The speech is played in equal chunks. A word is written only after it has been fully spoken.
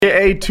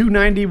UFC A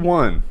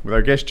 291 with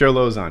our guest Joe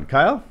Lauzon.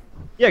 Kyle?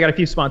 Yeah, I got a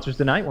few sponsors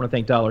tonight. I want to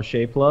thank Dollar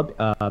Shave Club,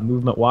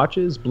 Movement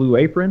Watches, Blue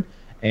Apron,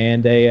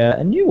 and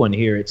a new one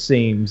here, it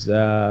seems,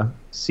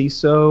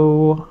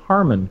 CISO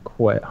Harmony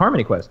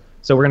Quest.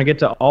 So we're going to get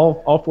to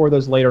all four of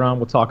those later on.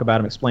 We'll talk about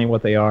them, explain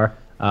what they are.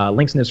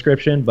 Links in the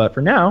description. But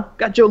for now,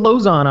 got Joe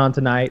Lauzon on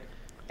tonight,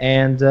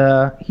 and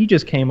he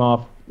just came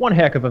off one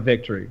heck of a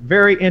victory.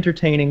 Very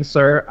entertaining,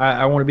 sir.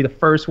 I want to be the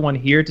first one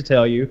here to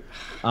tell you.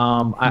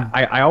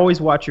 I always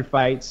watch your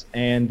fights,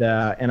 and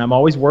I'm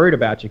always worried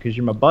about you because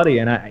you're my buddy,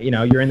 and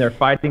you're in there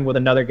fighting with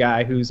another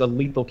guy who's a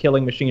lethal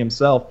killing machine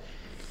himself,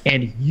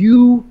 and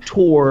you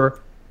tore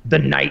the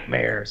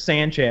Nightmare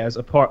Sanchez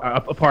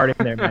apart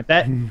in there, man.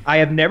 That I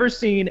have never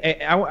seen.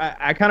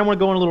 I kind of want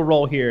to go on a little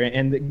roll here,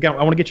 and I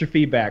want to get your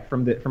feedback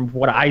from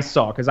what I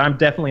saw, because I'm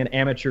definitely an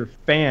amateur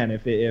fan,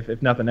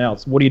 if nothing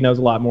else. Woody knows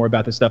a lot more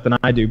about this stuff than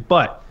I do,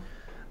 but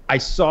I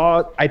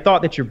thought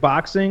that your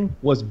boxing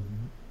was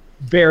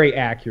very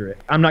accurate.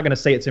 I'm not going to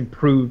say it's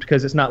improved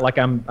because it's not like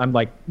I'm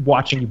like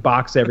watching you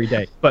box every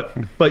day, but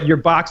your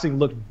boxing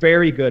looked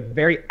very good,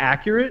 very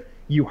accurate.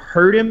 You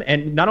hurt him,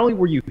 and not only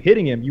were you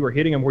hitting him, you were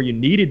hitting him where you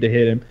needed to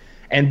hit him.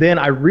 And then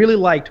I really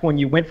liked when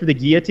you went for the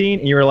guillotine,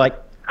 and you were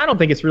like, I don't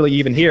think it's really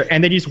even here.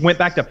 And then you just went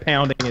back to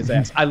pounding his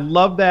ass. I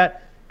love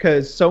that,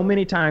 because so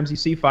many times you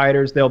see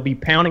fighters, they'll be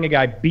pounding a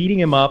guy, beating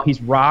him up,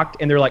 he's rocked,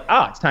 and they're like,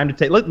 it's time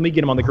to let me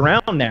get him on the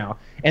ground now.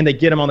 And they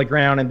get him on the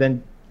ground, and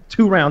then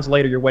 2 rounds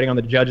later, you're waiting on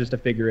the judges to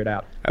figure it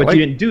out. But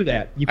you didn't do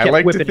that. You kept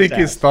whipping his ass. I like to think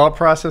his thought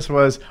process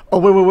was,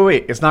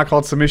 wait. It's not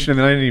called submission of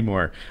the night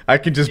anymore. I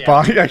can just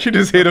I can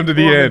just hit him to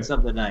the end.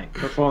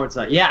 Performance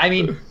of the night. Yeah, I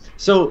mean,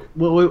 so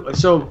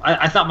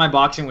I thought my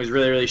boxing was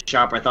really, really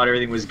sharp. I thought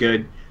everything was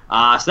good.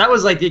 So that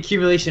was like the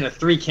accumulation of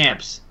 3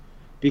 camps,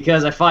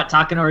 because I fought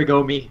Takanori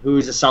Gomi,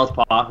 who's a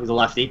southpaw, who's a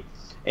lefty.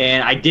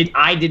 And I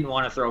didn't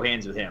want to throw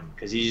hands with him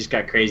because he just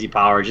got crazy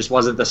power. It just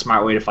wasn't the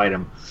smart way to fight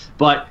him.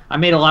 But I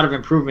made a lot of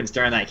improvements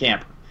during that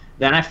camp.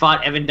 Then I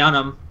fought Evan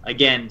Dunham,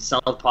 again,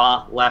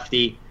 southpaw,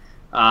 lefty.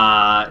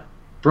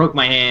 Broke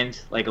my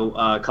hand like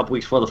a couple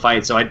weeks before the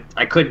fight, so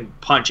I couldn't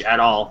punch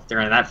at all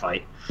during that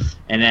fight.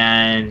 And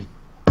then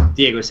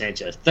Diego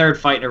Sanchez, 3rd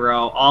fight in a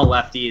row, all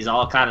lefties,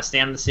 all kind of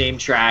stand on the same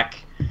track.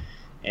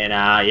 And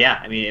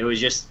I mean, it was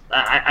just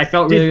I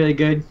felt really, really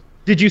good.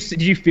 Did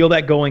you feel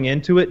that going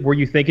into it? Were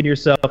you thinking to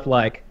yourself,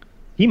 like,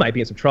 he might be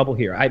in some trouble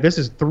here? This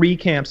is 3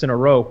 camps in a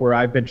row where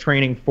I've been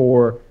training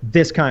for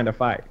this kind of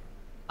fight.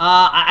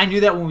 I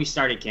knew that when we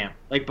started camp,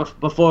 like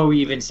before we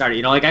even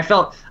started. Like I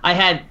felt I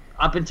had,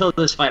 up until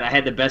this fight, I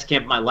had the best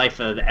camp of my life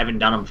for the Evan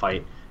Dunham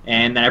fight,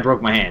 and then I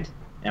broke my hand,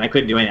 and I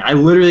couldn't do anything. I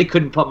literally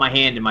couldn't put my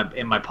hand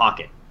in my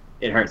pocket.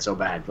 It hurt so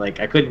bad. Like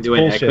I couldn't do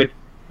anything.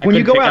 When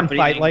you go out and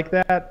fight like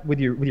that with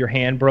your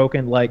hand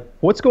broken, like,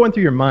 what's going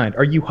through your mind?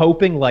 Are you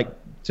hoping like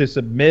to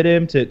submit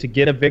him to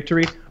get a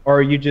victory, or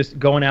are you just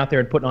going out there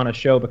and putting on a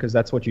show because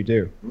that's what you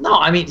do? No,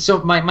 I mean, so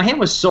my hand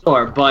was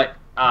sore, but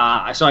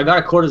so I got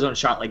a cortisone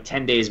shot like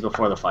 10 days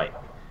before the fight,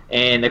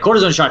 and the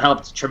cortisone shot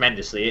helped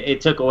tremendously.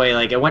 It took away,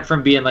 like, it went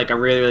from being like a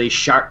really, really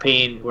sharp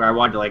pain where I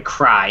wanted to like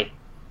cry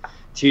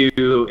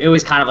to it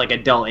was kind of like a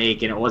dull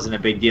ache, and it wasn't a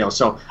big deal.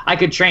 So I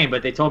could train,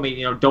 but they told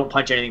me, don't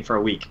punch anything for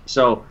a week.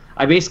 So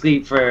I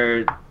basically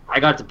I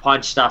got to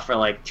punch stuff for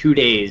like 2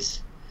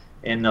 days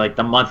in like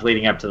the month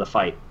leading up to the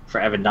fight for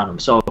Evan Dunham.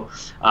 So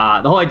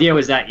the whole idea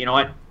was that,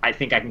 I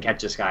think I can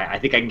catch this guy. I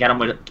think I can get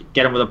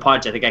him with a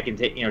punch. I think I can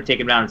take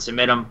him down and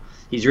submit him.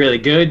 He's really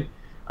good.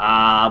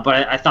 But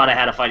I thought I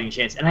had a fighting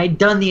chance, and I had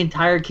done the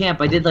entire camp.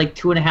 I did like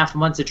 2.5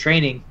 months of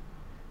training,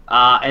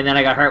 and then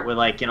I got hurt with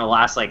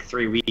last like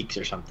 3 weeks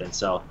or something.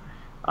 So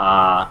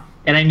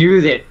and I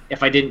knew that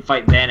if I didn't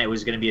fight then, it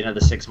was going to be another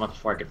 6 months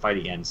before I could fight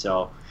again.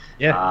 So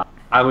yeah.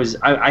 I was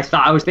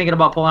thinking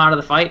about pulling out of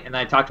the fight, and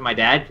I talked to my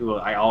dad, who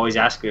I always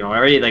ask,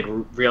 whenever like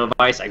real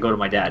advice, I go to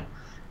my dad,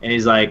 and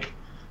he's like,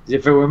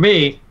 if it were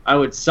me, I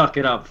would suck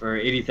it up for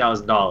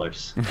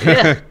 $80,000.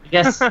 Yeah,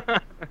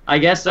 I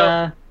guess.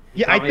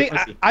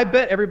 Yeah, I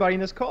bet everybody in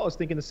this call is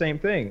thinking the same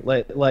thing.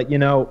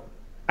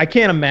 I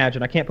can't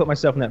imagine. I can't put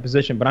myself in that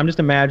position, but I'm just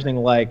imagining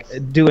like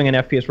doing an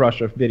FPS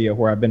Russia video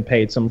where I've been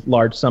paid some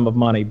large sum of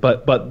money,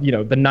 but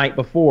the night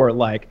before,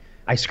 like,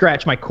 I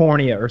scratch my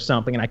cornea or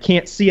something, and I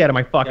can't see out of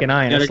my fucking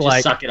eye, and it's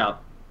like, suck it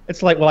up.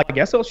 It's like, well, I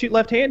guess I'll shoot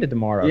left-handed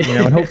tomorrow,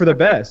 and hope for the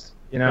best.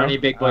 Any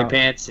big boy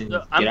pants. And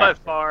so I'm by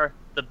far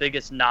the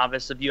biggest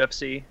novice of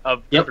UFC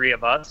of the 3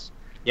 of us.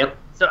 Yep.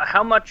 So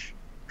how much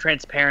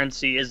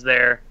transparency is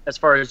there as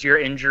far as your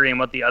injury and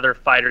what the other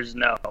fighters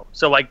know?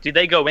 So, like, do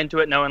they go into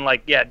it knowing,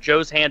 like, yeah,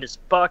 Joe's hand is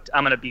fucked,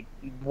 I'm going to be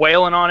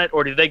wailing on it,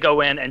 or do they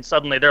go in and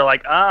suddenly they're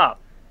like,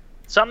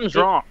 something's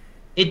wrong?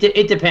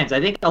 It depends. I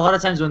think a lot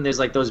of times when there's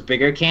like those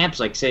bigger camps,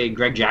 like say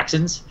Greg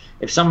Jackson's,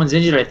 if someone's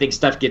injured, I think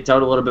stuff gets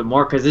out a little bit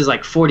more because there's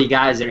like 40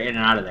 guys that are in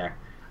and out of there.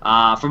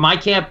 For my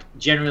camp,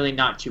 generally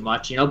not too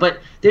much, but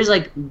there's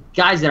like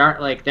guys that aren't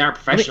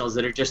professionals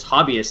that are just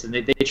hobbyists, and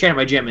they train at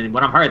my gym, and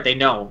when I'm hurt, they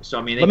know. So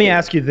I mean, let me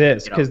ask you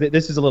this, because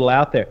this is a little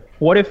out there.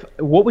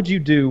 What would you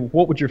do?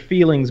 What would your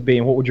feelings be,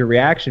 and what would your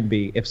reaction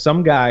be if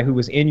some guy who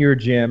was in your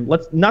gym,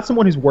 not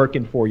someone who's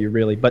working for you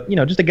really, but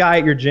just a guy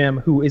at your gym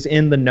who is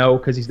in the know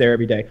because he's there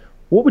every day?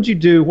 What would you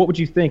do? What would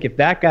you think if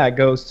that guy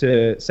goes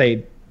to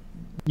say,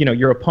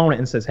 your opponent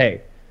and says, "Hey,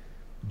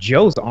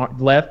 Joe's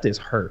left is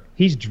hurt.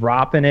 He's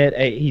dropping it.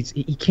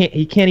 He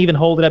can't even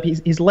hold it up.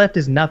 His left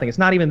is nothing. It's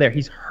not even there.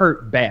 He's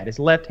hurt bad. His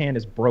left hand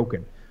is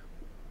broken."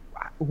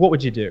 What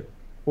would you do?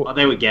 Well,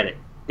 they would get it.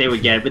 They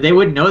would get it, but they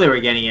wouldn't know they were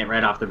getting it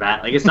right off the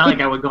bat. Like, it's not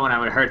like I would go and I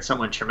would hurt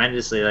someone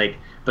tremendously.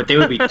 But they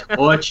would be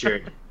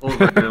tortured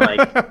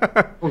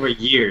over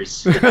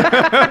years. It would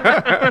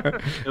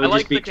I like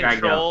just be the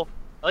control.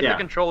 I like the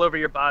control over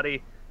your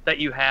body that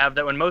you have,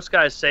 that when most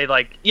guys say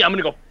I'm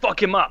gonna go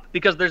fuck him up,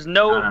 because there's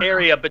no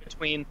area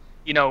between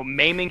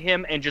maiming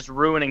him and just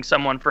ruining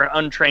someone for an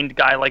untrained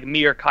guy like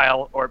me or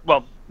Kyle,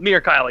 me or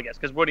Kyle, I guess,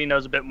 because Woody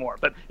knows a bit more.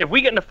 But if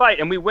we get in a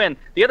fight and we win,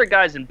 the other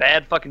guy's in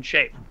bad fucking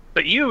shape,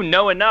 but you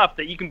know enough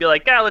that you can be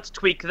like, let's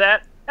tweak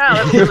that.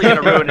 That's really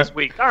gonna ruin his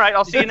week. All right,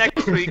 I'll see you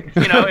next week.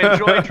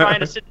 Enjoy trying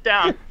to sit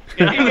down.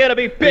 You gotta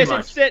be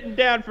busy sitting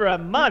down for a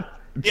month.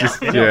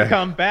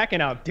 Come back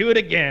and I'll do it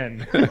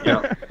again.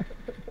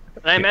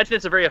 And I imagine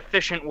it's a very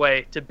efficient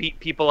way to beat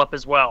people up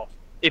as well.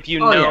 If you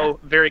know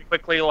very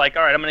quickly, all right,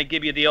 I'm going to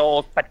give you the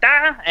old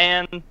pata,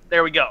 and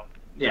there we go.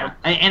 Yeah,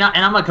 and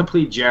I'm a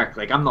complete jerk.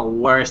 I'm the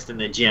worst in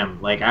the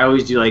gym. I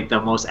always do the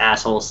most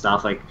asshole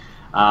stuff.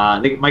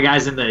 My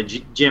guys in the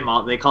gym,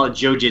 they call it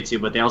Jiu-Jitsu,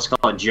 but they also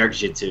call it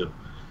Jerk-Jitsu.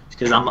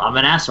 Because I'm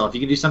an asshole. If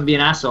you can do something, be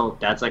an asshole.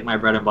 That's my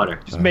bread and butter.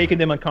 Just making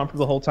them uncomfortable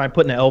the whole time,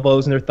 putting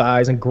elbows in their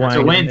thighs and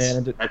grinding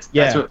them.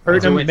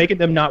 Hurting them, making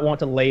them not want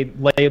to lay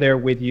there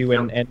with you,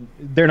 and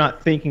they're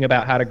not thinking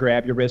about how to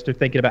grab your wrist. They're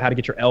thinking about how to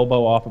get your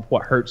elbow off of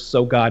what hurts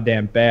so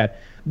goddamn bad.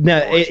 Now,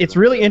 it's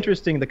really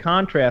interesting, the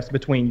contrast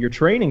between your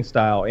training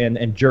style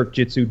and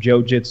jerk-jitsu,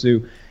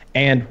 Jiu-Jitsu,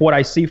 and what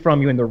I see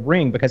from you in the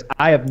ring, because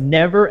I have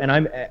never,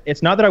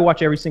 it's not that I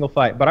watch every single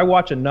fight, but I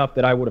watch enough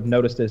that I would have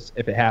noticed this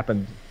if it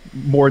happened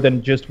more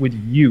than just with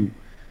you.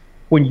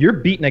 When you're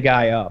beating a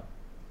guy up,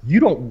 you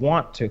don't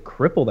want to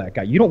cripple that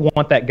guy. You don't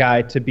want that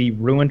guy to be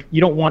ruined. You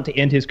don't want to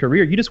end his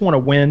career. You just want to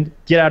win,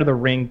 get out of the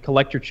ring,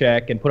 collect your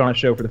check, and put on a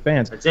show for the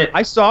fans. That's it.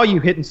 I saw you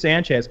hitting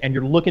Sanchez, and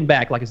you're looking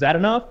back like, is that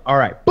enough? All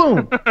right,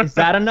 boom. Is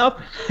that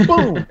enough?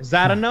 Boom. Is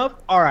that enough?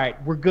 All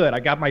right, we're good. I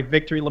got my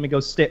victory. Let me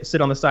go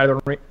sit on the side of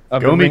the ring.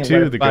 Gomi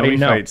too. The Gomi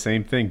fight,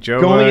 same thing. Joe.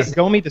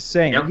 Gomi the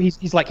same. Yep.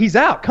 He's like, he's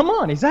out. Come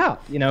on, he's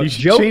out. You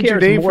Joe change your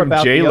cares name more from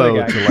about J-Lo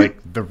the other guy. to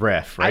the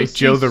ref, right?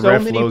 Joe the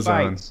ref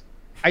Lozon.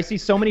 I see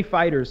so many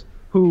fighters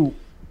who,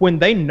 when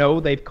they know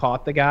they've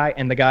caught the guy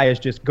and the guy is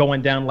just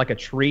going down like a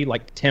tree,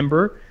 like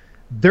timber,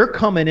 they're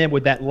coming in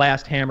with that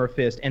last hammer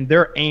fist and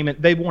they're aiming.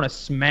 They want to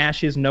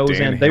smash his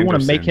nose in. They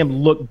want to make him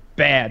look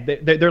bad.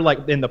 They're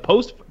like in the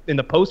post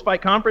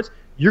fight conference,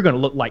 you're gonna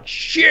look like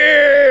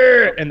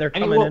shit, and they're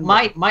coming in.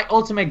 My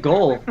ultimate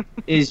goal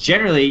is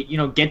generally,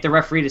 get the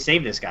referee to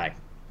save this guy.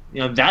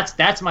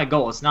 That's my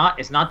goal. It's not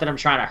that I'm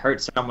trying to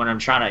hurt someone. I'm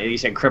trying to, you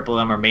said, cripple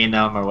them or maim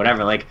them or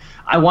whatever.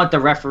 I want the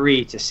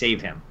referee to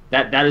save him.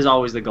 That is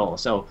always the goal.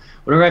 So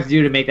whatever I have to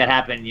do to make that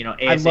happen, ASAP.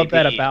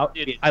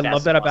 I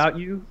love that about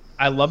you.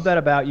 I love that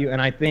about you, and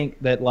I think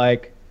that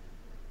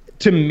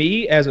to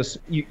me,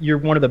 you're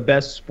one of the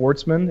best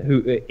sportsmen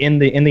who in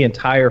the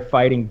entire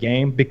fighting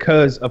game,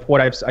 because of what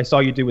I saw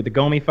you do with the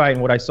Gomi fight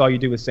and what I saw you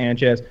do with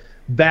Sanchez.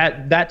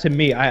 That to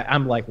me,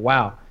 I'm like,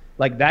 wow.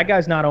 That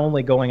guy's not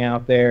only going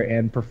out there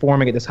and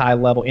performing at this high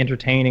level,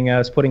 entertaining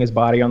us, putting his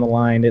body on the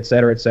line, et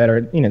cetera, et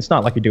cetera. It's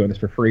not like you're doing this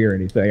for free or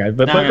anything.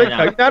 But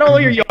not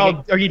only are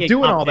you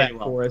doing all that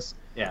for us,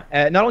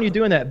 not only are you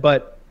doing that,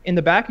 but in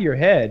the back of your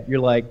head, you're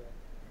like,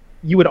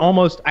 you would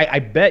almost, I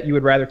bet you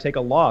would rather take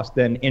a loss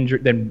than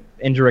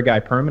injure a guy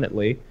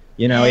permanently.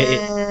 Maybe you're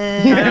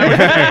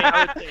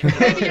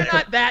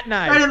not that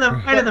nice.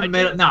 Right in the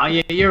middle. No,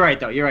 you're right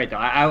though.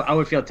 I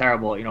would feel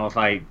terrible, if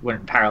I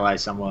wouldn't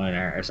paralyze someone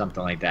or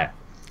something like that.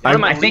 One of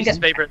my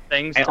least favorite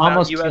things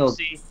about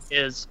UFC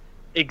is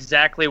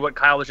exactly what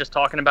Kyle was just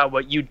talking about,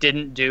 what you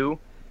didn't do,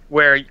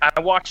 where I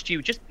watched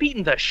you just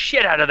beating the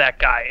shit out of that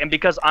guy, and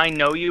because I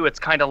know you, it's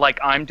kind of like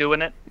I'm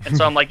doing it, and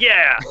so I'm like,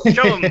 yeah,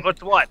 show him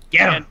what's what.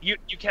 Yeah. And you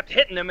kept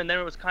hitting him, and then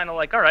it was kind of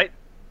like, all right,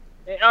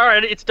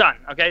 it's done.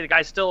 Okay, the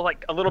guy's still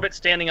a little bit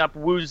standing up,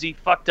 woozy,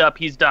 fucked up.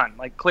 He's done.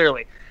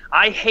 Clearly,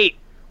 I hate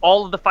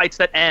all of the fights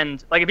that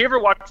end. Have you ever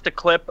watched a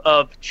clip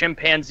of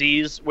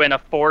chimpanzees when a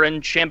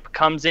foreign chimp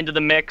comes into the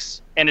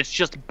mix and it's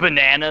just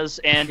bananas,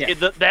 and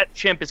that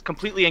chimp is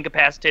completely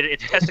incapacitated.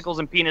 Its testicles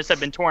and penis have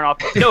been torn off,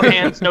 no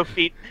hands, no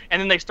feet,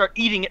 and then they start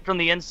eating it from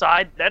the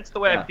inside. That's the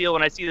way I feel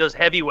when I see those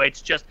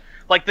heavyweights. Just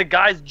the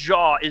guy's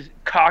jaw is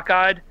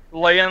cockeyed,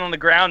 laying on the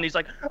ground, and he's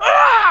like,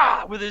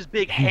 ah, with his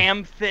big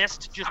ham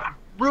fist, just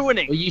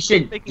ruining. Well,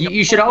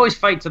 you should always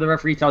fight till the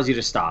referee tells you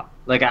to stop.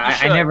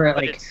 I never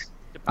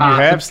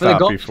have for the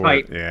stopped Gomi before,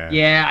 fight.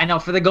 yeah. I know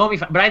for the Gomi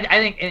fight, but I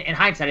think in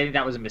hindsight, I think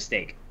that was a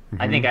mistake.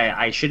 I think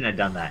I shouldn't have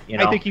done that. You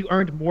know, I think you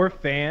earned more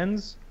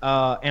fans,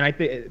 and I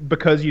think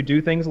because you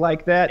do things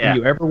like that Yeah. than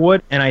you ever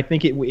would, and I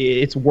think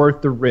it's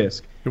worth the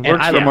risk. It And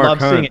works I for Mark love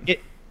seeing Hunt. it.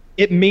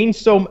 It means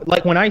so.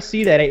 Like when I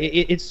see that,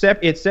 it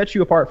sets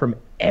you apart from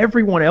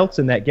everyone else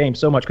in that game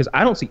so much because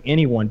I don't see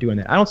anyone doing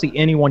that. I don't see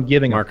anyone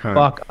giving Mark a Hunt.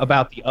 fuck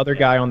about the other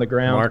guy on the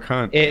ground. Mark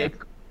Hunt.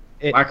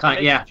 Mark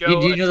Hunt. Yeah. Joe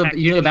Do you know attacked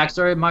the Kenny.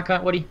 backstory of Mark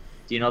Hunt, Woody?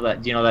 Do you know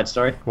that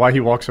story? Why he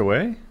walks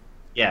away?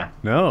 Yeah.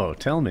 No,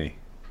 tell me.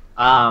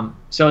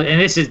 So,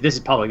 and this is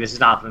public. This is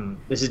not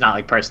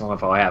like personal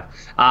info I have.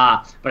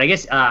 But I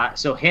guess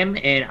so him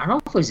and I don't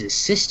know if it was his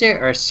sister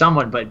or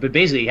someone, but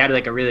basically he had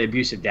like a really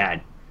abusive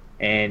dad,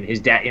 and his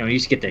dad, he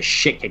used to get the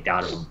shit kicked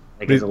out of him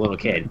like as a little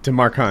kid. To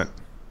Mark Hunt.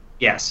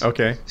 Yes.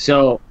 Okay.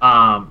 So,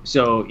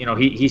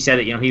 he said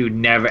that he would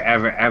never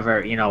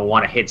ever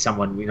want to hit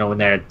someone when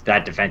they're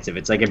that defensive.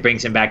 It's like it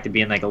brings him back to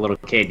being like a little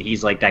kid.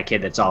 He's like that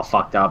kid that's all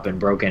fucked up and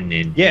broken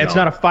and Yeah, it's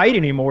not a fight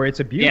anymore. It's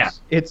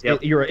abuse.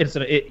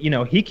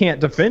 Yeah. He can't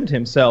defend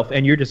himself,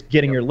 and you're just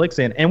getting your licks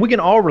in. And we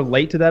can all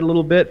relate to that a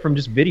little bit from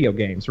just video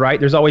games, right?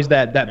 There's always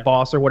that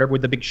boss or whatever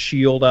with the big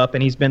shield up,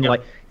 and he's been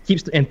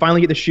and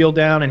finally get the shield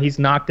down, and he's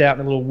knocked out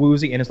and a little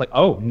woozy, and it's like,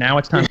 oh, now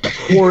it's time to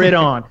pour it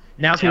on.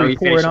 Now it's time to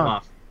pour it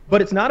on.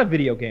 But it's not a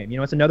video game.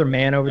 It's another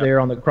man over there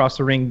across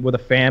the ring with a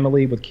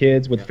family, with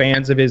kids, with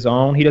fans of his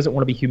own. He doesn't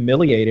want to be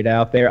humiliated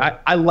out there.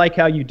 I like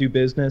how you do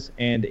business,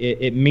 and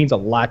it means a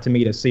lot to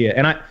me to see it.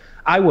 And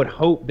I would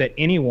hope that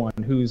anyone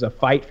who's a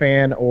fight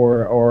fan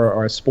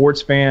or a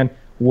sports fan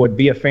would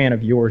be a fan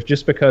of yours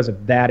just because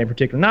of that in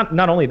particular.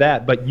 Not only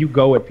that, but you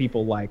go at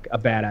people like a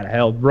bat out of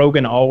hell.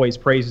 Rogan always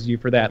praises you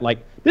for that. Like,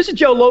 this is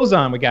Joe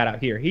Lozon we got out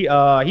here. He's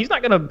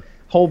not going to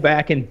hold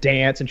back and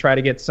dance and try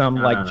to get some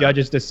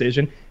judge's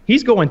decision.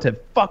 He's going to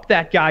fuck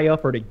that guy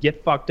up or to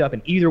get fucked up,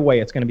 and either way,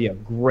 it's going to be a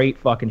great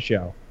fucking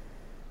show.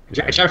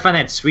 I try to find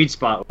that sweet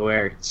spot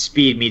where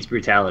speed meets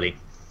brutality.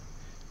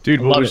 Dude,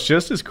 what love was it.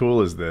 just as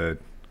cool as the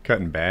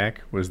cutting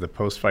back was the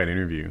post-fight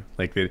interview.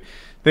 Like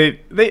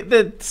they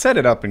set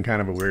it up in kind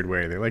of a weird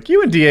way. They're like,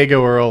 "You and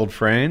Diego are old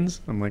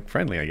friends." I'm like,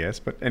 "Friendly, I guess,"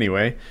 but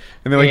anyway.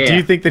 And they're like, "Do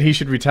you think that he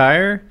should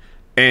retire?"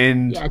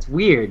 And yeah, it's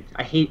weird.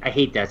 I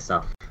hate that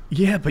stuff.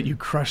 Yeah, but you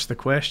crushed the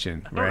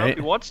question, I don't know right? if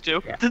he wants to.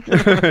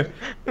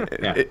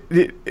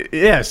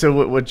 Yeah.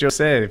 So what Joe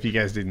said, if you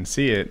guys didn't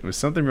see it, was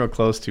something real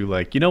close to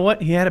like, you know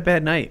what? He had a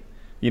bad night.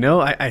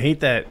 I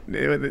hate that.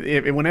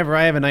 Whenever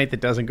I have a night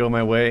that doesn't go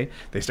my way,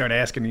 they start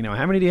asking,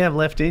 how many do you have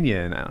left in you?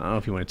 And I don't know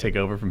if you want to take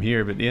over from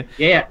here, but yeah.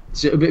 Yeah.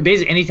 So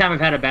basically, anytime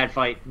I've had a bad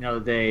fight,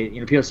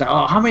 people say,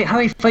 "Oh, how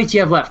many fights do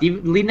you have left?"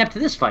 Even leading up to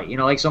this fight,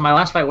 so my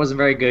last fight wasn't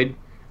very good.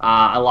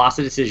 I lost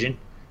a decision.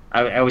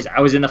 I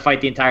was in the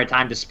fight the entire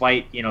time,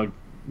 despite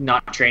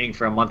not training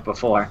for a month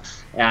before.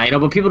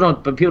 But people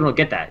don't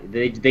get that.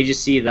 They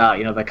just see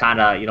the kind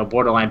of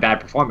borderline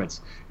bad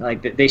performance.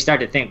 Like they start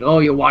to think, oh,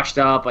 you're washed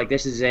up. Like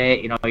this is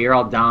it. You're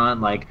all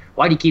done. Like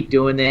why do you keep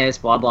doing this?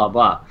 Blah blah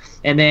blah.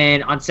 And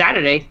then on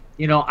Saturday,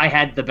 I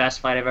had the best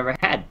fight I've ever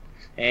had.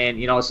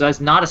 And so that's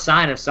not a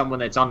sign of someone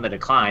that's on the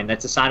decline.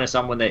 That's a sign of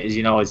someone that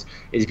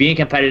is being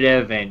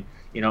competitive. And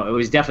it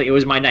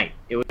was my night.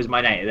 It was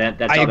my night.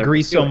 That's I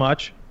agree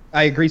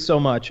so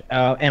much.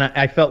 And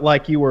I felt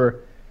like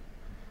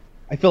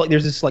I feel like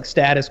there's this like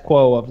status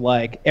quo of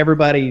like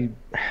everybody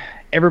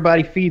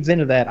feeds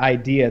into that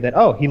idea that,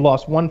 oh, he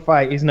lost one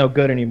fight, he's no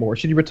good anymore.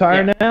 Should he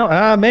retire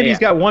now? Maybe he's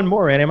got one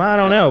more in him. I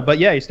don't know, but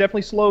yeah, he's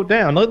definitely slowed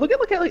down. Look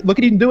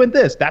at him doing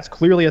this. That's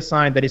clearly a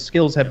sign that his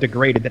skills have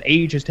degraded, that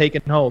age has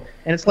taken hold.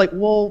 And it's like,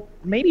 well,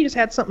 maybe he just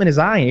had something in his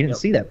eye and he didn't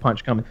see that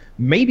punch coming.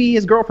 Maybe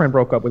his girlfriend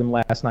broke up with him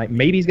last night.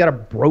 Maybe he's got a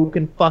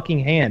broken fucking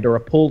hand or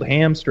a pulled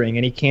hamstring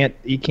and he can't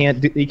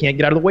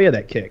get out of the way of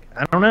that kick.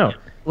 I don't know.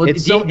 Well,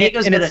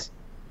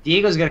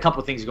 Diego's got a couple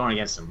of things going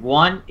against him.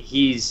 One,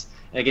 he's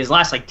like his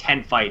last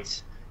 10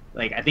 fights,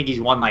 I think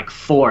he's won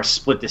 4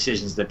 split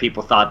decisions that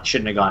people thought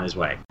shouldn't have gone his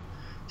way.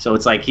 So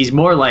it's like he's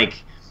more like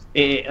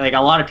a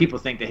lot of people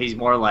think that he's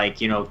more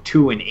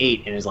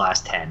 2-8 in his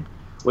last 10,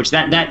 which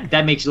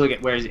that makes you look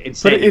at whereas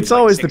instead. But it's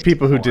always the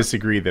people who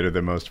disagree that are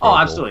the most vocal. Oh,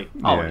 absolutely,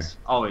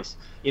 always.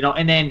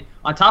 And then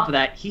on top of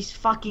that, he's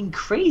fucking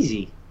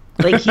crazy.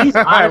 He's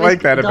I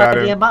like that about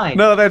him. Mind.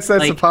 No, that's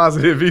a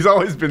positive. He's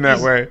always been that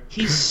way.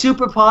 He's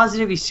super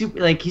positive. He's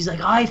super he's like,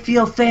 I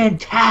feel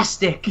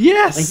fantastic.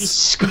 Yes. He's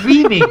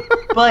screaming.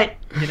 But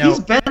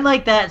he's been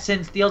like that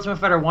since The Ultimate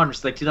Fighter 1, which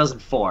is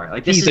 2004.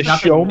 This he's is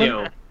nothing showman.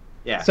 new.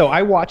 Yeah. So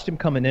I watched him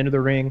coming into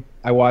the ring.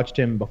 I watched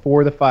him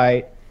before the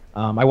fight.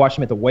 I watched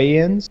him at the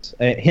weigh-ins.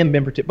 Him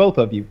in particular, both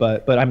of you,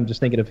 but I'm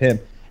just thinking of him.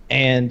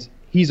 And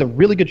he's a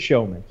really good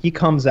showman. He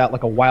comes out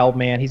like a wild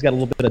man. He's got a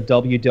little bit of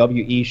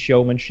WWE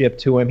showmanship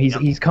to him.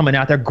 He's coming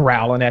out there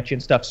growling at you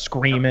and stuff,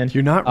 screaming.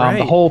 You're not right.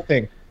 The whole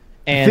thing.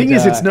 And, the thing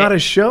is, it's not a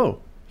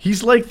show.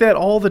 He's like that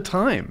all the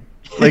time.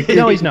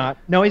 No, he's not.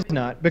 No, he's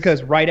not.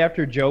 Because right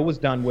after Joe was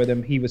done with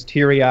him, he was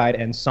teary-eyed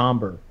and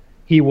somber.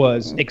 He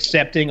was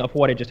accepting of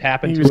what had just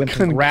happened to him,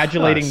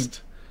 congratulating.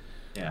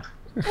 Yeah.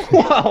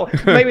 Well,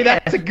 maybe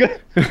that's a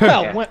good.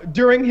 Well,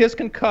 during his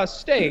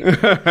concussed state,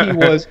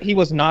 he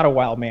was not a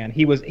wild man.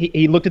 He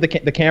looked at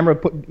the camera,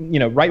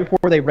 right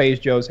before they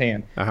raised Joe's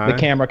hand. The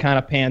camera kind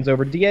of pans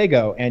over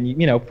Diego, and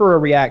for a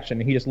reaction,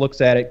 he just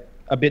looks at it,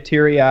 a bit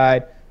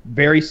teary-eyed,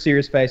 very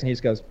serious face, and he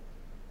just goes,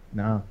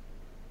 "No,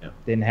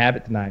 didn't have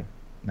it tonight.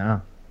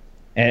 No."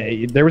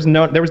 And there was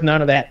none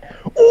of that.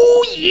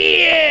 Oh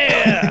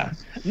yeah,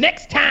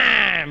 next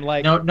time.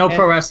 Like no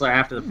pro wrestler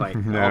after the fight.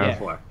 All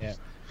before. Yeah.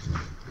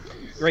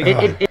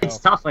 It's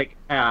tough,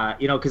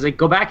 because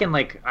go back and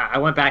I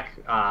went back.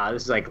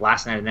 This is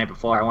last night or the night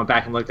before. I went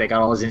back and looked. I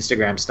got all his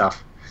Instagram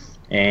stuff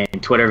and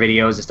Twitter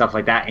videos and stuff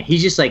like that. And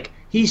he's just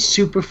he's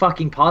super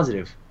fucking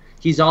positive.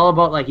 He's all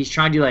about he's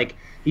trying to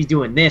he's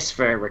doing this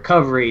for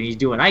recovery, and he's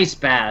doing ice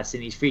baths,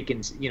 and he's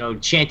freaking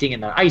chanting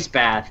in the ice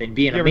bath and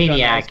being a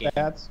maniac.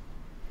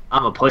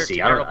 I'm a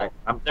pussy.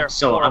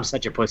 I'm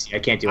such a pussy. I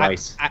can't do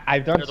ice.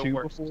 I've done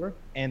two before,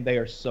 and they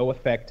are so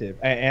effective.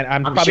 And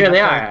I'm sure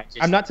they are.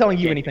 I'm not telling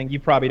you anything you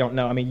probably don't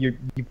know. I mean, you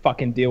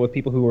fucking deal with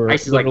people who are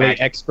literally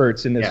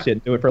experts in this shit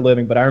and do it for a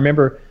living. But I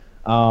remember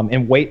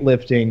in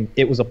weightlifting,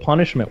 it was a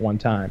punishment one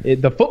time.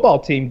 The football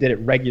team did it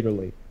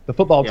regularly. The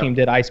football team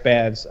did ice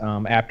baths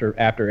after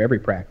every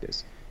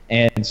practice.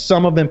 And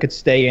some of them could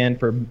stay in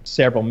for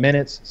several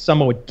minutes. Some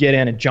would get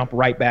in and jump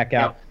right back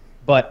out.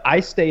 But I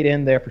stayed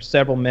in there for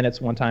several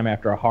minutes one time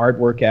after a hard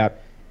workout,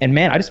 and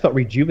man, I just felt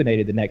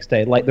rejuvenated the next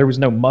day. There was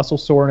no muscle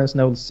soreness,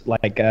 no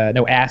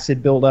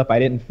acid buildup.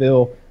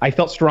 I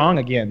felt strong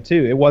again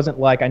too. It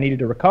wasn't like I needed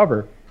to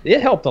recover. It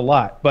helped a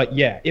lot, but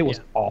it was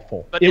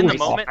awful. But in the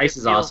moment, it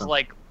feels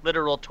like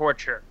literal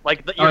torture.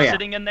 You're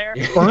sitting in there,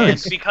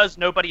 and because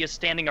nobody is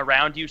standing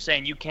around you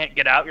saying you can't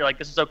get out, you're like,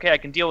 this is okay, I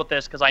can deal with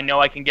this because I know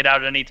I can get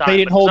out at any time. They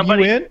didn't hold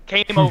you in?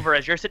 Came over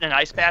as you're sitting in an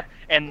ice bath,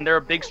 and they're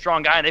a big,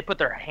 strong guy, and they put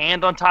their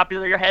hand on top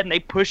of your head, and they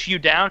push you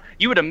down,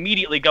 you would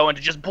immediately go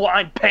into just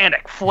blind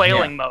panic,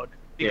 flailing mode.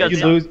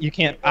 Because you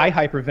can't. I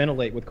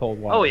hyperventilate with cold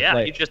water. Oh, yeah,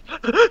 you just...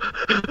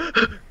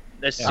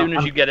 As soon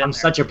as you get in I'm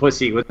such a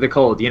pussy with the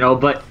cold,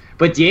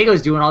 but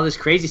Diego's doing all this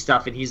crazy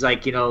stuff, and he's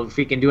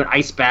freaking doing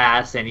ice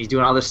baths, and he's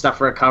doing all this stuff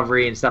for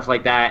recovery and stuff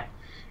like that.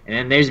 And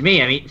then there's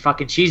me, I'm eating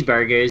fucking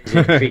cheeseburgers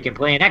and freaking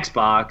playing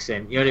Xbox,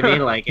 and you know what I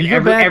mean? And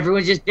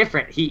everyone's just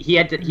different. He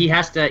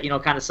has to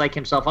kind of psych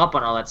himself up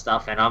on all that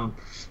stuff, and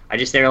I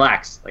just stay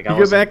relaxed. You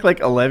go back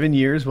 11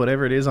 years,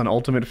 whatever it is, on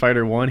Ultimate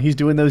Fighter 1, he's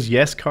doing those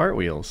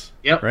cartwheels.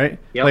 Yep. Right?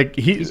 Yep.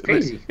 He's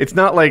crazy. It's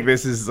not like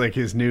this is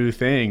his new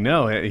thing.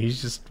 No,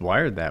 he's just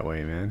wired that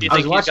way, man. Do you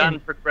think he's gotten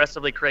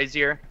progressively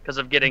crazier because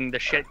of getting the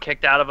shit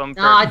kicked out of him?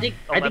 No, I think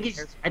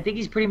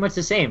he's pretty much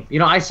the same.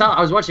 I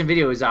was watching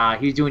videos.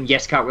 He was doing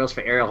cartwheels for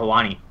Ariel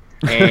Helwani.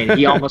 And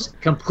he almost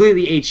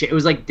completely ate shit. It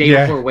was day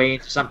before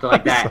weigh-in or something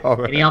like that.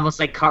 And he almost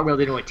cartwheeled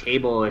into a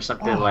table or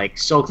something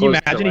so close. Can you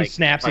imagine he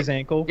snaps his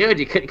ankle? Dude,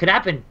 it could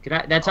happen.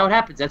 That's how it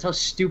happens. That's how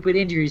stupid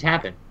injuries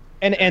happen.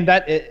 And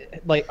that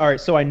all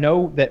right. So I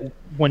know that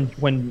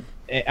when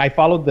I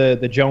followed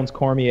the Jones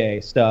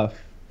Cormier stuff.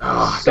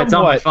 That's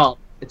all my fault.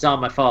 It's all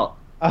my fault.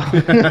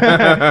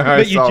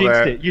 But you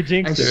jinxed it. You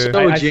jinxed it.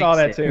 I saw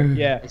that too.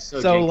 Yeah.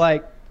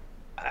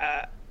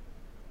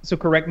 So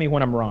correct me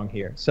when I'm wrong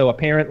here. So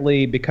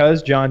apparently,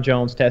 because John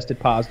Jones tested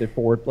positive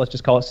for, let's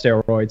just call it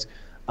steroids,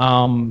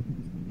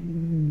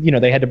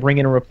 they had to bring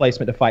in a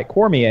replacement to fight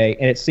Cormier,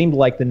 and it seemed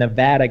like the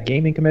Nevada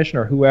Gaming Commission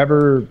or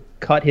whoever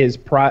cut his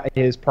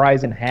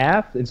prize in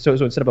half, and so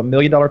instead of $1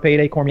 million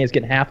payday, Cormier's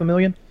getting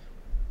 $500,000.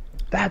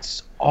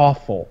 That's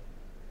awful.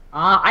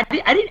 I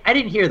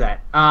didn't hear that.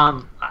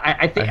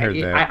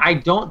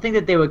 I don't think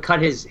that they would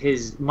cut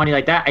his money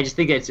like that. I just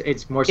think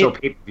it's more so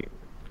pay-per-view.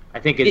 I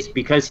think it's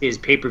because his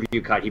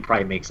pay-per-view cut, he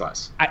probably makes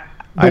less.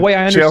 The way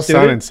I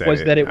understood it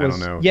was that it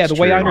was the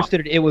way I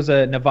understood it was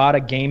a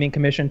Nevada Gaming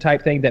Commission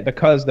type thing, that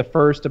because the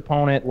first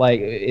opponent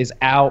is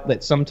out,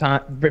 that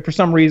for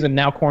some reason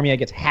now Cormier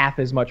gets half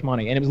as much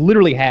money, and it was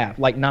literally half,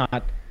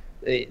 not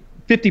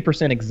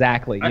 50%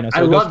 exactly. So it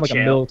goes from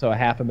 $1 million to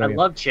 $500,000. I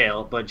love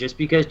Chael, but just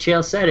because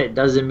Chael said it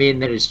doesn't mean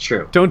that it's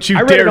true. Don't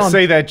you dare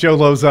say that, Joe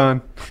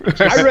Lozon.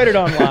 I read it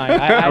online.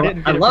 I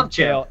didn't. I love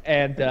Chael,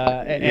 and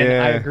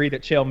I agree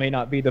that Chael may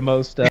not be the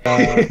most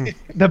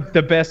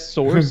the best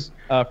source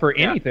for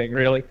anything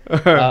really,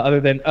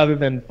 other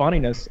than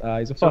funniness.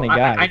 He's a funny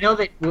guy. I know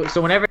that. So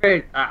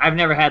whenever I've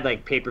never had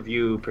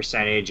pay-per-view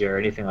percentage or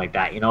anything like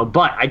that,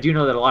 but I do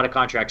know that a lot of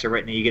contracts are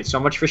written that you get so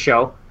much for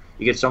show,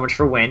 you get so much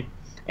for win.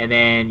 And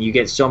then you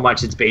get so much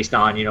that's based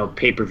on,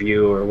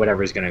 pay-per-view or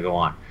whatever is going to go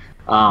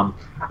on.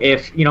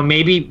 If,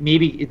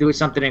 maybe there was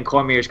something in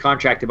Cormier's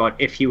contract about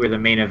if he were the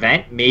main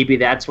event, maybe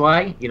that's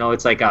why.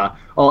 It's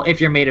if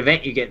you're main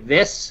event, you get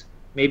this.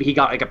 Maybe he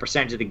got a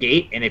percentage of the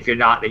gate, and if you're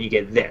not, then you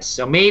get this.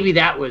 So maybe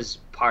that was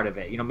part of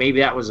it.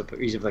 Maybe that was a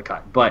reason for the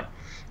cut. But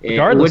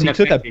regardless, he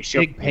took a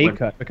big pay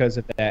cut because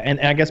of that.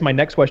 And I guess my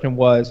next question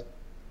was,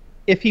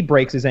 if he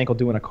breaks his ankle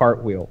doing a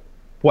cartwheel,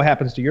 what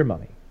happens to your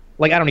money?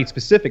 I don't need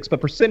specifics, but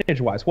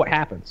percentage-wise, what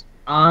happens?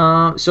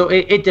 So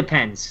it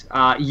depends.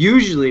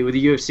 Usually with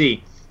the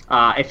UFC,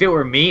 if it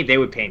were me, they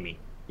would pay me.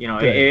 You know,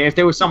 Good. if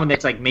there was someone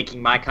that's like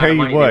making my kind Pay of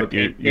you money, what?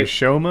 they would Your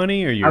show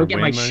money or your I would get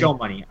my win money? show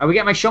money. I would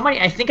get my show money.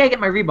 I think I get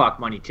my Reebok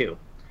money too,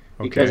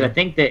 because Okay. I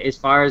think that as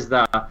far as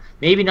the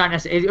maybe not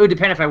necessarily, it would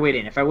depend if I weighed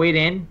in. If I weighed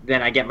in,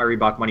 then I get my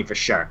Reebok money for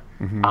sure.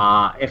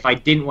 Mm-hmm. If I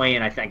didn't weigh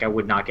in, I think I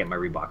would not get my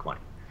Reebok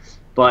money.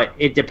 But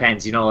it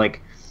depends, you know.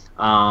 Like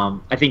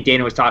I think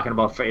Dana was talking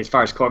about as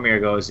far as Cormier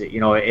goes. You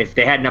know, if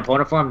they had an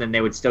opponent for him, then they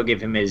would still give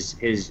him his.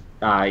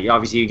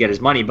 Obviously, you get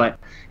his money, but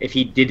if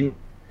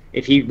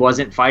he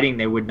wasn't fighting,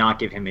 they would not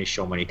give him his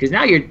show money, because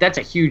now that's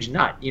a huge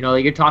nut. You know,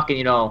 you're talking,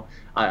 you know,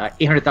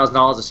 $800,000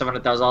 or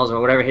 $700,000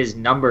 or whatever his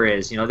number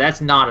is. You know,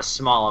 that's not a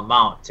small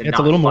amount. It's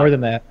a little more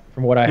than that,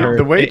 from what I heard.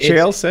 The way It's-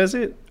 Chael says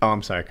it. Oh,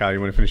 I'm sorry, Kyle. You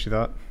want to finish your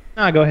thought?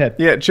 Nah, go ahead.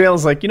 Yeah,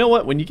 Chael's like, you know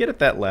what? When you get at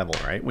that level,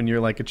 right? When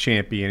you're like a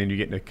champion and you're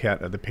getting a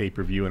cut of the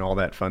pay-per-view and all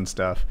that fun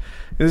stuff,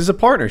 this is a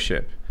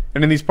partnership.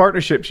 And in these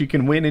partnerships, you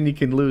can win and you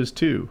can lose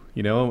too,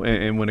 you know?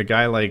 And when a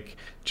guy like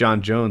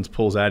John Jones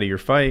pulls out of your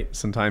fight,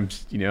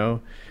 sometimes, you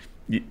know,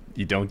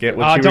 you don't get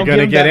what you were going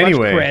to get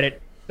anyway.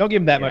 Credit. Don't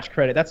give him that much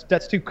credit.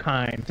 That's too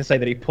kind to say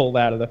that he pulled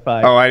out of the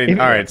fight. Oh, I didn't.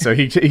 All right, so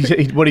he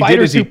what he did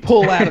Fighters is he who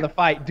pull out of the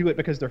fight do it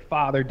because their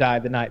father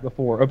died the night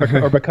before,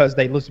 or because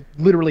they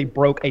literally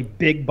broke a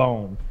big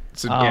bone.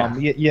 So,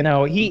 you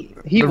know, he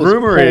The was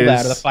rumor pulled is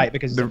out of the fight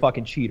because he's a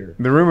fucking cheater.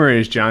 The rumor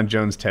is John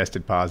Jones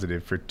tested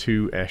positive for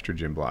 2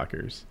 estrogen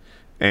blockers.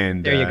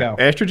 And There you go.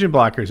 Estrogen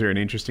blockers are an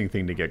interesting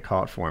thing to get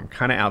caught for. I'm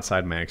kind of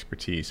outside my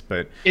expertise,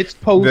 but It's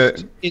post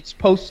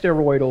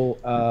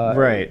steroidal.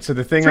 right. So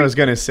the thing I was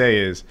going to say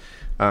is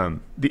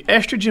the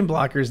estrogen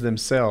blockers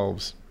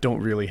themselves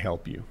don't really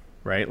help you,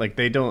 right? Like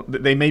they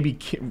maybe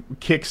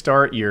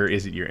kickstart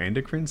your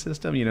endocrine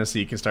system, you know, so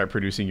you can start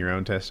producing your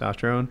own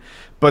testosterone,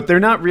 but they're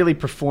not really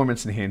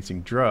performance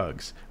enhancing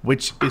drugs,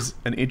 which is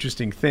an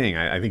interesting thing.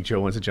 I think Joe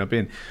wants to jump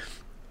in.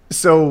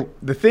 So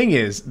the thing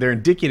is, they're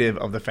indicative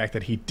of the fact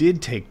that he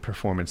did take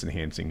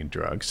performance-enhancing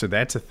drugs. So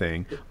that's a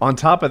thing. On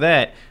top of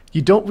that,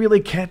 you don't really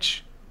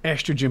catch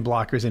estrogen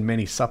blockers in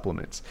many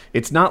supplements.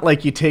 It's not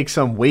like you take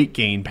some weight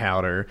gain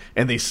powder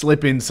and they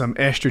slip in some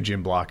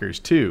estrogen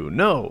blockers too.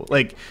 No,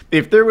 like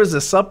if there was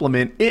a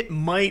supplement, it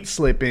might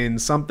slip in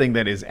something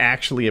that is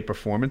actually a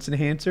performance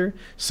enhancer,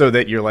 so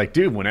that you're like,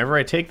 dude, whenever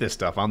I take this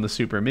stuff, I'm the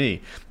super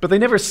me. But they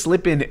never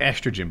slip in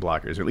estrogen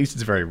blockers, or at least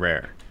it's very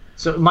rare.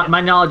 So my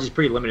knowledge is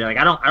pretty limited. Like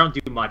I don't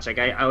do much. Like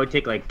I would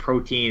take like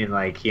protein and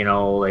like, you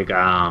know, like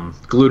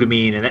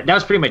glutamine, and that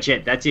was pretty much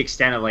it. That's the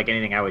extent of like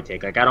anything I would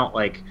take. Like I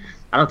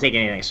don't take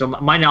anything. So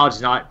my knowledge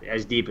is not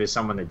as deep as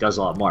someone that does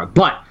a lot more.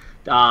 But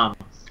the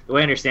way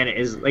I understand it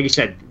is, like you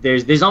said,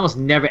 there's almost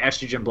never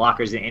estrogen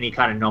blockers in any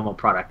kind of normal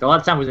product. A lot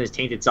of times when there's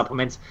tainted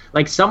supplements,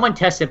 like someone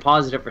tested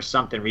positive for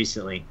something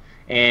recently,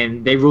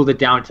 and they ruled it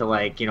down to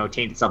like, you know,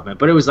 tainted supplement.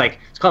 But it was like,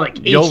 it's called like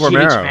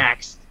HGH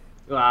Max.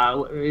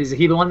 Is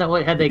he the one that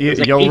had the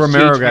like Yoel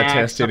Romero got Max,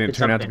 tested and it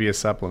turned out to something. be a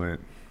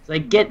supplement. It's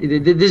like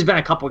there's been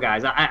a couple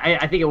guys.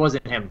 I think it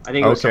wasn't him. I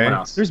think it was someone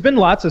else. There's been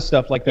lots of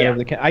stuff like that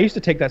over the. I used to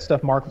take that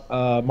stuff Mark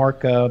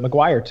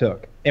McGuire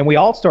took, and we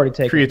all started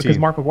taking it because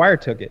Mark McGuire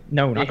took it.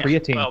 No, not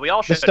creatine. Well, we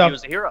all should. He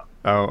was a hero.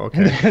 Oh,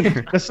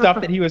 okay. The stuff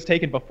that he was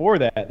taking before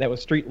that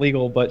was street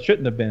legal but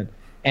shouldn't have been.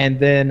 And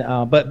then,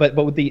 but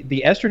with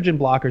the estrogen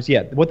blockers,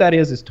 yeah, what that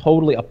is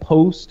totally a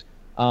post.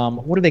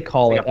 What do they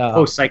call it?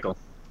 Post cycle.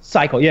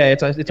 Cycle, yeah,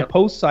 it's a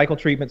post-cycle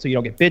treatment, so you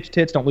don't get bitch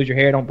tits, don't lose your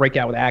hair, don't break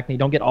out with acne,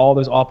 don't get all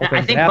those awful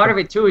things. I think part of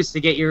it too is to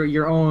get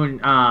your own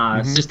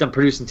system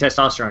producing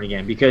testosterone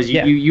again, because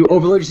you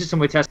overload your system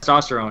with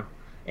testosterone,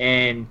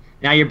 and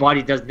now your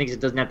body thinks it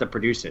doesn't have to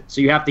produce it,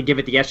 so you have to give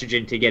it the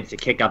estrogen to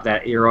kick up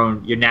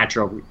your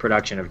natural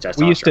production of testosterone.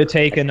 We used to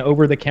take an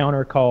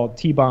over-the-counter called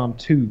T-Bomb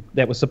 2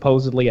 that was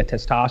supposedly a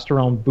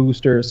testosterone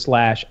booster /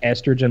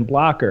 estrogen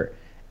blocker,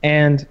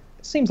 and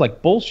it seems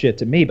like bullshit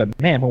to me, but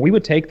man, when we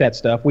would take that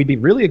stuff, we'd be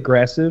really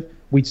aggressive.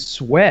 We'd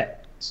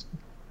sweat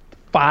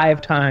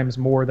 5 times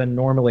more than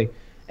normally,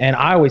 and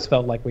I always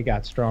felt like we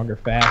got stronger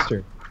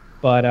faster.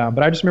 But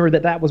I just remember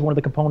that was one of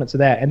the components of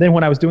that. And then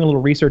when I was doing a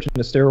little research into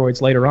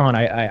steroids later on,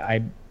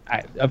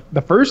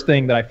 the first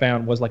thing that I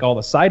found was like all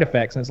the side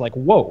effects, and it's like,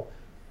 whoa,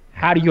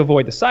 how do you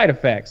avoid the side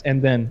effects?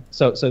 And then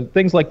so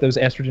things like those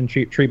estrogen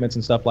treatments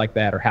and stuff like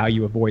that are how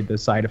you avoid the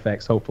side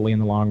effects, hopefully in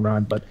the long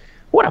run. But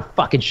what a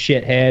fucking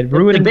shithead!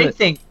 Ruining the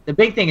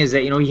big thing is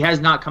that, you know, he has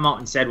not come out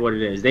and said what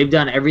it is. They've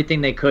done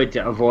everything they could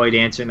to avoid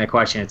answering that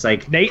question. It's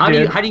like, how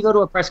do you go to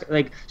a press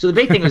like? So the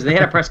big thing was they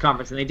had a press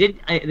conference and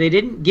they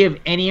didn't give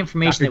any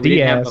information that we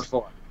didn't have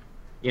before.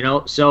 You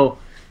know, so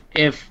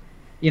if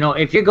I'm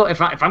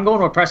going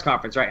to a press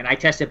conference, right, and I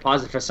tested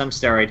positive for some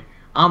steroid,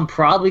 I'm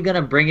probably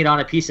gonna bring it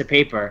on a piece of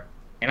paper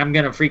and I'm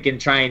gonna freaking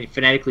try and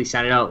phonetically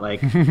sign it out,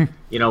 like,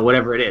 you know,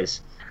 whatever it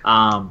is.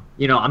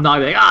 You know, I'm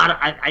not like,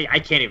 I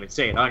can't even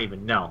say it. I don't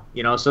even know.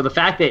 You know, so the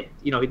fact that,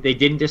 you know, they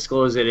didn't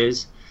disclose it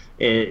is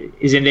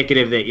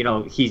indicative that, you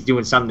know, he's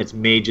doing something that's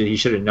major that he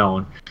should have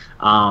known.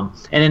 And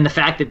then the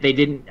fact that they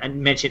didn't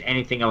mention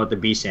anything about the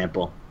B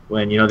sample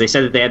when, you know, they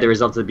said that they had the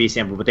results of the B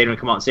sample, but they didn't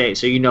come out and say it.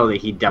 So you know that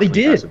he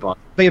definitely tested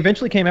positive. They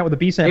eventually came out with a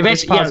B sample.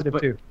 It's positive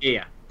too.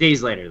 Yeah,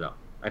 days later though.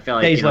 I felt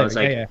like Days it was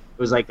later, like yeah. it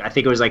was like I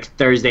think it was like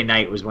Thursday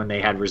night was when they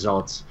had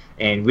results,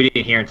 and we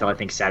didn't hear until I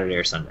think Saturday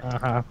or Sunday.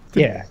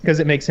 Yeah, because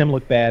it makes him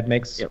look bad,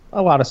 makes Yep.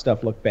 a lot of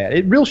stuff look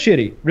bad. Real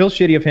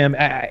shitty of him.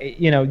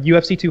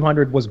 UFC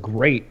 200 was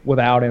great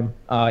without him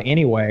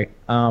anyway,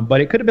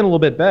 but it could have been a little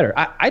bit better.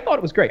 I thought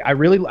it was great. I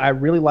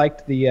really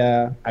liked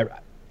the.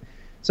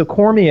 So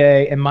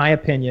Cormier, in my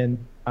opinion,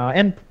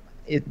 I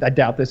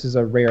doubt this is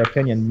a rare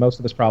opinion. Most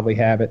of us probably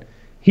have it.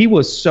 He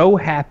was so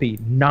happy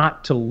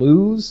not to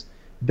lose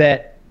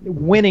that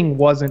winning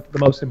wasn't the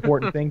most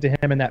important thing to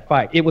him in that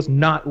fight. It was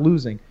not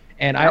losing,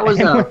 and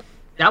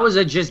That was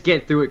a just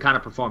get through it kind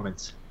of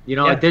performance. You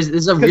know, Yeah. like this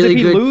is a because really if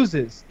he good.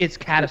 loses, it's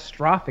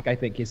catastrophic. I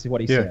think is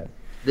what he said.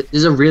 This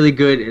is a really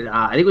good.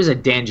 I think it was a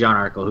Dan John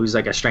article, who's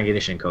like a strength and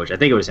conditioning coach. I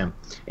think it was him,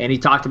 and he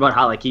talked about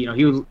how like he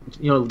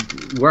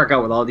would work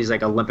out with all these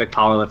like Olympic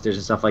powerlifters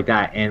and stuff like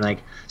that, and like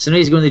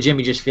sometimes you go to the gym,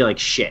 you just feel like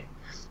shit,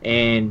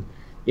 and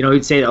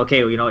he'd say,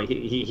 okay,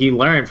 he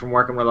learned from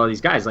working with all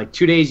these guys. Like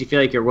 2 days, you feel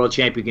like you're a world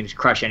champion, you can just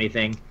crush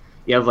anything.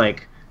 You have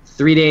like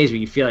 3 days where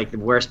you feel like the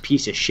worst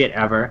piece of shit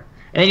ever.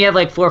 And then you have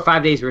like 4 or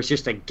 5 days where it's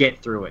just to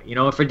get through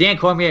it. For Dan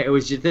Cormier,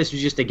 this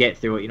was just to get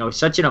through it.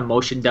 Such an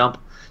emotion dump.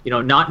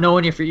 Not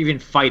knowing if you're even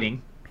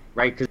fighting,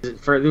 right? Because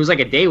there was like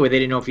a day where they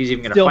didn't know if he was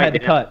even going to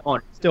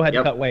fight. Still had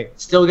to cut weight.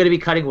 Still going to be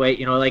cutting weight.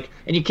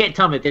 And you can't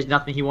tell me that there's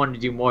nothing he wanted to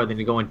do more than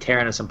to go and tear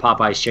into some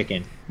Popeye's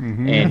chicken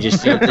and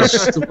just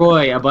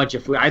destroy a bunch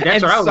of food.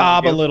 That's what I was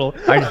sob a little.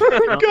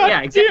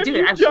 Yeah, exactly.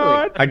 Dude,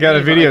 absolutely. I got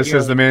a video that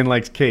says the man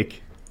likes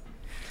cake.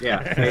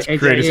 Yeah, It's the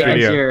greatest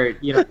video.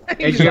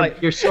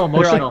 You're so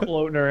emotional. Like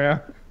floating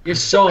around. You're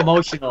so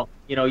emotional.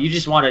 You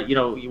just want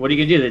to. What are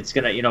you gonna do? That's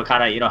gonna,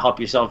 kind of, help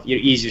yourself.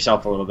 Ease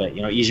yourself a little bit.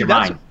 Ease your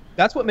mind.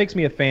 That's what makes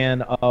me a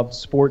fan of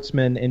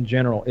sportsmen in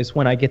general. Is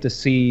when I get to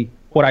see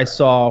what I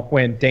saw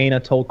when Dana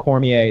told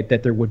Cormier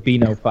that there would be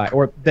no fight,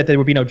 or that there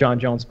would be no John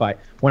Jones fight.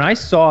 When I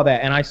saw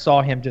that, and I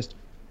saw him just,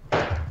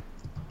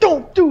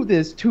 don't do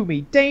this to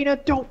me, Dana.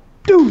 Don't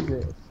do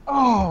this.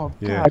 Oh,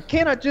 Yeah. God.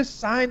 Can't I just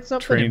sign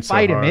something Train and so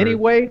fight him hard.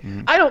 anyway?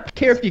 I don't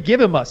care if you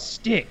give him a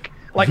stick.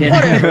 Like,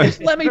 whatever.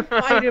 Just let me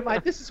fight him.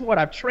 This is what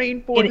I've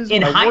trained for. This is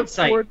In what I worked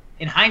for.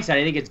 hindsight,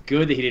 I think it's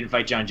good that he didn't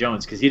fight John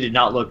Jones because he did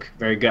not look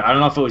very good. I don't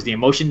know if it was the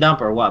emotion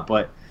dump or what,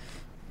 but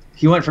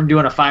he went from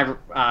doing a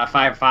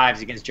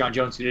 5-5s against John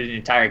Jones, who did an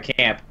entire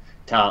camp,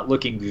 to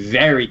looking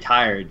very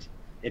tired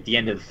at the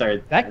end of the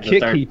third. That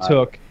kick he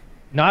took,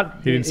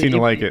 He didn't seem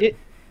to like it.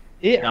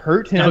 It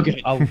hurt him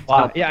Okay. a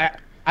lot. Yeah,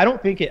 I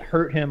don't think it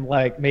hurt him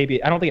like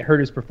maybe. I don't think it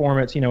hurt his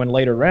performance, in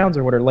later rounds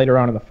or whatever later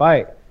on in the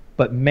fight.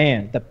 But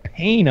man, the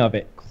pain of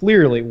it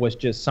clearly was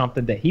just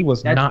something that he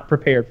was not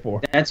prepared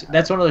for. That's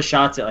one of those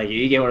shots that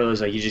you get one of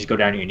those you just go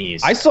down to your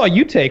knees. I saw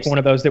you take one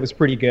of those that was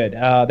pretty good.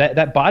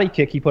 That body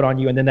kick he put on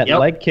you, and then that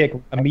leg kick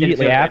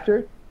immediately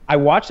after. I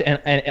watched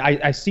and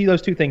I see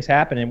those two things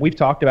happen, and we've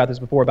talked about this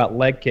before about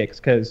leg kicks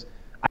because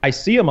I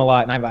see them a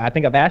lot, and I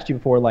think I've asked you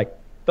before, like,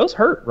 those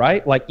hurt,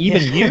 right? Like,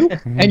 even you,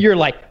 and you're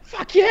like,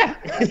 fuck yeah,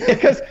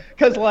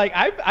 because like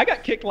I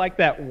got kicked like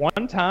that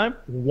one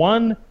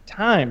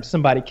time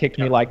somebody kicked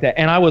me like that,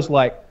 and I was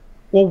like,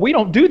 well, we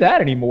don't do that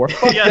anymore.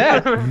 Fuck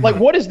that. Like,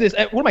 what is this?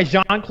 What am I,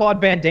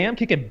 Jean-Claude Van Damme,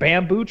 kicking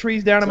bamboo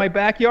trees down in my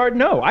backyard?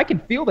 No, I can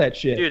feel that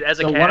shit. Dude,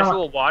 as a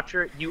casual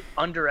watcher, you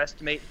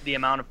underestimate the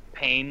amount of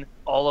pain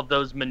all of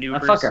those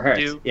maneuvers that fucker hurts.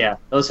 do. Yeah,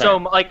 those So,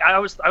 hurt. like, I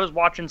was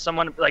watching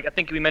someone, like, I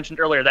think we mentioned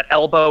earlier, that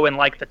elbow and,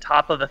 like, the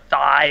top of the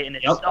thigh, and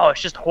it's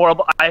just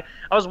horrible. I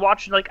was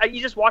watching, like,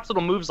 you just watch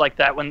little moves like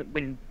that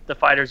when the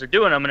fighters are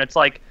doing them, and it's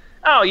like,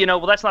 oh,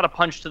 well, that's not a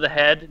punch to the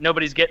head.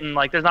 Nobody's getting,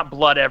 like, there's not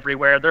blood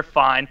everywhere. They're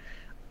fine.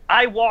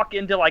 I walk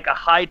into, like, a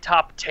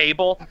high-top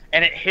table,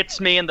 and it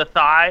hits me in the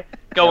thigh,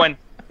 going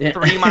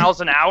 3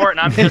 miles an hour, and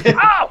I'm just,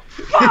 oh,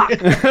 fuck!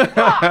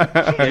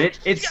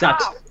 It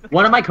sucks.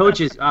 One of my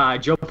coaches,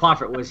 Joe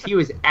Pomfret, he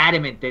was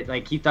adamant that,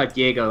 like, he thought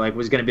Diego, like,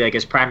 was going to be, like,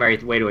 his primary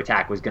way to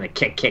attack was going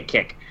to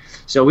kick.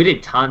 So we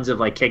did tons of,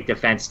 like, kick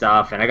defense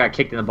stuff, and I got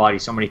kicked in the body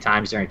so many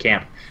times during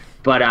camp.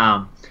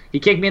 But he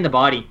kicked me in the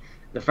body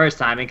the first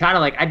time, and kind of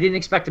like I didn't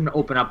expect him to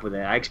open up with it.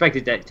 I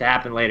expected that to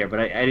happen later, but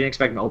I didn't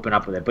expect him to open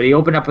up with it. But he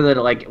opened up with it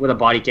like with a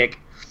body kick,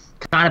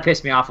 kind of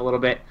pissed me off a little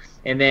bit.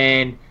 And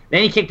then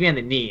he kicked me on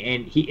the knee,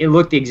 and it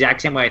looked the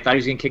exact same way I thought he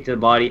was gonna kick to the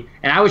body.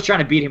 And I was trying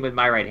to beat him with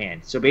my right hand.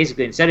 So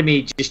basically, instead of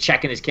me just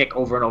checking his kick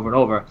over and over and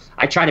over,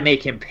 I tried to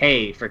make him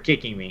pay for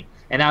kicking me,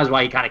 and that was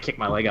why he kind of kicked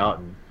my leg out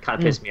and kind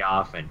of pissed me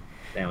off.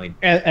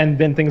 And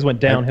then things went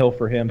downhill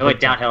for him. It went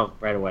downhill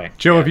right away.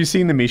 Joe, have you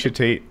seen the Misha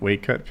Tate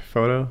weight cut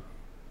photo?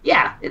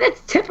 Yeah,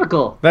 that's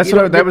typical.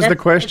 That was the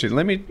question.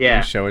 Let me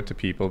Yeah. show it to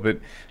people. But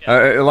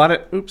a lot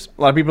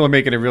of people are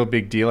making a real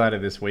big deal out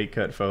of this weight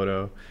cut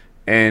photo,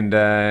 and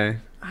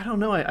I don't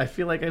know. I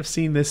feel like I've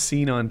seen this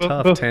scene on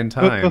Tough 10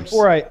 times.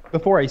 Before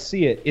I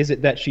see it, is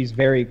it that she's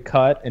very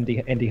cut and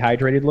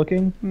dehydrated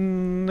looking?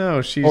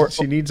 No, she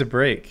needs a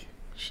break.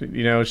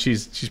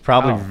 She's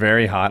probably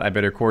very hot. I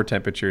bet her core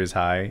temperature is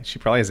high. She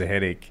probably has a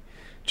headache.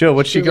 Joe,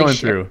 what's she going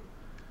through?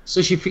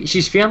 So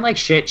she's feeling like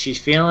shit. She's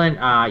feeling.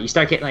 You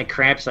start getting like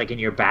cramps like in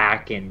your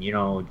back, and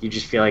you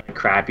just feel like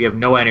crap. You have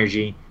no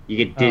energy. You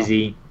get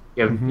dizzy.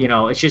 You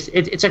know, it's just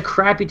it's a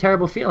crappy,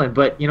 terrible feeling.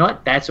 But you know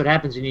what? That's what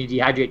happens when you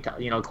dehydrate.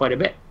 You know, quite a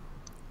bit.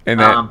 And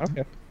that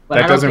Okay. But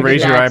I that don't doesn't think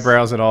raise your that's-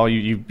 eyebrows at all.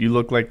 You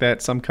look like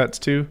that. Some cuts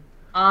too.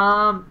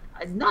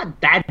 Not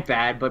that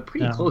bad, but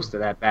pretty No. close to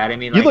that bad. I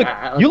mean, You like,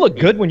 look you look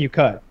good when you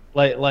cut.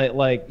 Like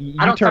you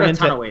I don't turn cut a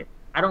into ton of weight.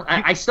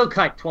 I still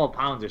cut 12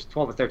 pounds or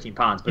 12 or 13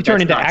 pounds. But you turn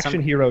that's into not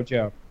action hero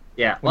Joe.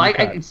 Yeah. when Well, you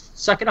cut. I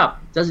suck it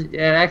up. Doesn't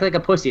act like a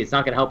pussy. It's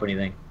not gonna help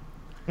anything.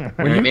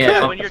 When you Yeah,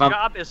 cut, When your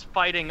job is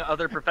fighting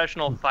other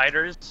professional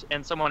fighters,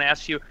 and someone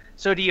asks you,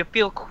 "So do you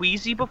feel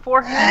queasy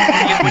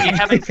beforehand? When you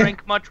haven't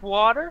drank much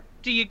water?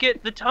 Do you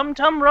get the tum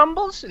tum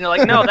rumbles?" And you're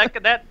like, "No,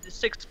 that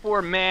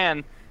 6'4"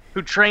 man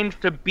who trained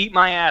to beat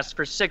my ass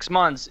for 6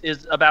 months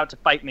is about to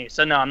fight me.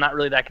 So no, I'm not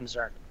really that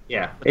concerned."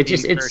 Yeah. With It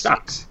being thirsty.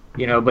 sucks.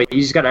 You know, but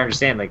you just gotta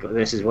understand, like,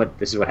 this is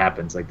what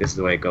happens. Like, this is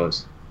the way it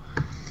goes.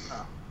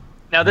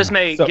 Now, this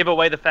may So- give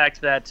away the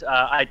fact that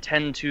I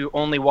tend to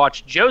only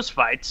watch Joe's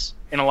fights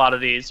in a lot of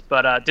these,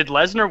 but did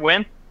Lesnar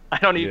win? I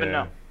don't even Yeah.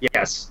 know.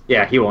 Yes.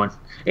 Yeah, he won.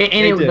 And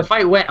He did. the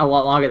fight went a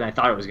lot longer than I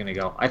thought it was going to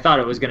go. I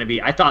thought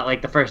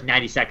like the first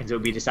 90 seconds it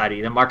would be decided.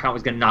 Either Mark Hunt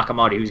was going to knock him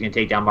out or he was going to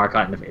take down Mark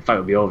Hunt and the fight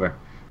would be over.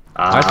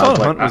 I thought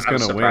but Hunt was I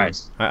going to win.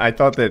 surprised. I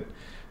thought that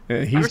I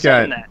was he's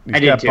saying got that. I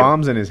did too.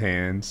 bombs in his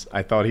hands.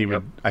 I thought he would.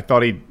 Yep. I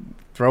thought he'd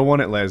throw one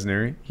at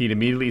Lesnar. He'd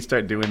immediately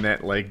start doing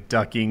that like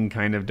ducking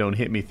kind of don't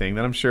hit me thing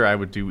that I'm sure I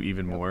would do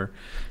even more.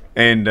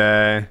 And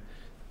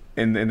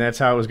that's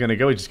how it was going to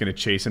go. He's just going to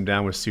chase him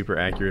down with super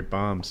accurate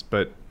bombs.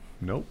 But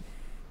nope.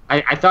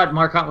 I thought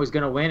Mark Hunt was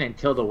going to win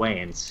until the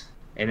weigh-ins.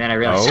 And then I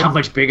realized Oh. how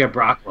much bigger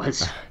Brock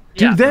was.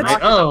 Dude, Yeah, that's-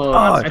 Brock is Oh,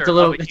 monster that's a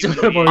little- of that's a human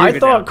little more being. I even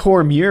thought now.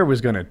 Cormier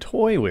was going to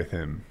toy with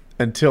him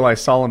until I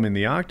saw him in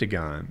the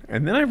octagon.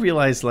 And then I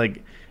realized,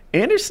 like,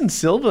 Anderson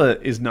Silva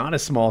is not a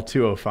small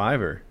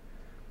 205er.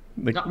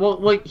 Like, No,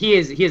 well, he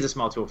is a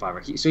small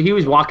 205er. So he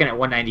was walking at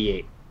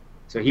 198.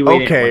 So he weighed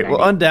in at okay, well,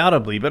 198.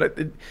 undoubtedly. But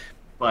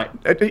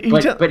But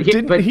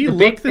didn't he the look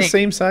big the thing-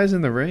 same size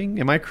in the ring?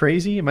 Am I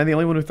crazy? Am I the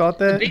only one who thought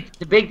that?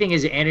 the big thing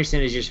is that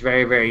Anderson is just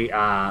very, very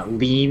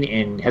lean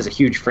and has a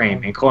huge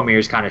frame, and Cormier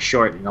is kind of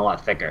short and a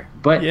lot thicker.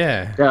 But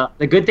Yeah.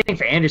 the good thing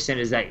for Anderson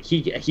is that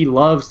he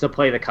loves to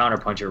play the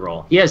counterpuncher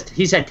role.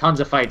 He's had tons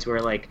of fights where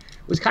like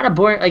it was kind of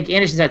boring. Like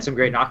Anderson's had some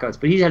great knockouts,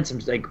 but he's had some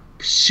like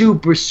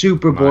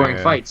super boring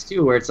Maia. fights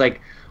too, where it's like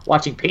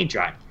watching paint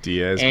dry.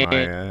 Diaz, And-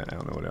 Maya, I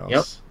don't know what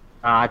else.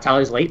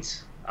 Tyler's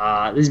Lates.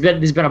 There's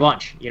been a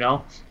bunch, you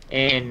know,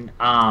 and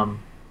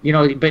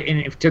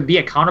to be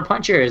a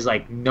counterpuncher is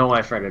like no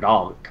effort at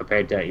all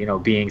compared to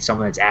being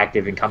someone that's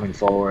active and coming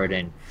forward,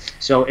 and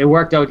so it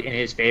worked out in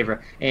his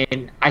favor.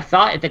 And I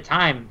thought at the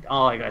time,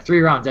 like 3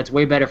 rounds, that's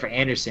way better for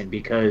Anderson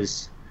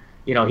because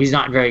he's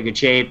not in very good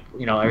shape.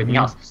 Everything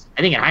else.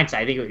 I think in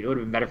hindsight, I think it would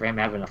have been better for him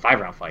having a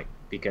 5-round fight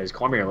because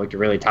Cormier looked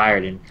really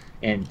tired,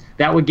 and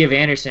that would give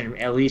Anderson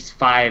at least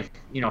 5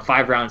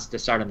 rounds to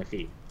start on the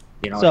feet.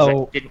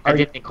 So, I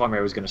didn't think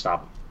Cormier was going to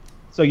stop him.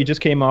 So you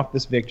just came off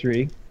this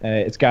victory.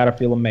 It's got to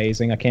feel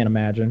amazing. I can't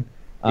imagine.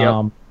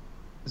 Yep.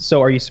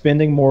 So are you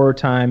spending more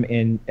time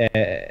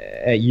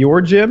at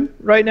your gym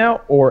right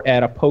now or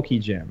at a Poke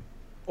gym?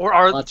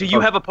 Or Lots do of you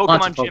Pokemon- have a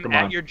lots Pokemon of gym Pokemon.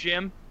 at your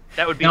gym?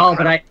 That would be No,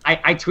 incredible. but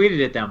I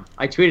tweeted at them.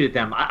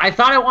 I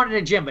thought I wanted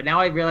a gym, but now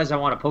I realize I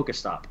want a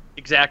Pokestop.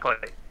 Exactly.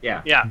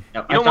 Yeah. Yeah.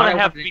 No, You I don't thought want I to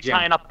have wanted to a be gym.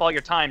 tying up all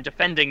your time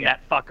defending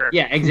that fucker.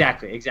 Yeah,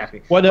 exactly.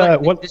 What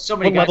But there's so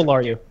many what guys- level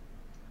are you?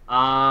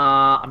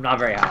 I'm not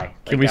very high.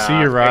 Can we see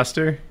your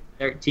roster?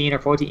 13 or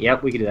 14?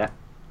 Yep, we can do that.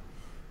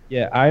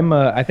 Yeah,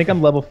 I think I'm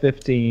level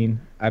 15.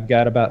 I've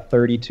got about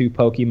 32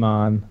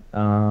 Pokemon.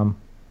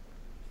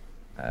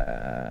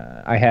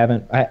 I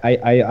haven't.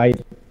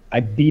 I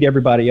beat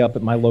everybody up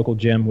at my local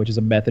gym, which is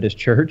a Methodist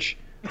church.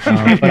 But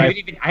I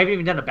haven't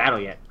even done a battle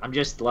yet. I'm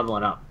just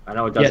leveling up. I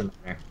know it doesn't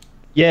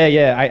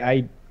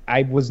matter.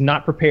 I was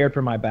not prepared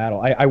for my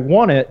battle. I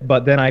won it,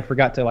 but then I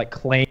forgot to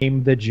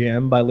claim the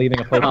gym by leaving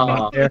a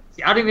Pokemon there.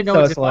 See, I don't even know So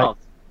what's it's like- involved.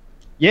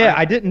 Yeah,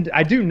 I didn't.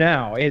 I do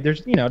now.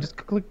 There's just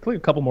click a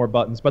couple more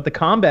buttons, but the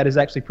combat is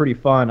actually pretty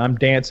fun. I'm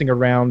dancing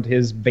around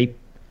his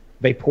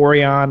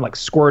Vaporeon,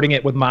 squirting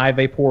it with my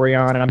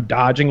Vaporeon, and I'm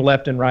dodging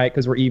left and right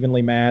because we're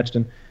evenly matched.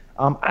 And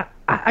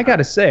I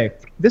gotta say,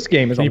 this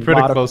game is Can a you put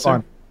it lot of closer,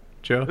 fun.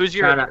 Joe? Who's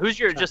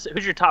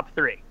your top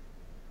 3?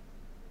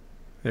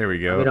 There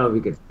we Let me go. know if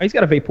we could. He's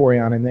got a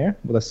Vaporeon in there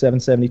with a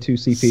 772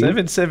 CP.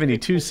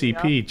 772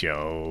 CP,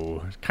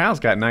 Joe.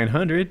 Kyle's got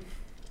 900.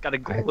 Got a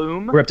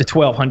Gloom. We're up to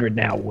 1200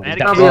 now. And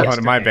That's Oh,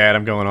 yesterday. My bad.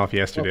 I'm going off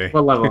yesterday.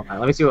 What level am I?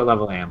 Let me see what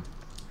level I am.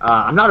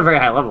 I'm not a very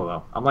high level,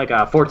 though. I'm like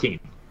 14.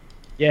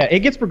 Yeah, it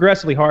gets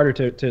progressively harder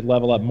to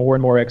level up, more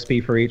and more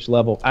XP for each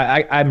level.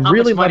 I'm How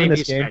really much money loving have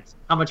this you game. spent?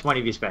 How much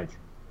money have you spent?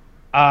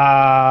 You're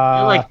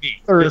Uh, like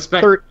me. thir- You'll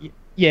spend- thir-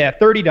 yeah,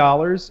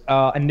 $30.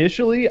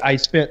 Initially, I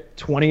spent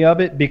 20 of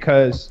it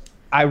because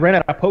I ran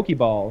out of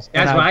Pokeballs.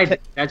 That's and what I did.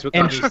 That's what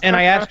and, got me. and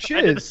I asked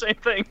I did the Chiz. same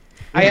thing.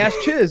 I asked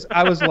Chiz.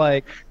 I was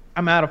like,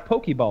 I'm out of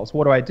Pokeballs.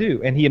 What do I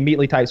do? And he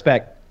immediately types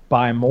back,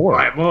 buy more.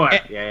 Buy more.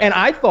 And, Yeah, yeah. and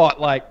I thought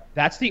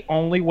that's the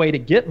only way to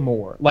get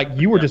more. Like,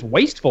 you were just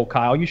wasteful,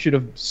 Kyle. You should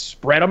have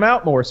spread them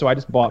out more, so I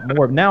just bought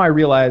more. Now I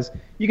realize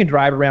you can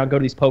drive around, go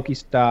to these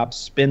Pokestops,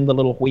 spin the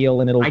little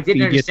wheel, and it'll I didn't feed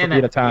you understand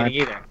three that at a at the time.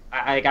 beginning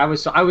either.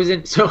 I was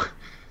in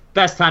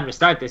best time to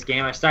start this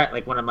game. I start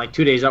like when I'm like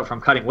 2 days out from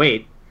cutting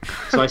weight,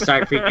 so I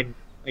start freaking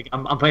like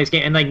I'm playing this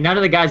game, and like none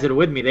of the guys that are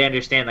with me, they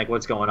understand like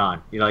what's going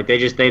on. You know, like they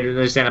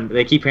understand.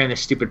 They keep hearing this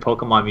stupid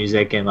Pokemon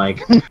music, and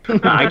like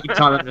I keep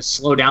telling them to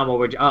slow down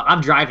while I'm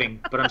driving,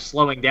 but I'm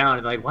slowing down,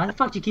 and like, why the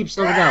fuck do you keep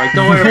slowing down? Like,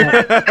 don't worry about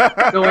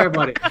it. Don't worry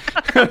about it.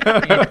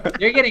 And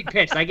they're getting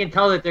pissed. I can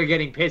tell that they're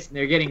getting pissed, and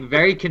they're getting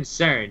very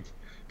concerned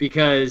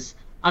because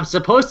I'm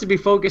supposed to be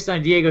focused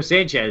on Diego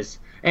Sanchez.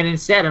 And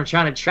instead, I'm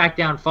trying to track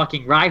down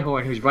fucking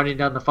Rhyhorn, who's running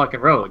down the fucking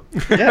road.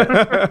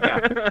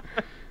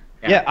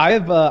 Yeah,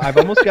 I've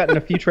almost gotten in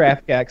a few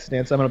traffic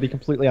accidents. I'm going to be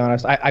completely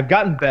honest. I've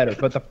gotten better,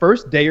 but the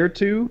first day or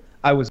two,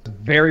 I was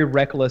very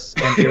reckless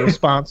and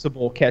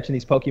irresponsible catching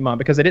these Pokemon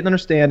because I didn't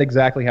understand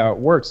exactly how it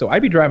worked. So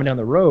I'd be driving down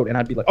the road, and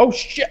I'd be like, oh,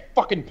 shit,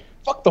 fuck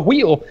the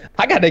wheel.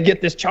 I got to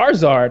get this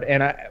Charizard.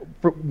 And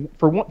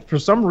for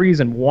some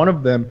reason, one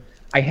of them,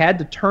 I had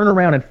to turn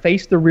around and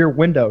face the rear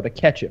window to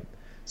catch him.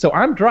 So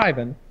I'm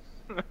driving.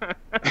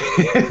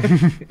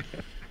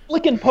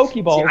 Flicking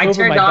Pokeballs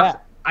over my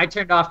back. I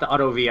turned off the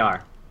auto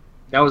VR.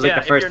 That was like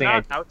the first thing. If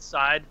you're not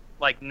outside,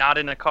 like not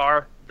in a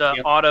car, the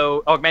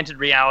auto augmented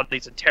reality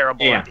is a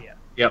terrible idea.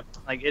 Yep.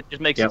 Like it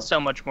just makes it so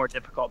much more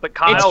difficult. But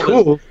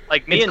Kyle,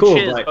 like me and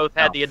Chiz both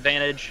had the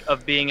advantage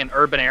of being in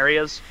urban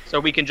areas, so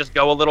we can just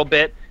go a little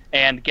bit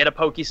and get a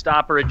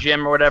Pokestop or a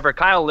gym or whatever.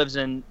 Kyle lives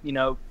in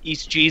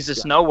East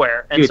Jesus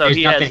nowhere, and so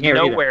he has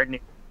nowhere near.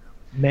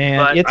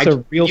 Man, but it's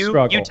a real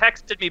struggle. You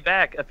texted me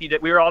back a few days.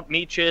 We were all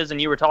me, Chiz,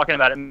 and you were talking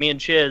about it. Me and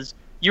Chiz,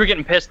 you were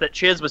getting pissed that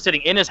Chiz was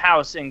sitting in his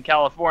house in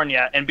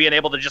California and being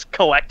able to just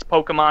collect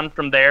Pokemon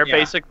from there,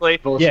 basically.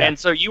 Yeah. And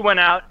so you went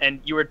out and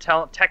you were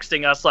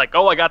texting us like,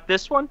 "Oh, I got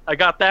this one. I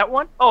got that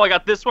one. Oh, I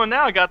got this one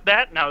now. I got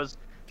that." And I was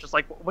just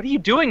like, what are you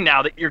doing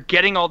now that you're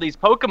getting all these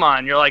Pokemon?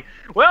 And you're like,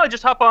 well, I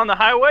just hop on the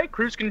highway,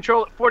 cruise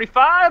control at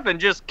 45, and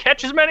just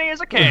catch as many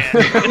as I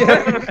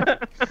can.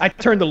 I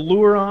turned the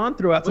lure on,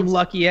 threw out some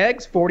lucky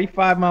eggs,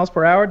 45 miles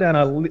per hour down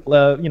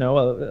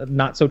a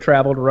not so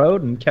traveled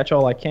road, and catch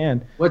all I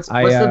can. What's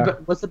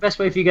the best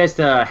way for you guys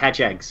to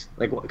hatch eggs?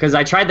 Like, because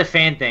I tried the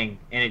fan thing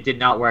and it did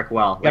not work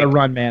well. You gotta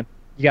run, man.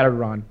 You gotta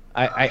run.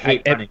 I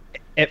hate running.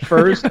 At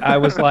first, I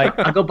was like,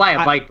 I'll go buy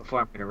a bike before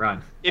I'm gonna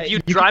run. If you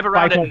drive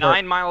around at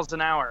 9 miles an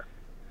hour,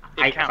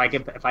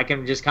 if I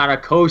can just kind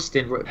of coast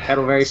and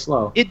pedal very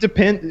slow. It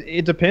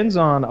depends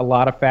on a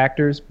lot of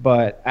factors,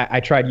 but I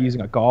tried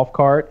using a golf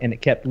cart and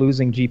it kept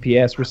losing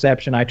GPS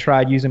reception. I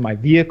tried using my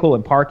vehicle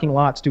in parking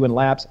lots doing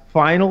laps.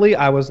 Finally,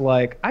 I was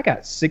like, I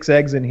got 6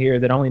 eggs in here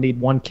that only need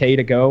 1K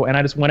to go, and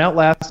I just went out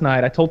last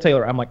night. I told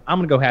Taylor, I'm like, I'm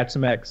gonna go hatch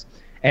some eggs,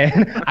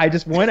 and I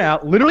just went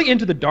out literally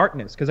into the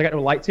darkness because I got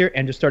no lights here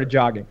and just started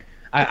jogging.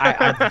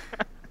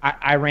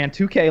 I ran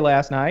 2K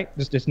last night,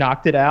 just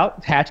knocked it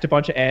out, hatched a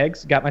bunch of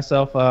eggs, got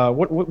myself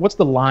what's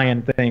the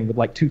lion thing with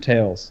like 2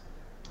 tails?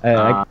 the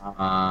I got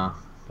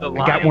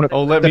lion. one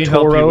of let the me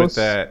help you with Tauros.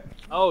 that.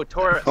 Oh,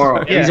 Taurus.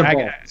 Toro. Yeah, He's a I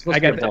bull. got- It's supposed I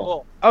to be got a the bull.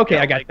 Bull. Okay,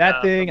 Yeah, I got like,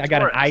 that thing. I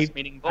got an Taurus, Ivy.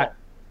 meaning bull.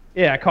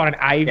 Yeah, I caught an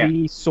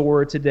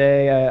Ivysaur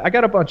today. I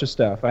got a bunch of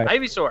stuff.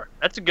 Ivysaur.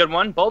 That's a good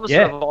one. Bulbasaur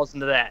Yeah. falls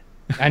into that.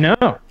 I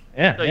know.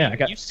 Yeah, So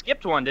yeah. you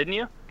skipped one, didn't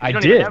you? You I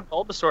don't did. even have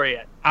Bulbasaur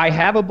yet. I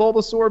have a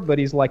Bulbasaur, but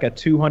he's like a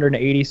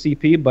 280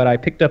 CP. But I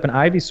picked up an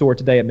Ivysaur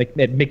today at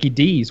Mickey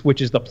D's,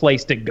 which is the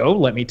place to go,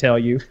 let me tell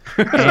you.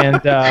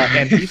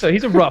 And he's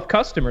a rough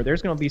customer.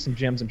 There's going to be some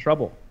gems in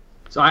trouble.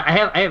 So I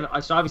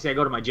have. So obviously I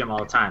go to my gym all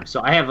the time.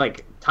 So I have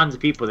like tons of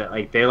people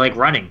that they like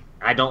running.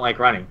 I don't like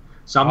running.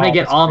 So I'm gonna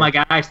get that's all great.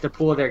 my guys to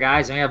pool their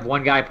guys, and I have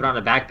one guy put on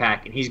a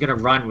backpack, and he's gonna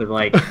run with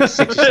like 6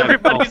 or 7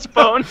 Everybody's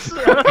phones.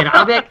 phones. And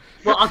I'll be like,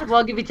 well,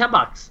 I'll give you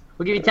 $10.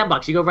 We'll give you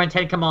 $10. You go run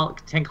 10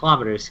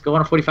 kilometers. Go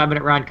on a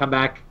 45-minute run. Come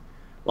back.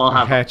 Well, I'll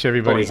have Hatch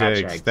everybody's fully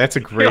hatch eggs. eggs. That's a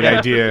great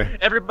idea.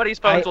 Everybody's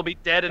phones I- will be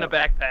dead in a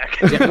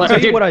backpack. Yeah, I tell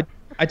you dude, what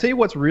I tell you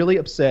what's really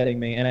upsetting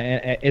me, and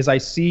as I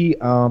see,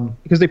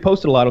 because they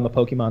posted a lot on the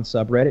Pokemon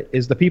subreddit,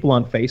 is the people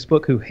on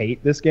Facebook who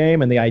hate this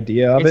game and the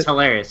idea of it's it.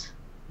 hilarious.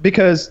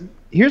 Because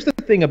here's the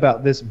thing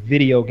about this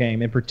video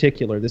game in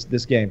particular,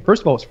 this game.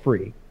 First of all, it's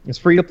free. It's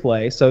free to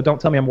play, so don't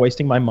tell me I'm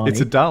wasting my money.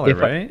 It's $1, If I-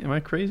 right? Am I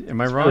crazy?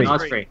 Am I It's wrong? free. No,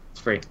 it's free. It's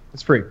free.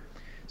 It's free.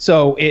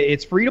 So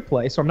it's free to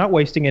play, so I'm not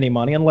wasting any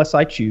money unless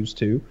I choose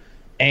to.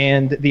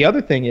 And the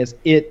other thing is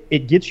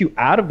it gets you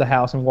out of the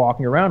house and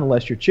walking around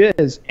unless you're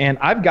Chiz. And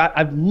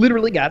I've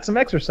literally got some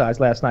exercise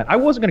last night. I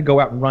wasn't going to go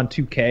out and run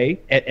 2K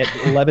at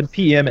 11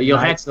 p.m. at You'll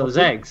night. hatch those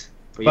eggs.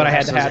 But I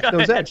had to hatch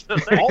those eggs. Those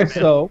eggs, man.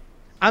 Also,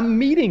 I'm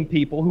meeting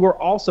people who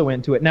are also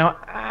into it. Now,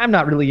 I'm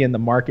not really in the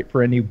market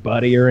for a new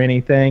buddy or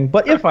anything,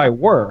 but if I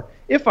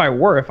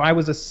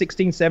was a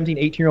 16, 17,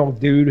 18-year-old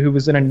dude who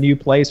was in a new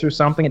place or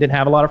something and didn't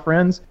have a lot of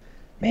friends,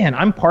 man,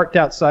 I'm parked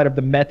outside of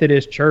the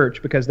Methodist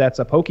church because that's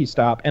a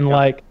Pokestop, and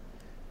like,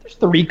 there's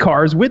 3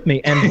 cars with me,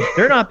 and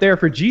they're not there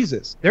for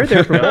Jesus. They're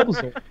there for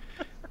Bulbasaur.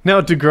 Now,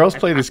 do girls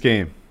play this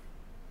game?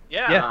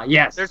 Yeah.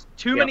 Yes. There's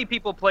too Yep. many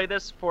people play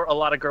this for a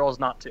lot of girls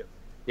not to.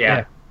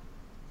 Yeah.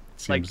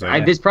 Seems Like,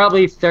 like There's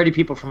probably 30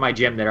 people from my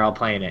gym that are all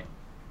playing it,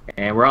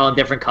 and we're all in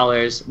different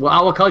colors.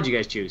 Well, what color did you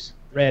guys choose?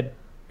 Red.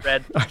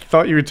 Red. I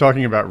thought you were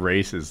talking about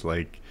races.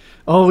 Like,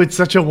 oh, it's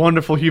such a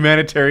wonderful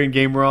humanitarian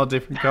game. We're all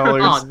different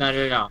colors. Oh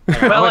no.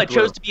 Well, I went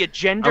chose blue. to be a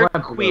gender I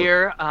went blue.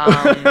 queer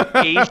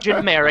Asian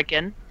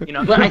American. You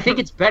know. But I think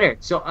it's better.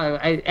 So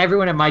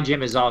everyone in my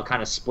gym is all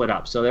kind of split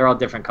up, so they're all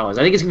different colors.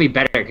 I think it's gonna be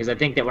better because I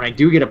think that when I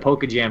do get a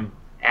Poke Gym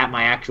at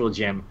my actual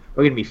gym,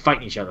 we're gonna be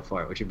fighting each other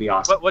for it, which would be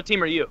awesome. What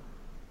team are you?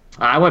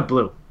 I went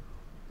blue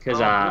because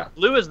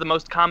Blue is the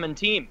most common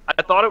team.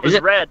 I thought it was Is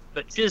it? red,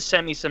 but Chiz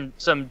sent me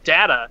some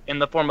data in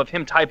the form of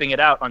him typing it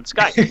out on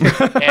Skype.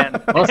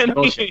 Mostly and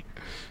bullshit.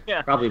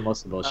 yeah. Probably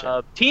mostly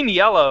bullshit. Team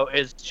Yellow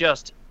is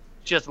just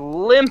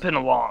limping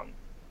along.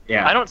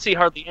 Yeah. I don't see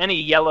hardly any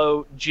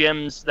yellow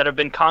gyms that have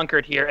been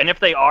conquered here, and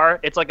if they are,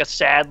 it's like a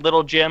sad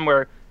little gym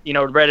where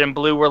red and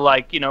blue were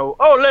like,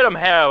 oh, let them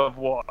have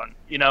one.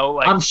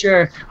 Like I'm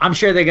sure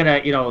they're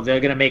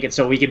gonna make it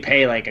so we can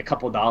pay like a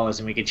couple dollars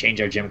and we can change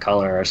our gym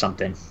color or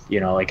something.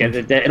 Like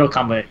it'll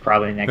come with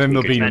probably next Then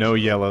week. there'll be or no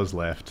something. yellows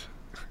left.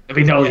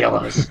 There'll be no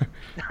yellows.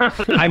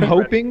 I'm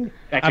hoping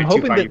Back to I'm your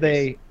hoping two-party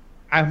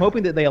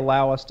that they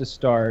allow us to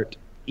start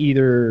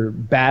either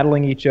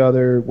battling each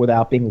other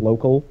without being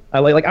local. I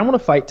want to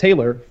fight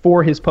Taylor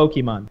for his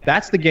Pokemon.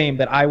 That's the game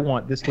that I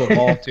want this to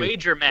evolve to.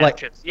 wager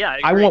matches. Yeah,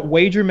 I want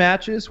wager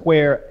matches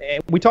where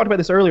we talked about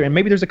this earlier, and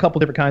maybe there's a couple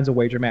different kinds of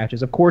wager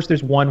matches. Of course,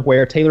 there's one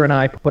where Taylor and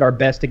I put our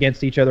best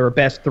against each other, or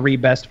best 3,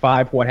 best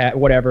 5,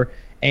 whatever,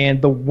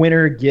 and the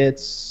winner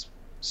gets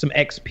some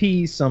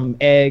XP, some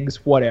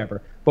eggs,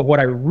 whatever. But what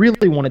I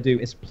really want to do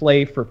is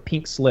play for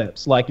pink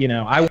slips. I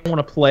want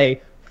to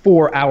play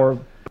for our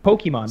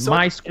Pokemon.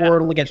 My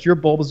Squirtle against your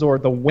Bulbasaur.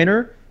 The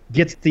winner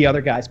gets the other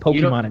guy's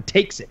Pokemon and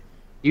takes it.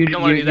 You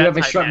don't wanna do that have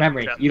a type short of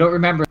memory. matchup. You don't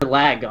remember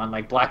lag on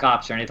like Black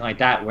Ops or anything like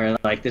that, where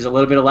like there's a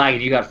little bit of lag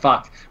and you got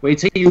fucked. Wait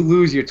till you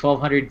lose your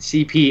 1200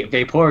 CP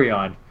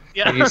Vaporeon,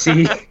 and you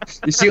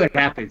see what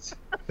happens.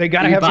 They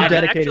got to You have some buy the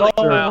dedicated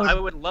Actually, servers. I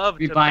would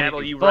love You to buy battle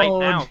the you right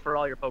phone. now for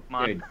all your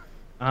Pokemon. Dude,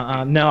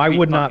 No, I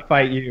would not fucking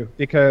fight you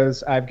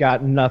because I've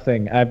got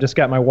nothing. I've just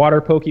got my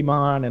water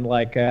Pokemon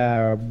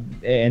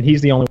and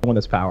he's the only one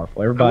that's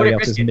powerful. Everybody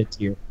wouldn't else is risk it.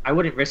 mid-tier. I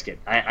wouldn't risk it.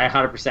 I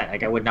 100%.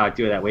 Like I would not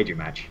do that wager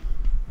match.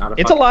 Not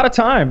It's a lot of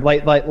time.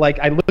 Like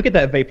I look at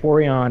that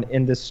Vaporeon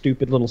in this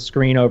stupid little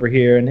screen over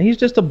here, and he's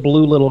just a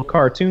blue little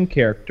cartoon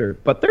character.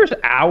 But there's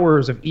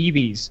hours of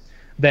EVs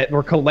that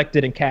were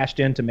collected and cashed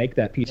in to make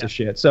that piece of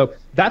shit. So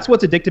that's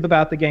what's addictive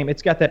about the game.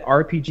 It's got that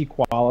RPG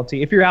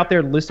quality. If you're out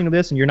there listening to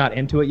this and you're not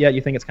into it yet,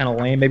 you think it's kind of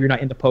lame, maybe you're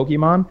not into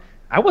Pokemon.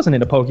 I wasn't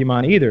into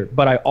Pokemon either,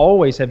 but I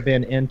always have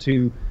been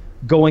into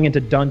going into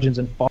dungeons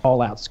and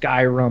Fallout,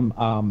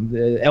 Skyrim,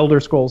 the Elder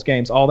Scrolls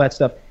games, all that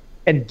stuff,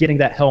 and getting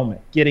that helmet,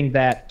 getting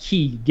that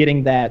key,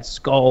 getting that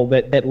skull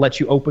that lets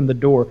you open the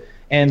door.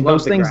 And Love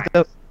those the things,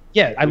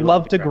 grind. I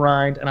love to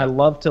grind, and I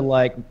love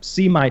to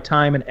see my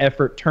time and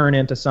effort turn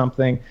into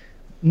something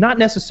not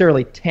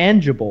necessarily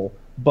tangible,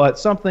 but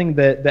something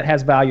that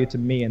has value to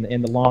me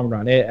in the long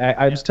run.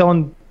 I was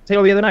telling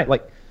Taylor the other night,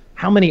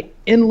 how many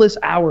endless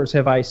hours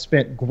have I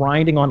spent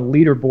grinding on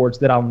leaderboards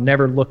that I'll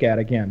never look at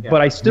again? Yeah.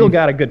 But I still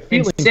got a good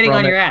feeling and sitting from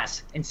on it. your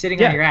ass on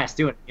your ass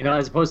doing it.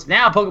 As opposed to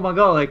now Pokemon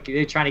Go,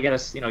 they're trying to get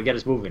us, get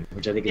us moving,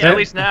 which I think is Yeah, at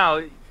least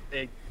now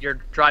you're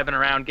driving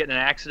around, getting in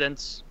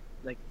accidents,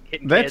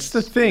 hitting That's kids.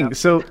 the thing.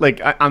 So,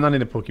 I'm not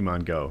into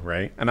Pokemon Go,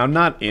 right? And I'm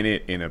not in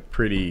it in a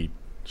pretty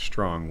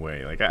strong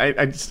way.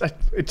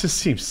 It just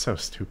seems so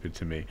stupid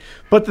to me.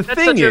 But the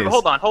thing is,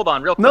 hold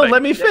on, real quick. No,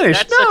 let me finish.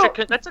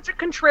 That's such a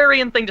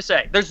contrarian thing to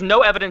say. There's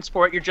no evidence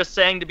for it. You're just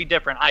saying to be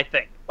different. I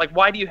think.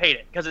 Why do you hate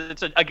it? Because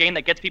it's a game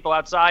that gets people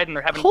outside and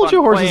they're having hold fun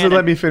your horses playing and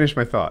let me finish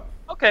my thought.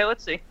 Okay,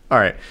 let's see. All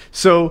right.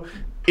 So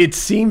it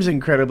seems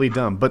incredibly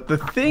dumb, but the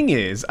thing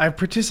is, I've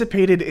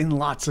participated in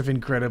lots of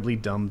incredibly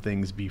dumb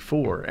things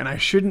before, and I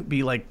shouldn't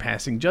be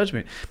passing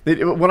judgment.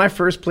 When I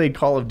first played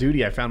Call of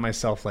Duty, I found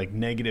myself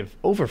negative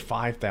over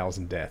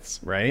 5,000 deaths,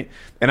 right?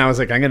 And I was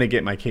like, I'm going to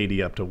get my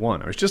KD up to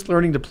 1. I was just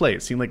learning to play.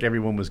 It seemed like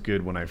everyone was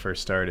good when I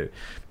first started.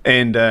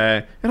 And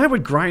I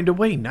would grind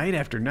away night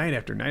after night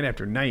after night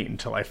after night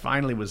until I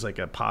finally was a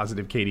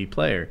positive KD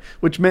player,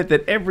 which meant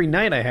that every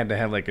night I had to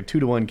have a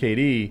 2-to-1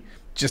 KD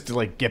just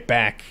to get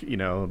back,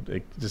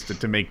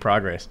 just to make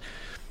progress.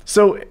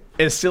 So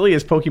as silly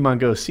as Pokemon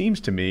Go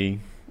seems to me,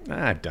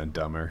 I've done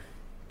dumber.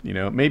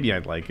 Maybe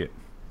I'd like it.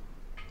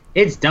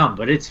 It's dumb,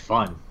 but it's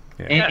fun.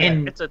 Yeah.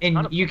 And it's a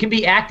ton of you can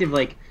be active.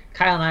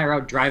 Kyle and I are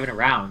out driving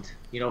around,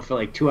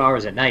 for 2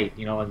 hours at night,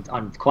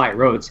 on quiet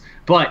roads.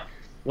 But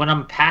when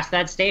I'm past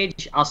that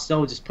stage, I'll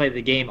still just play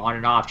the game on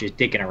and off, just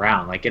dicking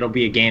around. It'll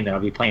be a game that I'll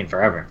be playing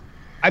forever.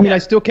 I mean, I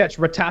still catch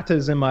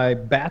Rattatas in my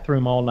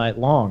bathroom all night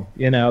long.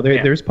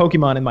 There's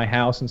Pokemon in my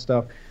house and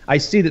stuff. I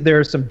see that there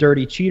are some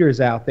dirty cheaters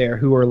out there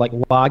who are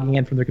logging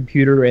in from their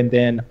computer and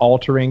then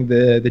altering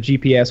the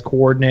GPS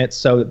coordinates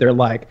so that they're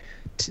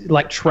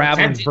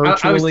traveling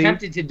virtually. I was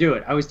tempted to do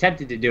it.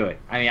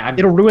 I mean,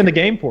 It'll ruin the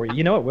game for you.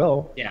 It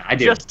will. Yeah, I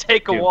do. Just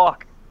take a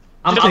walk.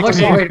 I'm Just much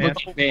take more a worried man. about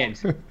getting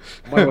banned.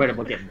 I'm more worried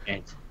about getting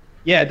banned.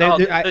 Yeah,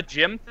 The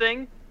gym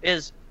thing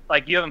is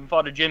like you haven't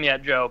fought a gym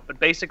yet, Joe. But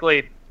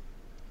basically,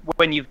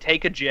 when you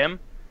take a gym,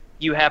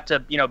 you have to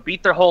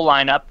beat their whole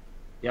lineup,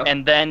 Yep.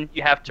 and then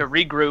you have to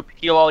regroup,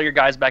 heal all your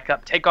guys back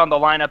up, take on the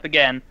lineup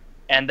again,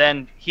 and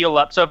then heal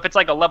up. So if it's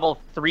like a level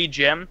 3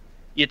 gym,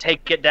 you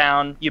take it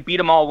down. You beat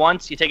them all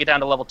once, you take it down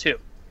to level 2.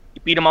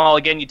 You beat them all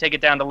again, you take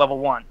it down to level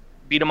 1.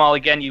 Beat them all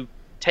again, you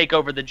take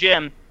over the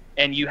gym,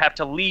 and you have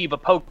to leave a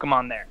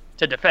Pokemon there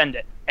to defend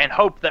it and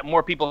hope that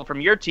more people from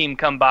your team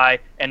come by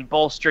and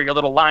bolster your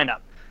little lineup.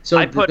 So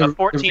I put a the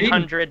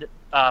 1400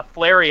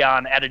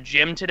 Flareon at a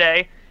gym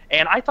today,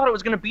 and I thought it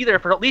was going to be there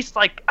for at least,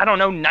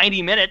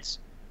 90 minutes,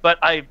 but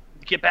I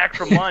get back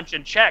from lunch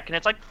and check, and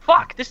it's like,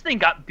 fuck, this thing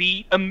got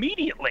beat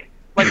immediately.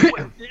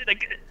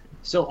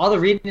 So all the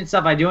reading and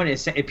stuff I doing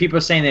is people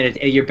are saying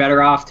that you're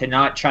better off to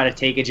not try to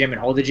take a gym and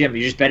hold the gym.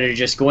 You're just better to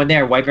just go in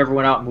there, wipe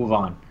everyone out, and move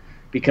on.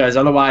 Because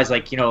otherwise,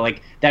 like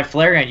that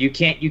Flareon, you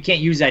can't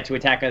use that to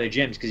attack other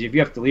gyms because if you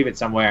have to leave it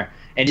somewhere,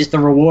 and just the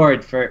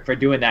reward for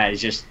doing that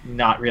is just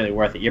not really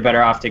worth it. You're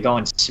better off to go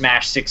and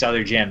smash 6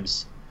 other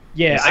gyms.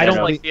 Yeah, I I don't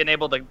don't like being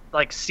able to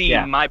see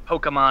Yeah. my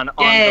Pokemon on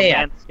the Yeah,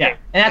 landscape. yeah.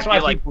 And that's I why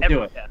feel like people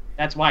do it. yeah.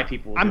 That's why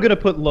people. I'm gonna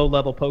put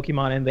low-level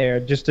Pokemon in there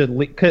just to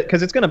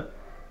because it's gonna.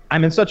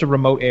 I'm in such a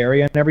remote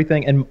area and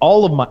everything, and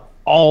all of my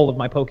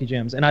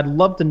Pokegems, and I'd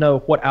love to know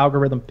what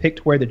algorithm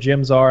picked where the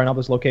gyms are and all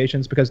those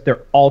locations because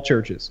they're all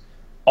churches.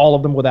 All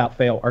of them without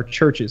fail are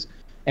churches,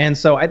 and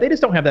so they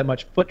just don't have that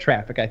much foot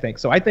traffic. I think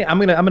so. I think I'm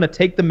gonna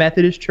take the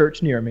Methodist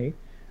church near me.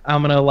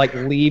 I'm gonna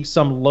leave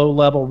some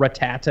low-level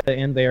Rattata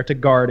in there to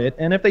guard it,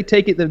 and if they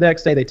take it the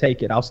next day, they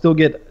take it. I'll still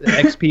get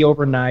XP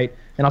overnight,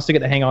 and I'll still get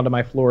to hang on to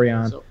my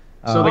Flareon. So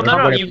Well, the no,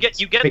 company- you get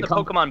the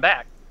Pokemon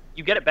back.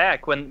 You get it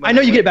back when I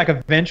know you get it back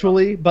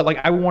eventually, but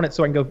I want it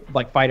so I can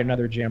go fight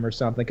another gym or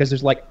something because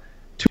there's 2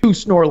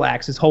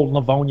 Snorlaxes holding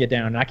Livonia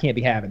down, and I can't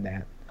be having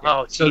that.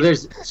 Oh, So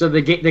Jesus.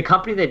 the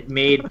company that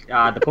made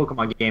the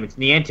Pokemon game, it's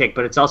Niantic,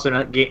 but it's also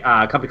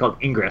a company called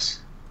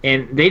Ingress,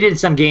 and they did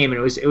some game, and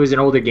it was an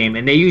older game,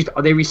 and they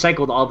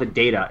recycled all the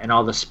data and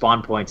all the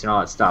spawn points and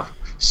all that stuff.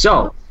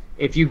 So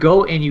if you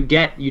go and you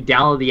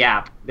download the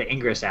app, the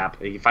Ingress app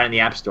that you find in the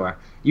App Store,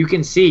 you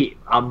can see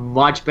a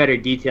much better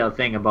detailed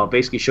thing about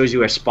basically shows you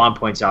where spawn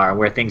points are and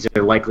where things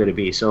are likely to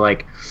be. So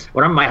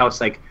when I'm in my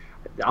house,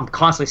 I'm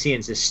constantly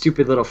seeing this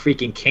stupid little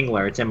freaking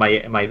Kingler. It's in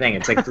my thing.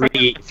 It's like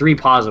three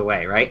paws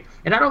away, right?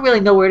 And I don't really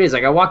know where it is.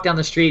 I walked down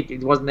the street,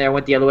 it wasn't there.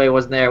 Went the other way, it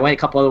wasn't there. Went a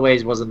couple other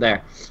ways, it wasn't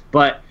there.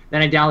 But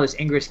then I downloaded this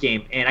Ingress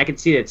game, and I could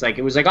see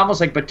it was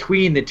almost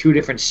between the 2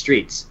 different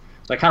streets.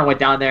 So I kind of went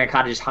down there and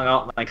kind of just hung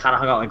out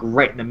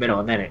right in the middle,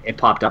 and then it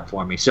popped up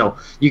for me. So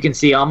you can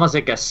see almost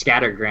like a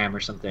scattergram or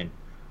something.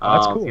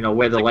 That's cool.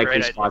 Where the That's a likely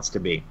great idea. spots to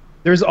be.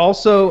 There's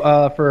also,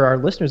 for our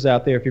listeners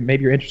out there, if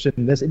you're interested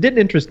in this, it didn't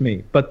interest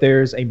me, but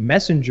there's a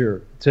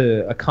messenger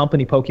to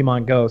accompany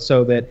Pokemon Go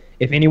so that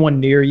if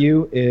anyone near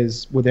you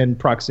is within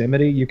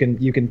proximity, you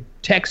can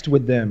text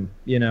with them,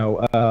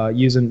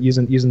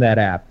 using that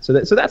app. So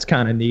that's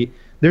kind of neat.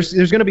 There's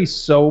going to be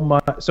so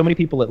many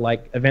people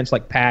at events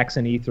like PAX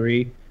and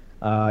E3.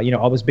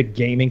 All those big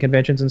gaming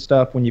conventions and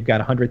stuff when you've got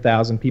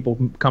 100,000 people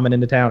coming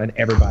into town and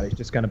everybody's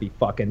just going to be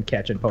fucking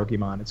catching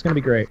Pokemon. It's going to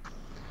be great.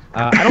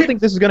 I don't think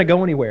this is going to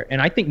go anywhere.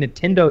 And I think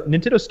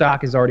Nintendo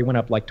stock has already went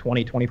up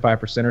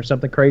 20-25% or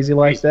something crazy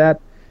like that.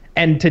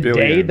 And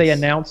today they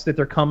announced that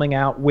they're coming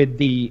out with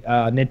the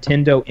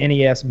Nintendo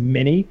NES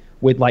Mini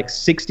with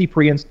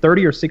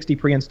 30 or 60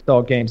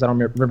 pre-installed games. I don't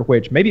remember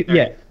which. Maybe,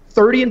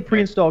 30 in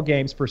pre-installed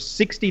games for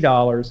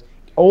 $60.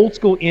 Old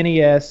school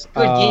NES.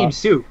 Good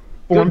games, too.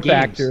 Form Good games.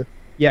 factor.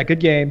 Yeah, good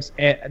games.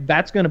 And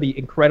that's going to be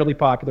incredibly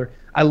popular.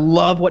 I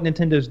love what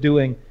Nintendo's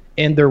doing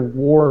in their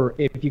war,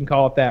 if you can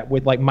call it that,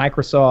 with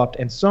Microsoft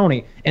and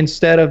Sony.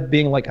 Instead of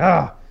being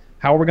how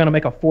are we going to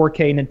make a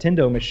 4K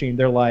Nintendo machine?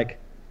 They're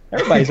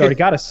everybody's already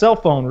got a cell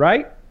phone,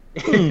 right?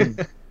 Yep.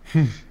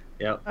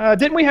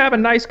 Didn't we have a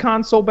nice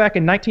console back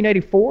in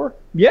 1984?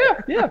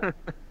 Yeah.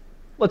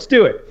 Let's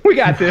do it. We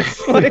got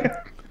this.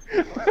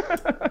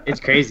 It's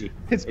crazy.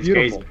 It's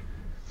beautiful. Crazy.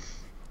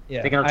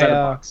 Yeah, Thinking outside the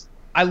box.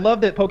 I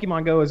love that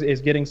Pokemon Go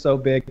is getting so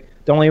big.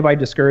 Don't let anybody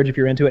discourage if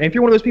you're into it. And if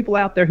you're one of those people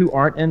out there who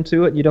aren't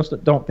into it, and you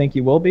don't think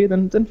you will be,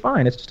 then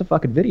fine. It's just a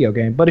fucking video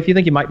game. But if you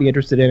think you might be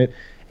interested in it,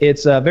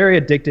 it's very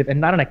addictive and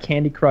not in a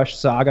Candy Crush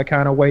Saga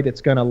kind of way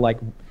that's gonna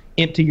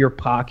empty your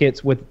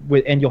pockets with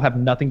and you'll have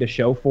nothing to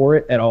show for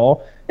it at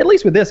all. At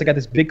least with this, I got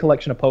this big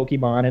collection of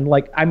Pokemon,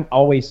 and I'm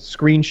always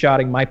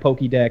screenshotting my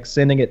Pokédex,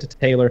 sending it to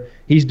Taylor.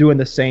 He's doing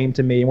the same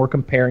to me, and we're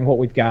comparing what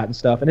we've got and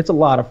stuff, and it's a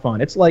lot of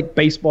fun. It's like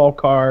baseball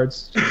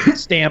cards,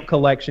 stamp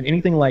collection,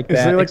 anything like that.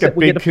 Is there a except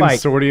we big get to fight.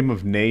 consortium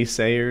of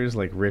naysayers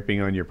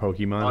ripping on your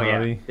Pokemon Oh,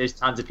 hobby? yeah. There's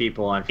tons of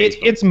people on Facebook.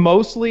 It's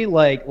mostly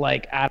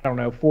like I don't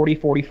know, 40,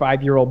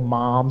 45-year-old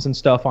moms and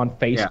stuff on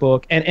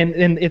Facebook, and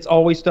it's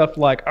always stuff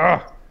like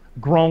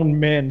grown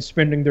men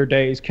spending their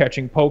days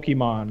catching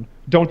Pokemon.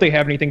 Don't they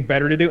have anything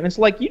better to do? And it's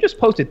you just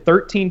posted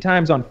 13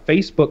 times on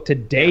Facebook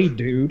today,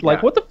 dude.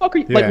 What the fuck are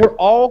you? Yeah.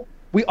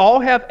 We all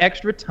have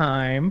extra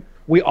time.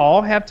 We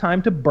all have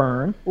time to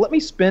burn. Let me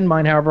spend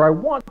mine however I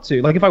want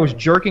to. Like if I was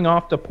jerking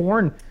off to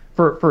porn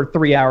for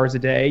 3 hours a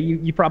day,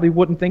 you probably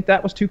wouldn't think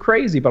that was too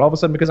crazy. But all of a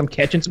sudden, because I'm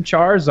catching some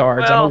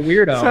Charizards, Well, I'm a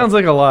weirdo. Sounds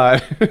like a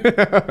lot.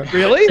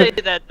 Really?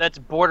 I'd say that's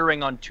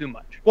bordering on too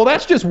much. Well,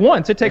 that's just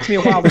once. It takes me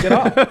a while to get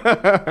off.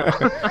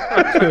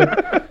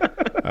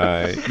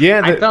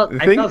 Yeah, I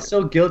felt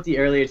so guilty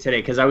earlier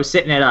today because I was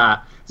sitting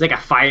at it's like a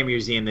fire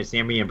museum that's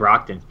near me in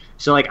Brockton.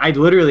 So like I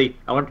drove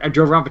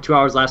around for 2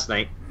 hours last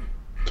night,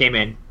 came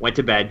in, went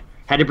to bed,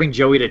 had to bring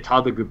Joey to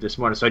toddler group this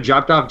morning. So I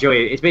dropped off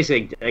Joey. It's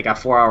basically like a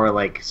 4-hour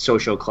like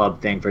social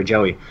club thing for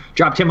Joey.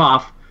 Dropped him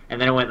off, and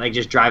then I went like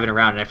just driving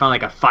around, and I found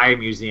like a fire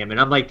museum, and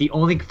I'm like the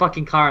only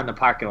fucking car in the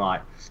parking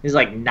lot. It's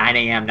like 9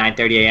 a.m.,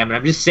 9:30 a.m., and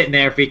I'm just sitting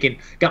there freaking,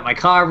 got my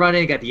car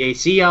running, got the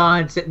AC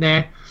on, sitting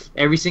there.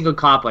 Every single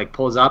cop like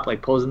pulls up,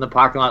 like pulls in the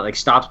parking lot, like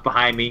stops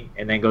behind me,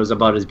 and then goes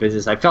about his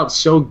business. I felt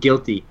so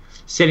guilty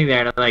sitting there,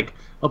 and I'm like,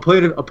 I'll play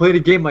the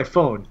game on my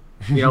phone,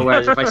 you know.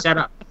 Whereas if I sat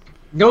up,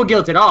 no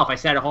guilt at all if I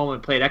sat at home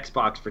and played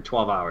Xbox for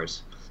 12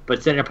 hours.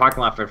 But sitting in a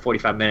parking lot for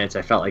 45 minutes,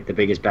 I felt like the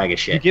biggest bag of You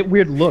shit. get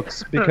weird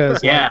looks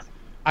because Yeah.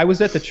 I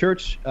was at the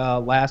church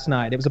last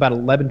night. It was about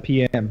 11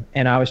 p.m.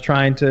 and I was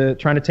trying to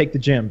take the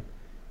gym,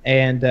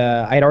 and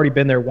I had already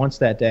been there once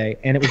that day.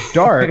 And it was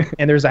dark,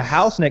 and there's a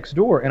house next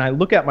door. And I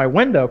look out my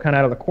window, kind of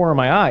out of the corner of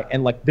my eye,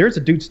 and like there's a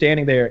dude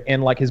standing there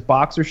in like his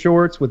boxer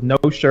shorts with no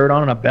shirt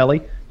on and a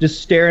belly,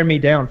 just staring me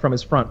down from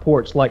his front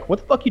porch. Like, what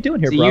the fuck you doing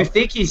here, So bro? you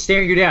think he's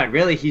staring you down?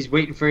 Really, he's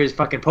waiting for his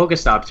fucking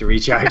Pokestop to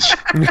recharge.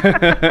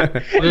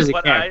 He doesn't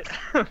What care.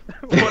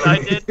 what I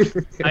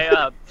did,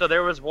 so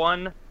there was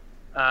one,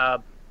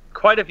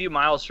 quite a few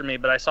miles from me,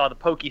 but I saw the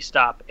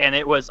Pokestop, and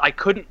it was, I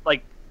couldn't,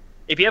 like,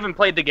 if you haven't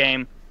played the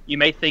game, you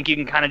may think you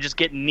can kind of just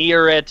get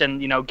near it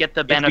and, you know, get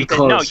the You have to be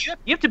benefit. No, close. you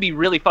have to be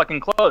really fucking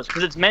close,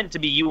 because it's meant to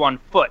be you on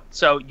foot.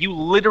 So you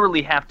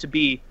literally have to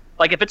be,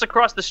 like, if it's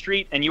across the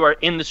street and you are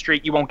in the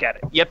street, you won't get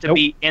it. You have to Nope.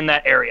 be in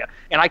that area.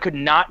 And I could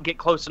not get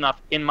close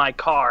enough in my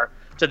car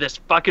to this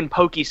fucking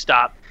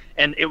Pokestop,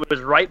 and it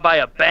was right by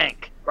a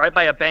bank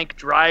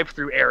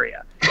drive-through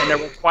area. And there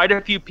were quite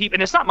a few people,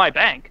 and it's not my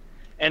bank.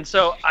 And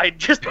so I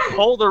just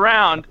pulled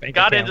around, Bank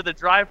got account. into the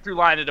drive-through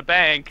line at a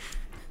bank,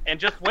 and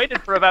just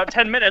waited for about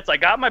 10 minutes. I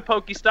got my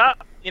Pokestop,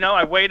 you know,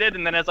 I waited,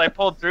 and then as I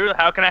pulled through,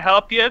 how can I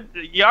help you?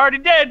 You already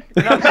did.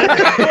 You know,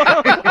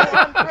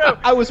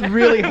 I was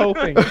really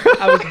hoping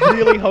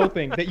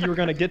that you were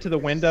going to get to the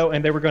window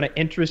and they were going to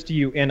interest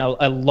you in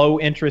a low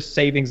interest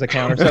savings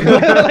account or something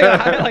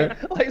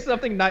like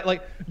something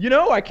like, you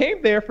know, I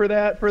came there for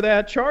that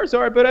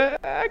Charizard, but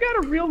I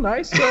got a real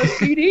nice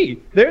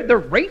CD. The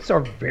rates are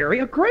very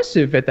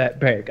aggressive at that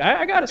bank.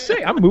 I got to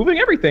say, I'm moving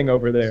everything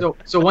over there.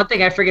 So one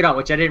thing I figured out,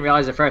 which I didn't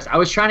realize at first, I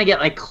was trying to get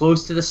like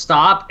close to the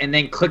stop and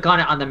then click on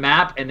it on the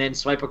map and then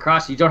swipe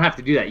across. You don't have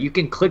to do that. You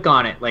can click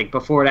on it like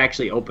before it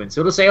actually opens.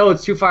 So it'll say, oh,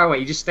 it's too far away.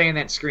 You just stay in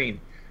that screen.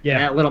 Yeah.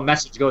 And that little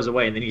message goes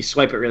away, and then you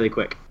swipe it really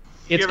quick.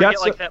 You It's ever got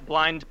get like that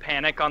blind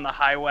panic on the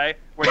highway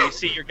where you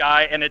see your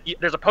guy and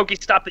there's a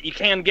Pokestop that you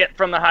can get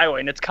from the highway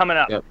and it's coming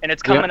up and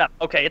it's coming up.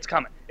 Okay, it's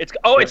coming.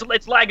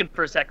 It's lagging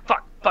for a sec.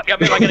 Fuck. I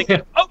mean, am I gonna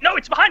get? Oh no,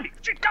 it's behind me.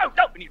 Shit, go.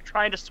 And you're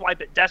trying to swipe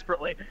it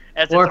desperately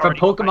as Or it's if a already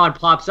Pokemon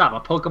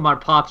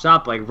pops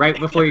up like right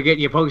before you're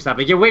getting your Pokestop.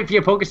 Like you're waiting for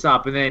your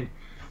Pokestop, and then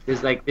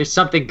there's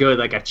something good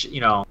like a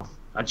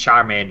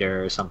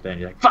Charmander or something.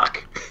 You're like,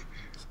 fuck.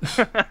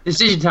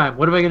 Decision time.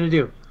 What am I gonna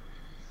do?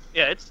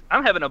 Yeah,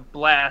 I'm having a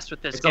blast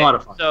with this It's game. a lot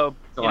of fun. So,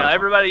 a lot of fun.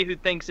 everybody who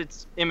thinks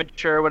it's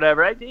immature or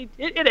whatever, it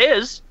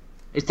is.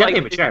 It's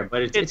definitely Like, immature,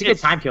 but it's a good it's-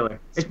 time killer.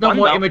 It's it's no fun,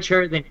 more though.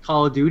 immature than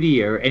Call of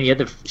Duty or any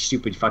other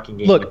stupid fucking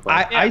game. Look, you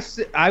play.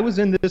 I was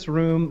in this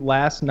room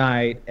last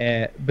night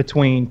at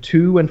between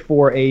 2 and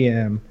 4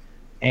 a.m.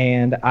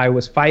 and I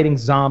was fighting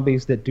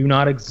zombies that do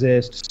not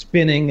exist,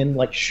 spinning and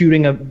like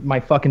shooting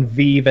my fucking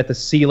Vive at the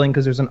ceiling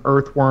because there's an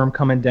earthworm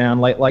coming down.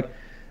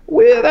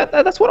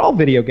 That's what all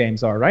video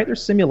games are, right? They're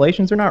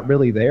simulations. They're not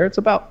really there. It's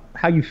about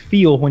how you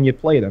feel when you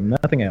play them,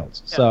 nothing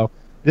else. Yeah. So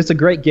this is a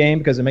great game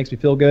because it makes me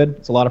feel good.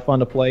 It's a lot of fun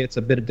to play. It's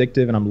a bit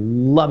addictive, and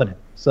I'm loving it.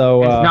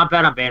 So it's not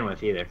bad on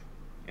bandwidth either.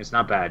 It's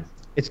not bad.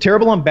 it's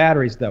terrible on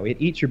batteries, though. It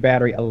eats your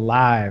battery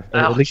alive, or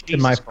at least Jesus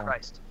in my phone.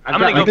 Christ. I've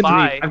I'm got gonna go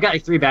like buy. I've got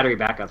like 3 battery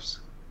backups.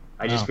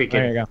 I just Oh,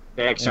 there you go.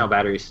 the external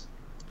batteries.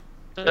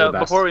 So the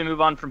best. before we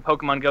move on from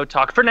Pokemon Go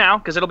talk, for now,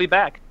 because it'll be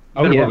back.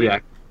 Oh, Then yeah. we'll be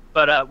back.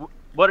 But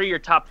what are your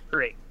top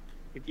 3?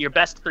 Your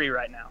best 3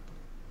 right now?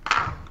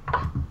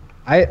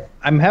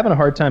 I'm having a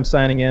hard time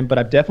signing in, but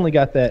I've definitely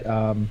got that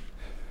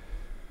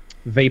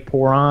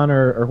Vaporeon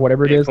or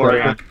whatever it is.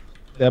 Vaporeon.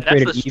 The That's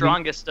upgraded the Eevee.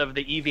 strongest of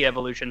the Eevee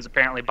evolutions,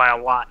 apparently, by a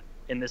lot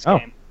in this Oh.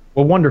 game.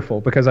 Well,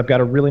 wonderful, because I've got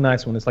a really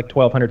nice one. It's like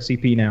 1200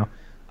 CP now.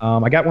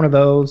 I got one of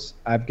those.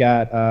 I've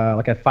got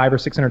like a 500 or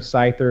 600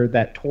 Scyther.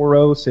 That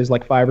Tauros is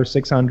like 500 or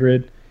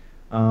 600.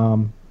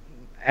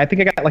 I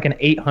think I got like an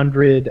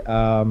 800.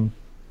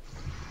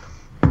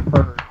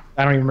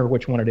 I don't even remember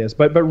which one it is,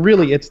 but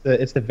really it's the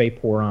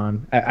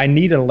Vaporeon. I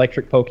need an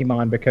electric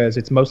Pokemon because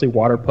it's mostly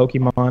water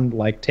Pokemon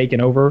like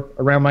taking over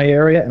around my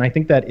area, and I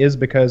think that is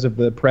because of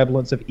the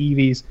prevalence of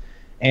Eevees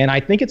And I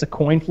think it's a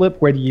coin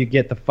flip whether you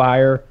get the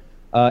fire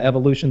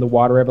evolution, the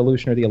water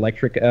evolution, or the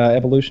electric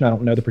evolution. I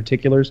don't know the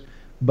particulars.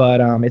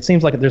 But it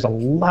seems like there's a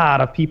lot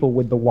of people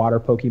with the water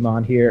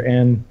Pokemon here,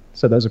 and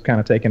so those have kind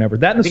of taken over.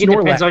 That and I think it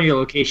Snorlax. depends on your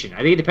location. I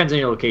think it depends on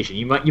your location.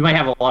 You might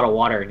have a lot of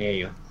water near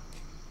you.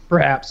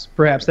 Perhaps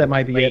that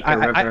might be it. Lake or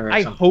river or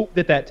I something. hope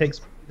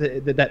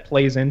that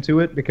plays into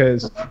it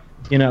because,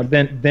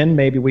 then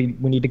maybe we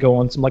need to go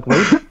on some like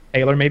road trip,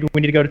 Taylor. Maybe we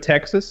need to go to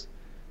Texas,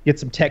 get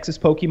some Texas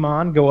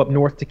Pokemon, go up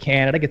north to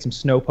Canada, get some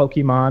snow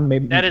Pokemon.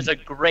 Maybe That is a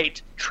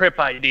great trip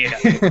idea.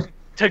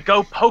 To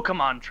go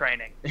Pokemon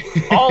training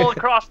all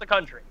across the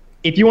country.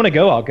 If you want to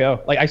go, I'll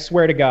go. Like I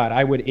swear to God,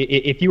 I would.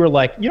 If you were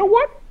like, you know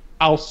what,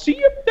 I'll see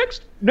you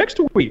next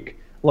week.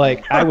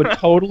 Like I would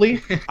totally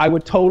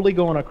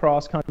go on a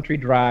cross country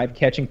drive,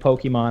 catching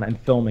Pokemon and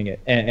filming it,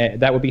 and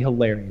that would be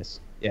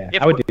hilarious. Yeah,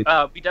 I would do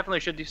that. We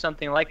definitely should do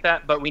something like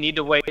that, but we need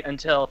to wait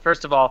until,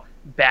 first of all,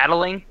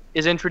 battling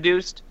is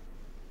introduced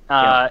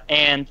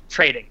and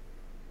trading.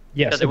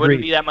 Yes, Because it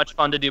wouldn't be that much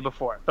fun to do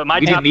before. But my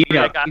You could top do three,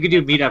 I meetup. got You could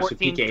do meetups with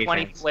 14, PKA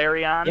 20 fans.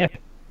 Flareon. Yeah.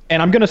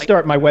 And I'm gonna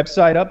start my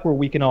website up where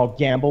we can all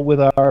gamble with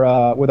our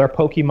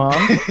Pokemon.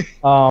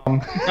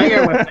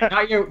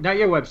 Not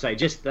your website,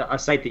 just a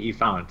site that you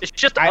found. It's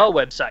just a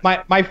website.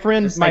 My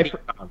friend, The site that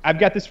you found. I've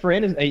got this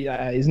friend.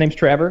 His name's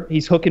Trevor.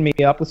 He's hooking me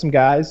up with some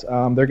guys.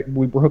 We're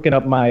hooking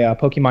up my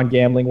Pokemon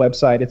gambling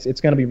website.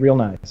 It's gonna be real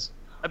nice.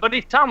 My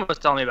buddy Tom was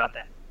telling me about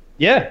that.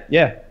 Yeah.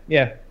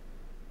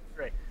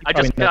 Great. I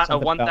probably just know got a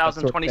something about that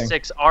sort of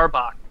 1026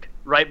 Arbok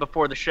right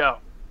before the show.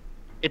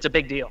 It's a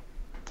big deal.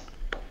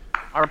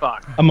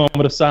 Arbok. A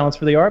moment of silence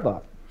for the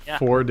Arbok. Yeah.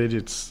 4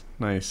 digits.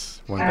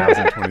 Nice.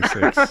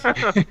 1026.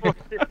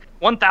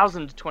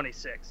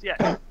 1026.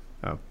 Yeah.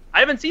 Oh. I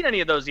haven't seen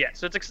any of those yet,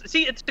 so it's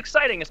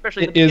exciting,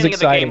 especially at It the is beginning of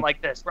the exciting. game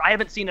like this, where I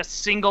haven't seen a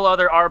single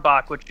other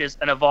Arbok, which is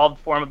an evolved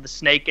form of the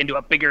snake into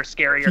a bigger,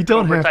 scarier You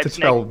don't Cobra have type to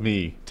snake. tell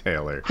me,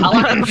 Taylor. How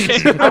long do you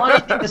think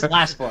this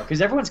lasts for?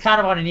 Because everyone's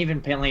kind of on an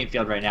even playing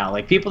field right now.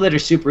 Like people that are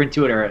super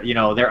into it are,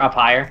 they're up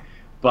higher,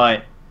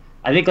 but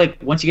I think like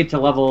once you get to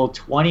level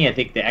 20, I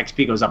think the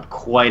XP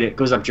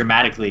goes up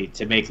dramatically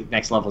to make the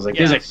next levels. Like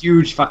there's a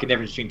huge fucking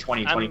difference between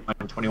 20, 21,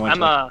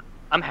 21.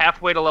 I'm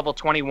halfway to level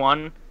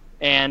 21,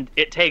 and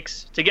it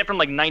takes to get from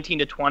like 19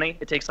 to 20.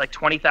 It takes like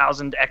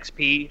 20,000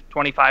 XP,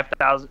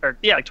 25,000, or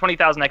like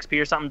 20,000 XP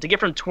or something. To get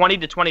from 20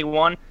 to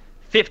 21,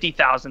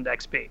 50,000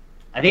 XP.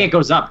 I think it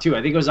goes up too.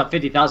 I think it goes up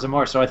 50,000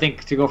 more. So I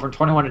think to go from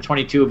 21 to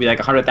 22 would be like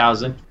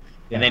 100,000.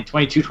 Yeah. And then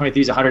 22,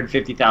 23 is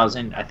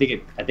 150,000. I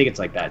think it's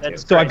like that too.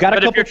 That's So I've got a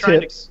But if couple you're trying to-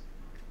 tips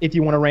if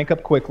you want to rank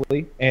up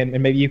quickly, and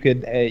maybe you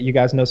could. You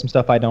guys know some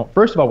stuff I don't.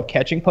 First of all, with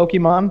catching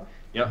Pokemon,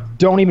 Yep.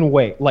 don't even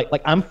wait. Like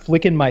I'm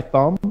flicking my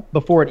thumb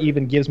before it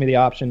even gives me the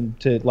option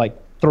to like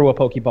throw a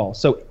Pokeball.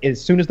 So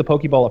as soon as the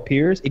Pokeball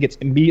appears, it gets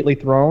immediately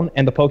thrown,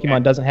 and the Pokemon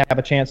Okay. doesn't have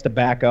a chance to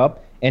back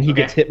up, and he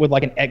Okay. gets hit with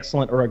like an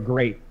excellent or a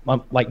great,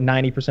 like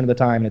 90% of the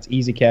time, and it's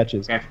easy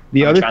catches. Okay.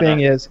 The I'm other gonna try thing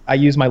that. is I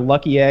use my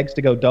Lucky Eggs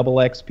to go double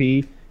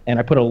XP, and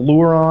I put a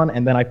lure on,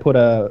 and then I put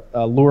a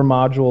lure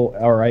module,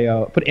 or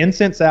I put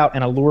incense out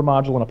and a lure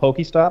module and a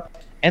Pokestop,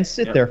 and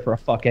sit Yep. there for a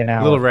fucking hour.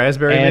 A little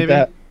raspberry, And,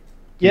 maybe?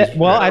 yeah,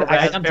 well,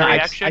 raspberry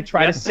action? I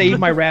try Yeah. to save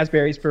my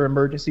raspberries for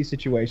emergency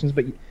situations,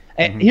 but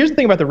Mm-hmm. here's the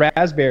thing about the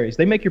raspberries: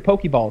 they make your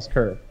Pokeballs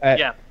curve.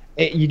 Yeah.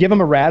 You give them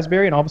a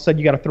raspberry, and all of a sudden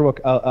you got to throw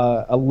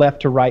a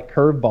left to right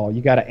curveball.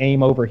 You got to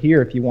aim over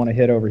here if you want to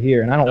hit over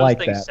here, and I don't Those like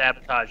things that.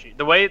 sabotage you.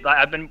 The way that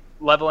I've been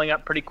leveling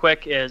up pretty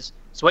quick is,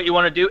 so what you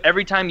want to do,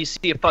 every time you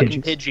see a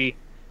fucking Pidgeys. Pidgey,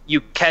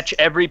 you catch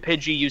every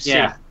Pidgey you see.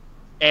 Yeah.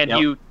 And Yep.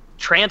 you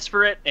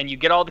transfer it, and you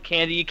get all the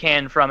candy you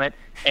can from it,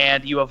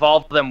 and you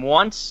evolve them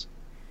once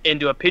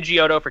into a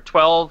Pidgeotto for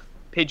 12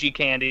 Pidgey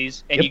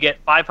candies, and Yep. you get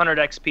 500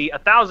 XP,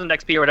 1,000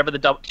 XP, or whatever the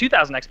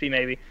 2,000 XP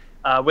maybe,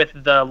 with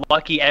the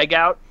lucky egg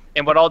out.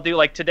 And what I'll do,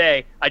 like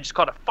today, I just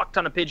caught a fuck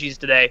ton of Pidgeys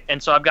today,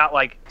 and so I've got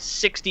like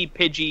 60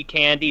 Pidgey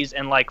candies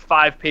and like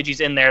 5 Pidgeys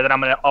in there that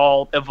I'm going to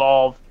all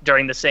evolve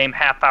during the same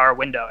half-hour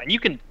window. And you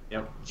can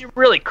you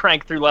really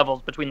crank through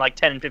levels between like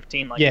 10 and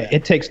 15 like Yeah, that.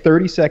 it takes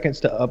 30 seconds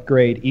to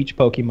upgrade each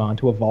Pokemon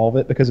to evolve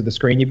it because of the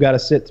screen you've got to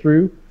sit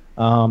through.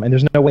 And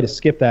there's no way to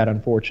skip that,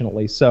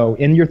 unfortunately. So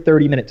in your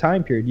 30-minute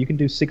time period, you can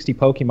do 60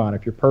 Pokemon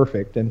if you're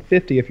perfect, and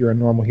 50 if you're a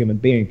normal human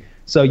being.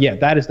 So yeah,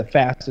 that is the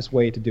fastest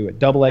way to do it.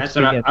 Double That's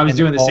XP. what I was and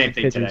doing the all same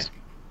thing Pidgeys. today.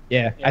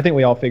 Yeah, I think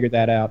we all figured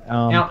that out.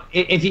 Now,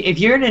 if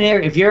you're in an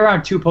area, if you're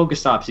on 2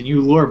 Pokestops and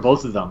you lure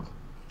both of them,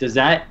 is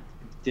that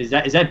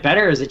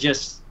better, or is it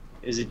just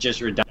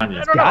redundant? I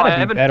don't know. gotta I be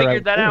haven't better,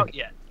 figured I that out think.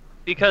 yet.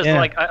 Because Yeah.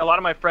 like a lot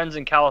of my friends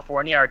in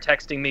California are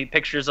texting me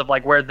pictures of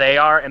like where they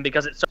are, and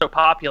because it's so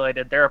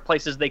populated, there are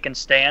places they can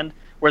stand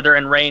where they're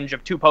in range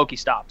of 2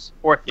 Pokestops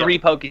or 3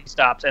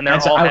 Pokestops, and they're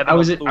That's, all having I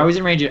was a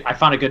in range. I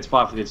found a good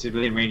spot for this.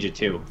 Within range of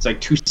 2. It's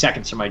like 2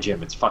 seconds from my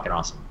gym. It's fucking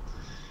awesome.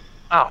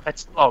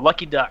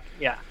 lucky duck.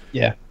 Yeah,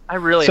 Yeah. I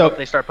really So- hope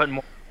they start putting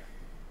more.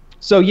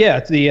 So yeah,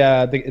 it's the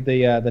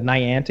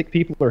Niantic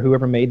people or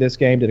whoever made this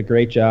game did a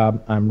great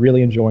job. I'm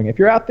really enjoying it. If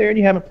you're out there and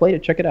you haven't played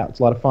it, check it out. It's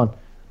a lot of fun.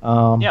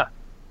 Yeah.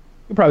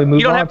 We'll probably move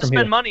You don't on have to from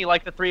spend here. money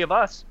like the 3 of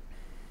us.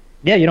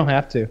 Yeah, you don't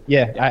have to.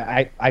 Yeah,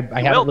 I haven't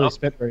will, really though.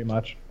 spent very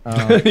much.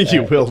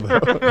 You will though.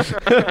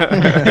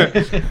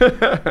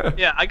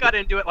 Yeah, I got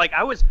into it like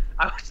I was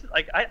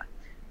like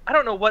I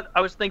don't know what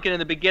I was thinking in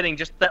the beginning,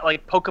 just that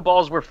like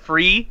Pokeballs were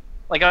free.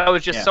 Like I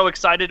was just so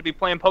excited to be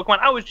playing Pokemon.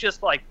 I was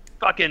just like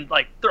fucking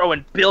like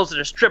throwing bills at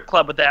a strip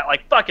club with that.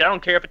 Like fuck it, I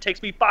don't care if it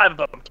takes me 5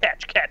 of them.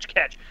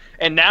 Catch.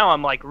 And now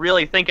I'm like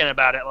really thinking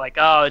about it. Like,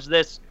 oh, is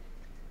this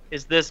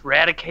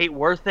Raticate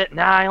worth it?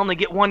 Nah, I only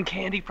get 1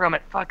 candy from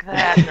it. Fuck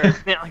that.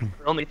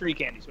 Or only 3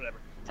 candies, whatever.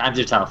 Times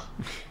are tough.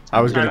 I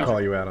was going to call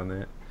you out on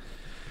that.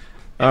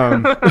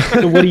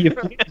 So what do you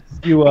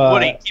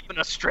Woody, keeping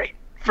us straight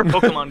for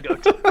Pokemon Go.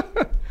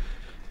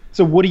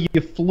 So what do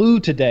you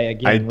flew today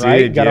again? I right?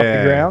 did. Got yeah. off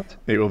the ground.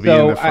 It will be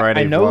So in the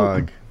Friday I know,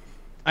 vlog.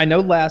 I know.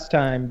 Last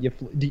time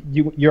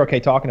you're okay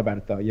talking about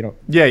it though. You don't.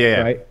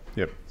 Yeah. Right.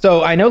 Yep.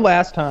 So I know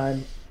last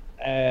time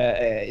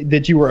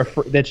that you were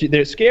that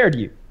it scared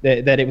you,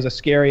 that it was a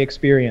scary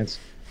experience,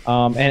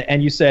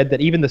 and you said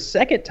that even the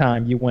second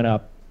time you went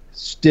up,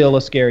 still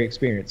a scary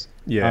experience.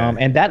 Yeah.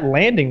 And that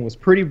landing was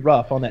pretty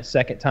rough on that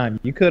second time.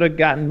 You could have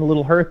gotten a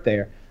little hurt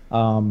there.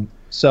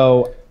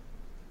 So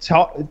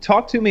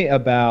talk to me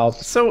about.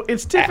 So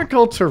it's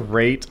difficult to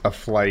rate a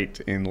flight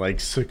in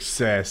like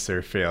success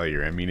or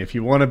failure. I mean, if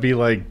you want to be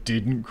like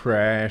didn't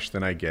crash,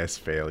 then I guess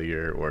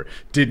failure, or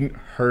didn't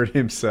hurt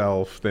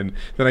himself, then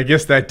I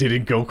guess that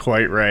didn't go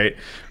quite right.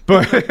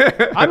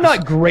 But I'm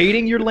not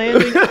grading your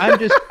landing. I'm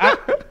just.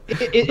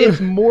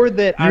 It's more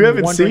that you I'm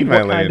haven't wondering seen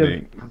my what kind of.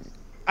 landing.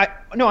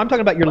 No, I'm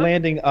talking about your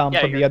landing from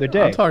the other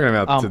day. I'm talking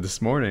about to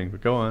this morning, but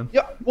go on.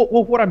 Yeah,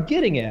 well, what I'm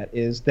getting at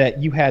is that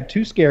you had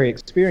 2 scary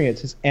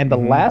experiences, and the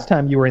last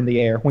time you were in the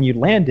air, when you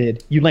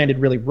landed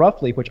really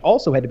roughly, which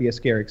also had to be a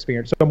scary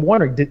experience. So I'm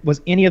wondering,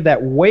 was any of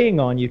that weighing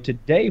on you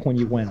today when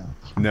you went on?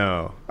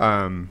 No.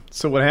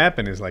 So what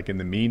happened is, like, in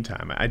the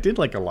meantime, I did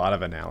like a lot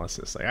of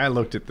analysis. Like, I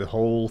looked at the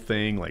whole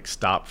thing, like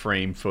stop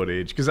frame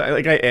footage, because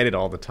I edit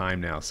all the time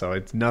now, so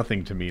it's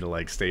nothing to me to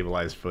like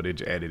stabilize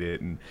footage, edit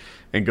it,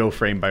 and go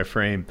frame by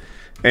frame.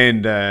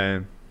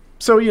 And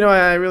so, you know,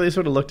 I really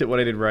sort of looked at what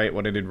I did right,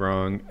 what I did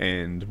wrong,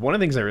 and one of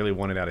the things I really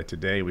wanted out of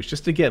today was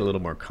just to get a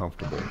little more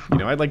comfortable. You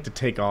know, I'd like to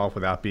take off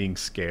without being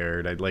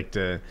scared. I'd like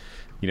to,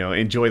 you know,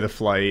 enjoy the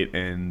flight.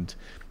 And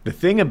the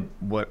thing of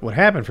what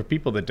happened, for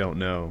people that don't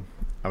know,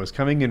 I was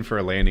coming in for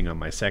a landing on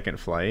my second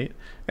flight,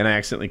 and I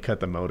accidentally cut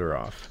the motor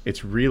off.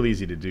 It's real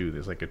easy to do.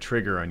 There's like a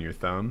trigger on your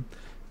thumb,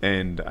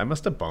 and I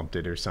must have bumped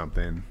it or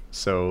something.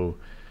 So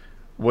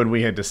when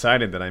we had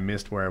decided that I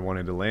missed where I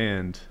wanted to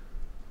land,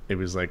 it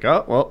was like,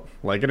 oh, well,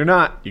 like it or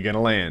not, you're going to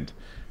land.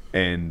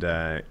 And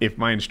if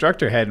my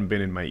instructor hadn't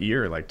been in my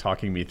ear, like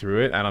talking me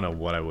through it, I don't know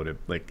what I would have,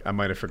 like, I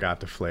might have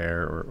forgot to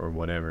flare or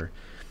whatever.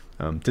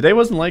 Today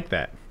wasn't like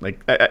that.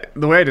 Like,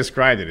 the way I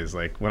described it is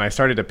like when I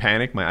started to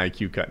panic, my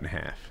IQ cut in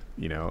half.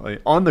 You know,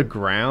 like, on the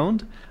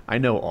ground, I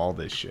know all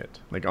this shit.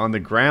 Like, on the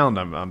ground,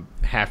 I'm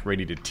half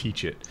ready to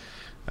teach it.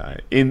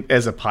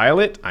 As a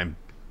pilot, I'm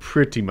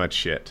pretty much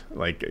shit.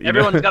 Like,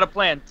 Everyone's got a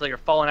plan until you're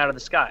falling out of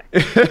the sky.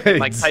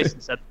 Mike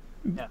Tyson said.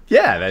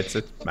 Yeah, that's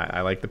it.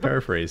 I like the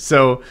paraphrase.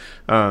 So,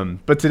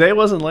 but today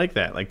wasn't like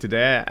that. Like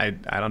today,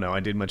 I don't know. I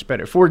did much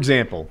better. For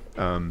example,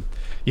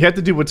 you have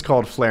to do what's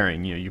called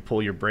flaring. You know, you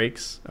pull your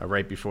brakes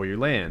right before you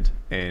land,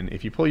 and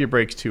if you pull your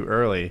brakes too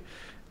early,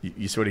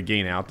 you sort of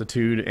gain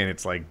altitude, and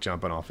it's like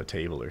jumping off a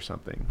table or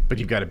something. But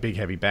you've got a big,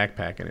 heavy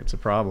backpack, and it's a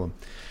problem.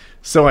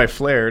 So I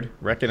flared,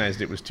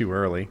 recognized it was too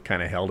early,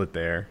 kind of held it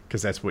there,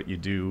 because that's what you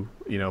do,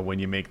 you know, when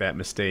you make that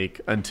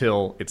mistake,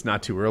 until it's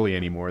not too early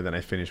anymore. Then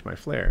I finish my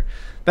flare.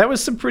 That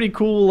was some pretty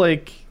cool,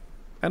 like,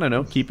 I don't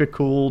know, keep it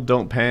cool,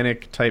 don't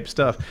panic type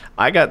stuff.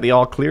 I got the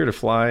all clear to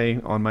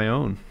fly on my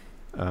own.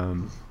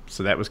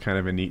 So that was kind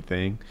of a neat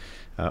thing.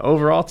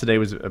 Overall, today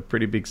was a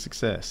pretty big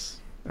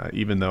success,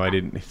 even though I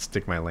didn't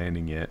stick my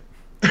landing yet.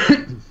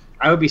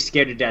 I would be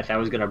scared to death I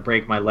was going to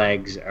break my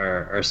legs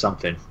or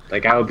something.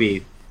 Like, I would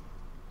be...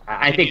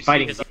 I think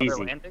fighting's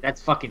easy.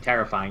 That's fucking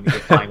terrifying. You're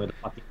flying with a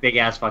fucking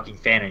big-ass fucking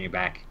fan on your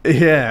back.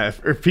 Yeah,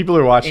 if people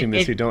are watching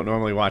this who don't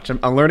normally watch,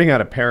 I'm learning how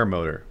to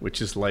paramotor,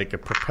 which is like a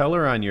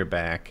propeller on your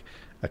back,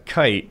 a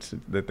kite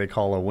that they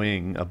call a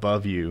wing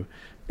above you,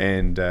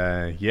 and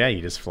yeah,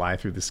 you just fly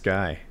through the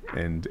sky,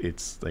 and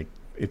it's like,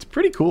 it's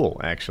pretty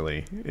cool,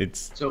 actually.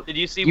 So did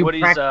you see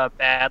Woody's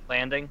bad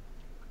landing?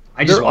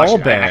 I just watched all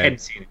it. bad. I hadn't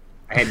seen it.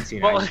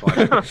 I just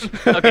watched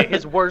it. Okay,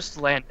 his worst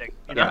landing.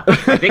 You know?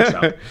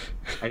 Yeah,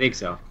 I think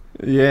so.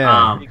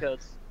 Yeah.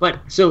 But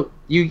so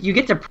you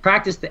get to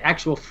practice the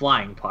actual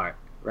flying part,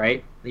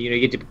 right? You know,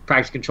 you get to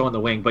practice controlling the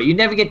wing, but you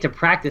never get to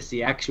practice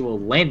the actual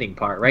landing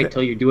part, right?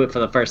 Until you do it for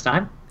the first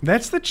time.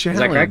 That's the challenge. Is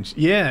that correct?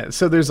 Yeah.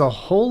 So there's a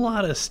whole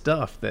lot of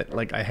stuff that,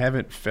 like, I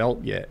haven't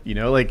felt yet. You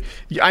know, like,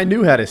 I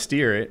knew how to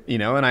steer it, you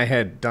know, and I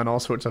had done all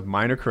sorts of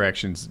minor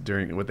corrections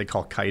during what they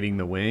call kiting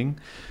the wing.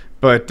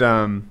 But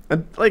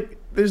like,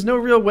 there's no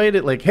real way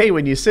to like, hey,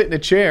 when you sit in a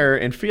chair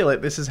and feel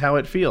it, this is how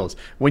it feels.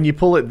 When you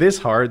pull it this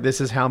hard, this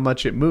is how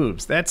much it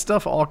moves. That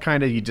stuff all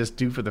kind of you just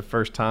do for the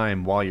first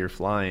time while you're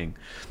flying.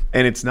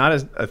 And it's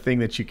not a thing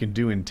that you can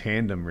do in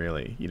tandem,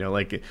 really. You know,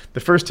 like the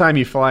first time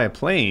you fly a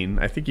plane,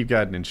 I think you've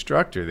got an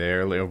instructor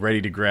there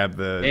ready to grab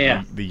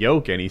the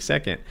yoke any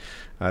second.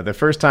 The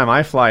first time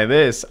I fly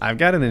this, I've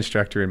got an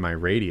instructor in my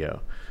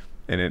radio,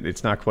 and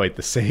it's not quite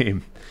the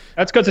same.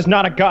 That's because it's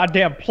not a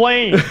goddamn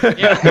plane.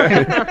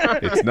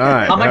 It's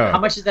not. How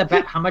much is that?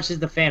 How much does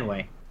the fan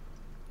weigh?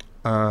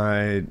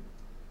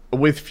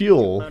 With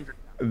fuel,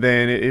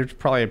 then it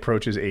probably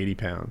approaches 80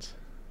 pounds.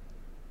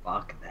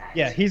 Fuck that.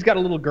 Yeah, he's got a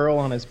little girl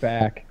on his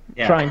back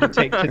trying to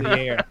take to the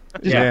air,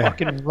 just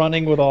fucking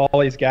running with all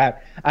he's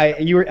got.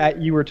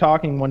 You were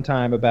talking one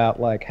time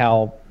about like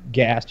how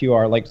gassed you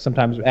are, like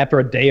sometimes after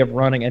a day of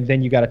running and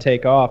then you got to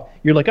take off.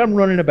 You're like, I'm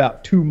running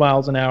about 2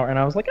 miles an hour, and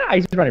I was like,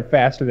 he's running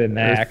faster than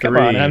that. Come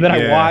on, and then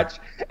I watch,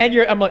 and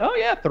I'm like, oh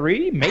yeah,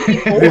 3, maybe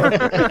 4.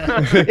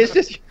 It's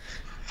just,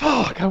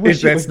 fuck. I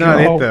wish that's not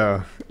it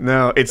though.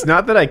 No, it's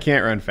not that I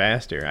can't run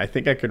faster. I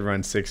think I could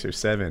run 6 or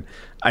 7.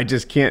 I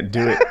just can't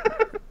do it.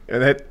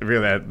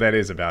 That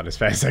is about as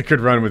fast as I could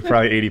run with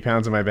probably 80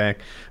 pounds on my back.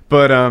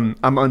 But I'm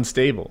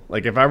unstable.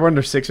 Like if I run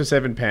under 6 or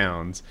 7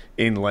 pounds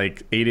in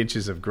like 8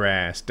 inches of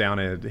grass down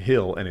a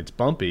hill and it's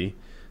bumpy,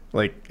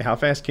 like how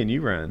fast can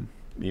you run?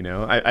 You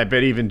know, I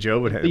bet even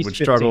Joe would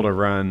struggle to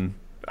run.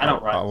 I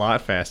don't run a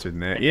lot faster than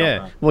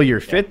that. Well, you're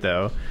fit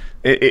though.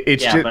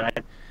 It's just.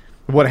 But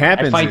what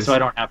happens I fight is, so I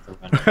don't have to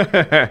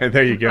run.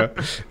 There you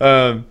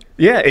go.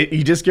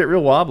 You just get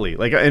real wobbly.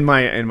 Like in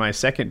my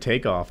second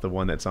takeoff, the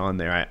one that's on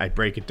there, I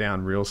break it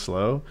down real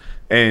slow.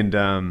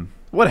 And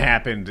what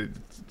happened,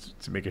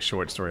 to make a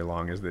short story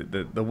long, is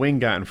that the wing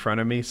got in front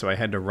of me, so I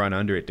had to run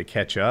under it to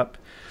catch up.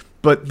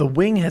 But the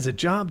wing has a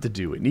job to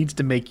do. It needs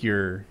to make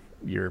your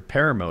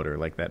paramotor,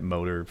 like that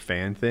motor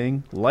fan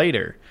thing,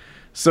 lighter.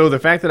 So the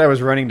fact that I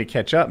was running to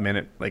catch up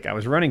meant I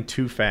was running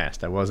too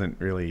fast. I wasn't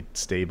really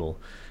stable.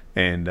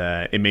 And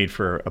it made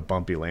for a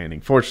bumpy landing.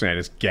 Fortunately, I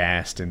just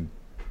gassed and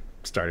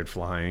started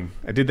flying.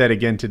 I did that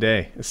again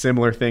today. A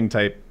similar thing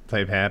type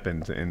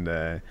happened, and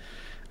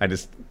I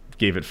just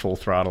gave it full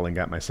throttle and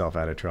got myself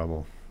out of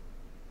trouble.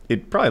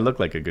 It probably looked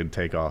like a good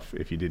takeoff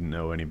if you didn't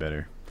know any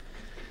better.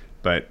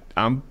 But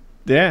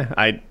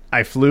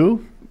I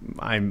flew.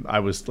 I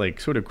was like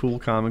sort of cool,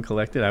 calm, and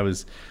collected. I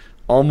was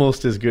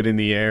almost as good in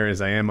the air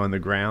as I am on the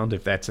ground,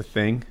 if that's a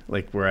thing,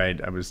 like where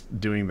I was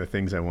doing the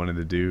things I wanted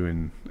to do,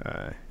 and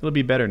it'll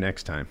be better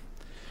next time.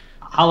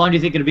 How long do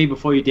you think it'll be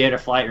before you dare to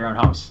fly at your own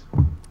house?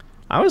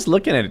 I was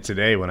looking at it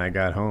today when I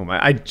got home.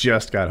 I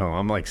just got home.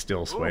 I'm like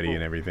still sweaty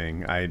and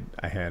everything. I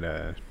had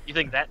a... You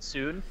think that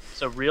soon?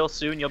 So real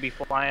soon you'll be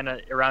flying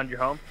around your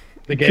home?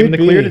 They gave him the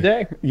clear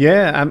today.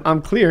 Yeah,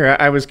 I'm clear.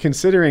 I was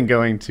considering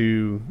going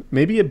to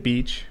maybe a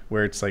beach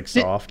where it's like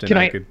soft. Can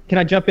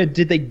I jump in?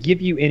 Did they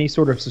give you any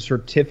sort of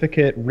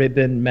certificate,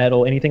 ribbon,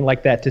 medal, anything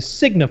like that to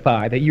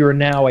signify that you are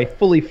now a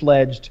fully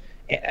fledged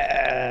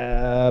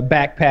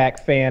backpack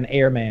fan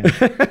airman?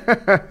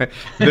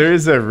 There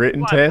is a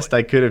written test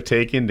I could have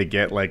taken to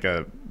get like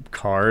a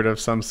card of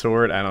some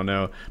sort. I don't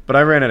know, but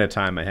I ran out of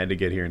time. I had to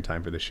get here in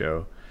time for the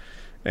show,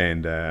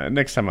 and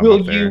next time I'm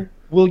up there.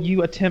 Will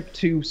you attempt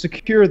to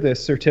secure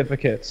this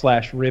certificate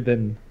 /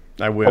 ribbon?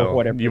 I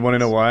will. You want to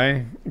know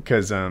why?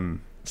 Because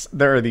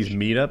there are these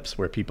meetups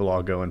where people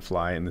all go and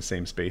fly in the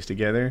same space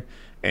together,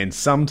 and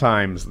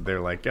sometimes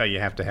they're like, oh, you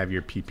have to have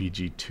your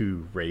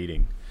PPG-2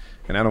 rating,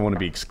 and I don't want to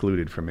be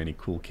excluded from any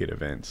Cool Kid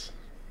events.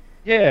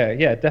 Yeah,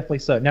 definitely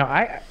so. Now,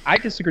 I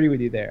disagree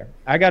with you there.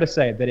 I got to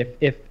say that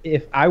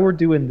if I were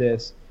doing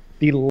this,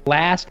 the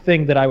last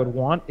thing that I would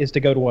want is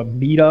to go to a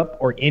meetup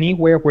or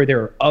anywhere where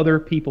there are other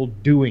people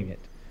doing it.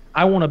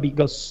 I want to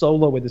go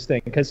solo with this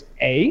thing because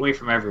away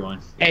from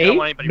everyone.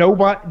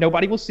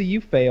 Nobody will see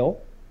you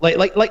fail.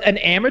 Like an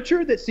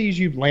amateur that sees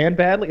you land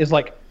badly is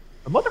like,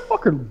 a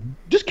motherfucker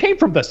just came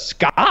from the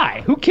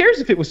sky. Who cares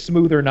if it was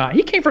smooth or not?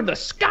 He came from the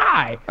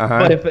sky.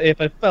 But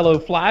if a fellow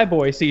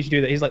flyboy sees you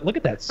do that, he's like, look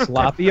at that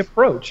sloppy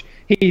approach.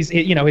 His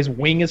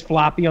wing is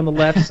floppy on the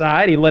left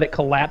side. He let it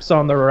collapse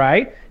on the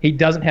right. He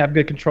doesn't have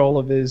good control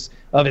of his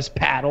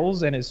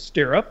paddles and his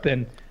stirrup,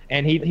 and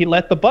he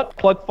let the butt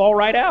plug fall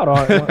right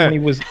out when he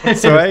was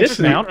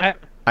dismount.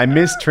 I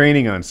missed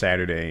training on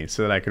Saturday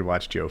so that I could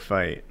watch Joe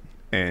fight.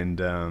 And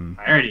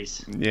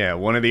priorities. Yeah,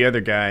 one of the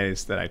other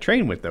guys that I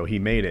trained with, though, he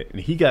made it,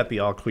 and he got the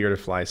all clear to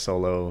fly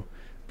solo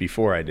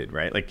before I did,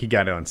 right? Like he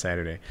got it on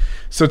Saturday.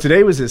 So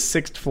today was his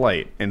 6th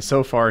flight, and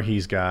so far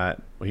he's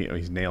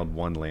nailed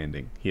 1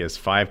 landing. He has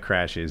 5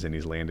 crashes and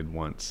he's landed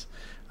once.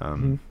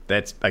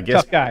 That's, I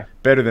guess,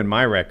 better than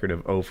my record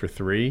of 0 for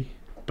 3,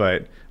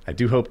 but I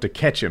do hope to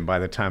catch him by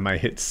the time I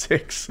hit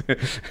 6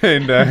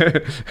 and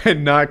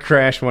not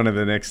crash one of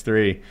the next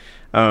 3.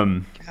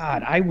 God,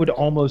 I would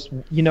almost,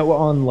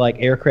 on like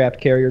aircraft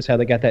carriers, how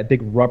they got that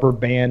big rubber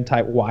band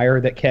type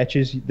wire that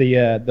catches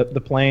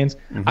the planes.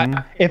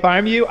 If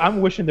I'm you,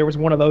 I'm wishing there was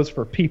one of those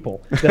for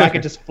people that I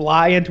could just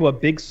fly into a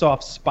big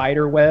soft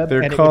spider web.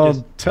 They're and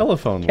called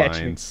telephone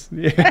lines.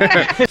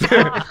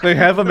 Yeah. They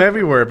have them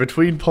everywhere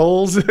between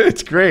poles.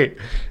 It's great.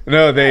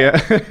 No, they.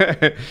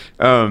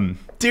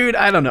 Dude,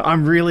 I don't know.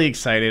 I'm really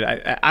excited.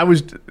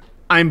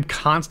 I'm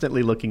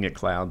constantly looking at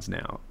clouds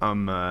now.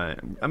 I'm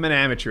an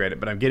amateur at it,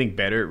 but I'm getting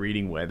better at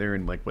reading weather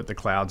and like what the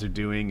clouds are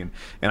doing,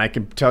 and I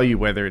can tell you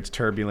whether it's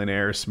turbulent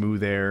air,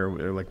 smooth air,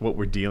 or like what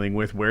we're dealing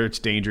with, where it's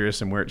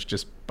dangerous and where it's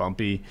just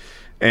bumpy.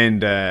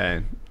 And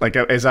like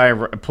as I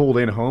pulled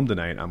in home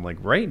tonight, I'm like,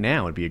 right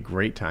now would be a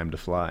great time to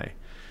fly.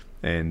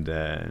 And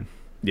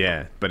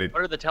yeah, but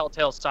what are the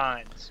telltale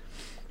signs?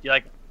 You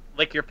like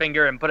lick your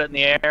finger and put it in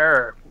the air,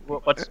 or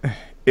what's?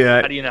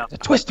 Yeah. How do you know? The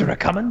twister a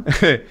coming.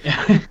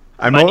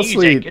 I'm My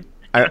mostly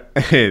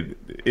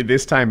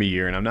this time of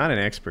year, and I'm not an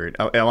expert.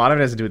 A lot of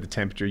it has to do with the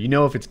temperature. You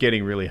know, if it's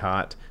getting really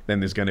hot, then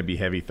there's going to be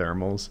heavy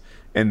thermals,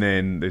 and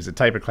then there's a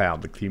type of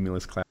cloud, the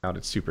cumulus cloud.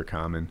 It's super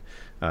common.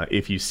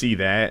 If you see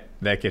that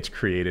gets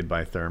created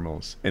by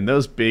thermals, and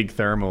those big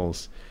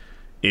thermals,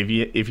 if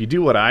you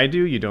do what I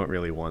do, you don't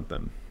really want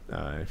them.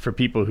 For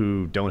people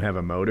who don't have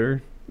a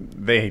motor,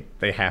 they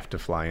have to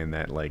fly in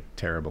that like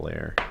terrible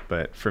air.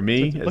 But for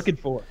me, looking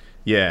for.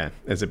 Yeah,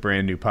 as a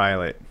brand new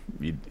pilot,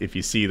 if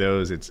you see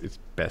those, it's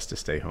best to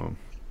stay home.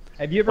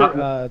 Have you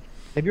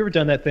ever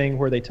done that thing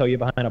where they tell you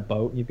behind a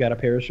boat and you've got a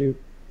parachute?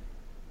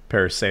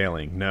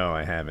 Parasailing? No,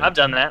 I haven't. I've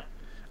done that.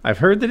 I've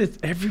heard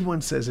that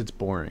everyone says it's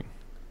boring.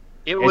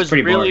 It was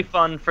really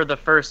fun for the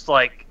first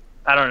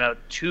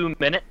 2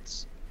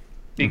 minutes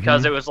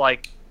because it was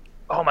like,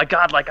 oh my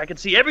god, like I can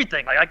see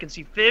everything. Like I can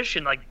see fish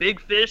and like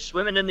big fish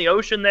swimming in the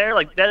ocean there.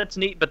 Like that's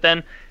neat. But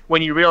then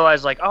when you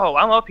realize like, oh,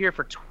 I'm up here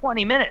for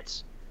 20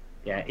 minutes.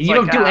 Yeah, you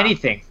don't do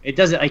anything. It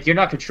doesn't like you're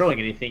not controlling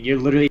anything. You're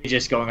literally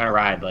just going on a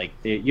ride. Like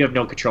you have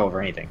no control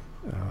over anything.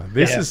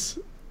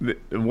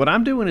 What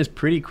I'm doing is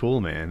pretty cool,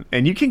 man.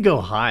 And you can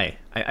go high.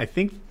 I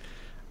think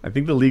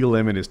the legal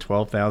limit is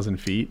 12,000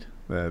 feet.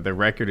 The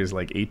record is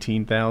like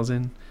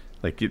 18,000.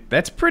 Like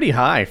that's pretty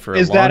high for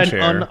a lawn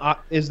chair.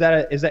 Is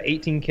that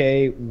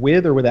 18K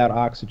with or without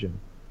oxygen?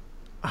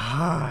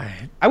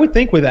 I would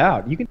think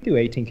without. You can do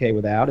 18K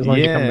without as long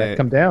as you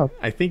come down.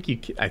 I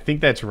think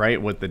that's right.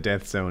 What the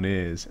death zone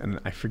is, and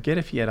I forget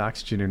if you had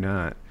oxygen or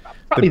not.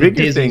 Probably the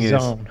bigger Disney thing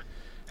zone.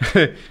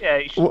 Yeah,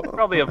 you should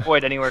probably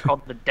avoid anywhere called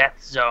the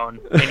death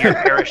zone in your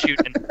parachute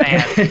and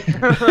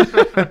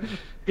fan.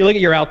 You look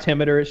at your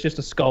altimeter; it's just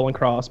a skull and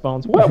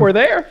crossbones. What? We're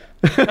there.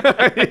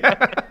 I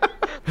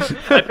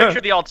picture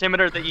the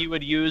altimeter that you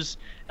would use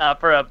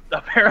for a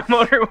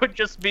paramotor would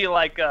just be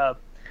like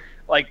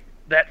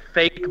that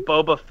fake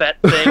Boba Fett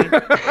thing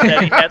that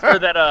he has, or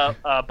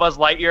that Buzz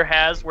Lightyear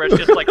has, where it's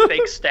just like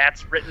fake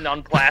stats written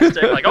on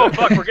plastic, like, oh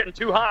fuck, we're getting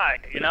too high,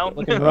 you know?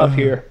 Looking rough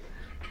here.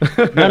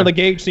 None of the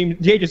gauges seem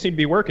to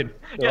be working.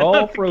 They're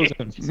all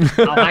frozen.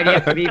 How high do you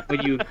have to be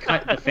when you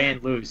cut the fan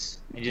loose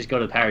and just go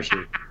to the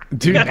parachute?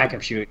 Dude,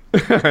 backup chute.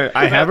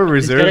 I have a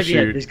reserve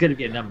chute. There's going to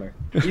be a number.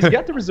 He's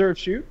got the reserve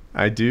chute.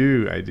 I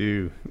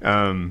do.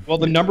 Well,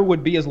 the number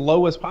would be as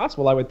low as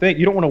possible, I would think.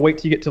 You don't want to wait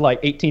till you get to like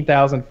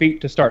 18,000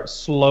 feet to start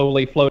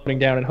slowly floating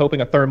down and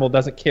hoping a thermal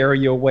doesn't carry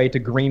you away to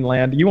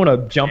Greenland. You want to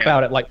jump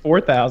out at like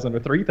 4,000 or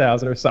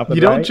 3,000 or something.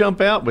 You don't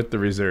jump out with the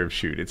reserve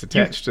chute. It's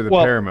attached to the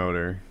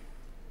paramotor.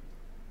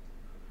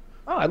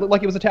 Oh, it looked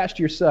like it was attached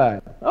to your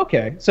side.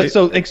 Okay, so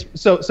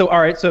all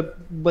right. So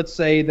let's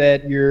say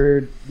that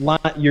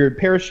your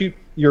parachute,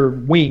 your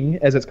wing,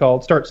 as it's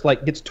called,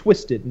 gets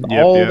twisted, and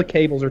all the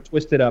cables are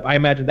twisted up. I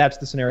imagine that's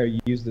the scenario you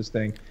use this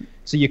thing.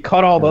 So you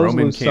cut all those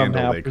loose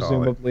somehow,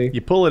 presumably.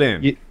 You pull it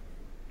in.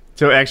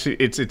 So actually,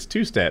 it's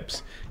 2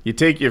 steps. You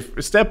take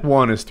step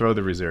 1 is throw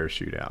the reserve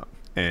chute out,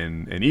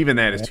 and even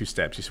that is 2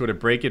 steps. You sort of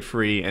break it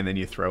free, and then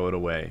you throw it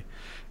away.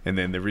 And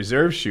then the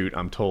reserve chute,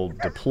 I'm told,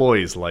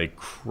 deploys like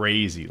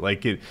crazy.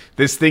 Like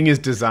this thing is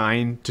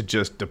designed to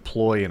just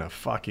deploy in a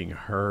fucking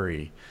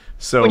hurry.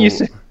 So when you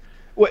say,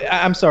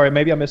 I'm sorry,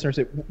 maybe I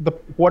misunderstood.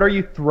 What are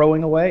you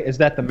throwing away? Is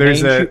that the main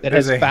chute that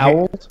has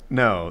fouls?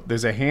 No,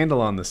 there's a handle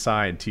on the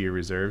side to your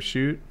reserve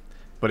chute,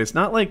 but it's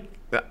not like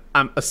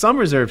some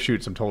reserve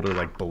chutes, I'm told, are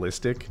like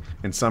ballistic,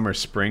 and some are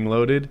spring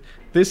loaded.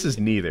 This is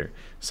neither.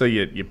 So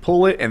you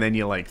pull it and then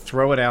you like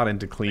throw it out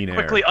into clean air.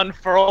 Quickly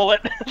unfurl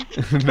it.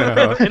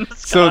 No. In the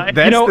So sky.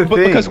 that's the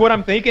thing. Because what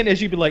I'm thinking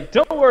is you'd be like,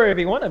 "Don't worry,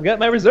 everyone, I've got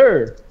my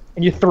reserve,"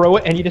 and you throw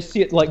it and you just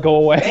see it like go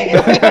away.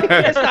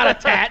 It's not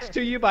attached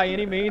to you by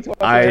any means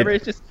whatsoever.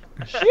 It's just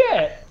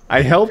shit.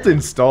 I helped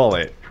install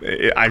it.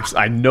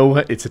 I know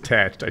it's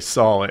attached. I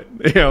saw it.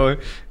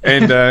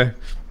 And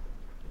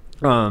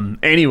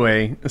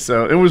anyway,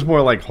 so it was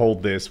more like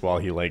hold this while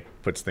he like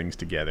puts things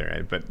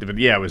together. But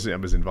yeah, I was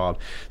involved.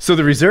 So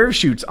the reserve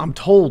chutes, I'm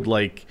told,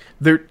 like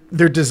they're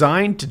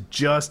designed to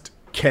just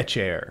catch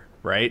air,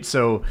 right?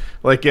 So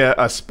like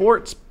a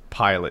sports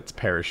pilot's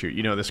parachute,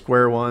 the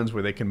square ones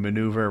where they can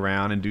maneuver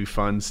around and do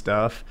fun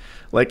stuff.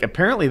 Like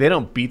apparently they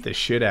don't beat the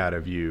shit out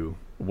of you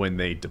when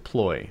they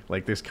deploy.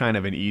 Like there's kind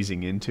of an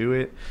easing into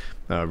it.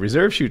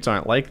 Reserve chutes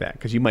aren't like that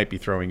because you might be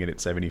throwing it at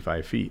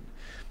 75 feet.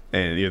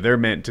 And they're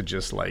meant to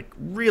just like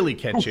really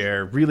catch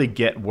air, really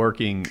get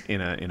working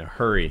in a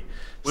hurry.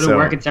 Would it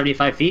work at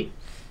 75 feet?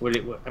 Would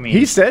it? I mean,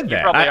 he said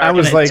that. I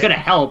was it's gonna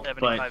help,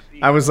 but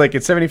I was like,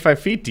 at 75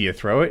 feet, do you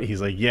throw it?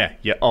 He's like, yeah,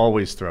 you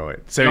always throw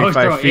it.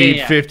 75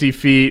 feet, 50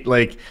 feet,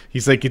 like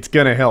he's like, it's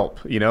gonna help.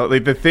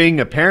 Like the thing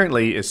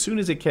apparently, as soon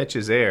as it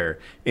catches air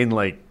in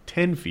like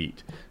 10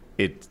 feet,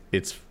 it's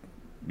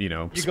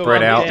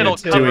spread out and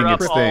it's doing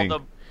its thing.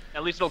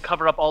 At least it'll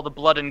cover up all the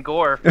blood and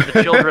gore for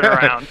the children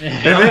around.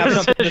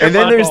 and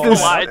then there's this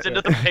slides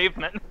into the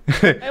pavement.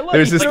 Hey, look,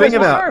 there's this thing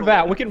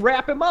about we can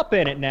wrap him up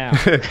in it now.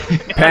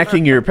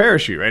 Packing your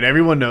parachute, right?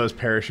 Everyone knows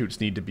parachutes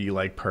need to be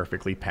like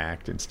perfectly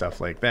packed and stuff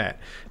like that.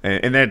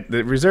 And that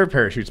the reserve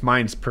parachutes,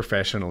 mine's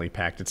professionally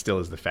packed. It still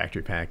is the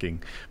factory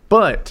packing,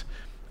 but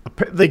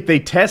like they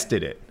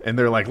tested it and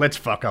they're like, let's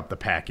fuck up the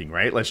packing,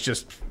 right? Let's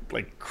just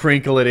like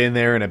crinkle it in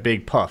there in a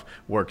big puff.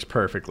 Works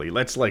perfectly.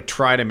 Let's like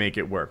try to make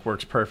it work.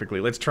 Works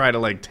perfectly. Let's try to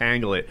like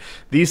tangle it.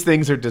 These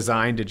things are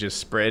designed to just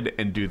spread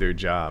and do their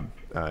job,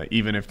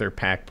 even if they're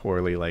packed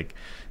poorly, like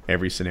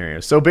every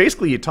scenario. So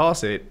basically you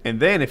toss it, and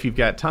then if you've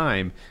got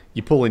time,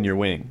 you pull in your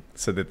wing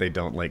so that they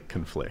don't like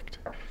conflict.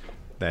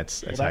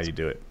 That's how you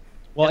do it.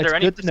 Well, is there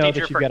it's any good to know that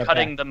procedure you've for got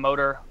cutting the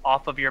motor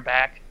off of your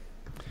back?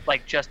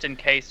 Like just in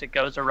case it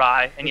goes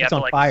awry and you have to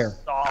like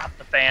saw off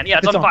the fan. Yeah,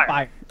 it's on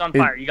fire. It's on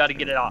fire. You got to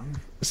get it off.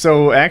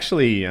 So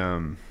actually, I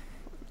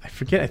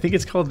forget. I think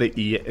it's called the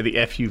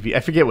FUV. I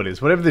forget what it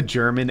is. Whatever the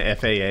German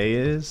FAA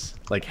is,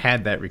 like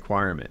had that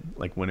requirement.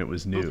 Like when it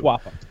was new,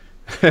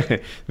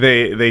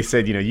 they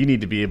said you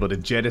need to be able to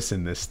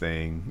jettison this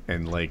thing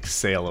and like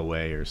sail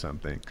away or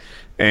something.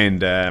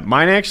 And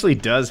mine actually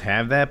does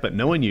have that, but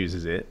no one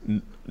uses it.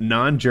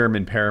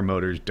 Non-German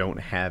paramotors don't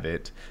have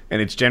it,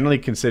 and it's generally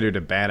considered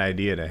a bad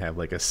idea to have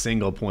like a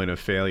single point of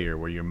failure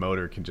where your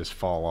motor can just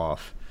fall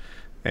off,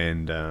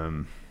 and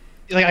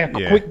like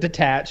a quick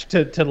detach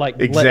to like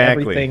let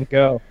everything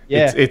go.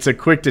 Yeah, it's a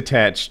quick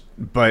detach,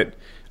 but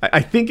I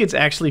think it's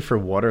actually for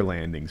water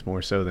landings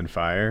more so than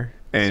fire.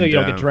 And, so you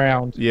don't get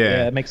drowned.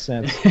 Yeah, it makes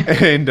sense.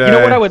 And you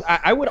know what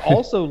I would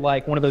also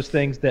like one of those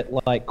things that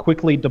like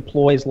quickly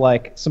deploys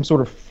like some sort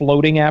of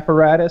floating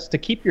apparatus to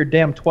keep your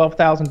damn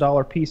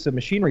 $12,000 piece of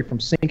machinery from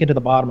sinking to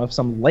the bottom of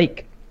some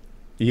lake.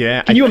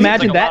 Yeah. Can you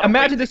imagine that?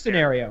 Imagine this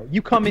scenario.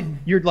 You come in,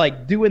 you're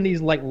like doing these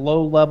like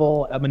low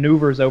level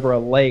maneuvers over a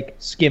lake,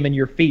 skimming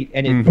your feet,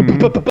 and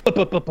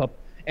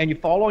and you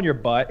fall on your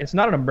butt. It's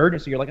not an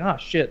emergency. You're like, oh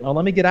shit, well,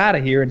 let me get out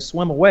of here and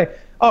swim away.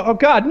 Oh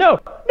God, no.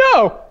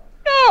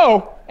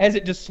 As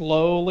it just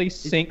slowly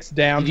sinks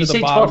down to the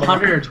bottom. Did you say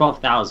 1,200 or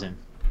 12,000?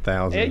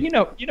 1,000. You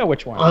know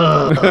which one.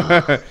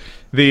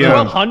 The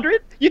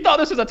 1,200? You thought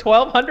this was a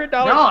 $1,200? No,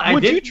 I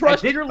Would didn't. you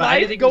trust your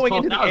life going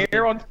into the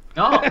air on?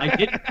 No, I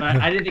didn't. But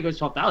I didn't think it was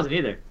 12,000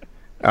 either.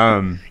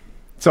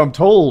 So I'm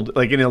told,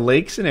 like in a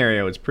lake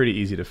scenario, it's pretty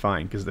easy to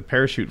find because the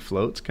parachute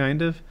floats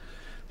kind of.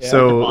 Yeah,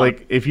 so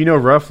like if you know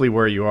roughly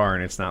where you are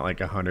and it's not like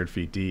 100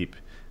 feet deep,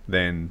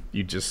 then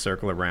you just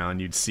circle around.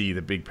 You'd see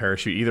the big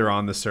parachute either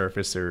on the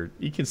surface or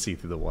you can see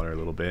through the water a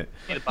little bit.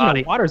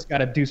 The water's got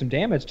to do some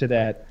damage to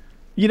that.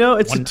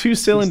 It's a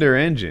 2-cylinder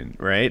engine,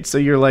 right? So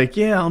you're like,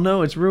 yeah, I'll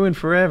know it's ruined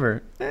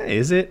forever.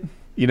 Is it?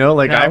 You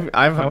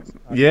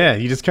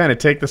just kind of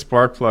take the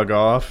spark plug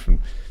off and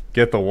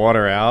get the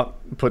water out,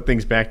 put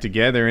things back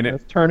together,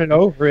 and turn it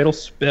over. It'll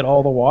spit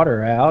all the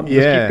water out. And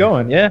just keep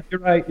going. Yeah, you're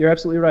right. You're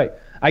absolutely right.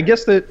 I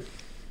guess that.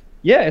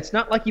 Yeah, it's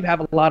not like you have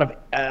a lot of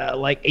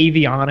like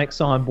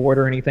avionics on board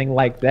or anything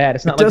like that.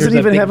 It's not like doesn't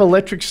even have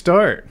electric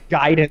start.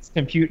 Guidance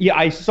computer. Yeah,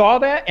 I saw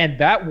that, and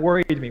that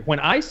worried me.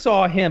 When I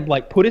saw him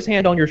like put his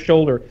hand on your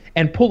shoulder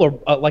and pull a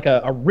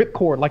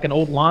ripcord like an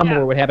old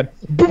lawnmower would happen.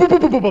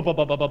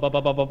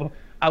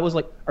 I was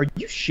like, "Are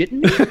you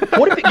shitting me?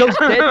 What if it goes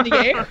dead in the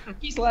air?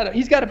 He's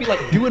got to be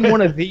like doing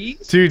one of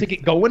these to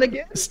get going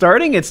again."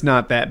 Starting, it's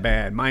not that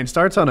bad. Mine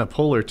starts on a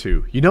pull or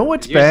two. You know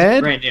what's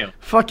bad? Brand new.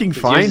 Fucking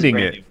finding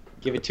it.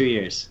 Give it 2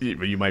 years.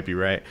 You might be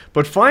right.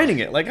 But finding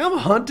it, like I'm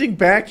hunting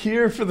back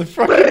here for the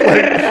fucking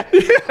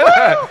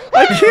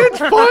I can't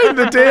find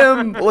the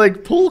damn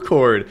like pull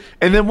cord.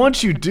 And then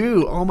once you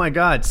do, oh my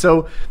God.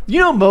 So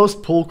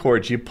most pull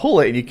cords, you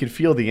pull it and you can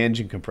feel the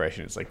engine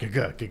compression. It's like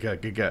gaga, gaga,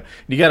 gaga. And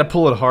you gotta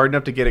pull it hard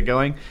enough to get it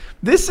going.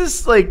 This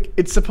is like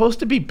it's supposed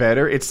to be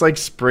better. It's like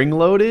spring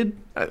loaded.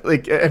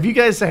 Like have you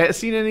guys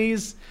seen any of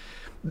these?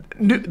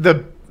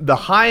 The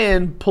high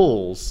end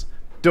pulls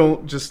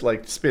don't just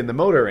like spin the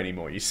motor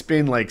anymore. You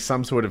spin like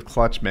some sort of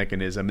clutch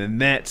mechanism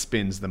and that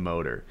spins the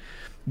motor.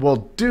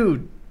 Well,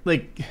 dude,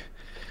 like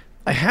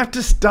I have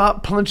to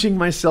stop punching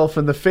myself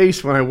in the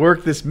face when I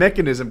work this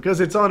mechanism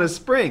because it's on a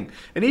spring.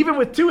 And even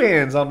with two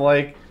hands, I'm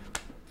like,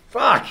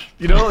 fuck,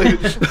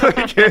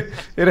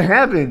 it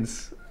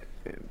happens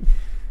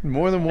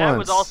more than once. That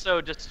was also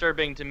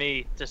disturbing to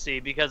me to see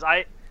because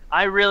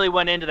I really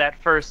went into that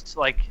first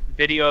like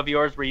video of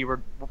yours where you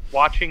were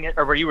watching it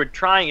or where you were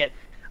trying it.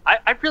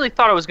 I really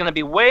thought it was going to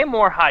be way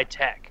more high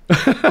tech.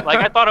 Like,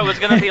 I thought it was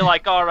going to be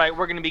like, all right,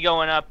 we're going to be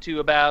going up to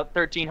about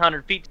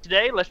 1,300 feet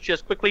today. Let's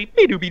just quickly.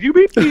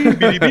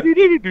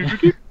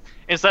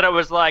 Instead, it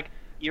was like,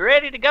 you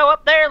ready to go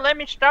up there? Let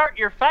me start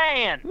your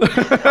fan. Ding,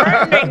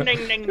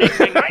 ding, ding, ding, ding,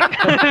 ding.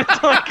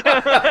 It's like,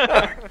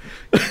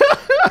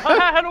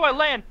 how do I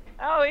land?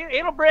 Oh,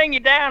 it'll bring you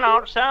down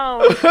on its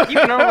own. You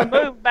can only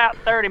move about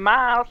 30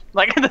 miles.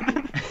 Like, What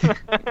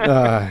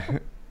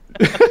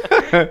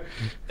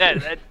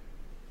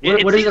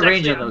is the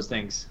range on those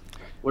things?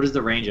 What is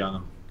the range on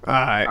them?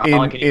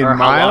 In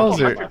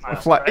miles, or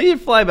you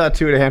fly about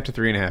 2.5 to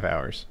 3.5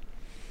 hours.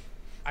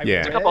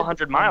 It's a couple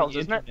hundred miles,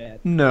 isn't it?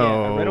 No.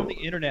 Yeah, I read on the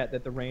internet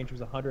that the range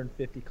was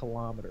 150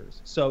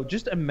 kilometers. So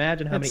just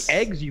imagine how many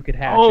eggs you could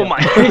hatch. Oh my!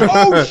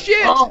 Oh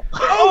shit!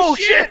 Oh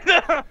shit!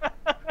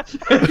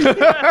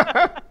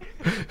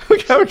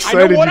 Look how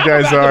excited you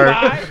guys are.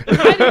 I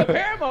have a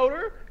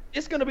paramotor.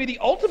 It's going to be the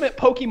ultimate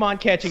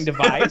Pokemon catching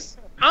device.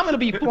 I'm going to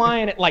be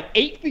flying at like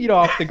 8 feet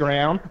off the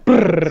ground,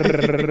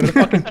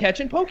 fucking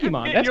catching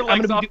Pokemon. Your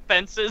legs off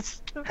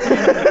fences.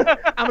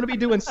 I'm going to be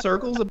doing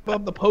circles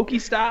above the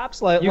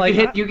Pokestops.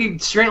 You can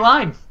straight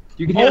line.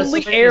 You can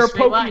only air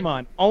Pokemon,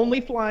 line. Only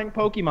flying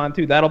Pokemon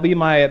too. That'll be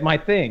my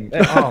thing.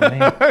 Oh man,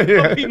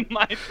 that'll be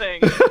my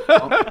thing.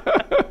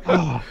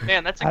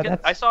 Man, that's a good.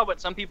 I saw what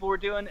some people were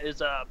doing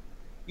is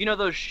you know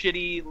those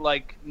shitty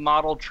like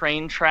model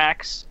train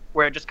tracks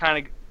where it just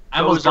kind of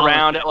goes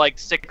around at like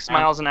 6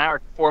 miles an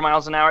hour, 4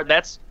 miles an hour.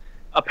 That's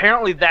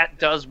apparently that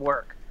does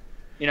work,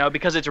 you know,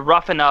 because it's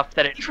rough enough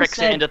that it tricks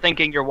it into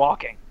thinking you're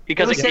walking.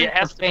 Because it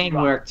has the fan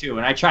work too,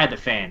 and I tried the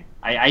fan.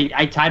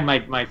 I tied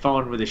my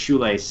phone with a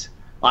shoelace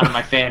onto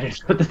my fan and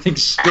let the thing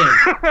spin.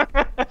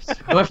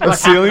 A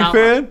ceiling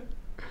fan?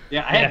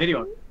 Yeah, I had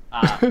video.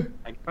 I can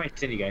probably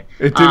send you guys.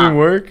 It didn't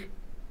work.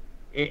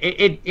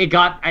 It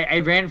got.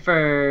 I ran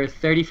for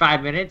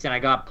 35 minutes and I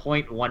got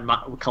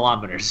 0.1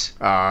 kilometers.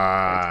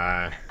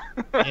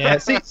 Yeah.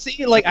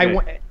 See, like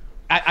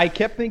I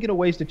kept thinking of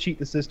ways to cheat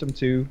the system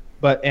too,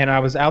 and I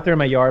was out there in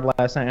my yard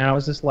last night and I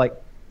was just like,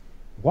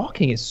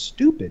 walking is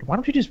stupid. Why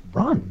don't you just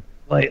run?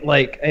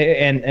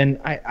 And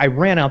I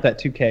ran out that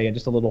 2K in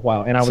just a little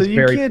while, and I was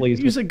very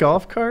pleased. Use a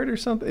golf cart or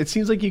something. It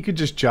seems like you could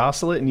just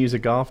jostle it and use a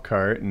golf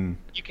cart, and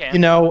you can. You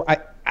know,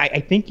 I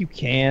think you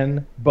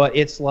can, but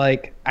it's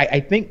like I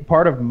think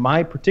part of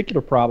my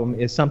particular problem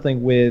is something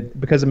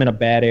because I'm in a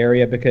bad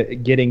area, because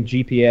getting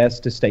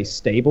GPS to stay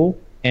stable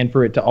and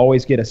for it to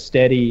always get a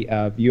steady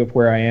view of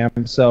where I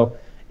am. So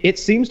it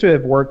seems to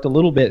have worked a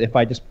little bit if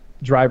I just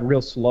drive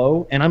real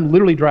slow, and I'm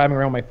literally driving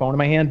around with my phone in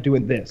my hand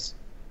doing this,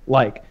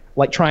 like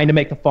trying to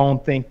make the phone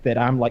think that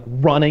I'm like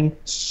running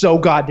so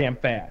goddamn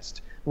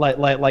fast,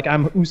 like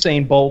I'm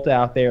Usain Bolt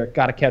out there.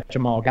 Gotta catch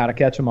them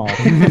all.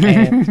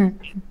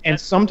 And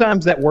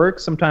sometimes that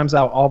works. Sometimes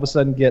I'll all of a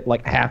sudden get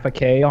like half a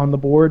K on the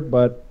board.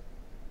 But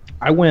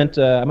I must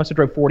have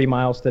drove 40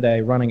 miles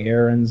today, running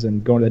errands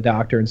and going to the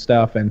doctor and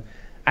stuff, and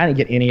I didn't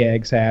get any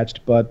eggs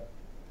hatched. But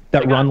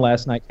that run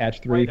last night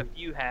hatched 3. Quite a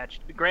few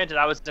hatched. Granted,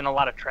 I was in a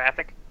lot of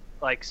traffic,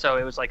 so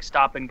it was like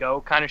stop and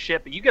go kind of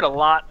shit. But you get a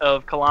lot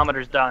of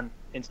kilometers done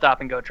in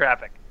stop and go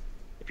traffic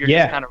if you're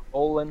just kind of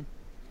rolling.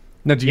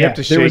 Now, do you have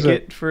to shake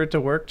it for it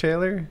to work,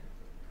 Taylor?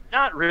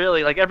 Not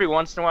really. Like every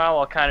once in a while,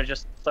 I'll kind of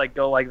just like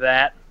go like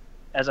that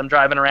as I'm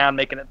driving around,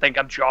 making it think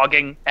I'm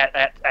jogging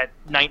at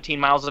 19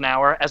 miles an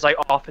hour, as I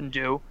often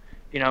do.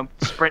 You know,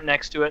 sprint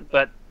next to it.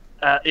 But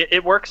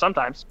it works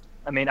sometimes.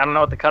 I mean, I don't know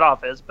what the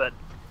cutoff is, but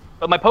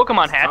my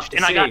Pokemon hatched,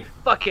 and I got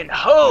fucking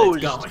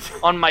hosed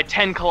on my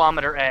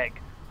 10-kilometer egg.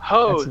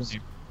 Hosed.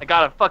 I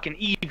got a fucking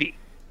Eevee.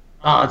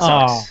 Oh, it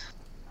sucks.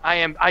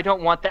 I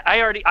don't want that.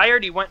 I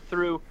already went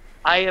through.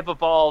 I have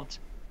evolved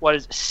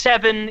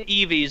 7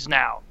 Eevees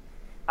now.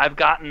 I've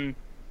gotten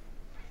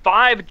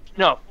 4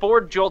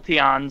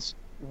 Jolteons,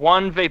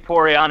 1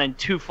 Vaporeon, and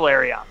 2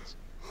 Flareons.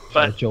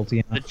 But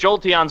the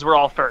Jolteons were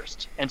all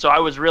first, and so I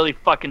was really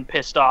fucking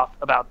pissed off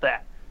about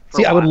that.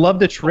 See, I would love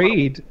to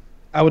trade.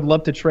 I would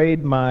love to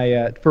trade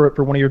my for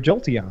one of your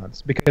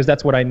Jolteons, because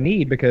that's what I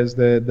need, because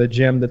the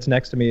gym that's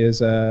next to me is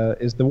the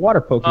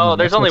water Pokemon. Oh,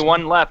 there's only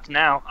 1 left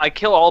now. I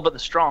kill all but the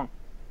strong.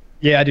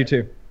 Yeah, I do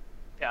too.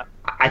 Yeah.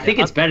 I think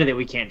it's better that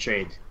we can't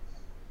trade.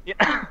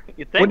 Yeah,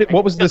 you think?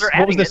 What was this?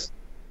 What was this?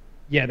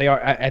 Yeah, they are.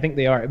 I think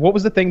they are. What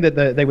was the thing that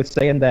they would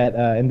say in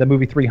the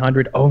movie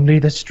 300? Only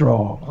the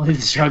strong. Only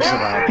the strong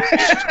survive.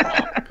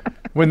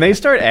 When they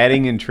start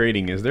adding and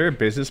trading, is there a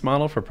business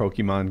model for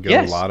Pokemon Go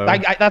Lotto?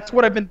 Yes, that's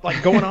what I've been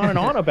going on and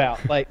on about.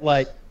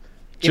 Like.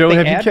 Joe,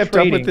 have you kept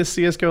up with this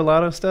CS:GO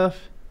Lotto stuff?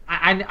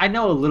 I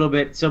know a little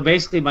bit. So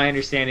basically, my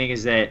understanding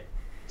is that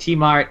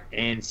T-Mart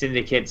and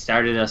Syndicate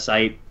started a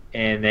site,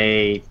 and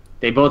they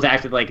both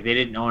acted like they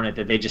didn't own it,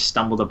 that they just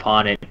stumbled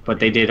upon it, but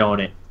they did own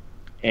it.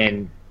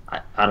 And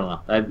I don't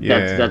know.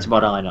 That's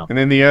about all I know. And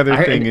then the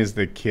other thing is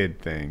the kid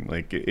thing.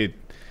 Like it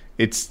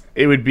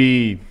would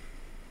be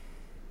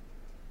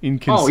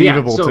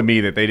inconceivable to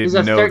me that they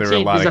didn't know there were a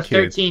lot of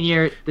kids.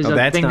 There's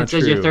a thing that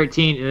says you're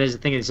 13, and there's a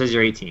thing that says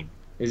you're 18.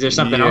 Is there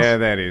something else? Yeah,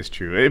 that is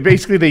true.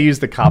 Basically, they use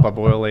the Coppa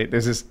Boil.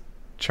 There's this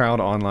Child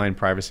Online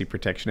Privacy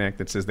Protection Act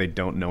that says they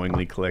don't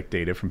knowingly collect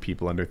data from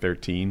people under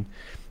 13.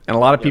 And a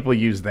lot of people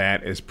use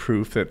that as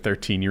proof that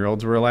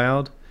 13-year-olds were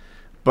allowed.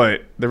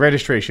 But the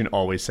registration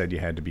always said you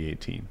had to be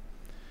 18.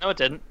 No, it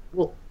didn't.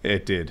 Well,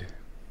 It did.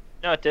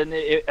 No, it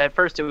didn't. At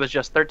first, it was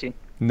just 13.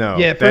 No,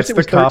 Yeah, at that's first it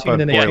the was 13, COPPA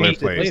then they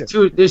changed it boilerplate.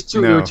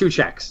 later. there No. were two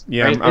checks.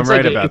 Yeah, right? I'm It's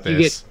right like about if you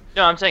this.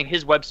 No, I'm saying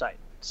his website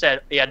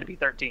said he had to be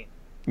 13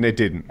 It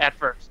didn't. at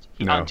first,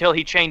 No. until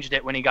he changed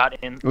it when he got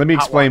in. Let me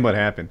Hot explain Water. what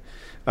happened.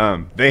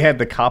 They had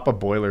the COPPA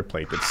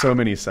boilerplate that so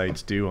many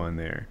sites do on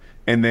there.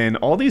 And then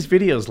all these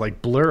videos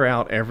like blur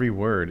out every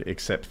word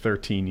except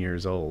 13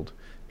 years old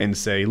and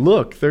say,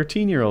 look,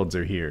 13-year-olds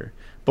are here.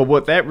 But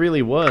what that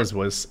really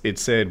was it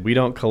said, we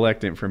don't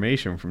collect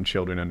information from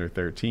children under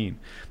 13.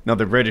 Now,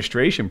 the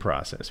registration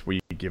process, where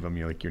you give them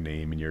your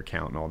name and your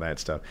account and all that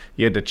stuff,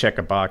 you had to check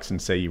a box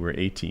and say you were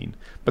 18.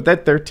 But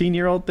that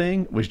 13-year-old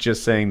thing was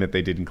just saying that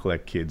they didn't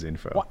collect kids'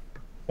 info.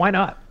 Why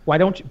not?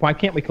 Why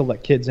can't we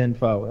collect kids'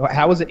 info?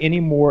 How is it any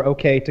more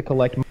okay to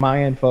collect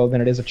my info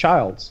than it is a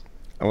child's?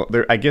 Well,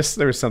 I guess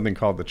there was something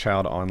called the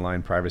Child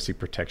Online Privacy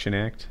Protection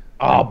Act.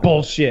 Oh,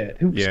 bullshit.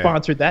 Who Yeah.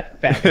 sponsored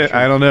that fact?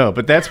 I don't know,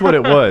 but that's what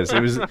it was.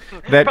 It was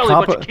that Probably a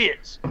bunch of COPPA,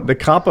 kids. the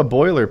COPPA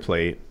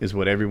boilerplate is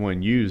what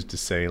everyone used to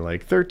say,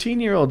 like,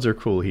 13-year-olds are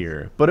cool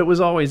here, but it was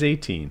always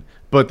 18.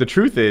 But the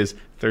truth is,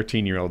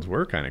 13-year-olds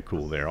were kind of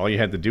cool there. All you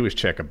had to do was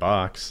check a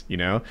box, you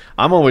know?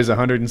 I'm always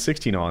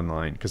 116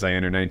 online because I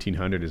enter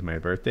 1900 as my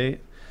birth date.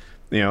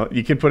 You know,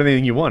 you can put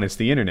anything you want. It's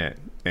the internet.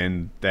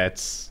 And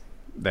that's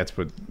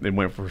what it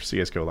went for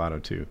CSGO Lotto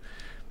too.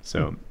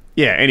 So,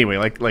 yeah, anyway,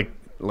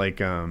 like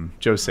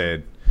Joe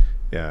said,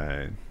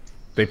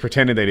 they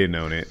pretended they didn't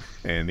own it.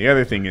 And the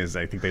other thing is,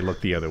 I think they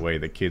looked the other way.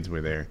 The kids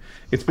were there.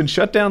 It's been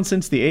shut down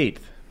since the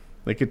 8th.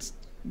 Like, it's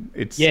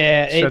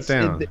shut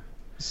down.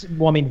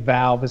 Well, I mean,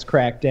 Valve has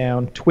cracked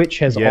down. Twitch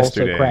has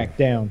Yesterday. also cracked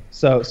down.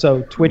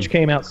 So Twitch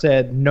came out,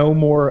 said no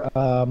more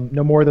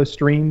of those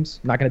streams.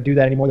 Not going to do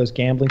that anymore. Those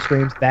gambling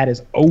streams. That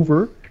is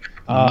over.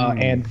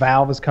 And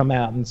Valve has come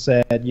out and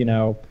said, you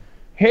know,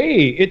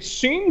 hey, it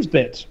seems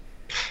that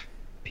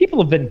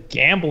people have been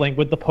gambling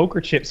with the poker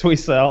chips we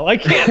sell. I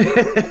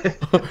can't.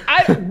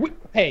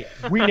 Hey,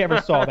 we never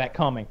saw that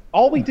coming.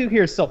 All we do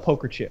here is sell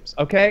poker chips,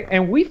 okay?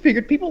 And we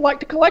figured people like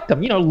to collect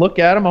them. You know, look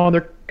at them on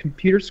their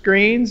computer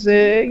screens,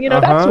 you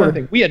know, that sort of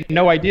thing. We had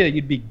no idea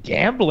you'd be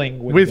gambling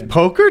with them.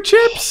 poker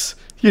chips?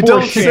 You For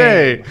don't shame.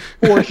 say.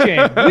 For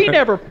shame. We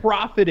never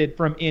profited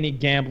from any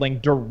gambling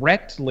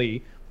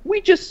directly.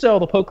 We just sell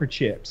the poker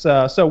chips.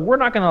 So we're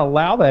not going to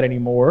allow that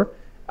anymore.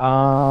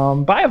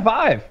 Buy a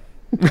Vive.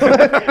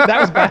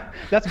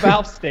 That's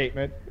Valve's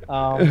statement.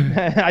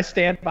 I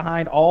stand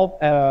behind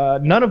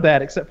none of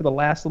that except for the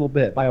last little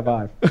bit. Buy a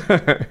Vive.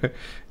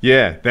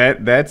 Yeah,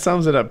 that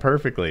sums it up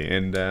perfectly.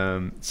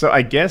 And so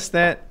I guess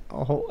that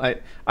I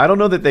don't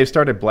know that they've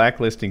started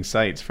blacklisting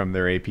sites from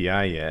their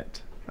API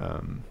yet.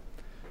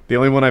 The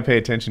only one I pay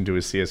attention to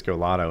is CSGO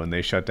Lotto, and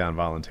they shut down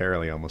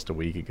voluntarily almost a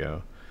week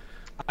ago.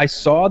 I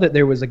saw that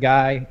there was a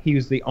guy. He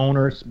was the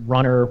owner,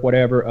 runner,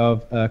 whatever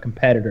of a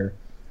competitor,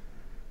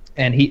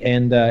 and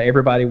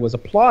everybody was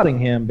applauding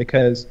him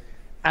because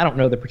I don't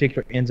know the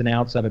particular ins and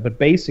outs of it, but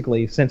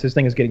basically, since this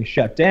thing is getting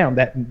shut down,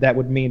 that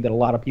would mean that a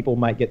lot of people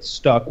might get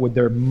stuck with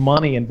their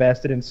money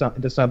invested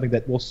into something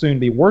that will soon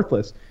be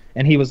worthless.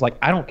 And he was like,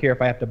 I don't care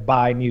if I have to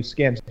buy new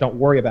skins. Don't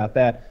worry about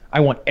that.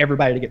 I want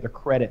everybody to get their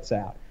credits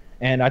out.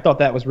 And I thought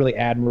that was really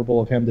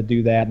admirable of him to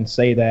do that and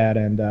say that.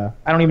 And I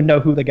don't even know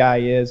who the guy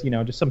is, you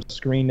know, just some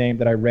screen name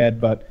that I read.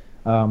 But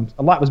a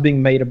lot was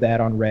being made of that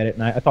on Reddit,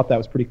 and I thought that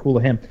was pretty cool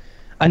of him.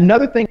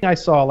 Another thing I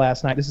saw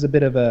last night, this is a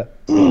bit of a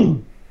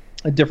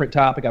different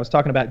topic. I was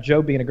talking about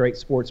Joe being a great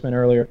sportsman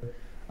earlier.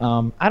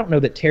 I don't know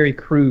that Terry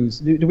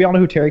Crews, do we all know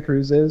who Terry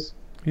Crews is?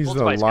 He's Old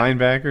the Spice guy.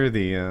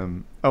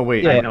 linebacker, oh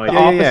wait, Yeah, know the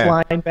it.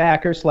 office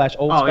linebacker /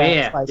 Old Oh, Spice,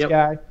 yeah, Spice yep.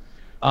 guy.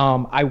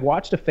 I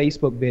watched a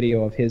Facebook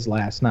video of his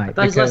last night. I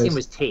thought his last name because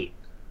was Tate.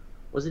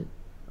 Was it?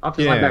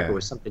 Offensive Yeah. linebacker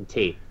was something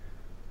Tate.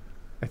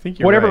 I think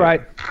you're whatever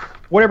right.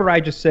 whatever I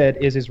just said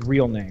is his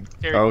real name.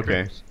 Terry Oh,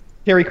 okay. Crews.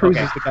 Terry Crews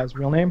Okay. is the guy's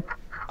real name.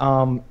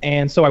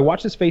 And so I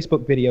watched this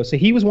Facebook video. So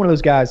he was one of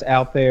those guys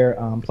out there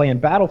playing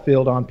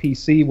Battlefield on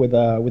PC with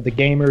the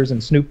gamers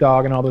and Snoop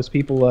Dogg and all those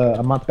people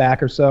a month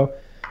back or so.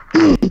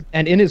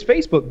 And in his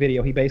Facebook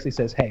video, he basically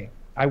says, hey,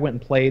 I went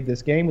and played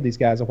this game with these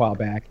guys a while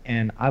back,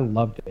 and I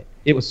loved it.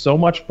 It was so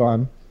much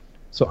fun,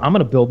 so I'm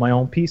going to build my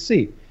own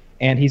PC.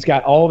 And he's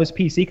got all of his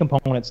PC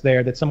components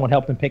there that someone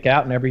helped him pick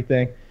out and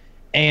everything.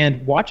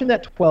 And watching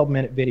that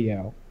 12-minute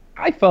video,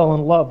 I fell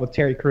in love with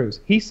Terry Crews.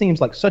 He seems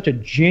like such a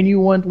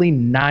genuinely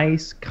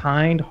nice,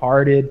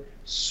 kind-hearted,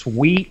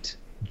 sweet,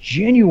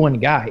 genuine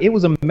guy. It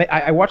was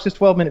I watched this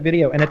 12-minute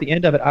video, and at the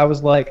end of it, I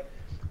was like,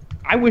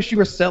 I wish you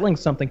were selling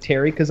something,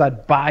 Terry, because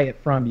I'd buy it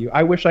from you.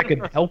 I wish I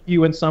could help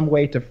you in some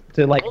way to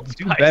like Old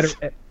do Spice.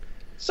 better.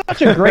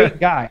 Such a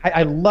great guy.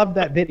 I loved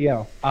that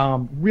video.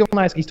 Real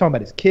nice. He's talking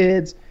about his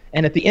kids.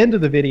 And at the end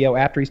of the video,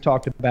 after he's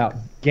talked about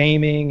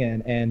gaming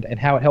and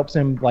how it helps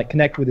him like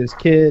connect with his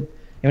kid,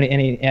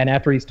 and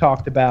after he's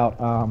talked about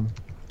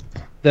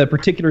the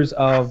particulars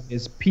of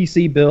his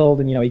PC build,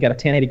 and you got a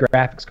 1080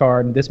 graphics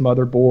card and this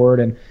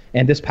motherboard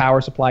and this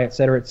power supply, et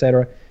cetera, et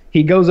cetera.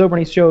 He goes over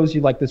and he shows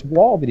you like this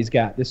wall that he's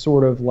got, this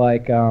sort of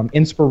like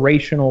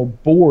inspirational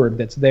board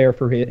that's there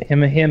for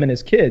him and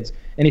his kids,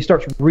 and he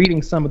starts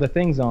reading some of the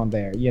things on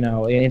there,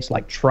 and it's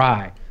like,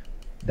 try.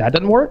 That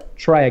doesn't work?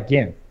 Try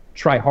again.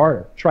 Try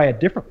harder. Try a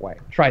different way.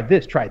 Try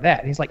this, try that.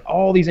 And he's like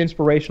all these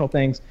inspirational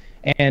things,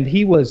 and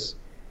he was,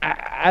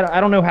 I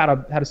don't know how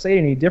to say it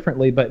any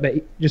differently, but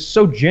just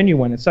so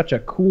genuine and such a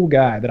cool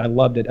guy that I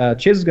loved it.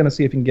 Chiz is going to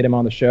see if he can get him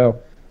on the show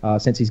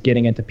since he's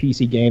getting into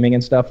PC gaming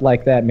and stuff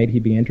like that. Maybe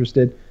he'd be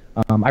interested.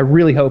 I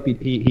really hope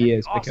he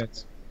is, awesome.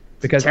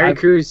 because Terry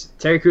Crews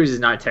is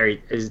not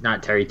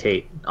Terry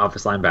Tate,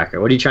 office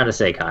linebacker. What are you trying to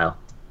say, Kyle?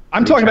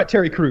 I'm talking about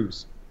Terry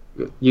Crews.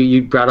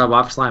 You brought up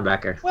office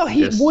linebacker. Well,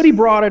 Woody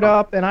brought it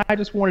up, and I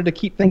just wanted to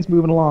keep things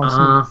moving along.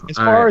 So as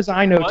far as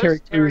I know, Terry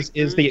Crews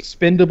is the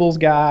Expendables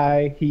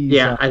guy.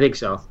 I think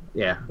so.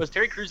 Yeah. Was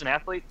Terry Crews an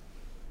athlete?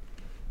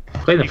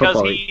 Played in the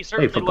football. He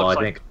played football, I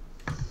think.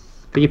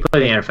 But he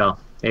played in the NFL.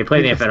 Yeah, he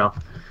played in the NFL.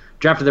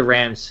 Drafted the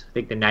Rams. I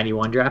think the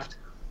 '91 draft.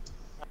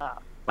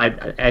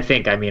 I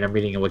think. I mean, I'm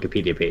reading a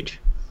Wikipedia page.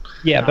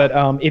 Yeah, but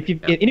if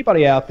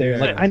anybody out there,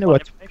 like I know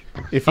what.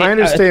 If I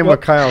understand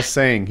what Kyle's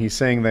saying, he's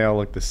saying they all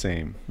look the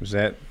same. Is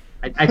that?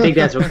 I think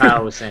that's what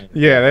Kyle was saying.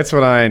 Yeah, that's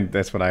what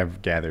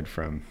I've gathered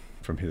from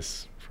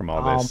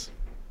all this.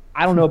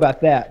 I don't know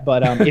about that,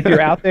 but if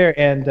you're out there,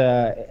 and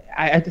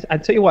I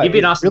tell you what, he'd be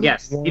an awesome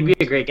guest. He'd be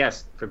a great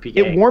guest for PK.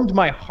 It warmed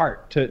my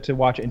heart to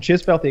watch it, and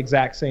Chiz felt the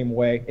exact same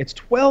way. It's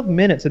 12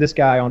 minutes of this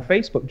guy on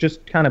Facebook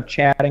just kind of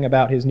chatting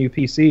about his new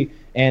PC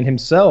and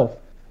himself.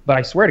 But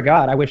I swear to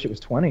God, I wish it was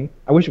 20.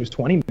 I wish it was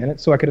 20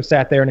 minutes so I could have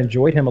sat there and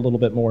enjoyed him a little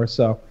bit more.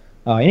 So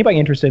anybody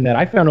interested in that,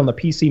 I found on the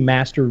PC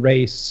Master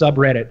Race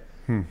subreddit.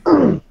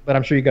 But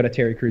I'm sure you go to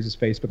Terry Crews'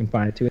 Facebook and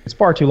find it too. It's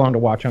far too long to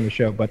watch on the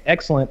show, but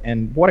excellent,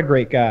 and what a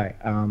great guy.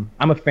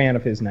 I'm a fan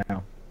of his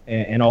now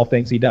and all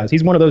things he does.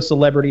 He's one of those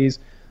celebrities,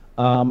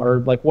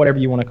 or like whatever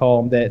you want to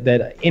call him,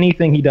 that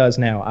anything he does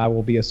now, I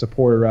will be a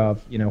supporter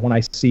of. When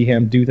I see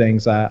him do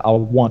things, I'll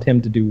want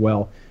him to do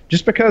well.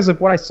 Just because of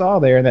what I saw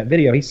there in that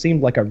video, he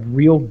seemed like a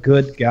real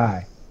good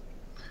guy.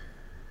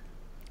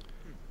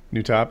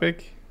 New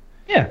topic?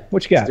 Yeah,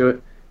 what you got? Let's do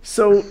it.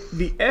 So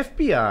the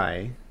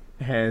FBI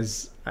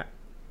has,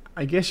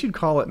 I guess you'd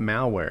call it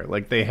malware.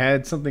 Like they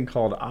had something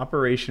called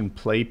Operation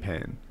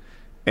Playpen,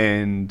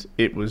 and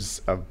it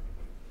was a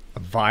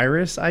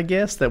virus, I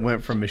guess, that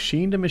went from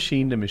machine to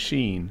machine to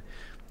machine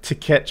to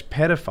catch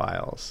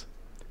pedophiles,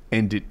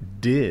 and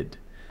it did.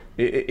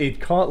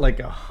 It caught like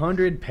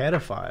 100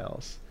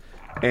 pedophiles.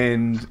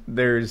 And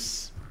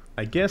there's,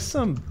 I guess,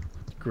 some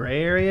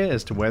gray area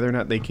as to whether or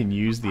not they can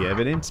use the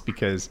evidence,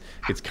 because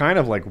it's kind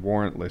of like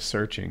warrantless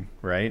searching,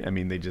 right? I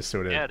mean, they just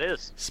sort of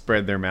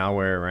spread their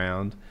malware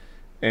around.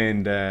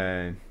 And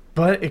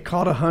but it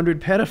caught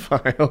 100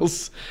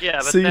 pedophiles.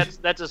 Yeah, but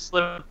that's a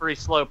slippery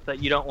slope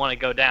that you don't want to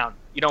go down.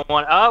 You don't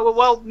want,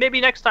 well,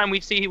 maybe next time we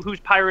see who's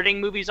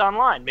pirating movies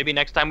online. Maybe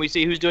next time we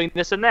see who's doing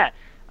this and that.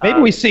 Maybe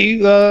we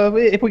see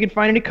if we can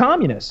find any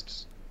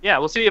communists. Yeah,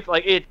 we'll see if,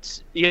 like,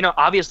 it's,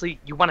 obviously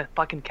you want to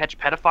fucking catch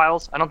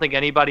pedophiles. I don't think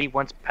anybody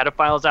wants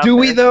pedophiles out there. Do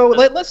we, though?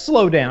 Let's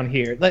slow down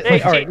here. All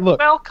right, look.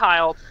 Well,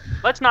 Kyle,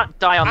 let's not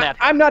die on that.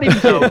 I'm not even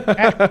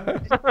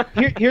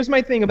kidding. Here's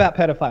my thing about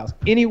pedophiles.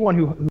 Anyone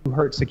who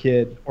hurts a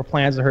kid or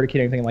plans to hurt a kid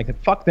or anything like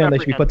that, fuck them. They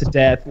should be put to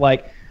death.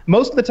 Like,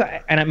 most of the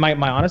time, and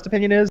my honest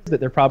opinion is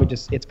that they're probably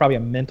it's probably a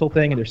mental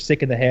thing, and they're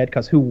sick in the head,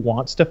 because who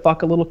wants to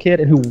fuck a little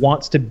kid and who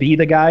wants to be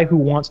the guy who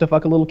wants to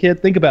fuck a little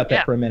kid? Think about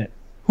that for a minute.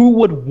 Who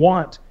would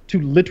want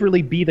to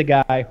literally be the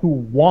guy who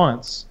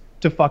wants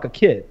to fuck a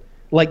kid?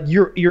 Like,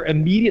 you're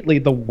immediately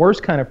the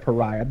worst kind of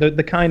pariah,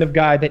 the kind of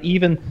guy that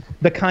even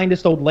the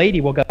kindest old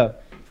lady will go,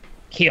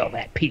 kill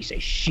that piece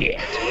of shit.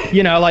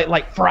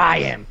 Like fry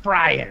him.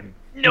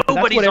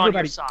 Nobody's on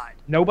your side.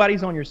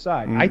 Nobody's on your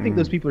side. I think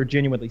those people are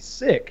genuinely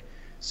sick.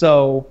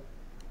 So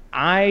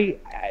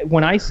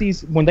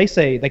when they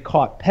say they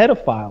caught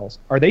pedophiles,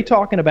 are they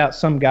talking about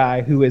some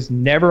guy who has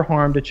never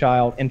harmed a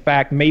child? In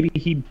fact, maybe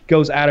he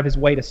goes out of his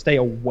way to stay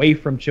away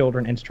from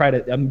children and to try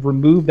to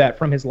remove that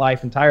from his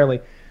life entirely.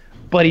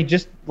 But he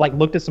just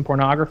looked at some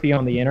pornography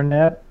on the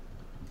internet.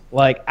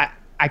 Like,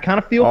 I kind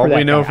of feel for that. All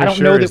we know guy. for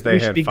sure is they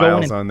had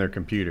files on their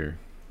computer.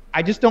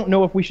 I just don't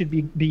know if we should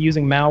be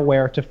using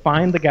malware to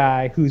find the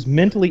guy who's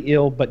mentally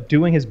ill but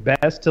doing his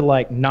best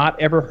to not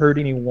ever hurt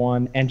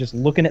anyone and just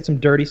looking at some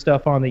dirty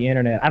stuff on the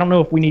internet. I don't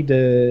know if we need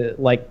to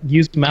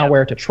use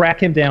malware to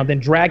track him down, then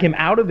drag him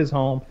out of his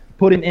home,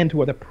 put him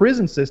into the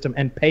prison system,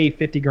 and pay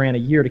 $50,000 a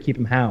year to keep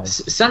him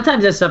housed.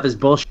 Sometimes that stuff is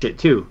bullshit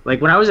too.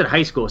 Like when I was in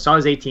high school, so I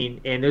was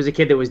 18, and there was a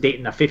kid that was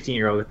dating a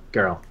 15-year-old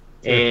girl,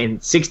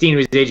 and 16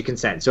 was the age of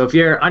consent. So if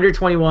you're under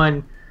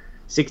 21,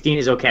 16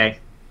 is okay.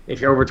 If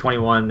you're over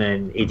 21,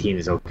 then 18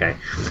 is okay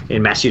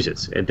in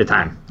Massachusetts at the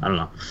time. I don't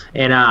know.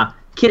 And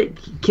kid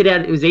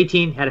was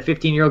 18, had a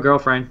 15-year-old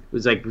girlfriend.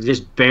 Was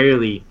just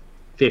barely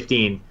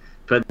 15,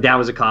 but dad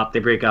was a cop. They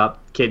break up.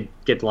 Kid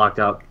gets locked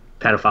up.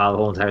 Pedophile, the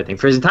whole entire thing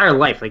for his entire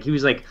life.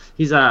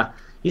 He's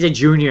he's a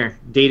junior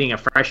dating a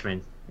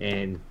freshman,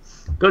 and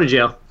go to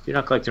jail. You're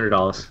not collecting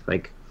 $100.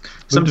 Like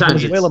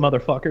sometimes Venezuela,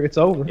 motherfucker, it's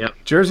over. Yep.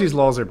 Jersey's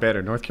laws are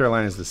better. North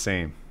Carolina's the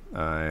same.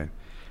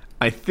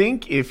 I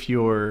think if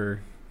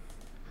you're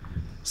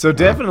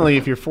definitely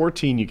if you're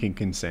 14, you can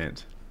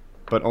consent,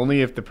 but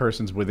only if the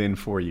person's within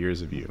 4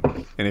 years of you.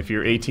 And if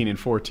you're 18 and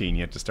 14,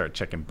 you have to start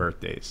checking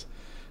birthdays.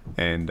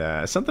 And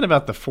something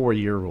about the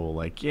 4-year rule,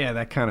 like, yeah,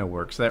 that kind of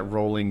works. That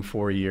rolling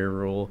 4-year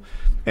rule.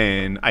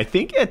 And I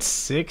think at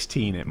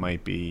 16 it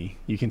might be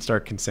you can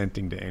start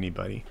consenting to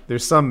anybody.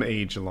 There's some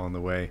age along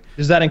the way.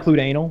 Does that include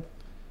anal?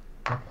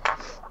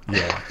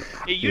 Yeah.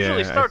 It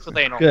usually starts with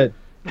anal. Good.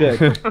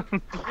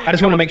 I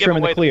just want to make sure I'm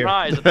in the clear.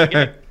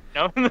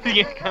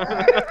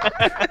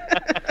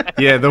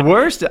 Yeah, the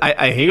worst.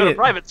 I hate Go to it.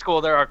 private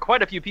school, there are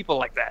quite a few people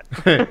like that.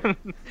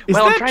 Is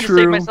well, I'm that trying to true?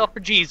 save myself for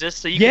Jesus,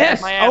 so you can Yes.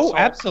 have my asshole. Oh,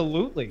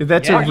 absolutely.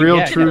 That's Yeah, a real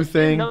yeah. true You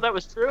thing. know that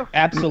was true?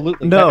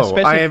 Absolutely. No,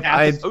 Especially I- in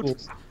Catholic I-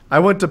 schools. I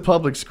went to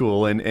public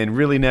school and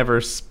really never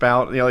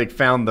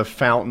found the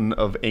fountain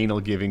of anal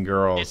giving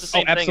girls. It's the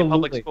same thing in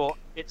public absolutely. school.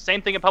 It's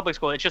same thing in public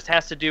school. It just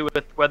has to do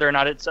with whether or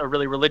not it's a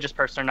really religious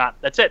person or not.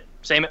 That's it.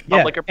 Same at Yeah,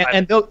 public or private.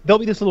 and there'll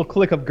be this little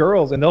clique of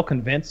girls, and they'll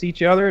convince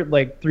each other,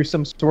 like, through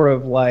some sort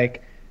of,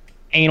 like,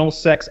 anal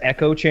sex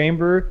echo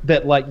chamber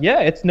that, like, yeah,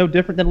 it's no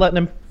different than letting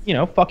them,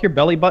 fuck your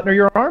belly button or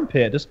your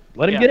armpit. Just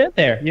let him Yeah. get in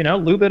there,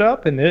 lube it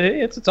up, and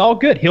it's all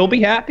good. He'll be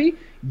happy.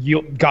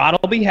 God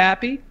will be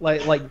happy.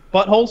 Like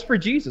buttholes for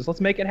Jesus. Let's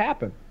make it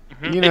happen.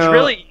 You It's know-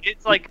 really,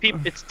 it's like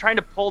it's trying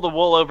to pull the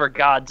wool over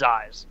God's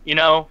eyes,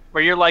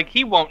 where you're like,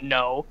 he won't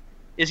know.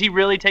 Is he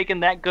really taking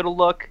that good a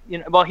look?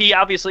 Well, he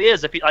obviously is.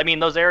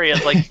 Those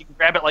areas, like, you can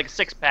grab it like a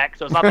 6-pack,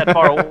 so it's not that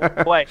far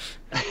away.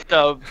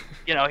 So,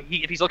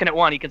 if he's looking at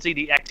one, he can see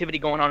the activity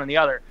going on in the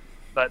other.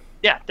 But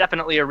yeah,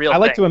 definitely a real I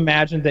thing. like to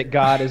imagine that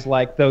God is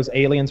like those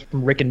aliens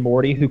from Rick and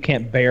Morty who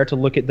can't bear to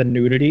look at the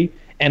nudity,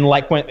 and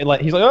when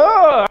he's like,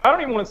 oh, I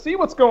don't even want to see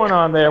what's going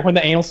on there when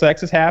the anal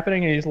sex is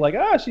happening, and he's like,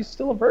 she's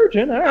still a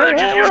virgin. All right,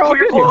 Just we're all put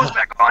your good here. clothes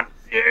back on.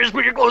 Just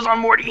put your clothes on,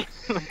 Morty.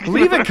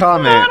 Leave a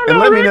comment and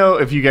let me know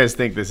if you guys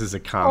think this is a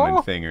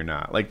common thing or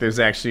not. Like, there's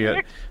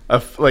actually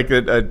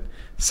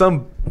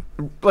some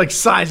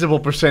sizable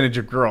percentage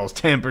of girls,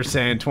 10%,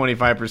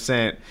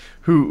 25%,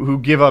 who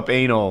give up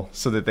anal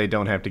so that they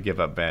don't have to give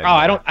up bad.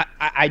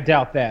 I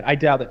doubt that. I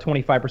doubt that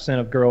 25%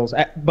 of girls,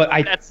 but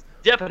That's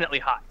definitely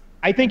hot.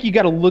 I think you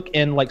got to look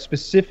in like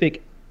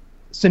specific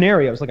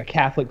scenarios, like a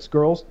Catholic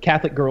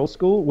girls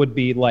school would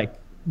be like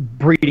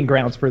breeding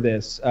grounds for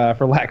this,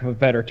 for lack of a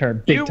better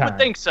term. Big You time. would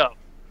think so.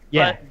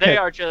 Yeah, But they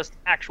are just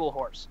actual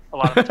whores a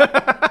lot of the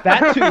time.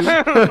 that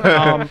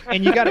too.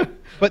 And you got to,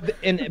 but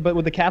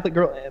with the Catholic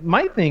girl,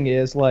 my thing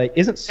is like,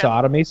 isn't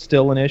sodomy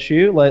still an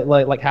issue?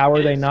 Like how are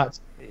It they is. not?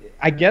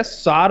 I guess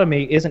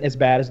sodomy isn't as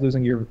bad as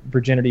losing your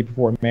virginity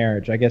before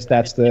marriage. I guess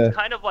that's the. It's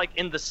kind of like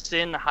in the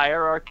sin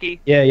hierarchy.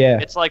 Yeah.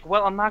 It's like,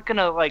 well, I'm not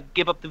gonna like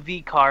give up the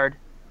V card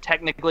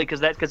technically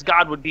because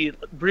God would be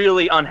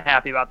really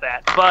unhappy about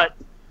that. But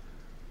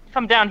if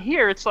I'm down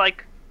here, it's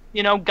like,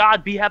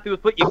 God, be happy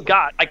with what you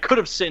got. I could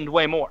have sinned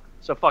way more,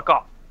 so fuck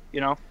off. I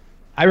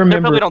They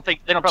remember. probably don't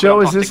think. They don't. Probably Joe,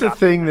 don't is talk this to a God.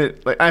 thing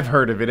that, like, I've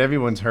heard of it?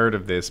 Everyone's heard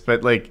of this,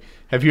 but like,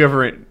 have you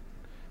ever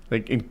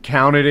like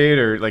encountered it,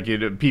 or like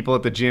people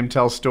at the gym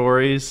tell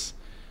stories?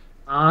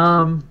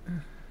 I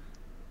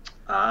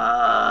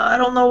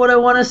don't know what I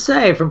want to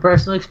say from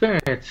personal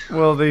experience.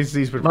 Well, these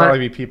would My- probably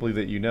be people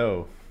that you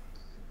know.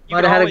 You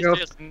Might can have had a always girl-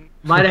 just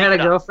Might have had a make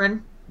it up.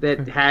 girlfriend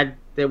that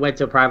went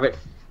to a private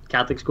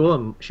Catholic school,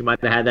 and she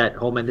might have had that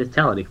whole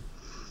mentality.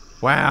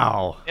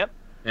 Wow. Yeah.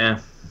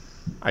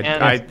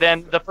 And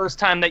then the first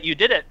time that you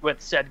did it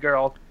with said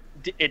girl,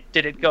 did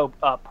it go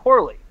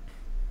poorly?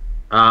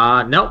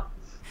 Nope.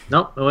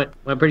 It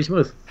went pretty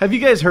smooth. Have you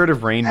guys heard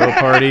of rainbow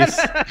parties?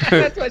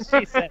 That's what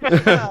she said.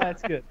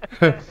 That's good.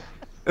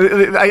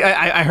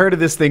 I heard of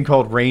this thing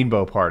called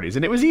rainbow parties,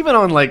 and it was even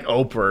on like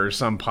Oprah or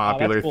some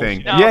popular that's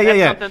thing. bullshit. No, yeah.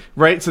 that's something-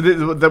 Right. So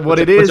what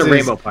What's it a- is what's a is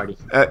rainbow party?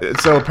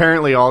 So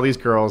apparently, all these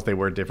girls, they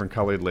wear different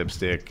colored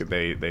lipstick.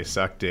 They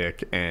suck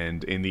dick,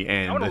 and in the I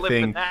end, want to the live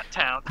in thing that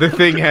town. the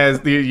thing has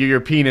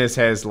your penis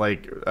has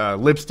like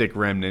lipstick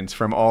remnants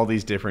from all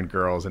these different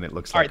girls, and it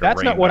looks All like right,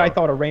 that's not what I rainbow.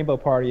 thought a rainbow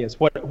party is.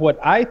 What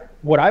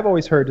I've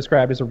always heard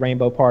described as a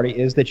rainbow party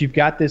is that you've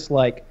got this,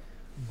 like,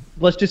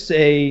 let's just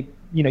say,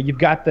 you've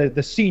got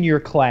the senior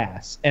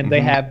class, and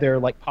they have their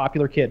like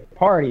popular kid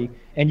party,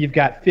 and you've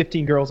got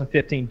 15 girls and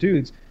 15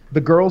 dudes. The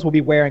girls will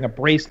be wearing a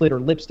bracelet or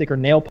lipstick or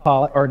nail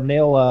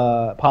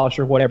polish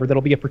or whatever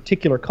that'll be a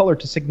particular color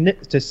to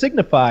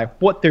signify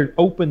what they're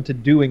open to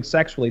doing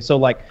sexually. So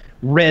like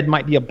red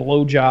might be a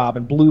blowjob,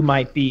 and blue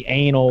might be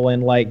anal,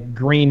 and like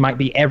green might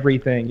be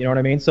everything. You know what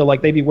I mean? So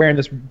like they'd be wearing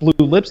this blue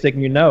lipstick,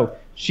 and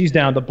she's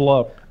down to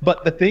blow.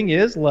 But the thing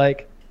is,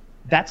 like,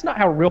 that's not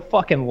how real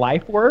fucking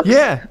life works.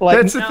 Yeah, Like,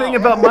 that's the thing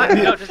about my.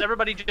 No, does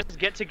everybody just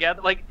get together?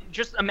 Like,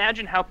 just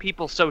imagine how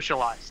people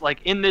socialize.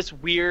 Like, in this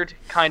weird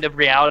kind of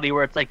reality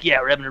where it's like,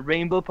 yeah, we're having a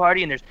rainbow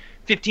party, and there's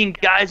 15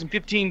 guys and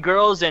 15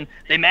 girls, and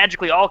they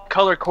magically all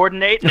color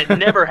coordinate, and it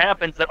never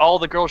happens that all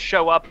the girls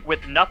show up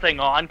with nothing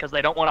on because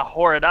they don't want to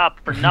whore it up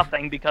for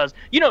nothing, because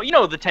you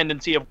know the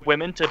tendency of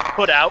women to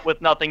put out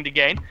with nothing to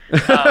gain.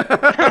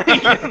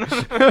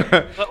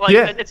 But like,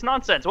 it's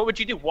nonsense. What would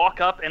you do?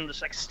 Walk up and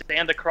just like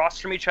stand across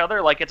from each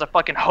other like it's a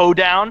fucking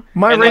hoedown?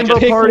 My and then rainbow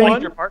just party,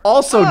 point your part?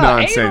 also anal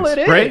nonsense,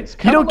 it right? is.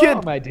 You don't Come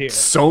on, my get dear.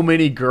 so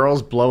many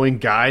girls blowing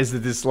guys that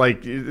this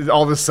like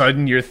all of a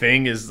sudden your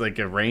thing is like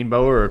a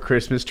rainbow or a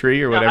Christmas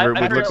tree or whatever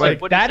it would look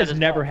like. what you That said has is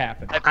never wrong.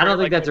 happened. I don't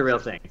think that's a real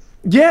thing.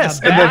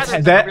 Yes, Now and that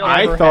has that really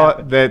I never thought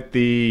happened. that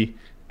the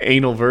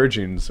anal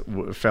virgins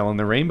fell in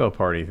the rainbow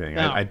party thing.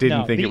 No, I didn't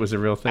no, think the- it was a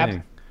real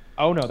thing.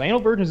 Oh no, the anal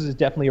virgins is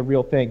definitely a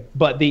real thing.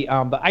 But the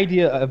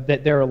idea of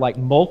that there are like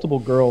multiple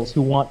girls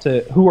who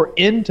are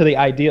into the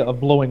idea of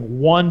blowing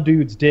one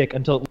dude's dick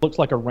until it looks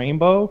like a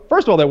rainbow.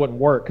 First of all, that wouldn't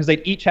work because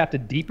they'd each have to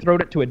deep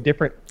throat it to a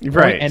different point,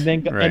 Right, and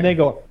then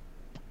go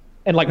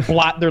and like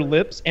blot their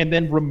lips and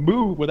then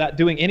remove without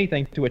doing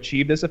anything to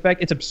achieve this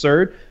effect. It's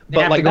absurd. They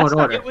But have like to go that's in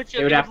not- order. it would just-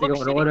 They would it have to would go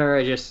look in shitty. order.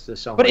 It's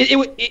just so But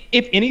much.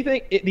 if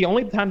anything, the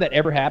only time that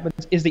ever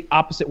happens is the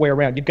opposite way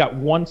around. You've got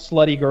one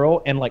slutty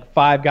girl and like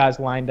 5 guys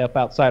lined up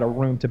outside a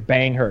room to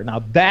bang her.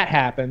 Now that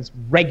happens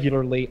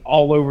regularly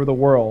all over the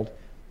world,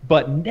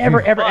 but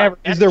never, ever, But ever is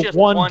that's there just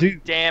one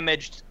dude.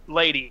 damaged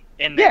lady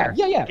in Yeah,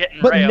 there. Getting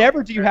But railed.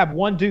 never do you have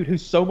one dude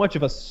who's so much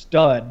of a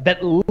stud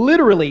that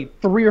literally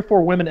 3 or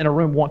 4 women in a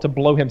room want to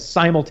blow him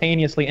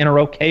simultaneously and are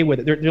okay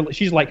with it.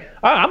 She's like,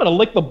 I'm going to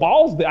lick the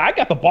balls. I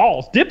got the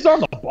balls. Dibs on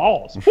the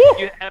balls. Woo!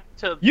 You have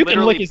to. You can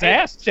literally lick his pay-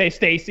 ass, say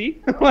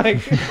Stacy. Like,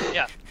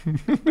 Yeah,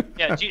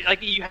 yeah.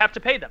 You have to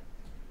pay them.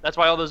 That's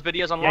why all those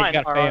videos online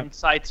gotta are pay on 'em.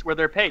 sites where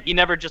they're paid. You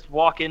never just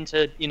walk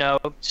into,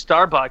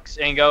 Starbucks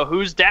and go,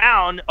 "Who's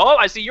down? Oh,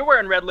 I see you're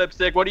wearing red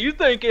lipstick. What are you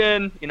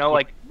thinking?" No,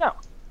 of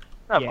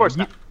Yeah, course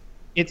not.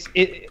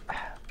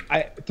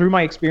 Through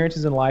my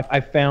experiences in life,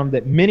 I've found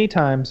that many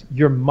times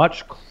you're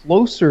much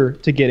closer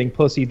to getting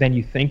pussy than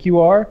you think you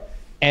are,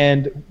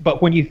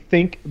 but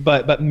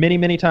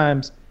many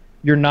times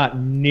you're not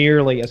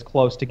nearly as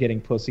close to getting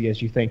pussy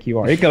as you think you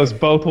are. It goes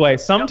both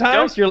ways.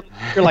 Sometimes you're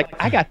like,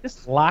 I got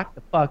this locked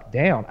the fuck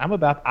down.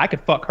 I could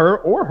fuck her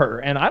or her,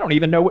 and I don't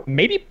even know.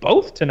 Maybe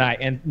both tonight,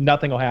 and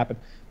nothing will happen.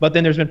 But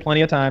then there's been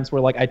plenty of times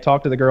where like I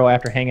talked to the girl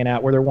after hanging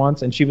out with her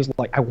once, and she was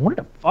like, I wanted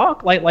to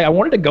fuck, like I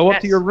wanted to go up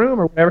to Yes. your room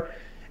or whatever.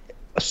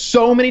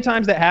 So many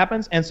times that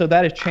happens, and so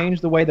that has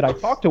changed the way that I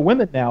talk to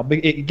women now.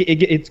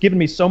 It's given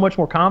me so much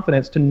more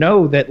confidence to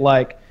know that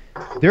like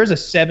there's a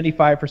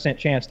 75%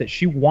 chance that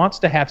she wants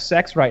to have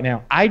sex right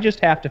now. I just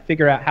have to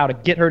figure out how to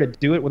get her to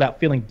do it without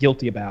feeling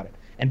guilty about it.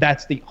 And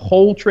that's the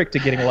whole trick to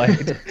getting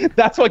laid.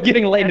 That's what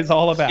getting laid is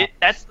all about.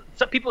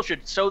 Some people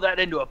should sew that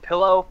into a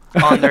pillow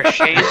on their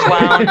chaise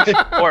lounge,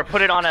 or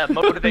put it on a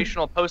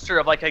motivational poster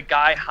of like a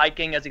guy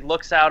hiking as he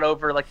looks out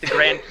over like the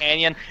Grand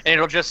Canyon, and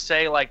it'll just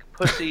say like,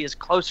 "Pussy is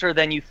closer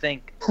than you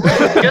think."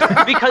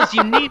 Just because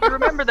you need to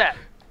remember that,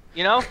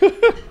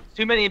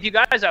 Too many of you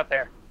guys out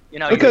there,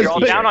 you're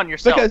all down on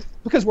yourself.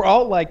 Because we're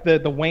all like the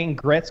Wayne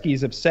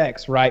Gretzky's of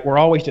sex, right? We're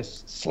always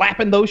just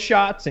slapping those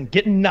shots and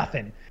getting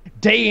nothing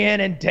day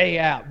in and day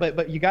out.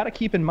 But you got to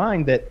keep in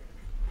mind that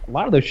a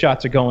lot of those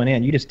shots are going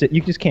in. You just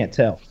can't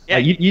tell. Yeah.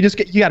 Like,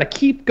 you got to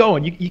keep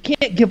going. You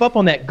can't give up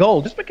on that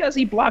goal just because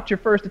he blocked your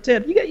first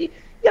attempt. You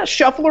got to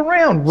shuffle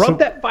around, rub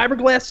that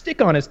fiberglass stick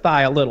on his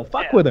thigh a little,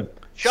 fuck with him.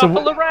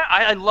 Shuffle around.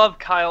 I love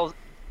Kyle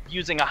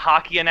using a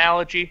hockey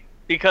analogy,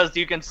 because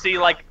you can see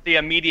like the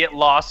immediate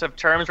loss of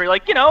terms where you're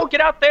like, get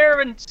out there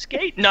and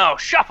skate. No,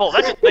 shuffle.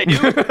 That's what they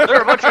do.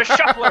 They're a bunch of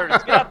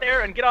shufflers. Get out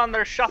there and get on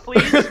their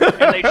shufflies,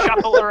 and they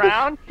shuffle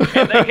around,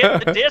 and they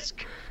hit the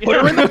disc. Put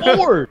her in the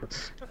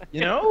boards.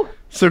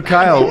 So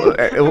Kyle,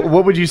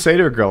 what would you say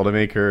to a girl to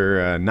make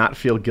her not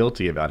feel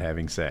guilty about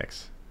having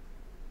sex?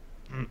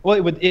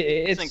 Well,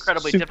 It's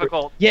incredibly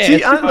difficult. Yeah. See,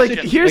 it's super like,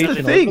 here's the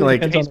situational. thing, It really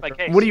like, depends case on by the-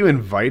 case. What do you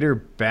invite her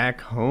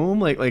back home?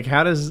 Like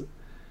how does?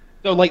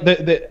 So like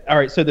all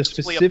right, so the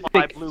Simply specific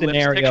apply blue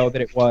scenario lipstick.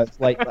 that it was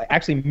like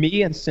actually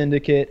me and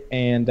Syndicate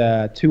and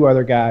 2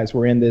 other guys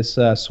were in this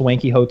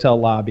swanky hotel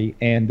lobby,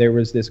 and there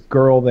was this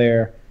girl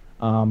there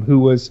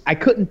who I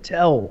couldn't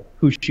tell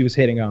who she was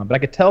hitting on, but I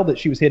could tell that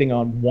she was hitting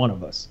on one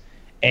of us.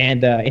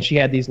 And she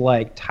had these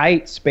like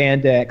tight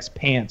spandex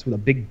pants with a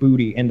big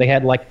booty, and they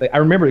had like I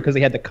remember it because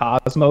they had the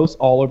cosmos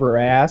all over her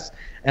ass,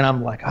 and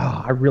I'm like,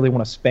 oh, I really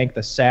want to spank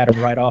the Saturn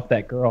right off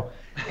that girl,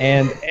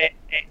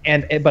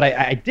 but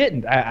I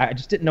didn't. I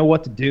just didn't know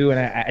what to do, and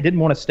I didn't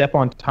want to step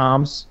on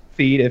Tom's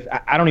feet. If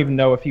I don't even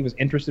know if he was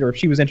interested or if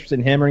she was interested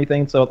in him or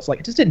anything, so it's like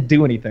it just didn't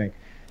do anything.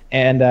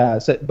 And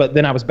but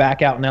then I was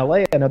back out in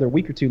LA another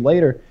week or two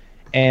later.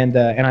 And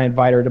I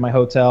invite her to my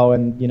hotel,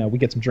 and we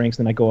get some drinks,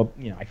 and I go up,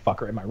 I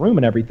fuck her in my room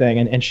and everything,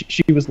 and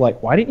she was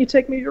like, "Why didn't you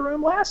take me to your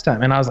room last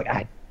time?" And I was like,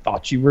 "I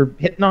thought you were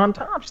hitting on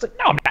Tom." She's like,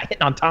 "No, I'm not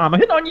hitting on Tom. I'm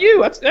hitting on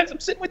you. I'm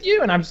sitting with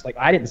you." And I'm just like,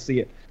 I didn't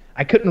see it.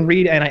 I couldn't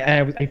read, and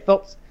I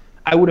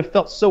would have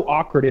felt so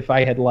awkward if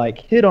I had like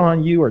hit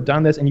on you or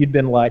done this, and you'd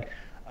been like,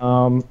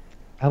 "I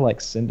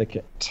like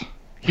Syndicate.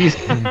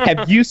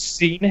 Have you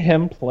seen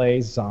him play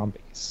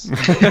Zombie?"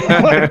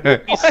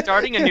 ladies. He's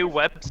starting a new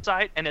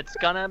website, and it's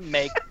gonna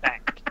make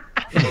bank.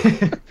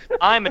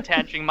 I'm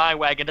attaching my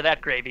wagon to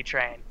that gravy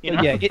train. You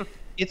know? Yeah,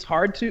 it's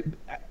hard to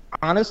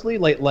honestly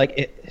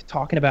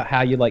talking about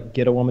how you like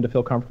get a woman to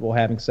feel comfortable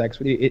having sex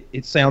with you.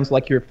 It sounds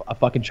like you're a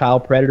fucking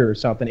child predator or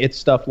something. It's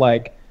stuff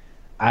like,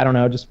 I don't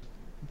know, just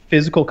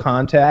physical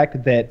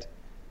contact that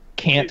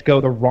can't go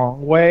the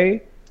wrong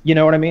way. You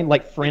know what I mean?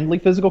 Like friendly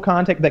physical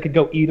contact that could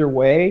go either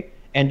way.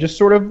 And just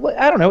sort of,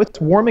 I don't know, it's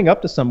warming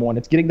up to someone.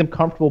 It's getting them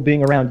comfortable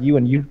being around you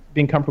and you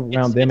being comfortable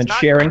around them and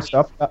sharing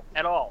stuff.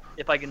 At all,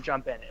 if I can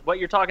jump in. What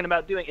you're talking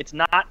about doing, it's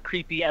not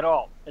creepy at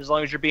all, as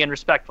long as you're being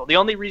respectful. The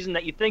only reason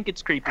that you think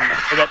it's creepy,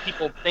 or that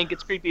people think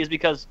it's creepy, is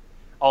because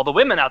all the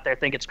women out there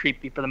think it's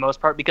creepy for the most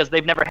part, because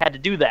they've never had to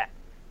do that.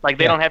 Like,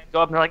 they don't have to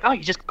go up and they're like, oh,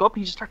 you just go up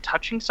and you just start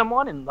touching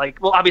someone? And, like,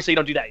 well, obviously you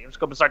don't do that. You just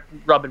go up and start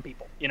rubbing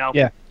people, you know?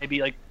 Yeah.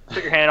 Maybe, like,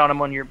 put your hand on them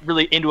when you're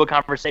really into a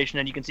conversation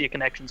and you can see a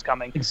connection's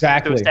coming.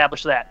 Exactly. To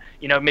establish that.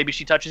 You know, maybe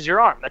she touches your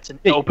arm. That's an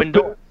open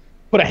door.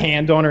 Put a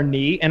hand on her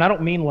knee. And I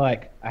don't mean,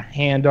 like, a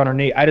hand on her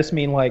knee. I just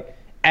mean, like,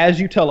 as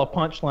you tell a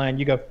punchline,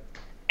 you go,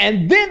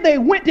 and then they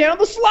went down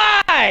the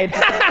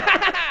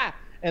slide!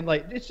 And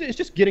like it's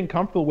just getting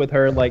comfortable with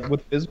her, like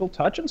with physical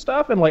touch and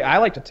stuff. And like I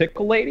like to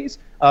tickle ladies.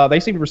 They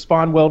seem to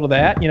respond well to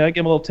that. You know, give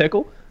them a little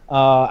tickle.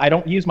 I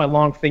don't use my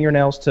long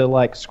fingernails to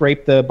like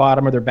scrape the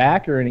bottom of their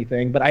back or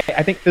anything. But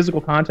I think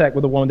physical contact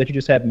with a woman that you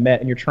just have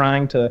met and you're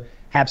trying to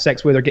have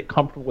sex with or get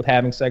comfortable with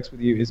having sex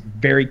with you is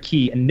very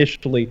key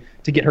initially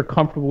to get her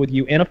comfortable with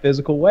you in a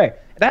physical way.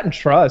 That and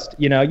trust,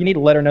 you know, you need to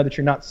let her know that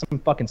you're not some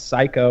fucking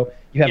psycho.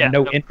 You have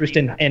no interest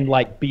in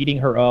like beating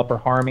her up or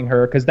harming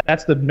her, because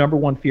that's the number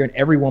one fear in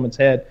every woman's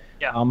head.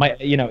 Yeah.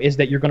 You know, is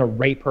that you're going to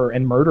rape her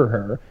and murder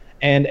her,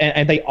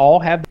 and they all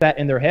have that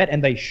in their head,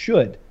 and they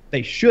should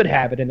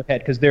have it in their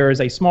head, because there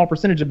is a small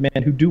percentage of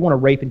men who do want to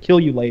rape and kill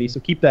you, ladies. So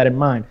keep that in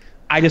mind.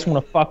 I just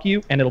want to fuck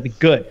you, and it'll be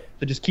good.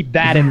 So just keep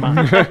that in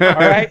mind. All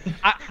right?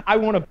 I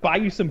want to buy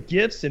you some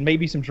gifts and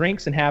maybe some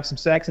drinks and have some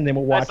sex, and then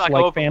we'll watch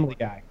like Family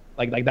Guy.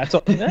 Like that's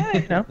all. You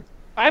know,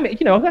 I mean,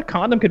 you know, that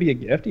condom could be a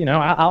gift. You know,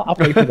 I'll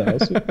pay for those.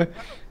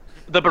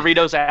 The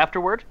burritos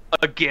afterward,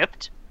 a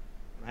gift.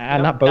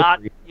 Not both.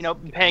 Not, you know,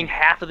 paying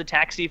half of the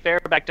taxi fare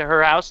back to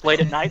her house late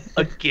at night,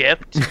 a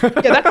gift. Yeah,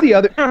 that's the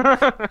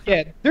other.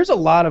 Yeah, there's a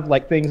lot of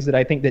like things that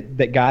I think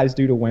that guys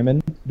do to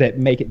women that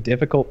make it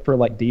difficult for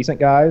like decent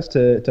guys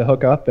to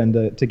hook up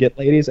and to get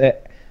ladies.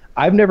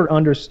 I've never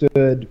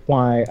understood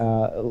why.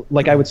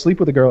 Like I would sleep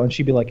with a girl and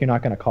she'd be like, "You're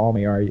not gonna call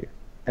me, are you?"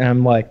 And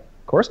I'm like,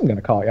 "Of course I'm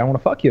gonna call you. I want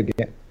to fuck you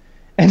again."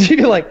 And she'd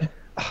be like,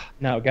 "Oh,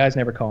 no, guys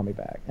never call me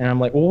back." And I'm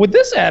like, "Well, with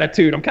this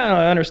attitude, I'm kind of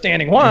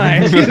understanding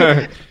why."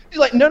 She's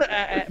like, "No,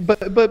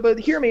 but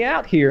hear me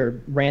out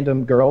here,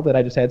 random girl that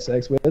I just had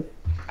sex with.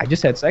 I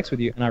just had sex with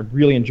you, and I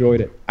really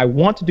enjoyed it. I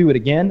want to do it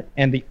again,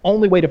 and the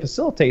only way to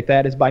facilitate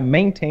that is by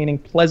maintaining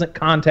pleasant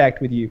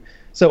contact with you."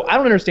 So I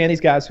don't understand these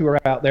guys who are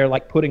out there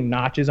like putting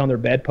notches on their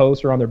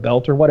bedpost or on their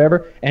belt or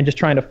whatever, and just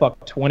trying to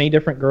fuck 20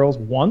 different girls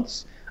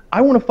once.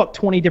 I want to fuck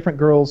 20 different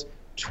girls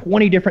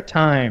 20 different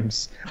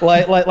times.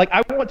 Like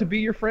I want to be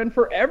your friend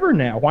forever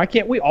now. Why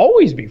can't we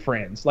always be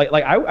friends? Like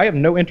I have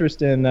no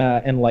interest in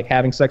like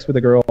having sex with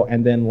a girl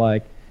and then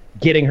like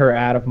getting her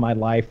out of my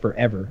life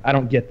forever. I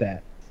don't get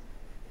that.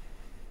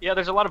 Yeah,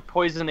 there's a lot of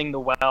poisoning the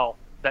well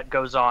that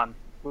goes on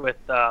with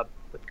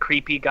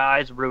creepy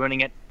guys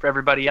ruining it for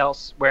everybody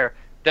else, where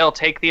they'll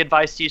take the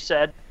advice you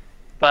said,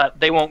 but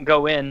they won't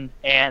go in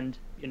and,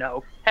 you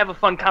know, have a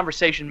fun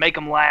conversation, make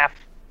them laugh,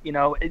 you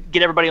know,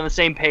 get everybody on the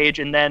same page,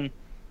 and then,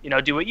 you know,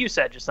 do what you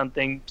said, just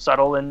something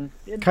subtle and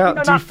Kyle, you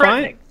know, not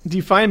threatening. Do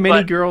you find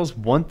many girls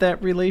want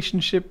that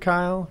relationship,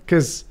 Kyle?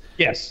 Because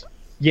yes,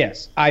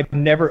 I've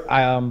never.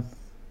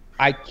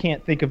 I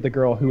can't think of the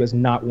girl who has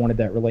not wanted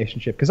that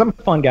relationship, because I'm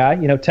a fun guy.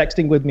 You know,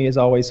 texting with me is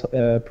always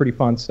pretty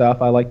fun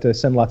stuff. I like to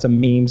send lots of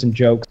memes and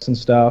jokes and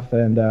stuff,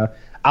 and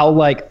I'll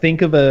like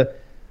think of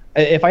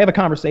if I have a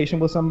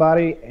conversation with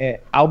somebody,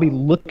 I'll be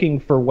looking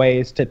for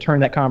ways to turn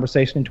that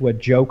conversation into a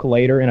joke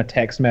later in a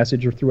text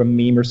message or through a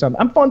meme or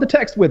something. I'm fun to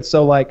text with.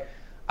 So like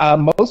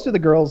most of the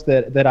girls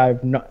that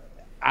I've not,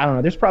 I don't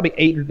know, there's probably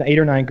eight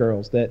or nine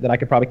girls that I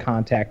could probably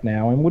contact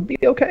now and would be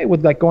okay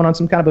with like going on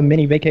some kind of a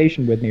mini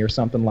vacation with me or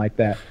something like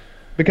that.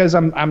 Because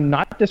I'm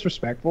not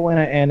disrespectful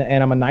and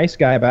I'm a nice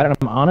guy about it. And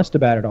I'm honest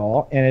about it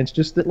all. And it's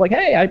just that like,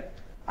 hey,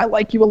 I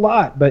like you a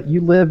lot, but you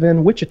live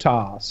in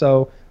Wichita,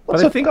 so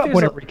let's hook up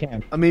whenever we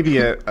can. Maybe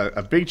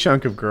a big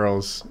chunk of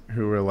girls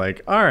who are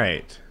like, all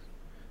right,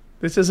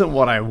 this isn't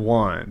what I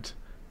want,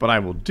 but I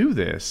will do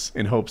this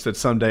in hopes that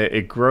someday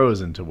it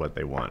grows into what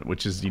they want,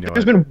 which is, you know.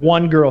 There's been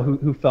one girl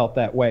who felt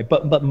that way,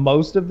 but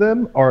most of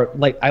them are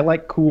like, I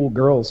like cool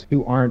girls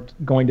who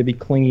aren't going to be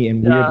clingy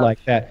and weird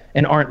like that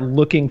and aren't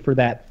looking for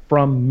that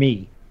from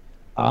me.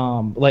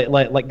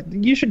 Like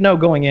you should know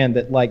going in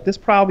that like this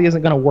probably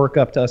isn't going to work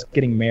up to us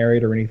getting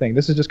married or anything.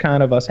 This is just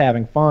kind of us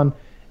having fun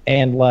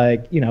and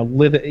like, you know,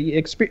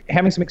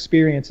 having some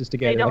experiences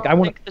together. They don't like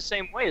I think the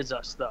same way as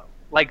us though.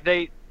 Like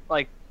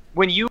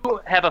when you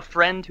have a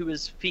friend who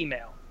is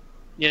female,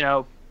 you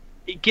know,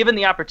 given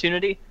the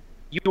opportunity,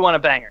 you want to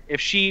bang her. If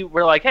she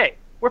were like, hey,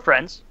 we're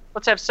friends.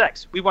 Let's have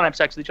sex. We want to have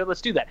sex with each other.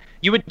 Let's do that.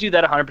 You would do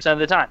that 100% of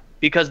the time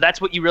because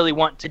that's what you really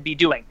want to be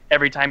doing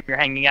every time you're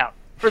hanging out.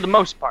 For the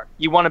most part,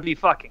 you want to be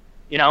fucking.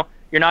 You know,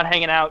 you're not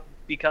hanging out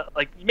because,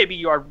 like, maybe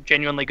you are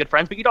genuinely good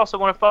friends, but you'd also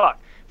want to fuck.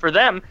 For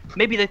them,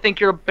 maybe they think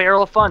you're a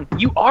barrel of fun.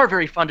 You are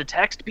very fun to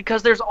text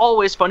because there's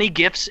always funny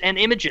GIFs and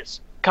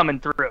images coming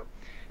through.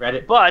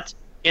 Reddit. But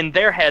in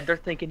their head, they're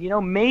thinking, you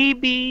know,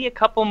 maybe a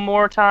couple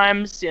more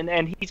times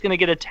and he's going to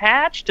get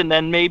attached and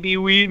then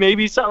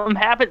maybe something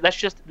happens.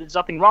 There's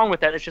nothing wrong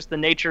with that. It's just the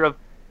nature of,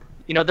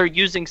 you know, they're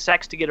using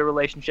sex to get a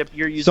relationship.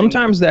 You're using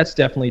Sometimes that's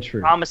definitely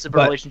true. promise of a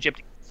relationship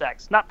to get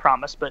sex. Not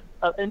promise, but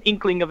an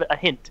inkling of a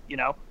hint, you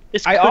know.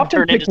 This I could often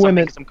turn pick into something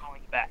women- because I'm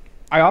calling you back.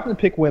 I often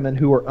pick women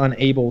who are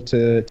unable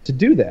to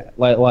do that.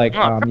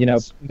 You know,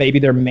 purpose. maybe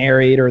they're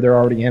married or they're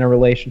already in a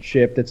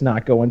relationship that's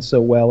not going so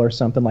well or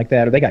something like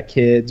that, or they got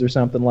kids or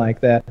something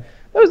like that.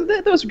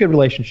 Those are good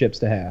relationships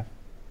to have.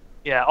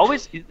 Yeah,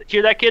 always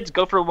hear that, kids?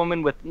 Go for a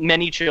woman with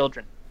many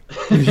children.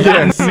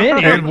 Yes,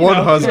 Many, and you one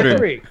know, husband.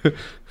 three.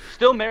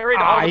 Still married,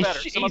 all the better.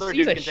 He's Some other a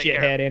dude can take care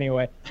of shithead it.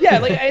 anyway. Yeah,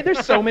 like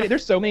there's so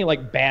many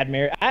like bad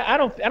marriage. I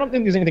don't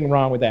think there's anything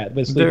wrong with that.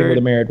 With sleeping with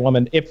a married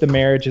woman, if the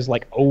marriage is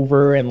like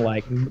over and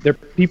like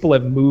people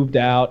have moved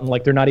out and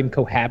like they're not even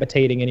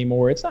cohabitating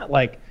anymore. It's not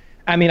like,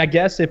 I mean, I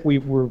guess if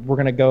we're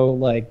gonna go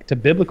like to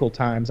biblical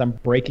times, I'm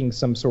breaking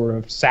some sort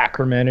of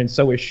sacrament and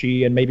so is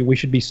she, and maybe we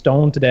should be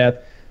stoned to death.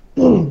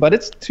 But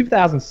it's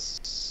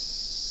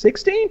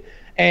 2016.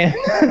 And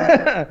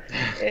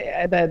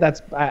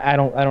that's I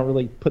don't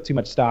really put too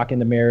much stock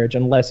into marriage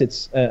unless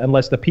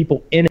the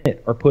people in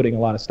it are putting a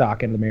lot of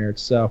stock into the marriage.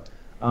 So,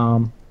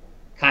 Kyle,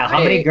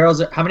 how many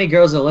girls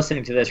are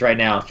listening to this right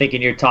now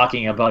thinking you're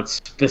talking about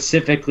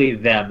specifically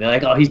them? They're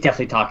like, oh, he's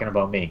definitely talking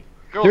about me.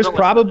 Girls there's don't listen to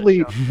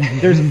probably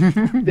this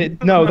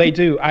show. no, they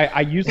do.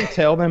 I usually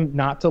tell them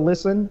not to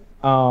listen.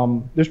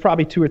 There's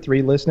probably 2 or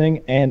 3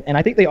 listening, and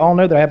I think they all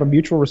know that I have a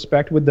mutual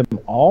respect with them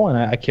all, and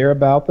I care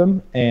about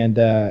them, and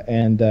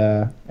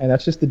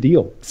that's just the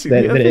deal. See,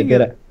 the other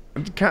thing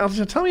Kyle,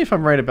 tell me if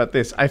I'm right about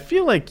this. I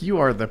feel like you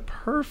are the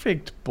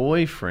perfect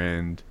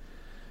boyfriend,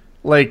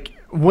 like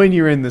when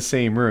you're in the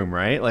same room,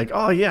 right? Like,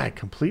 oh yeah, I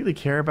completely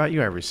care about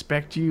you. I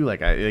respect you.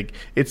 Like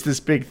it's this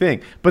big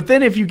thing. But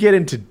then if you get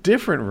into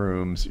different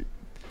rooms,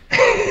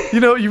 you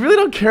know, you really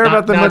don't care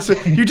about them much.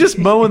 You're just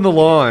mowing the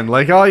lawn.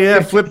 Like, oh yeah,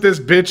 flip this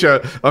bitch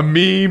a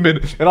meme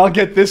and I'll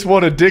get this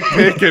one a dick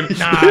pic and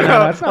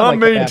that's not I'll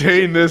like that.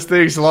 maintain this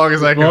thing as long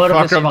as I Blow can it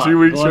up fuck the them spot. 2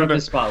 weeks Blow it from up the now.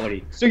 spot,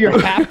 Woody. So you're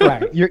half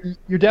right. You're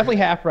definitely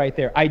half right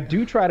there. I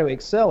do try to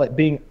excel at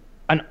being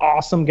an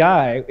awesome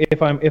guy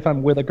if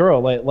I'm with a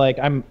girl. Like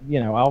I'm, you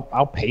know,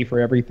 I'll pay for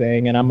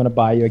everything and I'm gonna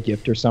buy you a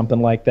gift or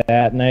something like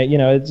that. And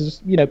it's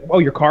just, oh,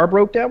 your car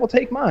broke down, well,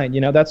 take mine.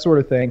 That sort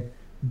of thing.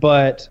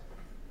 But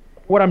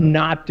what I'm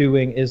not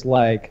doing is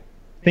like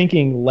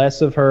thinking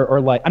less of her, or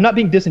like I'm not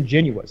being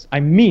disingenuous. I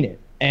mean it.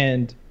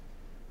 And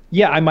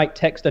yeah, I might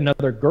text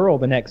another girl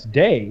the next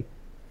day,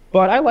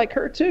 but I like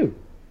her too.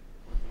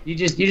 You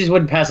just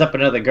wouldn't pass up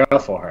another girl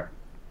for her.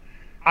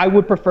 I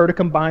would prefer to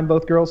combine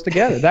both girls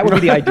together. That would be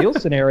the ideal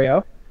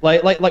scenario.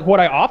 Like what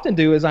I often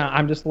do is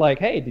I'm just like,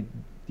 hey, do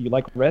you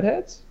like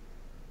redheads?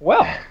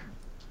 Well,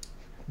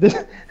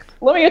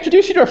 let me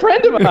introduce you to a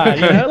friend of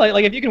mine.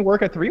 Like if you can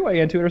work a 3-way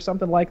into it or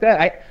something like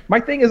that. My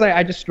thing is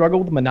I just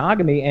struggle with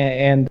monogamy,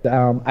 and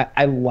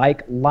I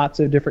like lots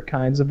of different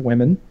kinds of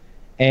women,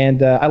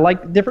 and I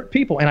like different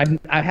people, and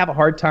I have a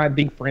hard time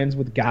being friends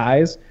with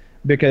guys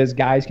because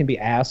guys can be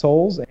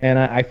assholes, and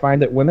I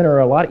find that women are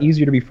a lot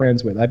easier to be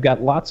friends with. I've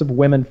got lots of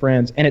women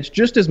friends, and it's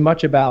just as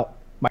much about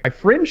my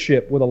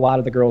friendship with a lot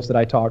of the girls that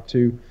I talk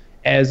to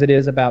as it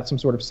is about some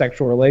sort of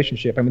sexual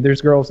relationship. I mean,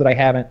 there's girls that I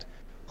haven't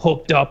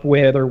hooked up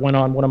with or went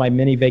on one of my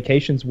mini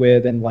vacations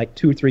with in like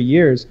 2 or 3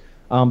 years,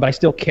 but I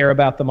still care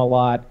about them a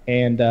lot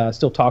and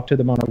still talk to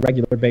them on a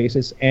regular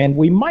basis, and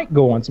we might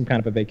go on some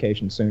kind of a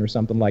vacation soon or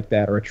something like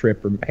that, or a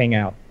trip, or hang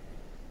out.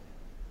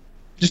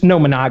 Just no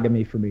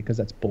monogamy for me, because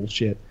that's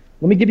bullshit.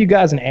 Let me give you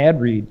guys an ad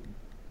read.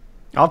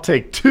 I'll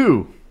take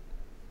 2.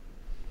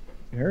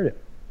 You heard it.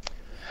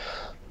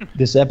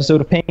 This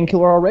episode of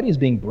Painkiller Already is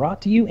being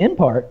brought to you in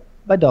part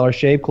by Dollar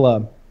Shave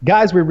Club.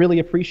 Guys, we really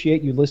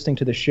appreciate you listening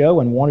to the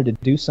show and wanted to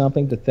do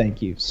something to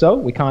thank you. So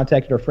we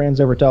contacted our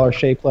friends over at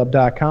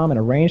DollarShaveClub.com and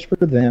arranged for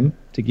them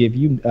to give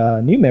you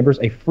new members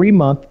a free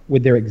month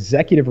with their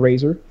executive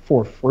razor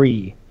for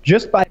free,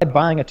 just by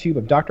buying a tube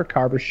of Dr.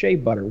 Carver's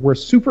shave butter. We're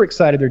super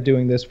excited they're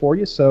doing this for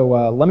you,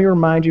 so let me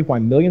remind you why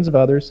millions of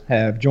others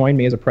have joined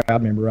me as a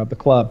proud member of the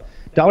club.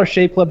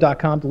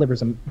 DollarShaveClub.com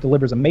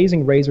delivers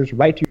amazing razors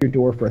right to your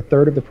door for a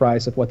third of the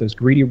price of what those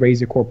greedy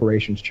razor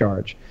corporations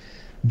charge.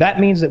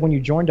 That means that when you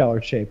join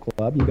Dollar Shave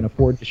Club, you can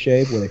afford to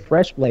shave with a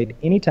fresh blade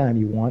anytime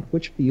you want,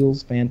 which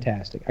feels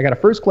fantastic. I got a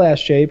first-class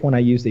shave when I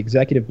use the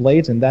executive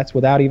blades, and that's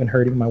without even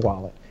hurting my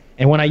wallet.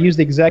 And when I use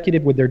the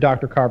executive with their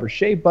Dr. Carver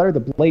shave butter, the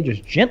blade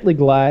just gently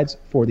glides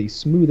for the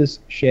smoothest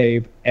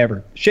shave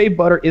ever. Shave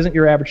butter isn't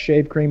your average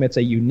shave cream. It's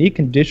a unique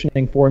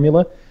conditioning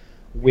formula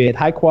with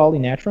high-quality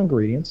natural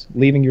ingredients,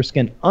 leaving your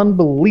skin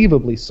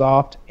unbelievably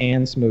soft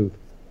and smooth.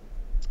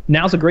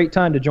 Now's a great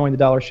time to join the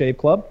Dollar Shave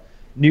Club.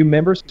 New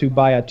members who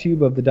buy a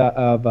tube of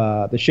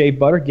the shave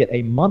butter get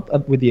a month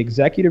with the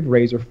executive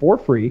razor for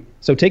free.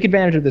 So take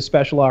advantage of this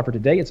special offer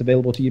today. It's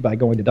available to you by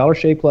going to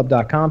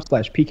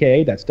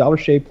dollarshaveclub.com/PKA. That's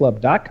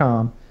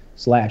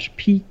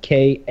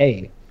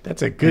dollarshaveclub.com/PKA.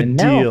 That's a good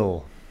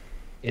deal.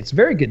 It's a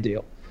very good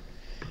deal.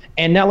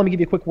 And now let me give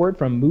you a quick word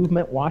from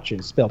Movement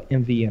Watches, spelled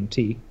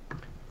MVMT.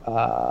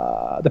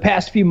 The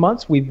past few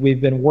months, we've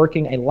been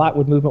working a lot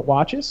with Movement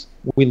Watches.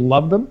 We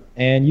love them,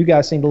 and you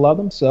guys seem to love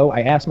them. So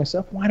I asked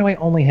myself, why do I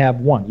only have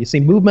one? You see,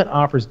 Movement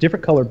offers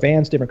different color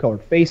bands, different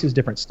colored faces,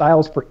 different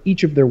styles for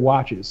each of their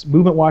watches.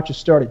 Movement watches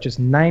start at just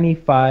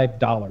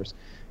 $95.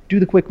 Do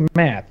the quick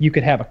math. You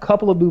could have a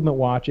couple of Movement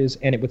watches,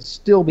 and it would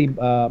still be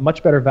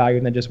much better value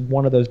than just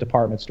one of those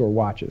department store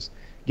watches.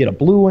 Get a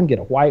blue one, get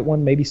a white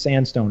one, maybe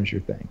sandstone is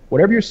your thing.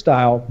 Whatever your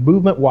style,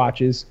 Movement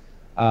watches.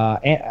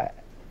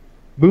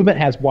 Movement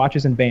has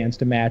watches and bands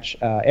to match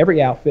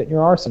every outfit in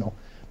your arsenal.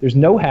 There's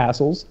no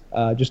hassles.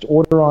 Just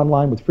order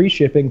online with free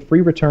shipping, free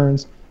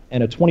returns,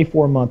 and a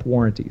 24-month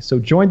warranty. So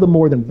join the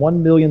more than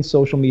 1 million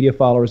social media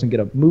followers and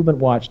get a Movement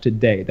watch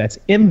today. That's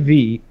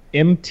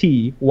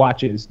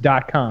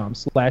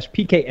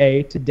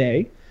mvmtwatches.com/PKA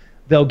today.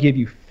 They'll give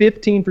you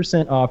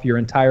 15% off your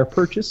entire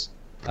purchase.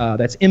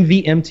 That's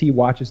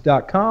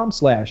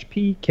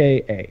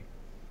mvmtwatches.com/PKA.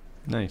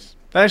 Nice.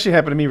 That actually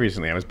happened to me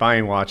recently. I was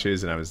buying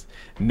watches and I was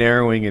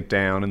narrowing it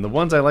down, and the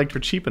ones I liked were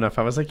cheap enough.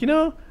 I was like,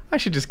 I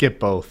should just get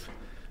both.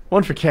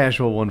 One for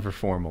casual, one for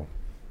formal.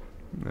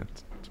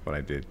 That's what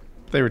I did.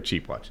 They were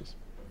cheap watches.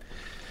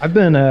 I've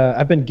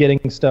been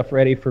getting stuff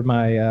ready for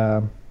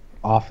my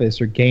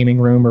office or gaming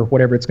room or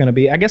whatever it's going to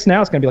be. I guess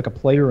now it's going to be like a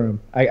playroom.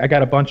 I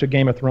got a bunch of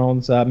Game of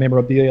Thrones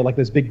memorabilia, like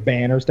those big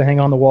banners to hang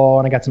on the wall,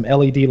 and I got some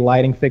LED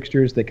lighting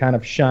fixtures that kind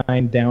of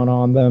shine down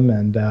on them,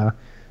 and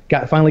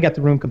finally got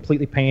the room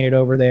completely painted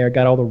over there.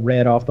 Got all the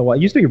red off the wall.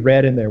 It used to be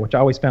red in there, which I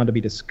always found to be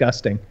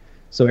disgusting.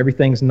 So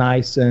everything's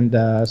nice and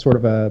sort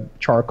of a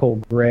charcoal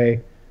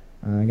gray.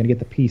 I'm gonna get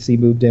the PC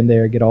moved in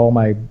there. Get all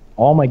my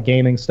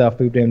gaming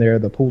stuff moved in there.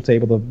 The pool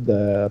table,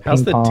 the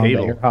How's ping pong, the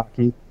table? air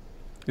hockey.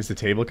 Is the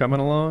table coming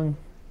along?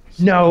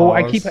 No,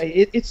 Pause.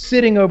 it's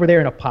sitting over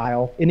there in a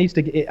pile. I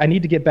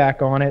need to get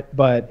back on it,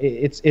 but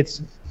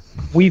it's.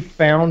 We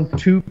found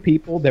two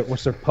people that were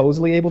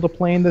supposedly able to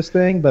plane this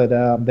thing, but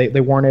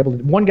they weren't able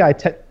to. One guy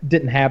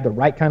didn't have the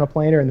right kind of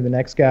planer, and then the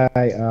next guy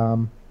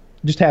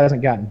just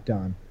hasn't gotten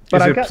done.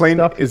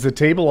 But Is the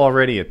table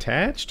already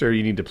attached, or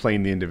you need to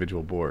plane the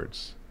individual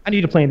boards? I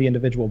need to plane the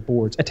individual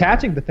boards.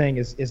 Attaching the thing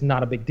is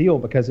not a big deal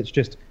because it's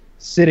just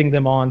sitting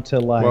them onto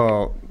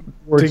boards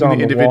taking on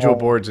the individual wall.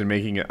 boards and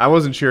making it. I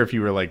wasn't sure if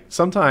you were like.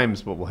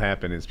 Sometimes what will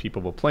happen is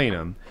people will plane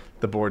them.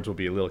 The boards will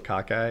be a little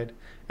cockeyed,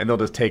 and they'll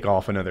just take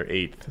off another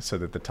eighth so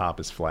that the top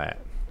is flat.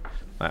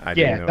 I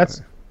didn't know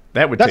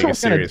that would take a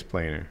serious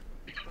planer.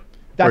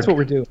 That's what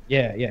we're doing.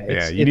 Yeah.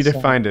 You need to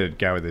find a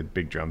guy with a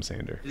big drum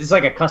sander. Is this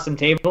like a custom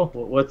table?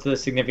 What's the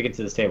significance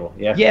of this table?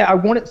 Yeah. Yeah, I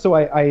want it. So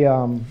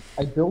I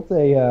built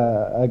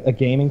a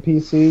gaming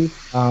PC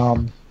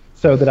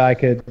so that I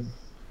could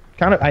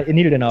it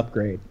needed an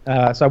upgrade.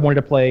 So I wanted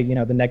to play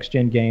the next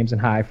gen games in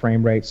high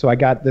frame rate. So I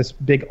got this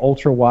big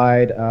ultra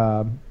wide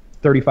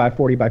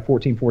 3540 by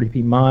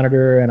 1440p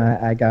monitor, and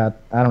I got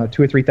 $2,000 or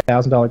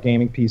 $3,000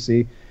 gaming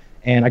PC,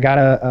 and I got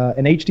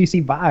an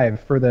HTC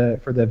Vive for the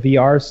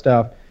VR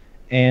stuff,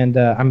 and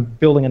I'm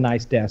building a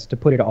nice desk to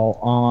put it all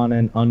on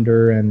and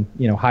under, and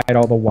hide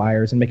all the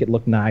wires and make it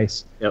look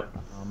nice. Yep.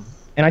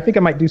 And I think I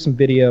might do some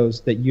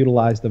videos that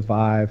utilize the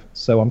Vive,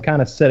 so I'm kind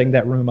of setting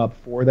that room up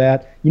for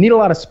that. You need a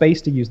lot of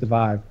space to use the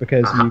Vive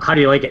because how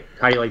do you like it?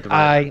 How do you like the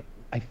Vive?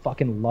 I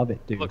fucking love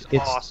it, dude. Looks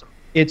awesome.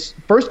 It's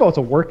first of all, it's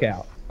a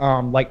workout.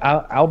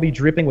 I'll be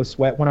dripping with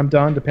sweat when I'm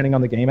done, depending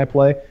on the game I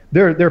play.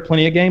 There are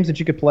plenty of games that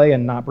you could play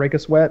and not break a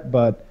sweat,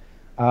 but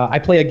I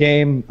play a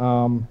game.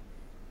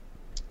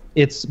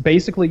 It's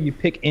basically you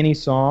pick any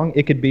song.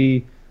 It could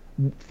be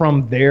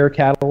from their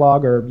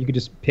catalog, or you could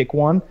just pick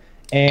one.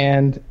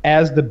 And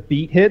as the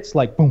beat hits,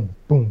 like boom,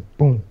 boom,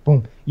 boom,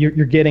 boom,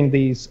 you're getting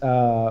these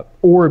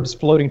orbs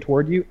floating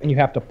toward you, and you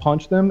have to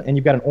punch them. And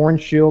you've got an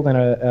orange shield and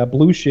a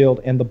blue shield,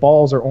 and the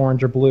balls are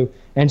orange or blue.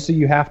 And so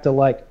you have to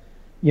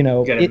you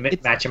gotta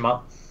match them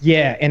up.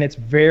 Yeah, and it's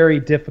very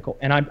difficult.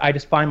 And I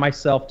just find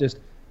myself just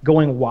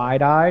going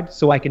wide-eyed,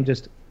 so I can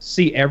just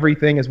see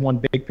everything as one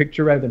big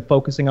picture rather than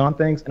focusing on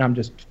things. And I'm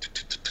just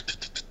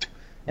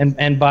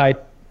and by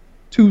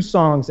 2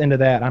 songs into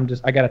that,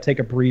 I got to take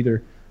a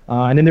breather.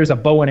 And then there's a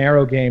bow and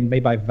arrow game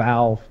made by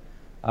Valve.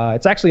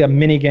 It's actually a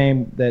mini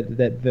game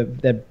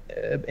that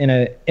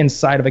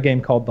inside of a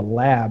game called The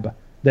Lab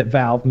that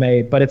Valve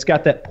made, but it's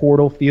got that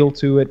Portal feel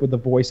to it with the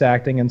voice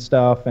acting and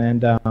stuff.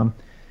 And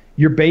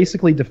you're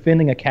basically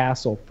defending a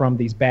castle from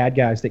these bad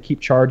guys that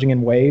keep charging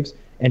in waves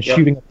and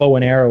shooting a bow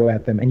and arrow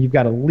at them. And you've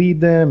got to lead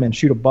them and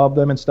shoot above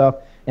them and stuff.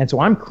 And so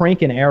I'm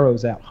cranking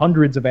arrows out,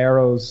 hundreds of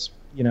arrows,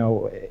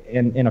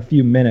 in a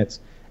few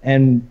minutes.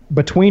 And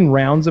between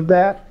rounds of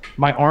that,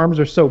 my arms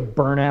are so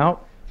burnt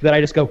out that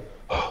I just go,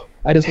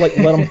 I just let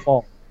them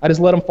fall. I just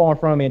let them fall in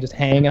front of me and just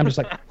hang. I'm just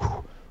like,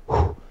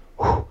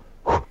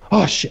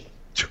 oh shit.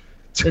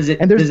 Does it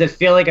And there's- does it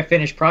feel like a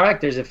finished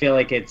product, or does it feel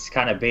like it's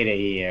kind of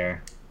beta-y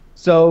or?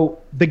 So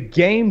the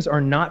games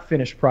are not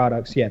finished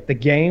products yet. The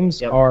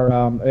games Yep. are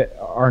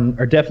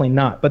definitely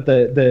not. But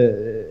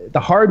the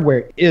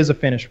hardware is a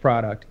finished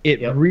product.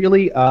 It Yep.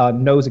 really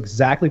knows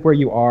exactly where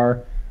you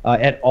are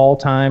at all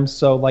times.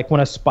 So like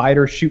when a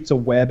spider shoots a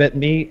web at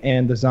me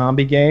in the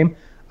zombie game,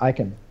 I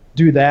can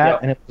do that Yep.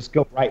 and it just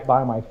go right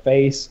by my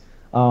face.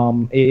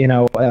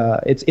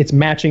 It's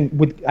matching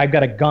with. I've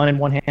got a gun in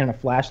one hand and a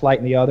flashlight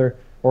in the other,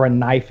 or a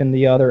knife in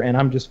the other, and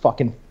I'm just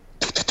fucking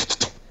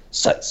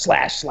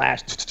slash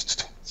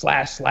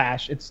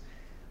slash.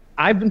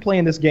 I've been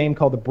playing this game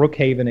called the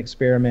Brookhaven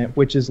Experiment,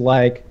 which is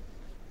like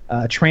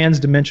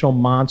trans-dimensional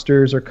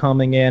monsters are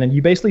coming in, and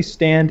you basically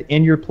stand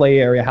in your play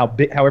area,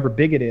 however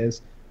big it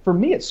is. For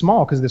me, it's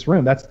small because of this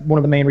room. That's one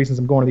of the main reasons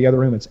I'm going to the other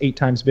room. It's 8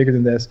 times bigger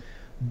than this.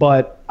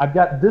 But I've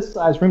got this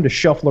size room to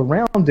shuffle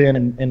around in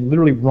and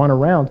literally run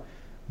around.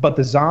 But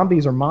the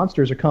zombies or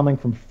monsters are coming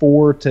from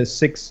 4 to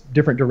 6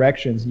 different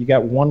directions. You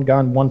got one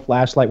gun, one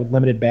flashlight with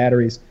limited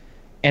batteries.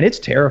 And it's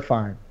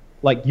terrifying.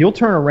 Like, you'll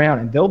turn around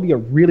and there'll be a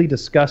really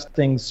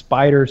disgusting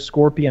spider,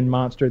 scorpion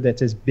monster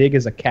that's as big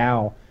as a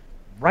cow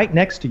right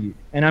next to you.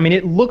 And I mean,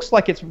 it looks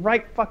like it's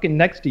right fucking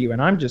next to you.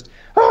 And I'm just,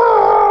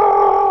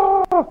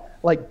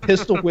 like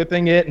pistol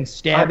whipping it and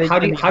stabbing How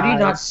do it you in the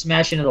not eyes.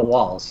 smash into the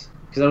walls?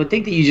 Because I would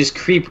think that you just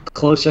creep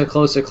closer.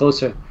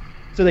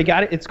 So they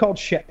got it. It's called,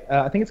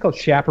 I think it's called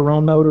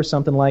chaperone mode or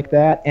something like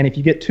that. And if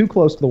you get too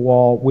close to the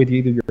wall with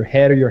either your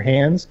head or your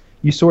hands,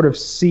 you sort of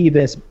see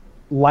this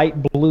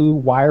light blue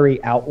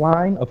wiry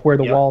outline of where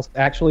the Yep. walls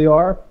actually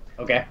are.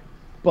 Okay.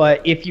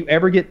 But if you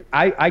ever get,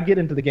 I get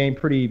into the game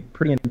pretty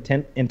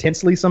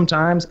intensely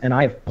sometimes, and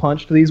I have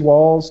punched these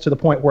walls to the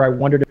point where I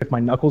wondered if my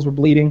knuckles were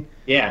bleeding.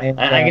 Yeah, And,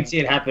 I can see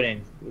it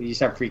happening. You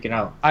start freaking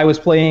out. I was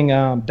playing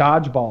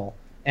dodgeball,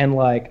 and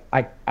like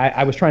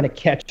I was trying to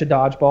catch a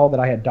dodgeball that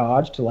I had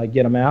dodged to like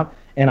get him out,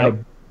 and Yep. I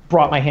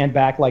brought my hand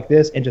back like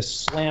this and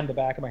just slammed the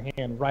back of my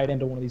hand right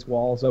into one of these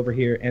walls over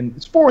here. And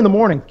it's 4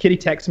 a.m. Kitty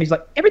texts me. He's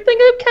like, "Everything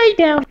okay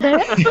down there?"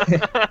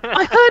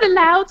 I heard a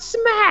loud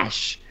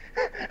smash.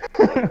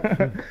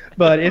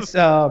 But it's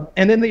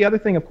and then the other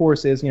thing, of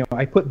course, is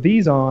I put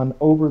these on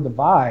over the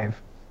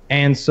Vive,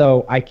 and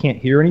so I can't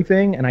hear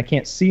anything and I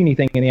can't see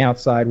anything in the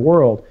outside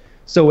world.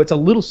 So it's a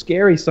little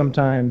scary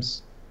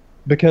sometimes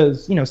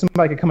because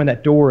somebody could come in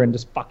that door and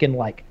just fucking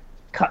like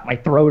cut my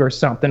throat or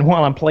something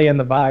while I'm playing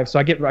the Vive. So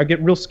I get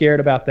real scared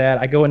about that.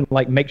 I go and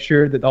like make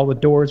sure that all the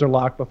doors are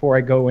locked before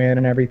I go in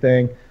and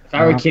everything. If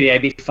I were Kitty,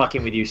 I'd be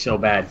fucking with you so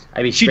bad.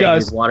 I'd be She spraying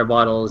does. with water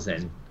bottles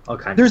and all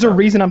kinds There's of a stuff.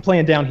 reason I'm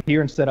playing down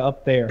here instead of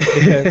up there,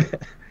 because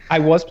I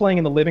was playing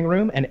in the living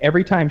room, and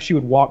every time she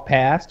would walk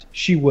past,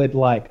 she would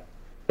like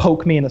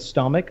poke me in the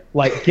stomach,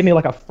 like give me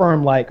like a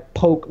firm like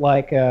poke,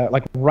 like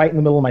right in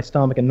the middle of my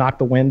stomach, and knock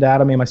the wind out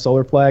of me in my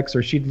solar plex,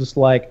 or she'd just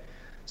like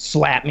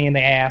slap me in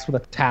the ass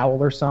with a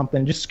towel or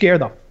something, just scare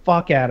the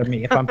fuck out of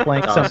me if I'm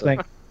playing Awesome. something.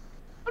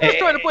 I'm just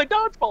trying to play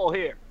dodgeball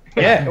here.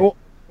 Yeah.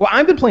 Well,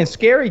 I've been playing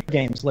scary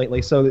games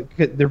lately, so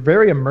they're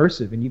very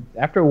immersive, and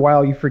after a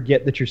while you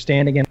forget that you're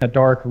standing in a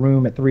dark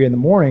room at 3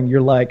 a.m.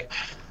 You're like,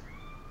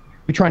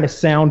 you're trying to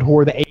sound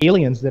whore the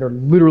aliens that are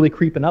literally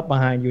creeping up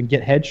behind you and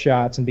get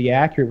headshots and be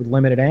accurate with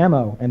limited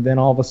ammo, and then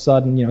all of a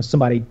sudden,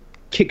 somebody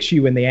kicks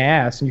you in the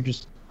ass and you're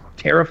just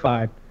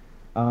terrified.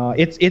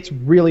 It's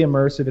really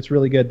immersive. It's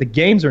really good. The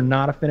games are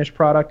not a finished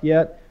product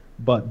yet,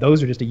 but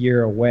those are just a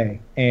year away.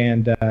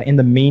 And in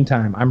the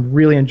meantime, I'm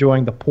really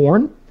enjoying the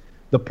porn.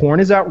 The porn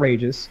is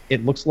outrageous.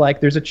 It looks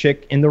like there's a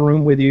chick in the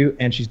room with you,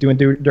 and she's doing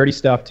dirty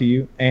stuff to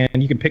you, and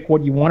you can pick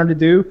what you want her to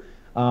do.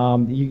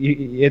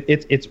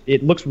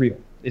 It looks real.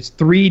 It's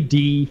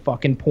 3D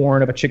fucking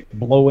porn of a chick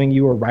blowing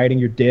you or riding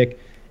your dick,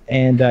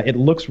 and it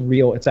looks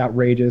real. It's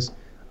outrageous.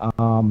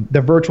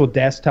 The virtual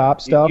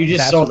desktop stuff. You just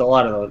that's sold a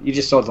lot of those. You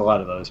just sold a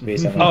lot of those,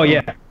 based on that. Oh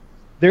yeah,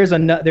 there's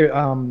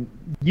another.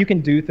 You can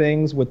do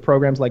things with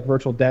programs like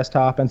Virtual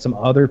Desktop and some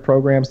other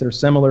programs that are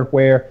similar,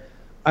 where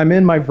I'm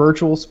in my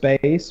virtual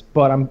space,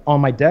 but I'm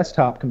on my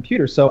desktop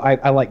computer. So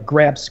I like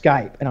grab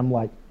Skype, and I'm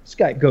like,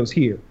 Skype goes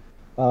here.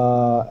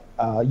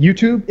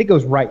 YouTube, it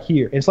goes right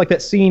here. It's like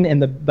that scene in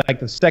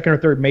the second or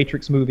third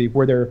Matrix movie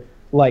where they're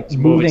like It's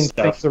moving moving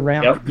stuff. things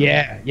around.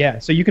 Yep. Yeah.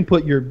 So you can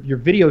put your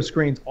video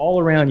screens all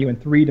around you in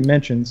 3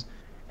 dimensions,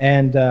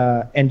 and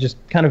just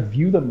kind of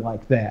view them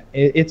like that.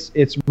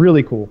 It's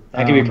really cool.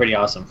 That could be pretty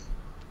awesome.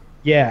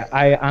 Yeah,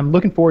 I'm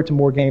looking forward to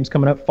more games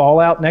coming up.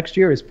 Fallout next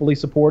year is fully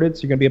supported,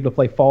 so you're going to be able to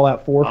play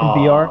Fallout 4 from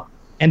VR.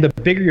 And the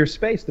bigger your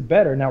space, the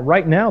better. Now,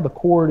 right now, the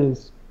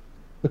cord's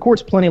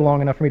plenty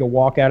long enough for me to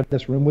walk out of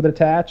this room with it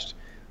attached.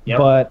 Yep.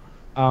 But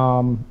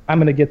I'm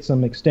going to get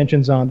some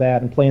extensions on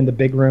that and play in the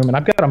big room. And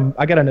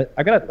I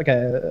got like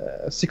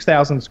a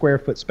 6,000 square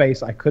foot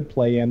space I could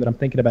play in that I'm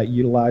thinking about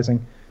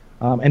utilizing.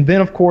 And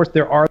then, of course,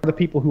 there are the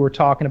people who are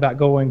talking about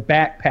going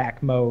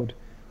backpack mode,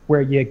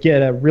 where you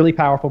get a really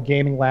powerful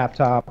gaming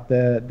laptop.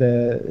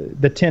 The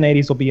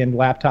 1080s will be in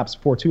laptops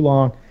before too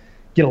long,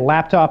 get a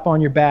laptop on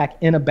your back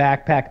in a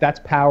backpack that's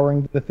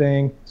powering the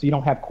thing, so you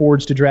don't have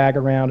cords to drag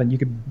around, and you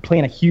could play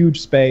in a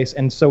huge space.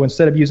 And so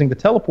instead of using the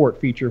teleport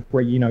feature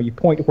where you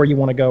point to where you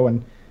want to go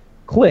and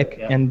click,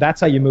 and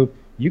that's how you move,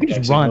 you can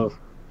just run.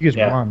 You just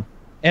run.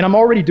 And I'm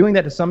already doing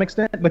that to some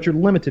extent, but you're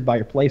limited by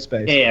your play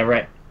space. Yeah,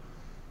 right.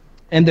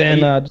 And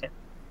then are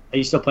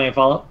you still playing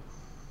Fallout?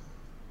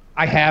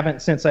 I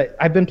haven't since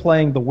I've been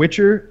playing The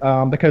Witcher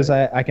because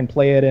I can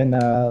play it in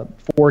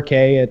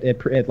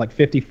 4K at like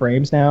 50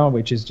 frames now,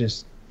 which is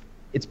just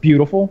it's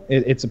beautiful.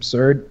 It's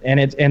absurd, and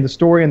the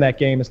story in that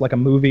game is like a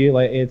movie.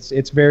 Like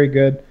it's very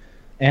good.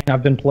 And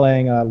I've been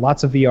playing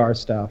lots of VR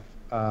stuff,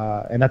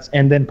 and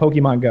then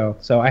Pokemon Go.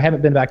 So I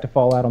haven't been back to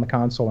Fallout on the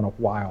console in a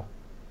while.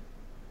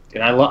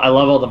 Dude, I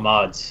love all the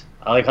mods.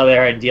 I like how they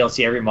are in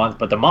DLC every month,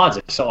 but the mods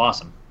are so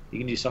awesome. You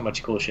can do so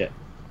much cool shit.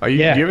 Do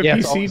you have a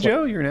PC,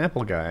 Joe? You're an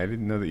Apple guy. I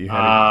didn't know that you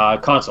had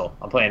console.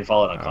 I'm playing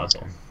Fallout on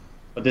console. Okay.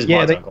 But there's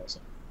mods on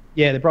console.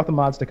 Yeah, they brought the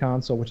mods to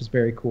console, which is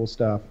very cool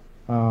stuff.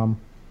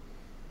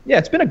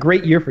 It's been a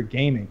great year for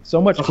gaming. So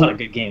much a lot of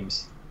good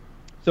games.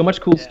 So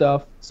much cool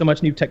stuff. So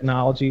much new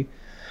technology.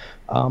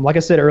 Like I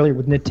said earlier,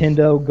 with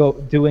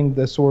Nintendo doing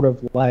the sort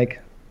of like,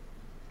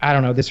 I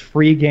don't know, this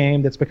free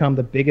game that's become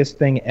the biggest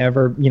thing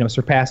ever,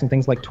 surpassing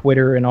things like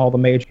Twitter and all the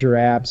major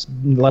apps,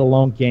 let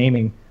alone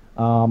gaming.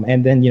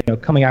 And then,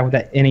 coming out with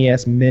that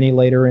NES Mini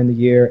later in the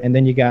year. And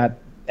then you got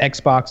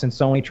Xbox and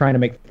Sony trying to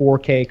make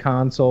 4K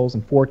consoles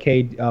and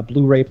 4K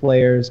Blu-ray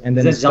players. And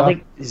then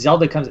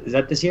Zelda comes. Is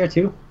that this year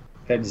too?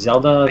 That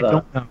Zelda. I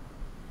don't know.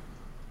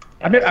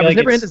 I was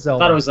never into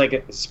Zelda. I thought it was like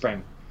a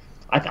spring.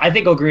 I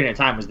think Ocarina of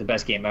Time was the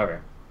best game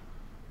ever.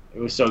 It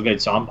was so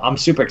good. So I'm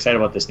super excited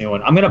about this new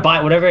one. I'm gonna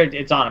buy whatever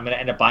it's on. I'm gonna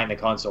end up buying the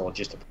console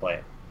just to play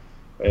it.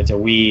 Whether it's a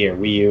Wii or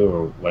Wii U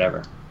or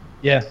whatever.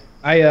 Yeah.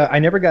 I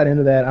never got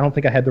into that. I don't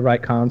think I had the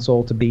right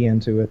console to be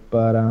into it,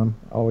 but I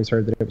always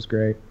heard that it was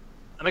great.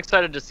 I'm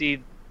excited to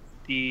see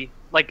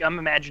I'm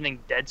imagining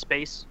Dead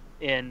Space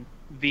in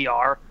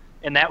VR,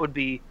 and that would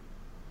be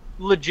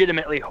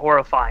legitimately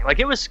horrifying. Like,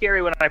 it was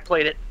scary when I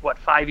played it,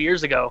 5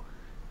 years ago?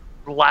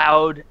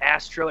 Loud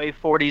Astro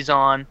A40s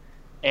on,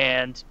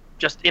 and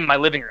just in my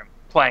living room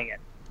playing it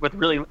with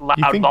really loud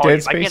You think volume.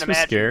 Dead Space was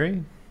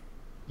scary?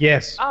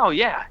 Yes. Oh,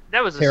 yeah.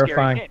 That was a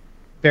terrifying. Scary game.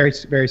 Very,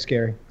 very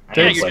scary.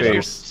 Dead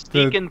You're Space.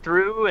 sneaking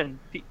through, and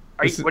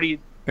what are you?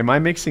 Am I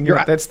mixing it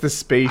up? That's the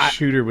space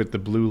shooter with the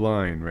blue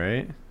line,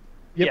 right?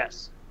 Yep.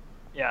 Yes.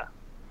 Yeah.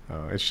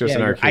 Oh, it's just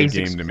an arcade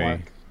game to me.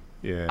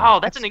 Yeah. Oh,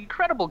 that's an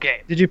incredible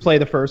game. Did you play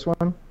the first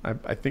one?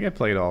 I think I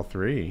played all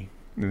three,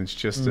 and it's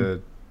just a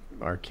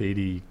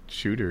arcadey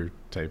shooter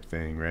type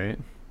thing, right?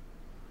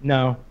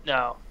 No.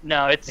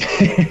 It's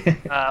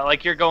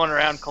like you're going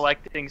around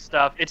collecting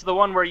stuff. It's the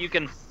one where you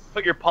can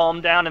put your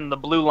palm down and the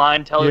blue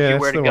line tells you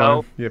where to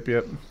go. Yep.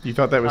 You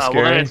thought that was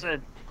scary?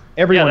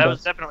 Everyone that does.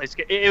 was definitely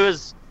scary. It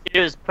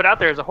was put out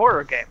there as a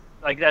horror game.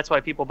 Like, that's why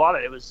people bought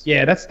it. It was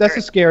that's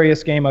the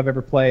scariest game I've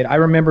ever played. I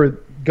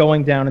remember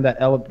going down in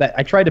that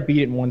I tried to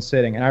beat it in one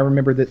sitting, and I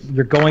remember that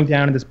you're going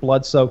down in this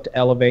blood-soaked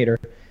elevator,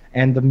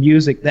 and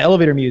the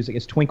elevator music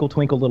is Twinkle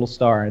Twinkle Little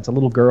Star, and it's a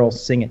little girl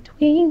singing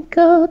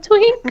Twinkle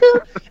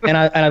Twinkle. and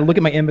I look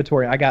at my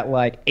inventory. I got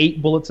like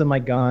 8 bullets in my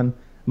gun.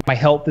 My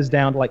health is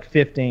down to like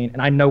 15,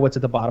 and I know what's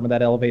at the bottom of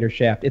that elevator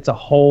shaft. It's a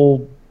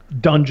whole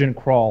dungeon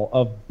crawl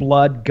of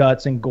blood,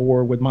 guts, and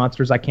gore with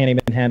monsters I can't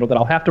even handle that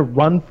I'll have to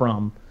run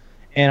from.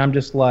 And I'm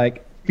just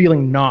like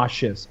feeling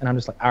nauseous, and I'm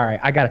just like, all right,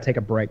 I got to take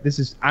a break.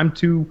 I'm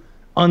too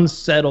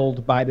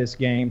unsettled by this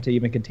game to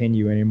even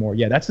continue anymore.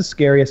 Yeah, that's the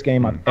scariest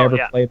game I've ever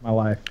played in my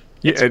life.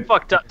 It's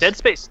fucked up. Dead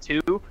Space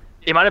 2,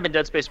 it might have been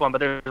Dead Space 1, but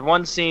there's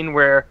one scene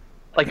where,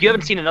 like, you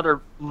haven't seen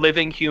another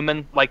living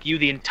human like you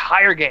the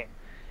entire game,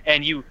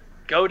 and you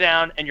go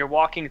down and you're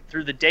walking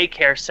through the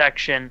daycare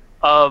section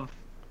of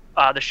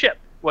the ship.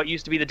 What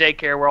used to be the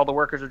daycare where all the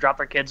workers would drop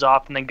their kids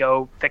off and then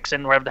go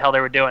fixing whatever the hell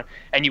they were doing.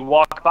 And you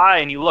walk by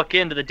and you look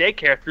into the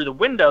daycare through the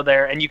window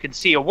there, and you can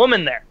see a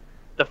woman there.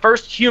 The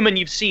first human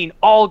you've seen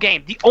all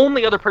game. The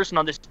only other person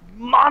on this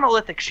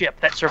monolithic ship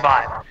that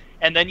survived.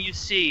 And then you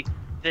see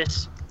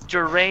this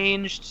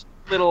deranged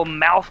little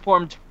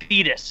malformed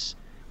fetus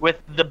with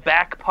the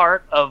back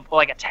part of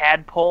like a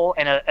tadpole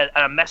and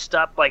a messed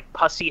up like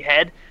pussy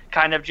head,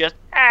 kind of just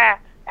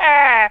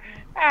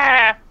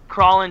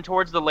crawling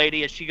towards the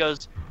lady as she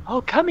goes,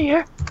 "Oh, come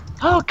here.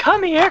 Oh,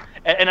 come here."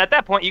 And at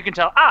that point, you can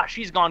tell,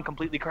 she's gone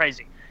completely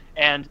crazy.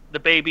 And the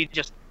baby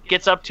just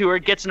gets up to her,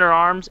 gets in her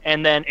arms,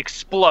 and then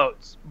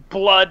explodes.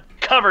 Blood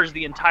covers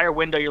the entire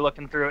window you're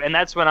looking through. And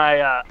that's when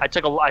I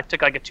took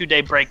like a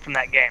 2-day break from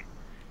that game.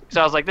 So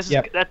I was like,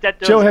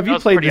 Joe, have you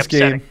played this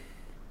game?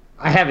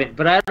 I haven't,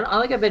 but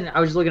I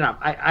was looking up.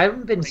 I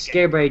haven't been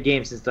scared by a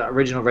game since the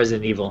original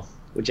Resident Evil,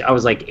 which I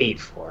was like 8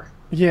 for.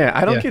 Yeah,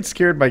 I don't get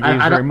scared by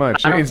games very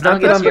much. It's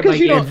not that that I'm scared by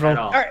games don't. at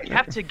all. You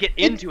have to get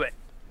into it.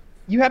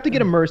 You have to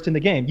get immersed in the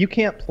game. You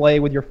can't play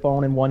with your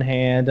phone in one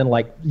hand and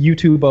like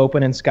YouTube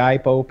open and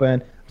Skype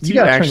open. You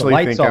got to turn the actually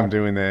lights think off. I'm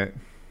doing that?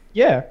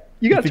 Yeah.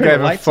 You I got to think turn I have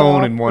the a lights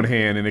phone off. in one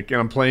hand and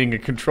I'm playing a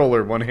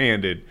controller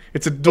one-handed.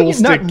 It's a dual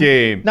stick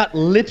game. Not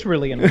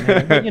literally in one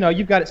hand, but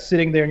you've got it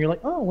sitting there, and you're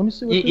like, oh, let me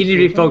see what You this need to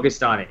be is.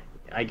 focused on it.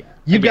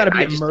 You've got to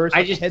I be just- immersed. I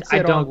with just- headset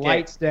I don't on, get-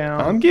 lights down.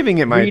 I'm giving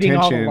it my reading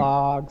attention.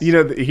 all the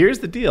logs. Here's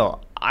the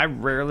deal. I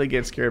rarely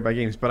get scared by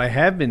games, but I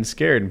have been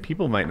scared, and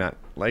people might not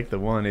like the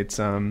one. It's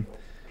what's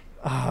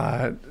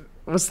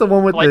the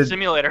one with Flight the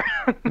Simulator.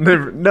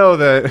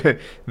 the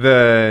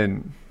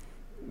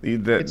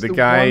It's the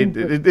guy one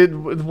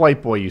the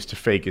white boy used to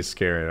fake his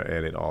scare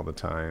at it all the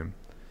time.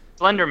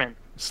 Slenderman.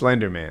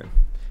 Slenderman.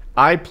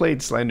 I played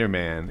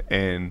Slenderman,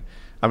 and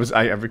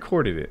I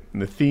recorded it,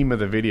 and the theme of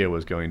the video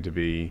was going to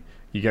be,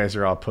 "You guys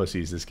are all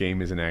pussies. This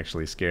game isn't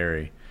actually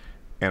scary."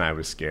 And I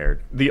was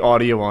scared. The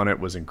audio on it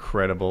was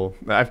incredible.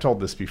 I've told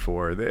this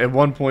before. At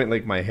one point,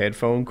 like, my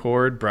headphone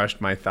cord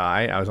brushed my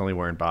thigh. I was only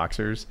wearing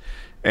boxers,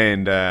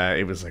 and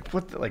it was like,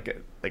 what?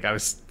 Like I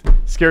was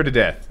scared to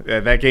death.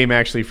 That game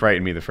actually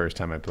frightened me the first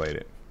time I played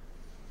it.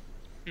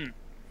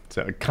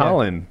 So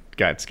Colin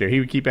got scared. He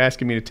would keep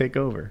asking me to take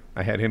over.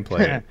 I had him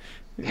play it.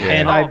 Yeah.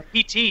 And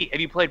PT. Have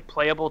you played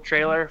playable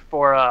trailer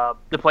for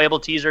the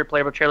playable teaser,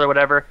 playable trailer,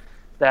 whatever?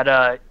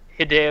 That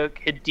Hidekio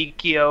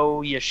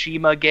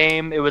Yashima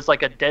game. It was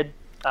like a dead.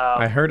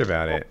 I heard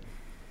about it.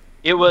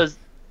 It was.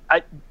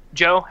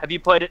 Joe, have you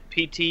played it?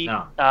 PT.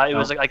 No. It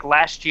was like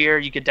last year.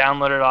 You could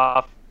download it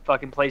off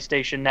fucking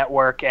PlayStation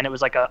Network, and it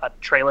was like a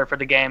trailer for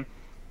the game.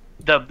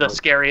 The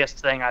scariest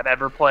thing I've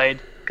ever played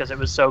because it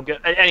was so good.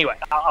 Anyway,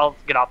 I'll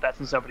get off that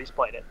since nobody's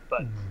played it.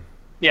 But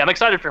yeah, I'm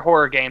excited for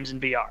horror games in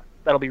VR.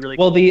 That'll be really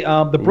cool.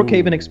 Well, the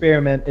Brookhaven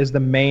Experiment is the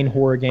main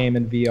horror game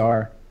in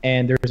VR,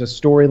 and there's a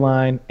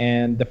storyline,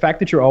 and the fact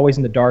that you're always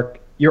in the dark.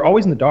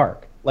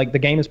 Like, the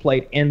game is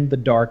played in the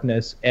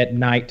darkness at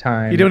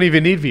nighttime. You don't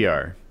even need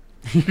VR.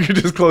 You can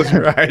just close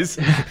your eyes.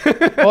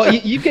 Well,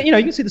 you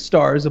can see the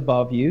stars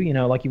above you,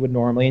 like you would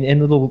normally,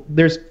 and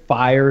there's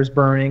fires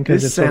burning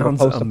because This it's sort of a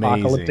sounds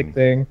post-apocalyptic amazing.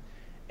 thing.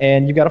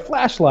 And you've got a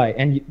flashlight,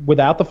 and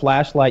without the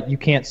flashlight, you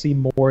can't see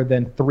more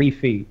than 3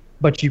 feet,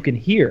 but you can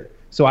hear.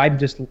 So I'm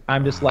just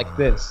like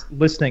this,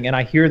 listening, and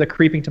I hear the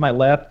creeping to my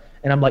left,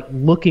 and I'm like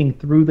looking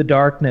through the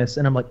darkness,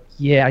 and I'm like,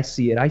 yeah, I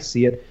see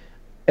it.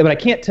 But I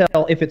can't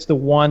tell if it's the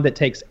one that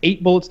takes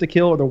 8 bullets to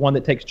kill or the one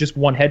that takes just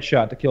 1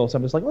 headshot to kill. So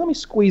I'm just like, let me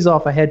squeeze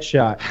off a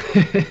headshot.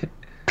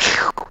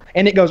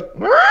 And it goes,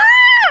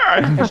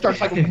 and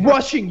starts like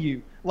rushing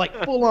you, like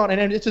full on. And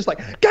then it's just like,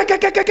 "Gah, gah,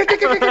 gah, gah, gah, gah,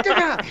 gah, gah, gah,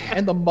 gah."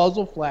 And the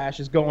muzzle flash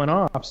is going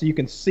off. So you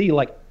can see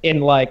like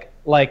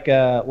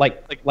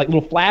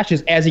little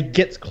flashes as he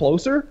gets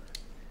closer.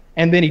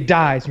 And then he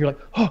dies, and you're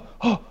like,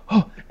 oh.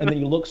 And then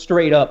you look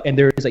straight up, and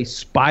there is a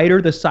spider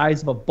the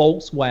size of a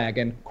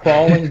Volkswagen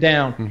crawling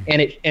down.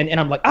 And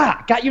I'm like,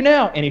 got you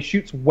now. And he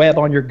shoots web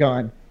on your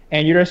gun.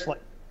 And you're just like,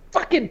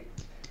 fucking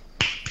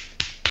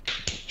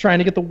trying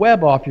to get the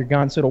web off your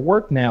gun so it'll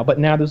work now. But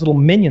now there's little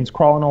minions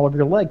crawling all over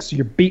your legs, so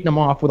you're beating them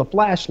off with a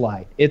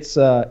flashlight. It's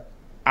I'm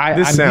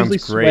sounds usually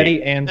great.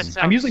 sweaty and That sounds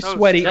I'm usually so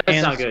sweaty That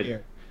and sounds good.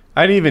 scared.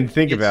 I didn't even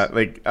think about,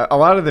 like, a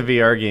lot of the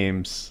VR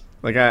games.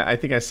 Like, I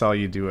think I saw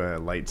you do a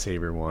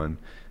lightsaber one.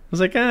 I was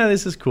like,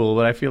 this is cool,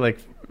 but I feel like,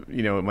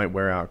 it might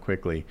wear out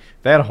quickly.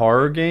 That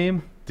horror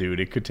game, dude,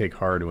 it could take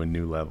horror to a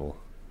new level.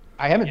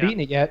 I haven't beaten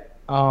it yet.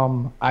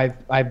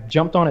 I've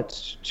jumped on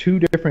it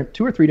 2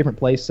 or 3 different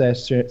play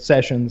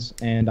sessions,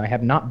 and I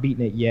have not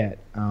beaten it yet.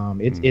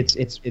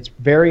 It's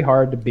very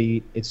hard to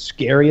beat. It's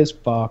scary as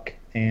fuck,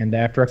 and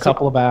after a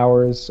couple of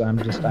hours,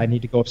 I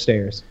need to go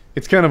upstairs.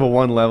 It's kind of a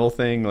one-level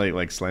thing,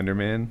 like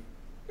Slenderman.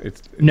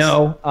 It's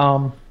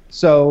No.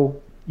 So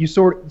there's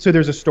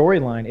a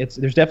storyline.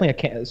 There's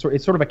definitely it's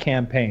sort of a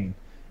campaign,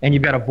 and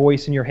you've got a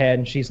voice in your head,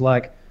 and she's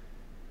like,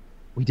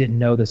 "We didn't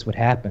know this would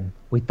happen.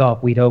 We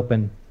thought we'd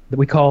open.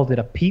 We called it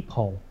a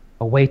peephole,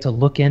 a way to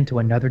look into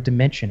another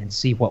dimension and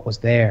see what was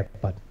there.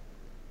 But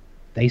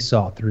they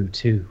saw through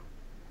too,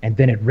 and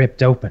then it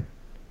ripped open,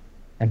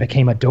 and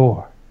became a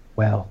door.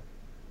 Well,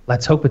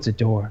 let's hope it's a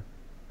door,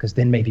 because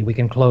then maybe we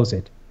can close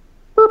it."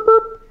 Boop,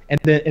 boop. And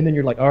then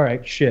you're like, all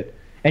right, shit.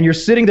 And you're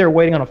sitting there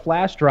waiting on a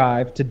flash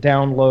drive to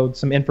download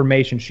some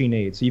information she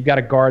needs. So you've got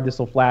to guard this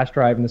little flash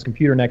drive in this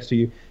computer next to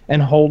you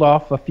and hold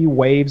off a few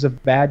waves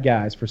of bad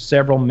guys for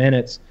several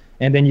minutes.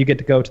 And then you get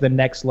to go to the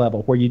next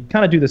level where you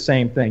kind of do the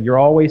same thing. You're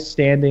always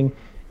standing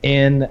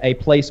in a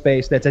play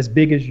space that's as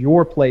big as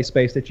your play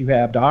space that you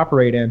have to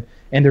operate in.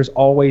 And there's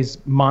always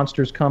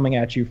monsters coming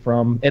at you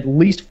from at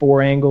least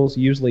 4 angles,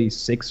 usually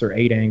 6 or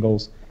 8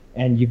 angles.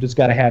 And you've just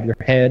got to have your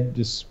head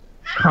just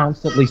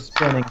constantly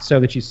spinning so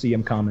that you see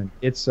them coming.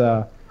 It's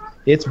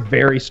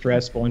very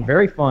stressful and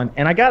very fun.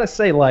 And I gotta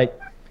say, like,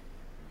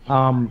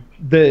 so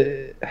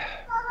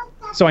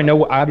I know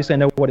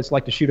what it's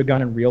like to shoot a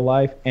gun in real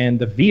life, and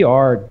the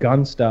VR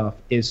gun stuff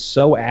is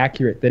so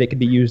accurate that it could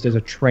be used as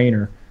a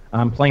trainer.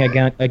 I'm playing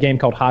a game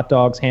called Hot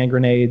Dogs, Hand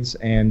Grenades,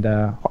 and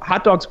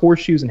Hot Dogs,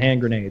 Horseshoes, and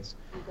Hand Grenades.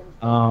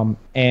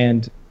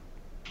 And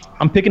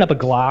I'm picking up a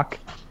Glock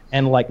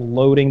and like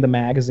loading the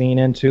magazine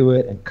into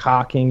it and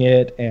cocking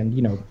it and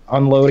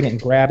unloading it and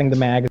grabbing the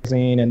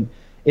magazine, and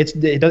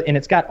And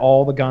it's got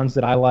all the guns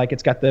that I like.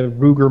 It's got the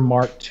Ruger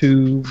Mark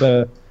II,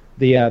 a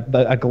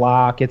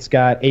Glock. It's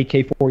got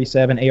AK-47,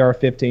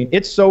 AR-15.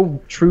 It's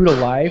so true to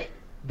life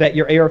that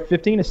your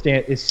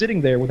AR-15 is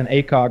sitting there with an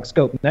ACOG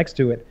scope next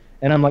to it.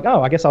 And I'm like,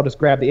 oh, I guess I'll just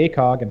grab the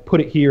ACOG and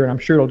put it here, and I'm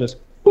sure it'll just,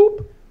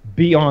 boop,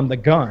 be on the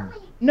gun.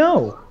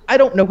 No, I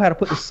don't know how to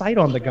put the sight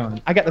on the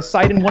gun. I got the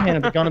sight in one hand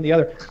and the gun in the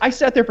other. I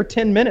sat there for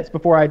 10 minutes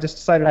before I just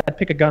decided I'd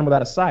pick a gun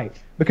without a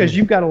sight, because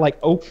you've got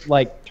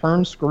to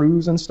turn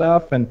screws and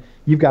stuff, and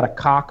you've got to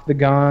cock the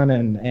gun,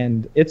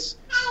 and it's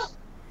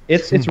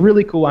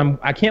really cool.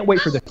 I can't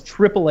wait for the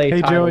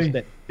AAA titles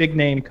that big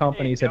name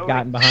companies have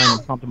gotten behind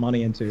and pumped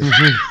money into.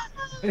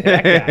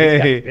 That guy,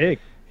 he's got big.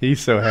 He's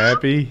so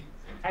happy.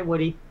 Hi,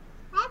 Woody.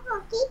 Hi,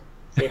 Pokey.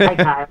 Say hi,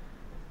 Kyle.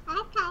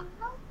 Hi, Kyle.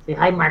 Say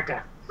hi,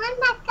 Marka. Hi,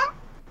 Marka.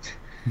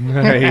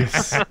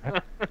 Nice. Hi.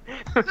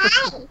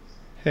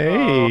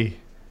 Hey.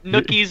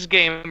 Nookie's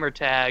gamer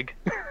tag.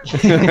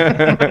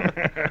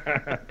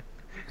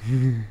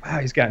 Wow,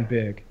 he's gotten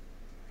big.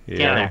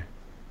 Yeah.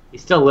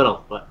 He's still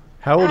little, but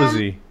How old is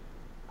he?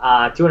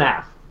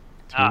 2.5.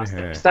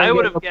 2.5. I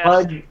would have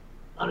guessed.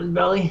 On his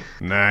belly.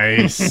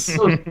 Nice.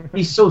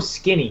 He's so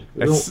skinny.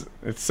 It's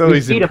We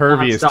he's feed him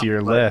impervious to nonstop,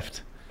 your but-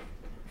 left.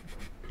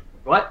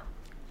 What?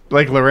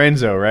 Like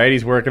Lorenzo, right?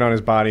 He's working on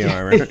his body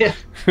armor.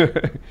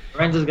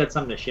 Lorenzo's got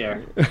something to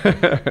share.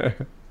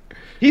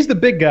 He's the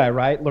big guy,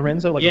 right?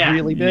 Lorenzo, Yeah.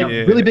 really big,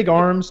 Yeah. really big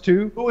arms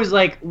too. Who was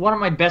like one of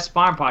my best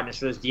sparring partners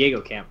for this Diego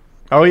camp.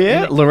 Oh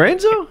yeah,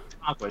 Lorenzo?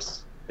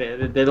 Conquest.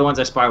 They're the ones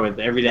I spar with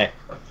every day.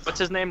 What's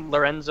his name?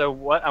 Lorenzo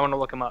what? I want to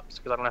look him up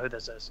because I don't know who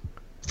this is.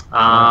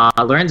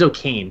 Lorenzo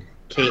Kane.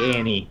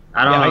 K-A-N-E.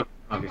 I don't know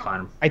if you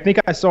find him. I think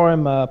I saw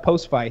him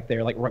post-fight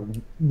there,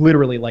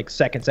 literally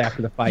seconds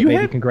after the fight, You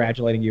maybe had-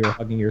 congratulating you or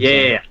hugging your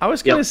Yeah. I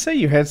was gonna say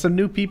you had some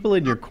new people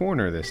in your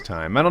corner this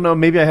time. I don't know.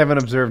 Maybe I haven't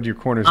observed your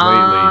corners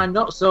lately.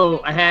 No,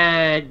 so I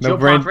had No, Joe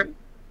Brent- Pomfret.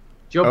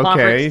 Joe Okay,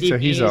 Pomfret, Steve so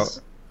he's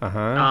Hayes,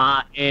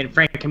 and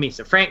Frank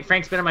Camisa.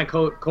 Frank's been in my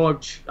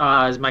coach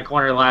as my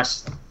corner the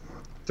last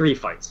 3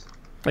 fights.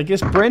 I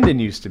guess Brendan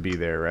used to be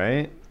there,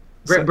 right?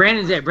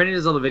 Brandon's there. Brandon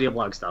does all the video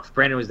blog stuff.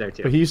 Brandon was there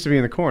too. But he used to be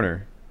in the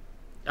corner.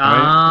 Am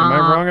I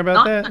wrong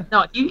about that?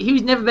 No,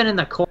 he's never been in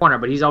the corner,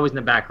 but he's always in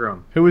the back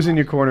room. Who was in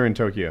your corner in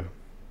Tokyo?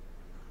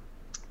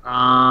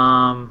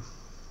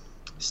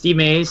 Steve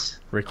Mays,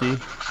 Ricky?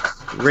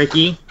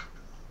 Ricky,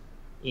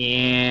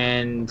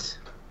 and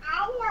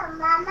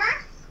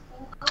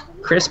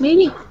Chris,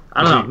 maybe?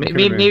 I don't know. Could've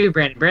been. Maybe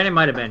Brandon. Brandon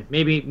might have been.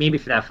 Maybe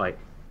for that fight.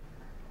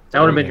 That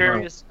would have I'm been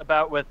curious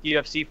about with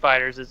UFC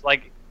fighters is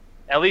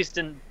at least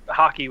in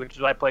hockey, which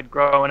is what I played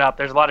growing up,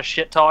 there's a lot of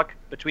shit talk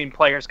between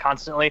players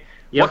constantly.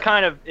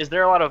 Yep. Is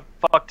there a lot of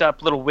fucked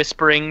up little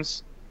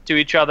whisperings to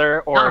each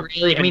other or Not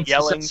really. I mean,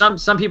 yelling?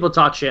 some people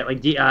talk shit.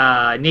 Like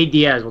Nate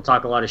Diaz will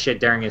talk a lot of shit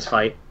during his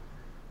fight,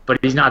 but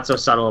he's not so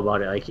subtle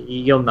about it. Like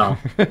you'll know.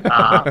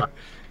 The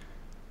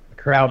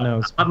crowd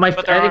knows. but I there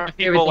think are my favorite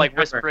people thing ever-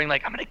 whispering I'm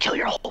gonna kill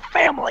your whole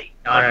family.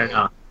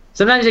 No.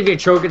 Sometimes if you're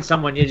choking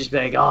someone, you just be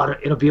like, "Oh,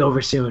 it'll be over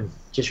soon."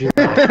 Just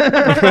relax.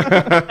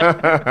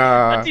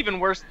 That's even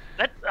worse.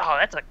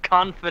 That's a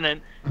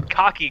confident,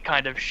 cocky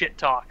kind of shit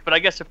talk. But I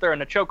guess if they're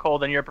in a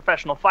chokehold and you're a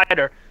professional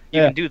fighter,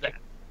 you can do that.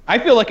 I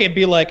feel like it'd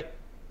be like,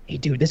 hey,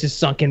 dude, this is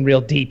sunk in real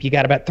deep. You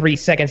got about 3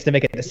 seconds to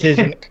make a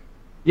decision.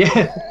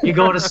 Yeah, you're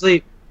going to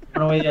sleep.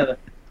 One way or the other.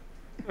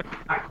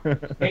 All right.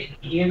 Hey,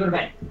 you gotta go to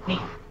bed. Hey.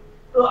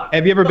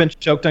 Have you ever been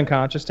choked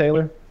unconscious,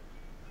 Taylor?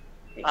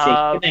 Say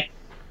good night.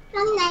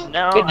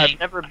 No, Good night. I've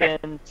never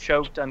been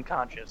choked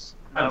unconscious.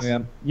 No. Yeah,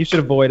 you should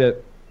avoid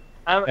it.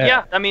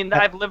 Yeah, I mean,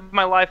 I've lived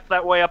my life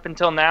that way up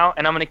until now,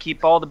 and I'm going to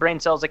keep all the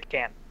brain cells I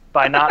can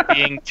by not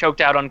being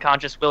choked out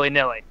unconscious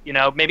willy-nilly. You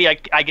know, maybe I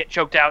get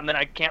choked out and then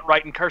I can't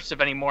write in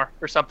cursive anymore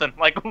or something.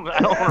 Like, I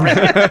don't want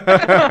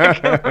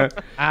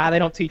to They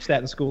don't teach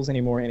that in schools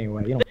anymore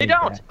anyway. You They need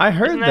don't. that. I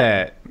heard Isn't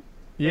that.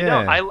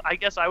 Yeah. I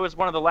guess I was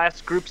one of the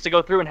last groups to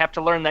go through and have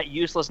to learn that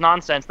useless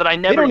nonsense that I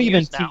They never don't even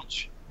use now.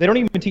 teach. They don't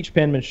even teach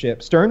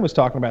penmanship. Stern was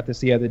talking about this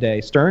the other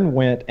day. Stern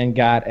went and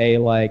got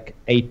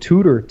a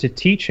tutor to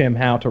teach him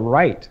how to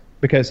write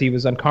because he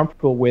was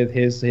uncomfortable with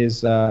his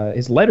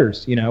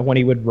letters. You know, when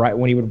he would write,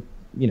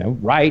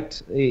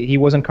 write, he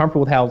wasn't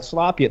comfortable with how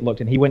sloppy it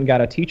looked, and he went and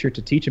got a teacher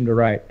to teach him to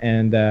write.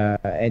 And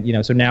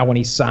so now when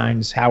he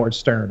signs Howard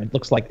Stern, it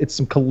looks like it's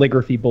some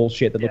calligraphy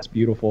bullshit that looks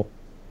beautiful.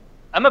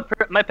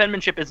 My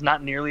penmanship is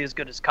not nearly as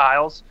good as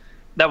Kyle's.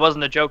 That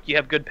wasn't a joke. You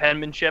have good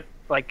penmanship.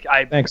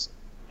 Thanks.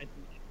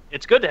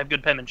 It's good to have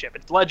good penmanship.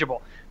 It's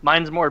legible.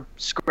 Mine's more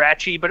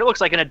scratchy, but it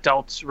looks like an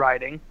adult's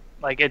writing.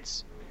 Like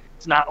it's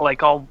not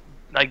like all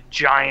like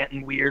giant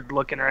and weird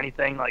looking or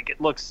anything. Like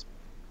it looks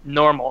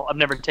normal. I've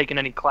never taken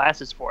any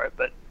classes for it,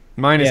 but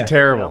Mine is Yeah.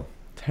 terrible.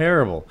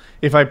 Terrible.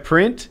 If I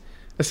print,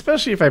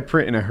 especially if I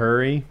print in a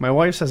hurry, my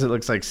wife says it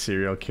looks like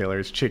serial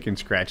killers, chicken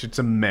scratch. It's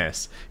a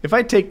mess. If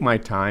I take my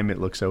time, it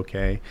looks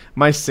okay.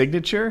 My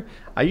signature,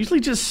 I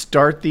usually just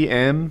start the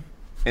M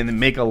and then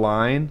make a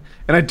line.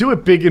 And I do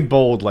it big and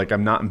bold, like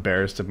I'm not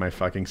embarrassed of my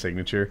fucking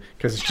signature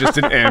because it's just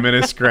an M and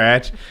a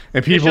scratch.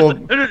 And people...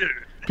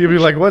 People be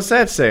like, "What's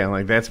that say?" I'm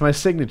like, "That's my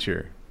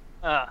signature."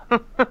 Uh,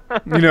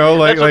 You know,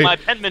 like that's what my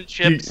like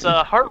penmanship's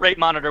heart rate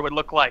monitor would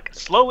look like,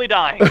 slowly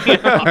dying. You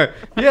know?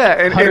 yeah,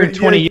 and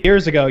 120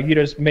 years ago, you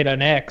just made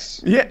an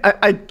X. Yeah,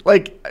 I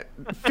like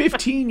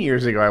 15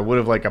 years ago, I would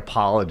have like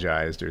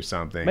apologized or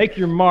something. Make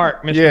your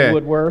mark, Mr. Yeah.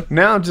 Woodworth.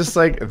 Now I'm just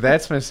like,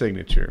 that's my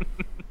signature.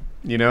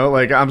 You know,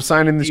 like I'm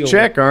signing this Deal.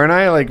 check, aren't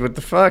I? Like, what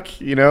the fuck?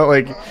 You know,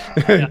 like.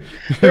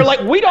 They're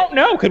like, we don't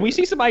know. Could we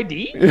see some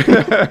ID?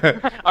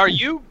 Are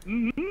you?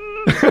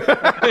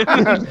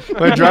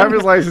 My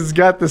driver's license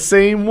got the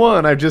same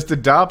one. I've just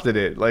adopted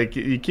it. Like,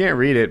 you can't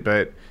read it,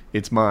 but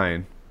it's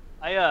mine.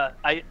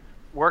 I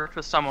worked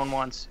with someone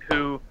once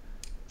who,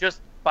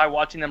 just by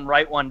watching them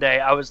write one day,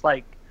 I was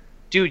like,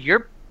 dude,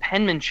 your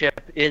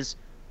penmanship is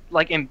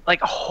like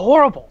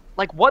horrible.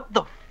 Like, what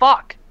the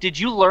fuck? Did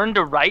you learn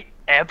to write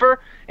ever?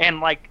 And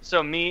like,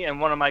 so me and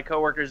one of my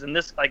coworkers and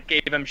this like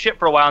gave him shit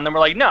for a while, and then we're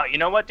like, no, you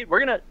know what, dude, we're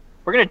gonna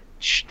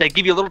they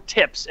give you little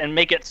tips and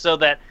make it so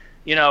that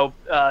you know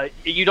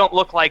you don't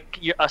look like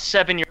a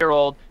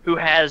 7-year-old who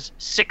has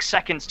 6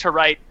 seconds to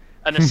write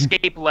an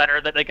escape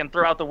letter that they can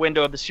throw out the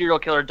window of the serial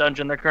killer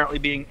dungeon they're currently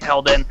being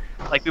held in.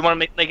 Like, we want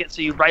to make it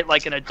so you write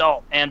like an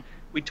adult. And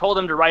we told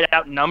him to write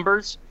out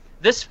numbers.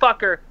 This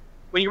fucker,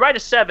 when you write a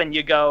 7,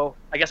 you go,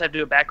 I guess I have to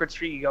do it backwards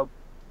for you. You go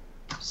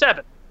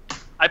 7.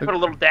 I put a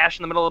little dash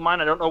in the middle of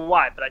mine. I don't know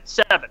why, but I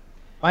 7.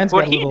 Mine's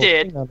What got a he little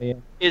did thing on the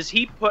end. is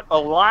he put a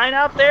line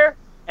out there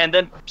and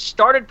then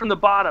started from the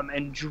bottom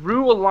and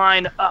drew a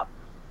line up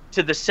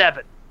to the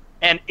 7,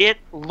 and it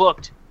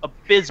looked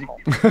abysmal.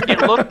 It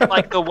looked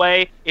like the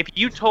way if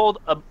you told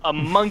a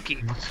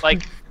monkey,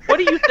 like, what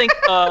do you think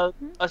a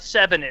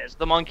 7 is?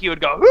 The monkey would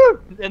go, "Woo!"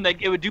 and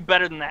it would do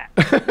better than that.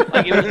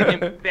 Like, it was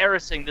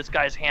embarrassing, this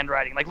guy's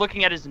handwriting. Like,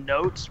 looking at his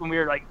notes when we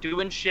were like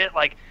doing shit,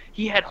 like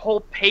he had whole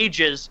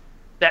pages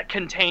that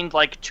contained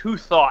like 2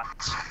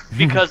 thoughts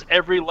because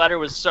every letter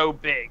was so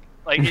big.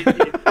 Like,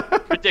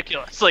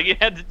 ridiculous. Like, you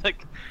had to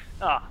like,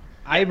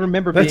 I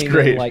remember That's being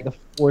great. in like the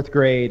 4th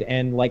grade,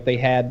 and like they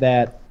had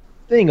that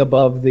thing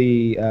above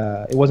the.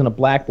 It wasn't a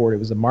blackboard; it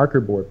was a marker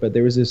board. But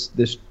there was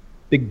this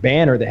big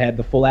banner that had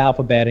the full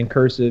alphabet in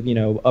cursive, you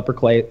know,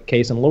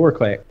 uppercase and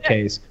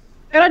lowercase.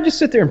 And I'd just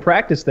sit there and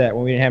practice that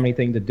when we didn't have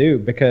anything to do,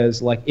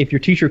 because like if your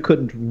teacher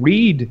couldn't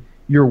read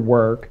your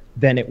work,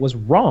 then it was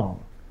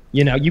wrong.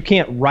 You know, you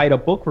can't write a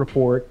book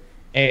report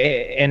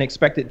and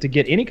expect it to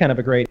get any kind of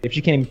a grade if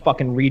you can't even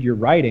fucking read your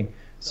writing.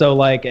 So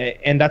like,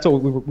 and that's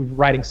what we were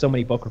writing so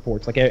many book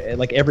reports.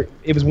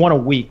 It was one a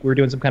week. We were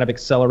doing some kind of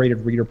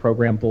accelerated reader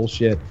program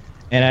bullshit.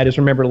 And I just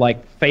remember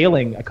like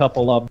failing a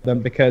couple of them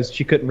because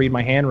she couldn't read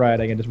my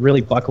handwriting, and just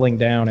really buckling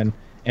down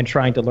and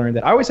trying to learn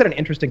that. I always had an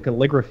interest in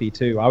calligraphy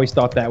too. I always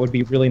thought that would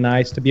be really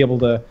nice to be able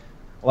to,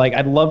 like,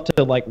 I'd love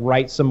to like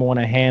write someone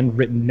a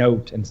handwritten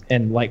note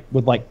and like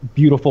with like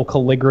beautiful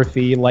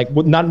calligraphy, like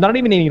with not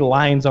even any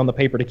lines on the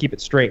paper to keep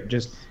it straight.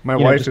 Just My you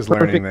know, wife just is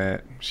learning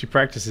perfect- that. She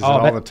practices it Oh,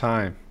 all the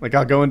time. Like,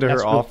 I'll go into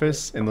that's her really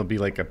office and there'll be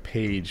like a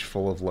page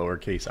full of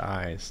lowercase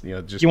i's. You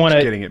know, just You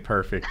wanna- getting it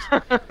perfect.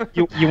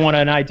 You want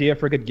an idea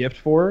for a good gift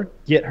for her?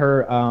 Get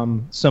her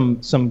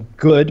some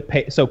good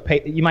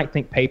you might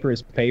think paper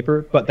is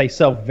paper, but they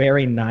sell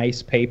very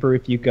nice paper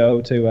if you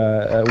go to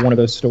one of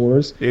those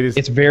stores. It is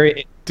It's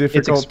very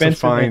Difficult to expensive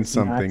find and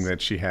something nice. that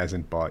she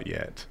hasn't bought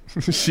yet.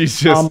 She's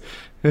just.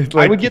 like,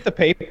 I would get the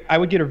paper. I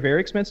would get her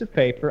very expensive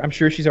paper. I'm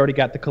sure she's already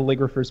got the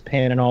calligrapher's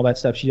pen and all that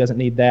stuff. She doesn't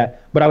need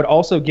that. But I would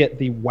also get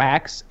the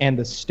wax and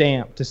the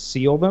stamp to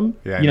seal them.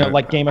 Yeah, I you know, know.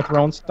 like Game of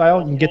Thrones style.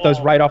 You can get those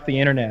right off the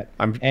internet.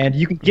 And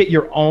you can get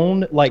your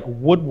own like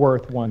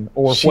Woodworth one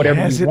or she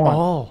whatever has you it want.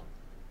 all.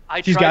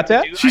 She's got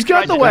that? She's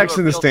got the wax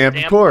and the stamp,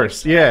 of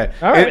course. Yeah,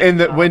 All right.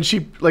 and when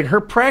she like her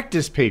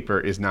practice paper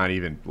is not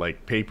even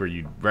like paper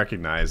you'd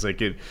recognize.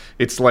 Like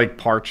it's like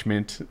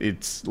parchment.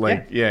 It's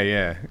like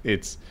yeah.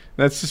 That's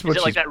just what Is it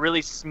she's. like that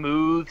really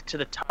smooth to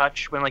the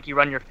touch when like you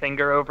run your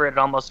finger over it? It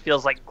almost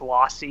feels like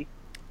glossy.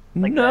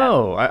 Like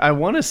no, I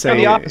want to say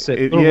the opposite,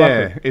 a little yeah,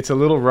 rougher. it's a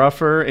little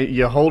rougher.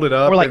 You hold it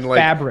up Or like and like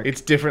fabric.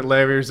 it's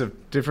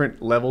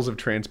different levels of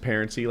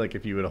transparency. Like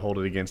if you were to hold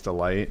it against a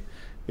light,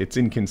 it's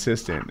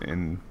inconsistent.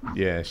 And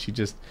yeah, she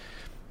does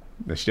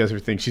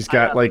everything. She's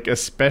got like a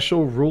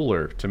special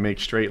ruler to make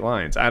straight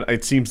lines.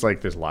 It seems like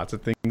there's lots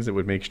of things that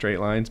would make straight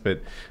lines, but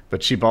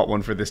she bought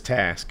one for this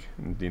task.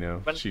 And, you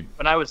know,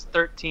 When I was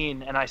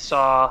 13 and I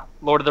saw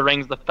Lord of the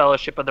Rings: The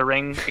Fellowship of the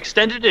Ring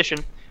extended edition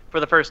for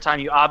the first time,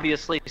 you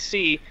obviously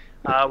see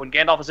when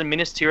Gandalf is in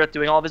Minas Tirith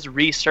doing all of his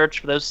research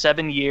for those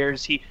 7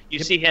 years. You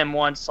see him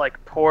once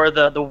like pour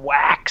the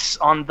wax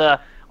on the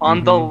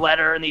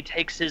letter, and he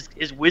takes his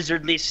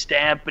wizardly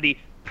stamp, but he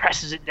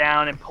presses it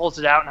down and pulls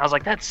it out, and I was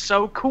like, that's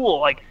so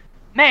cool. Like,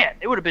 man,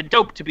 it would have been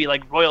dope to be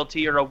like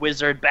royalty or a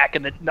wizard back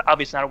in the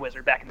obviously not a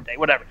wizard back in the day,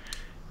 whatever.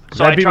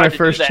 So That'd be my tried to do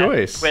first that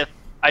choice.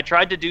 I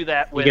tried to do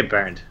that with You get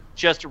burned.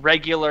 just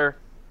regular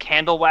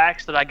candle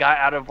wax that I got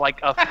out of like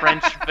a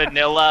French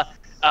vanilla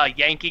a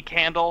Yankee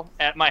candle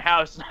at my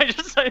house. And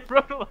I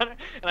wrote a letter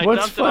and I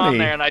What's dumped it funny? on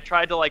there and I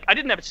tried to I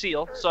didn't have a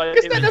seal, so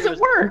Because that doesn't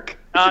work.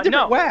 It's a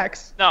different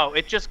wax. No,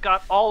 it just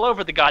got all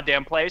over the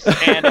goddamn place,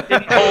 and it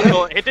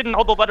didn't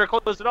hold the letter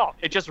closed at all.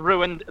 It just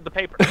ruined the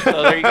paper.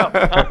 So there you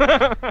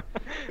go.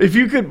 If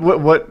you could,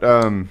 what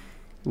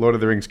Lord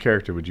of the Rings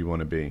character would you want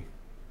to be?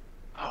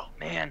 Oh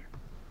man.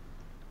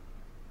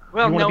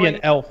 Well, You want to be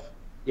an elf.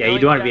 Yeah, you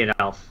do want to be an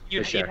elf.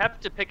 You'd for sure. have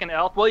to pick an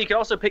elf. Well, you could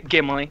also pick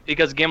Gimli,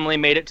 because Gimli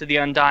made it to the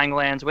Undying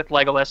Lands with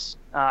Legolas,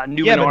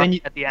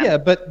 Numenor at the end. Yeah,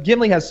 but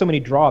Gimli has so many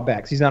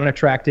drawbacks. He's not an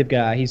attractive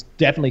guy. He's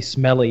definitely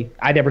smelly.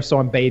 I never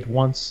saw him bathe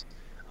once.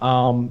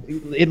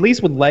 At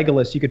least with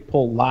Legolas, you could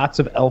pull lots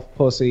of elf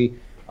pussy.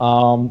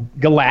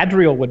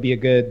 Galadriel would be a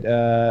good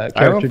character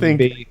I don't think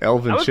to be.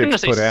 elven I was going to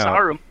chicks say put out.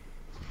 Saruman.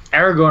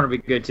 Aragorn would be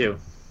good too.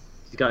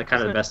 He's got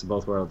kind of the best of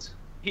both worlds.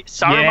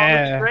 Saruman would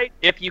Yeah. be great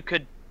if you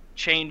could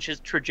change his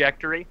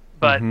trajectory.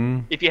 But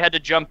if you had to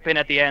jump in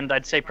at the end,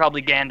 I'd say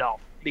probably Gandalf,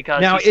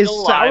 because Now, he's is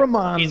still alive,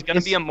 Saruman- he's going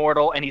to be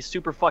immortal, and he's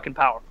super fucking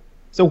powerful.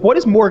 So what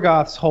is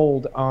Morgoth's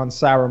hold on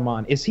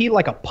Saruman? Is he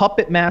like a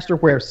puppet master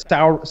where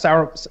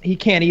he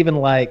can't even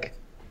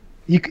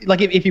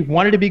if he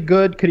wanted to be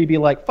good, could he be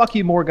like, fuck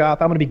you, Morgoth,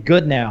 I'm going to be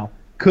good now?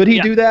 Could he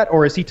Yeah. do that?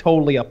 Or is he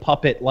totally a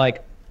puppet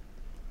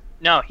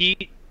No,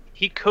 he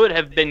could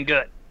have been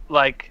good.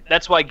 Like,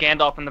 that's why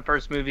Gandalf in the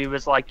first movie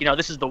was like,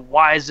 this is the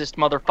wisest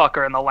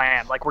motherfucker in the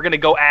land. Like, we're going to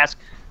go ask,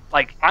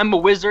 I'm a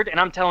wizard, and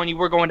I'm telling you,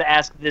 we're going to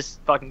ask this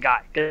fucking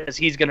guy, because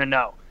he's going to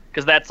know.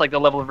 Because that's, the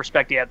level of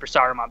respect he had for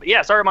Saruman. But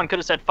yeah, Saruman could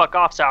have said, fuck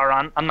off,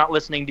 Sauron. I'm not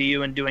listening to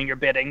you and doing your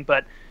bidding.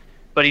 But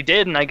he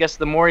did, and I guess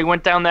the more he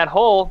went down that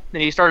hole,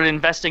 and he started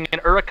investing in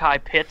Uruk-hai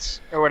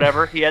pits or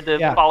whatever, he had to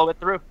Yeah. follow it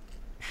through.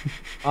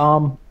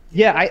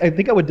 Yeah, I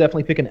think I would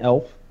definitely pick an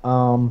elf.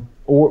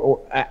 Or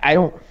I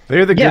don't.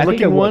 They're the Yeah, I think I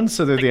good-looking would. ones,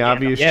 so they're the Yeah,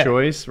 obvious yeah.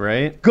 choice,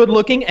 right? Good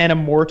looking and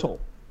immortal.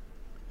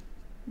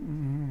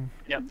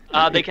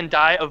 Yeah. They can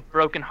die of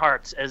broken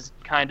hearts, as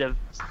kind of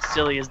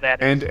silly as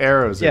that is. And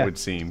arrows, Yeah. it would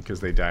seem, because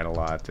they died a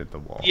lot at the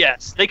wall.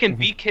 Yes, they can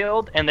be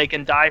killed, and they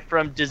can die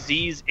from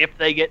disease if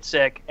they get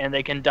sick, and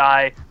they can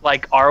die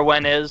like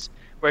Arwen is,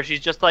 where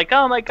she's just like,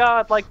 oh my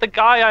god, the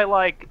guy I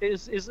like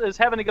is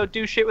having to go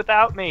do shit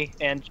without me,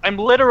 and I'm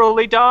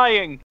literally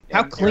dying.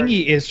 How And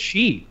clingy is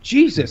she?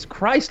 Jesus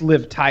Christ,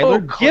 Liv Tyler.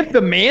 Oh, Give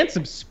the man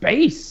some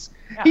space.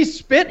 Yeah. He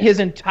spent his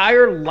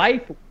entire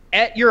life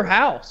at your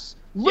house.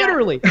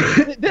 Literally.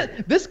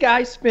 This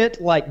guy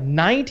spent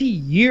 90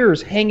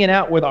 years hanging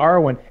out with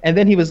Arwen, and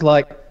then he was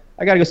like,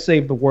 I gotta go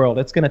save the world.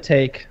 It's gonna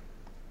take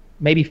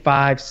maybe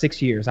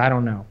 5-6 years. I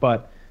don't know.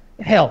 But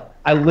hell,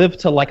 I live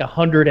to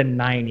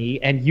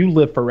 190, and you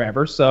live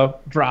forever, so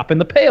drop in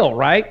the pail,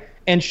 right?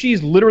 And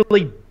she's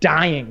literally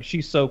dying.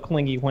 She's so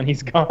clingy when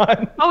he's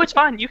gone. Oh, it's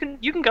fine. You can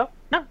go.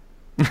 No.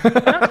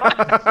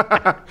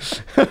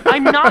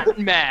 I'm not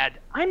mad.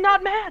 I'm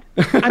not mad.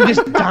 I'm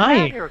just not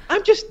dying. mad.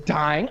 I'm just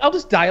dying. I'll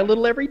just die a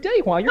little every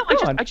day while you're No,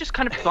 gone. I just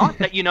kind of thought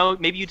that,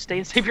 maybe you'd stay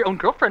and save your own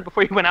girlfriend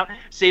before you went out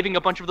saving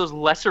a bunch of those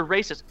lesser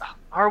races.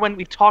 Arwen,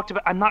 we've talked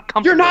about. I'm not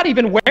comfortable. You're not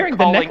even wearing the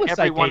calling necklace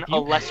I everyone gave a you.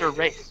 lesser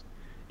race.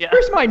 Yeah.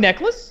 Where's my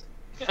necklace?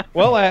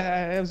 Well,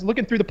 I was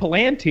looking through the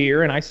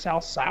Palantir and I saw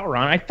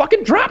Sauron. I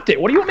fucking dropped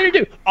it. What do you want me to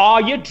do? Oh,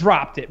 you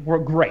dropped it. We're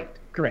great.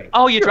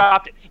 Oh, you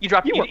dropped it. You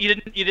dropped you it. were-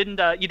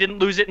 You didn't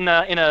lose it in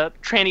a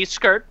tranny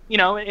skirt. In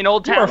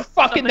Old You Town. were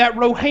fucking that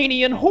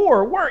Rohanian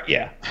whore, weren't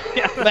you?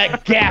 Yeah.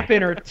 That gap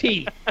in her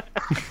teeth.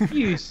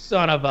 You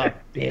son of a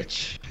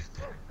bitch.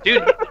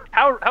 Dude,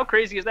 how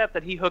crazy is that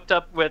he hooked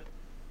up with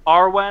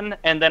Arwen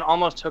and then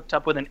almost hooked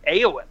up with an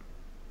Eowyn?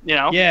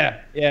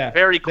 Yeah.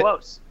 Very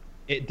close.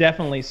 It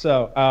definitely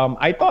so.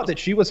 I thought that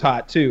she was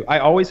hot too. I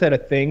always had a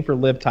thing for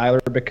Liv Tyler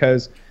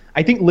because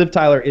I think Liv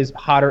Tyler is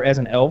hotter as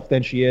an elf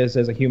than she is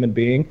as a human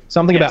being.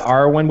 Something Yes. about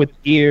Arwen with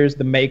the ears,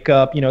 the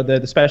makeup,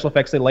 the special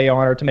effects they lay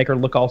on her to make her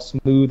look all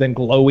smooth and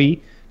glowy.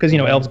 Because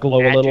elves glow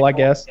a little, I Magical,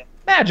 guess. yeah.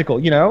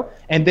 Magical.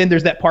 And then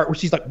there's that part where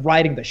she's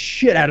riding the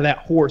shit out of that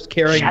horse,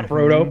 carrying Shut up.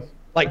 Frodo,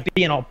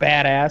 being all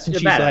badass, and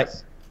She's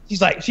a she's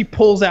badass. she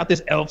pulls out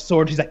this elf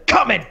sword. She's like,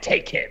 "Come and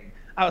take him."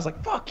 I was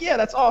like, "Fuck yeah,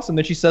 that's awesome."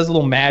 Then she says a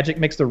little magic,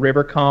 makes the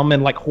river come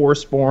in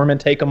horse form and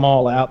take them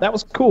all out. That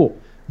was cool.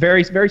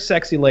 Very, very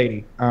sexy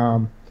lady.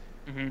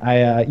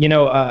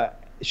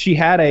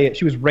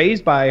 She was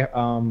raised by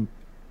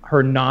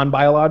her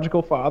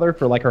non-biological father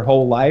for like her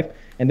whole life,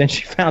 and then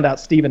she found out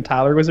Steven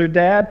Tyler was her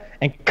dad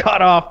and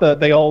cut off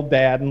the old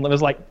dad and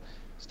was like,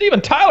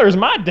 Steven Tyler's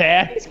my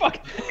dad. He's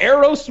fucking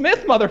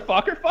Aerosmith,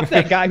 motherfucker. Fuck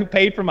that guy who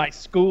paid for my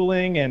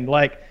schooling and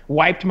like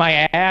wiped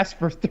my ass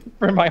for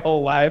my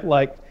whole life.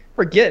 Like,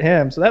 forget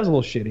him. So that was a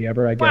little shitty of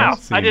her, I guess. Wow, I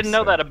Seems didn't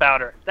know so. that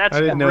about her. That's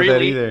I didn't know that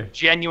really either.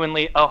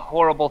 genuinely a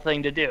horrible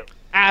thing to do.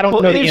 I don't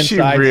Well, know the if she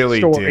inside really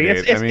story. did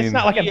It's, it, it's, I it's mean-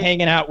 not like I'm Yeah.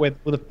 hanging out with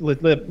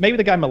maybe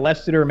the guy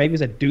molested her, or maybe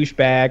he's a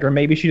douchebag, or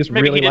maybe she just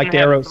Maybe really he liked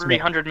didn't have Aerosmith.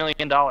 $300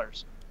 million. Or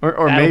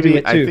That'll do maybe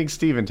it, I too. think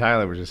Steven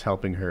Tyler was just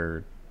helping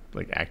her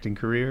acting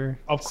career.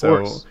 Of So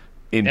course.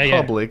 in Yeah, yeah.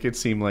 public, it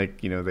seemed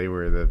like they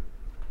were the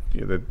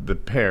the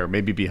pair.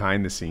 Maybe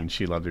behind the scenes,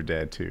 she loved her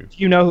dad too. Do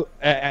you know?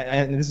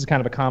 And this is kind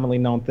of a commonly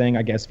known thing,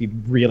 I guess, if you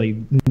really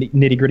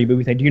nitty gritty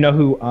movie thing. Do you know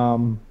who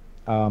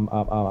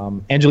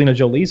Angelina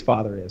Jolie's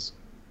father is?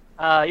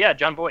 Yeah,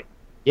 John Voight.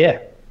 Yeah.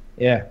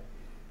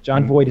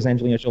 John Voight is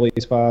Angelina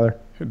Jolie's father.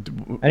 I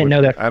didn't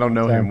know that. I don't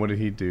know him. What did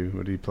he do?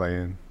 What did he play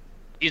in?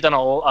 He's done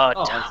a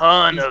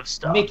ton of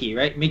stuff. Mickey,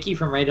 right? Mickey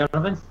from Ray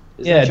Donovan?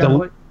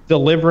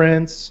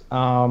 Deliverance.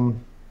 What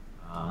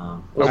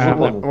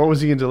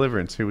was he in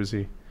Deliverance? Who was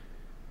he?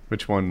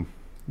 Which one?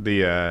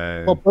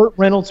 Well, Burt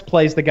Reynolds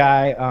plays the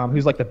guy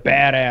who's like the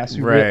badass.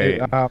 Who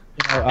right.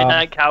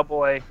 Midnight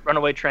Cowboy,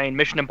 Runaway Train,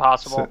 Mission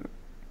Impossible.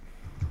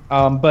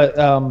 But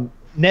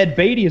Ned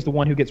Beatty is the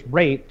one who gets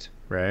raped.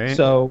 Right.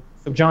 So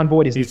John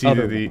Voight is the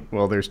other one.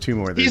 Well, there's two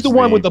more. He's the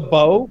one with the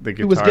bow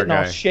who was getting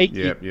all guy.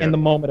 shaky in the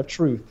moment of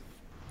truth.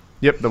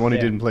 Yep, the one who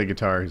didn't play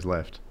guitar who's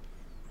left.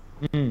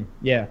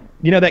 Yeah.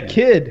 You know, that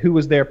kid who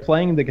was there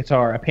playing the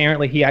guitar,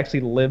 apparently he actually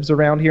lives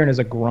around here and is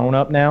a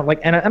grown-up now. Like,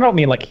 and I don't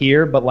mean like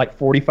here, but like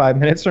 45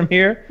 minutes from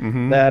here.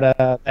 Mm-hmm.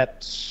 That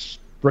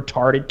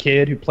retarded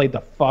kid who played the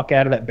fuck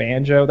out of that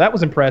banjo, that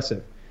was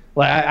impressive.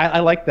 Like, I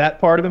like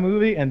that part of the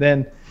movie. And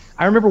then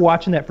I remember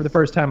watching that for the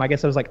first time. I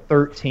guess I was like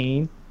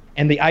 13.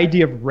 And the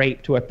idea of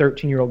rape to a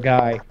 13-year-old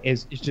guy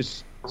is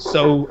just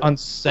so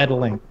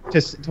unsettling.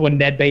 Just when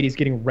Ned Beatty's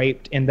getting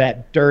raped in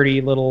that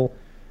dirty little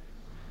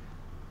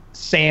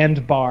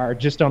sandbar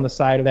just on the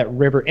side of that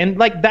river. And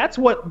like that's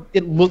what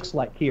it looks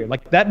like here.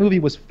 Like that movie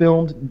was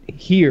filmed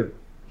here.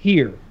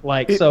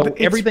 Like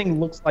everything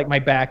looks like my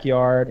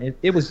backyard.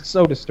 It was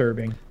so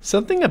disturbing.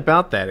 Something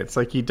about that. It's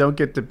like you don't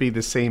get to be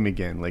the same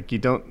again. Like you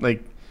don't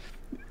like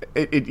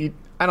it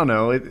I don't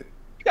know. You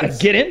gotta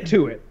get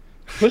into it.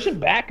 Pushing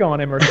back on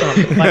him or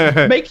something.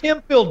 Like make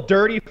him feel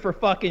dirty for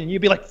fucking.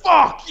 You'd be like,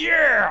 fuck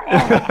yeah,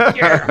 oh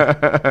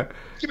yeah.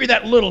 Give me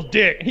that little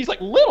dick. He's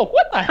like, little?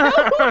 What the hell?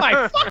 Who am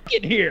I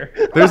fucking here?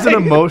 There's an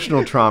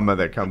emotional trauma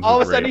that comes. All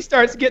with of a sudden, rape. he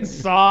starts getting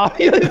soft.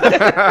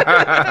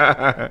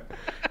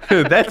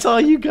 That's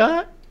all you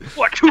got?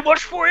 What, too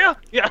much for you?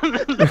 Yeah.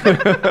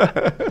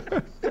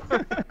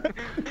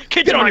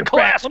 Kids in my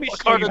class let me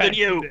work show harder than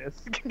you.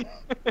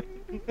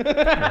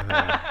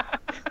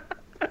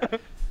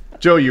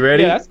 Joe, you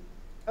ready? Yeah,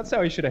 that's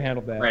how he should have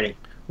handled that. Ready.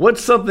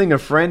 What's something a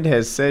friend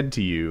has said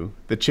to you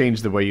that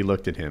changed the way you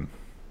looked at him?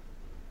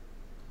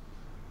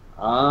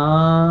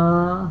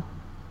 I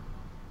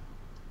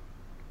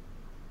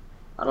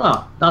don't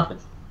know. Nothing.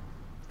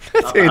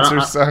 That answer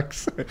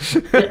sucks.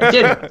 Dude,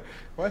 I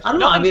don't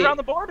know. I mean, around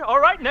the board. All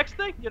right, next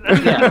thing. You know?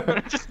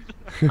 Yeah.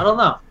 I don't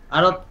know.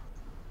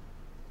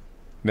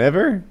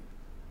 Never?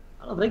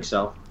 I don't think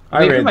so. I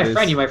I mean, if read you're my this.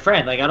 friend, you're my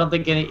friend. Like, I don't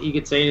think you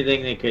could say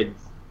anything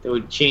that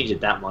would change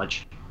it that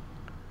much.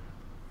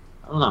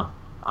 I don't know.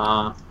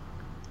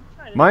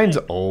 Mine's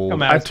old.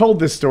 Come out. I've told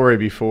this story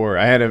before.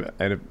 I had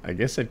a I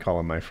guess I'd call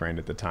him my friend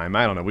at the time.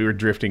 I don't know. We were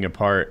drifting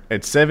apart.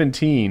 At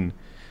 17,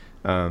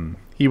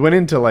 he went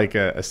into like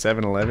a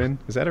 7-Eleven.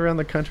 Is that around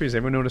the country? Does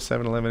everyone know what a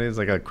 7-Eleven is?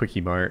 Like a Quickie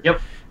Mart. Yep.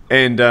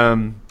 And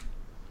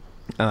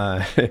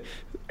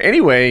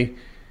anyway,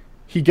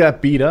 he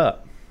got beat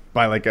up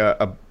by like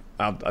I'll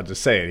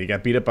just say it. He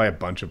got beat up by a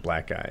bunch of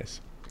black guys.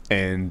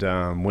 And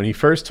when he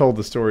first told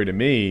the story to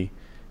me,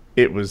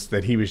 it was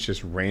that he was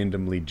just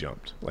randomly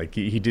jumped. Like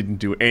he didn't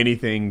do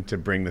anything to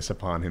bring this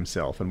upon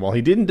himself. And while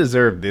he didn't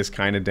deserve this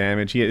kind of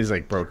damage, he has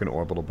like broken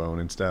orbital bone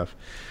and stuff.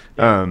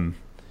 Yeah.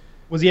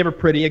 Was he ever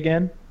pretty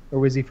again, or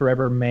was he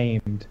forever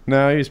maimed?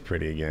 No, he was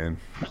pretty again.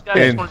 This guy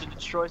just wanted to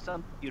destroy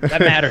something.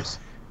 That matters.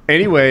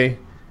 Anyway,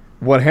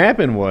 what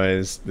happened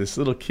was this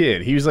little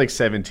kid, he was like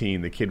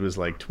 17, the kid was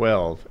like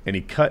 12, and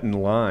he cut in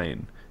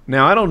line.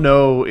 Now, I don't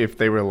know if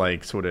they were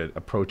like sort of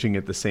approaching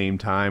at the same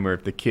time or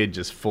if the kid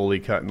just fully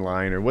cut in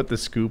line or what the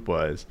scoop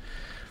was.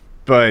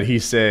 But he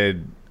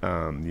said,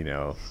 effing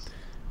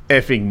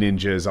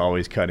ninjas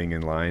always cutting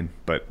in line,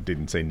 but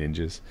didn't say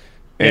ninjas.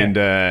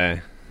 Yeah.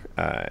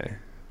 And,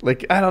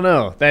 like, I don't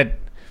know, that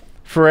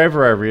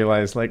forever I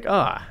realized like,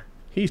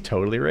 he's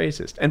totally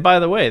racist. And by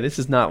the way, this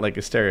is not like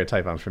a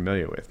stereotype I'm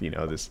familiar with.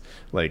 This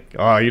like,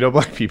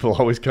 black people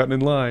always cutting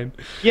in line.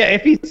 Yeah,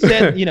 if he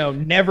said,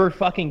 never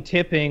fucking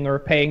tipping or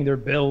paying their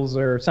bills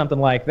or something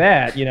like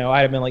that, I'd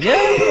have been like,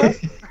 yeah,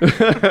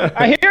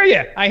 I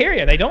hear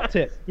you. They don't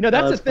tip.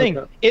 That's the thing.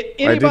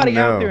 Anybody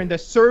out there in the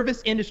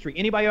service industry,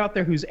 anybody out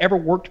there who's ever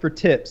worked for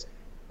tips,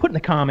 put in the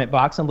comment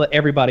box and let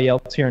everybody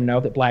else here know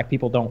that black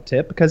people don't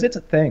tip, because it's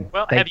a thing.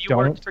 Well, they have you don't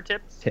worked for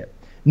tips? Tip.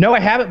 No, I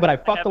haven't, but I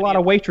fucked a lot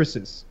of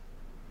waitresses.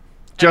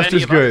 Just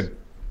as good.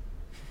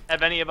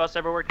 Have any of us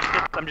ever worked at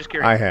tips? I'm just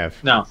curious. I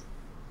have. No.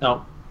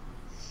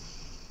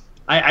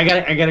 I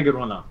got a good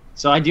one though.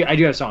 So I do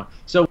have someone.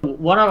 So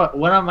one of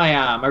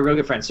my my real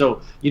good friends.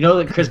 So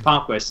that Chris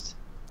Palmquist.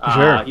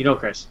 Sure. You know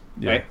Chris,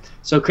 Yeah. right?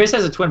 So Chris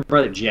has a twin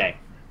brother, Jay,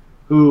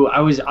 who I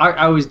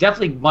was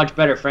definitely much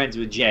better friends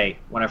with Jay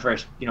when I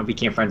first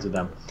became friends with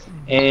them,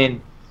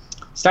 and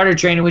started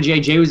training with Jay.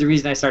 Jay was the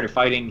reason I started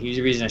fighting. He was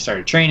the reason I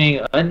started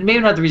training, and maybe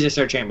not the reason I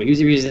started training, but he was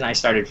the reason I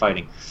started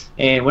fighting.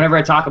 And whenever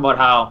I talk about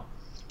how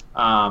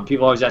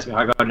people always ask me how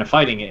I got into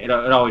fighting. It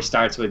always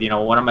starts with,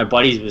 one of my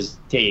buddies was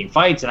taking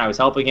fights, and I was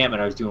helping him,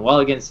 and I was doing well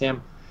against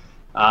him.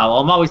 Well,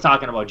 I'm always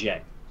talking about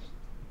Jay.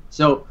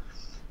 So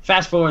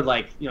fast forward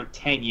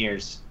 10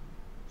 years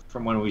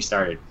from when we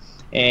started,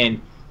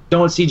 and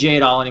don't see Jay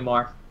at all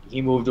anymore.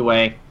 He moved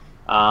away.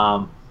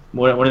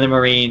 One of the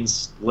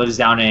Marines, lives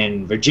down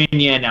in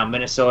Virginia, now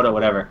Minnesota,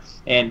 whatever.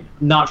 And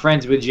not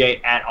friends with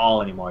Jay at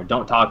all anymore.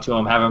 Don't talk to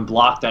him. Have him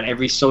blocked on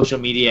every social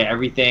media,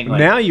 everything.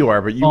 Now you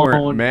are, but you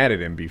weren't mad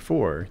at him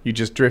before. You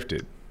just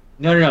drifted.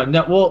 No.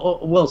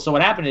 Well, so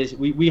what happened is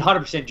we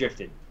 100%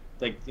 drifted,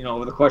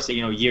 over the course of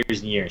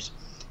years and years.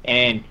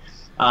 And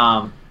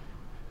I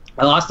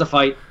lost the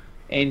fight,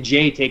 and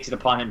Jay takes it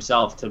upon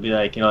himself to be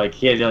he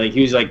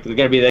was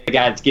gonna be the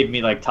guy that's giving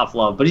me tough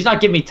love, but he's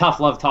not giving me tough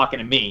love talking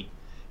to me.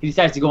 He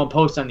decides to go and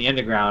post on the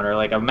underground or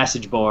a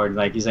message board.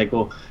 He's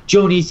well,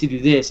 Joe needs to do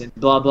this and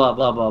blah blah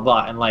blah blah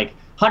blah, and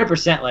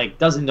 100%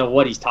 doesn't know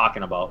what he's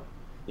talking about.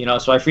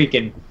 So I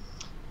freaking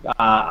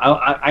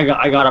I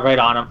got it right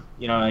on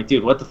him.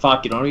 Dude, what the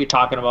fuck? You don't know what you're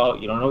talking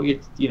about. You don't know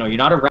what you're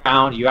not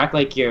around. You act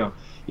like you're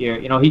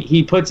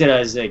he puts it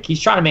as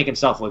he's trying to make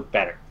himself look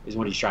better is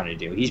what he's trying to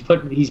do. He's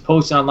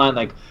posting online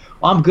well,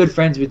 I'm good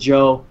friends with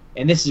Joe,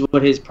 and this is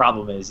what his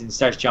problem is, and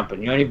starts jumping.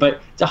 You know what I mean?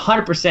 But it's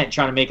 100%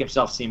 trying to make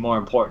himself seem more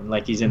important,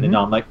 he's in the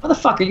know. I'm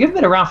motherfucker, you haven't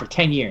been around for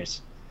 10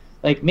 years.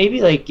 Maybe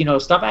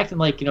stop acting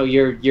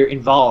you're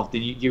involved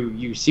and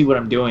you see what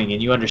I'm doing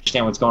and you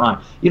understand what's going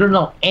on. You don't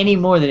know any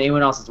more than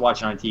anyone else that's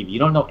watching on TV. You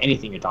don't know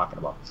anything you're talking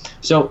about.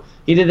 So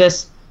he did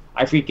this.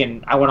 I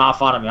went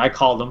off on him. I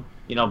called him.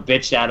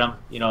 Bitched at him.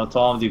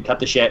 Told him, dude, cut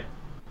the shit.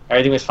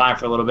 Everything was fine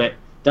for a little bit.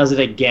 Does it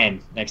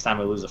again next time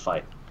we lose a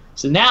fight.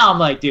 So now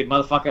I'm dude,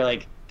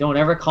 motherfucker, don't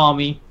ever call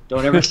me.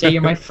 Don't ever say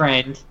you're my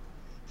friend.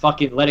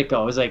 Fucking let it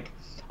go. It was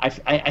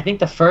I think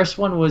the first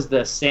one was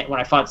when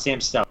I fought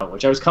Sam Stout,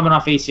 which I was coming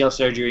off ACL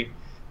surgery,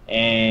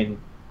 and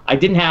I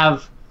didn't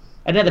have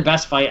the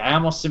best fight. I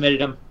almost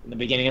submitted him in the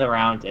beginning of the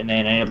round, and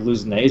then I ended up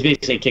losing. It was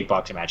basically a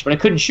kickboxing match, but I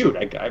couldn't shoot.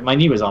 My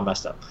knee was all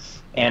messed up,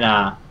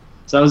 and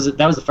so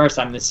that was the first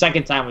time. The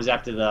second time was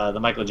after the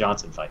Michael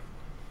Johnson fight,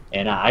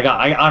 and I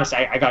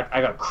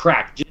got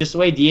cracked just the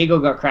way Diego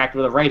got cracked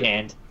with a right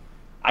hand.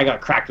 I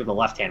got cracked with the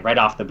left hand right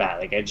off the bat.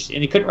 And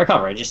he couldn't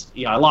recover.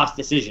 I lost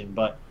decision,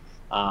 but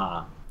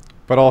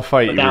all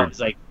fight, but that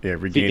was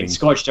regaining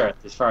scorched earth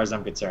as far as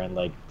I'm concerned.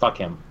 Fuck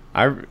him.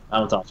 I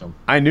don't talk to him.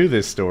 I knew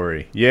this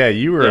story. Yeah,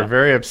 you were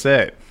very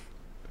upset.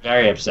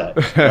 Very upset.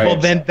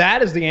 Then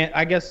that is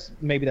I guess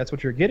maybe that's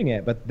what you're getting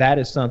at, but that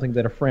is something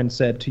that a friend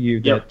said to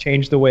you that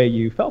changed the way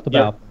you felt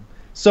about them.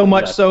 So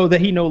much so that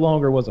he no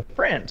longer was a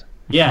friend.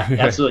 Yeah,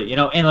 absolutely.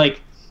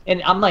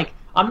 And I'm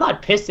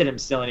not pissed at him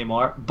still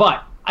anymore,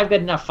 but I've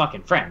got enough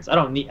fucking friends. I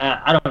don't need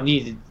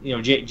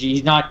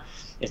he's not.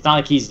 It's not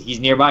like he's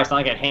nearby. It's not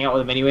like I'd hang out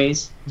with him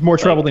anyways. It's more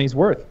trouble than he's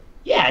worth.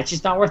 Yeah, it's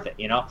just not worth it.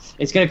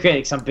 It's gonna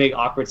create some big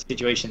awkward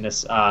situation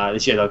this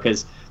year though,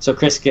 because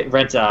Chris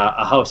rents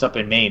a house up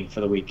in Maine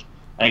for the week.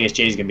 I guess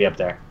Jay's gonna be up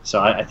there,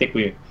 so I think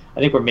we're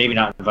maybe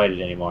not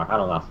invited anymore. I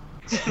don't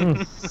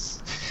know.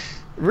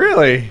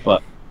 Really?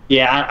 But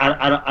yeah,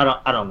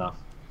 I don't know.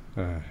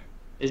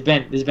 There's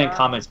been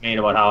comments made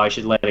about how I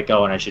should let it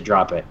go and I should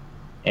drop it.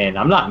 And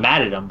I'm not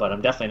mad at him, but I'm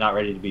definitely not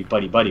ready to be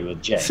buddy-buddy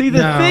with Jay. See,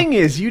 the thing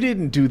is, you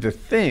didn't do the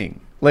thing.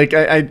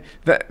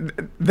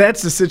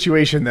 That's the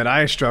situation that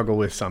I struggle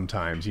with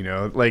sometimes,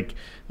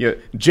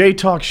 Jay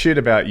talks shit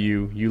about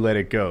you, you let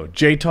it go.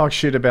 Jay talks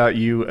shit about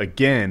you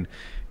again.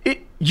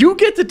 You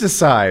get to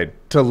decide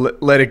to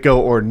let it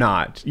go or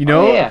not,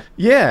 Oh, yeah.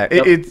 Yeah,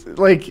 it's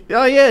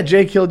oh yeah,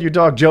 Jay killed your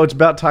dog. Joe, it's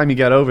about time you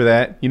got over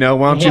that. Why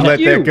don't you let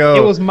that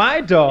go? It was my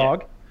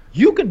dog. Yeah.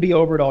 You can be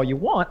over it all you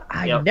want.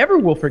 I never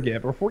will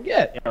forgive or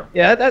forget. Yep.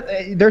 Yeah,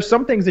 there's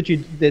some things that you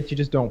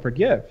just don't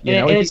forgive.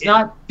 And it's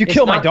not. If you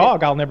kill my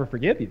dog, I'll never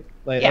forgive you.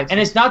 And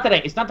it's not that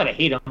I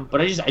hate him,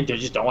 but I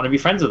just don't want to be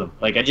friends with him.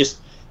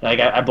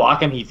 I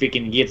block him. He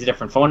gets a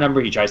different phone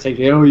number. He tries to say,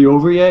 "Hey, are you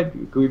over yet?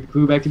 Can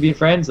we back to being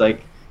friends?"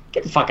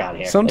 Get the fuck out of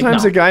here.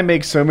 Sometimes a guy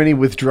makes so many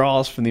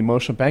withdrawals from the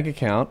emotional bank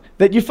account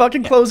that you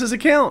fucking close his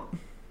account.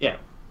 Yeah.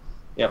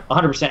 Yeah,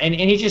 100%. And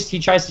he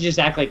tries to just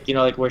act like,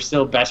 we're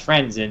still best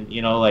friends. And,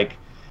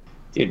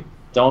 dude,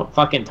 don't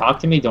fucking talk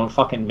to me. Don't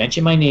fucking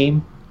mention my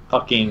name.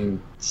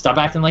 Fucking stop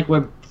acting like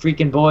we're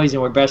freaking boys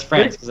and we're best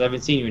friends because I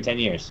haven't seen you in 10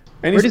 years.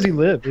 And where does he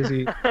live? Is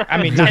he,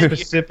 not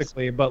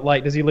specifically, but,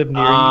 does he live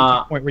near you to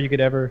the point where you could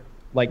ever,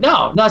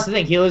 No, that's the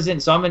thing. He lives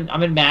I'm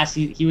in Mass.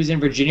 He was in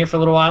Virginia for a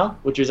little while,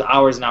 which was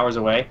hours and hours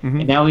away.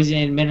 Mm-hmm. And now he's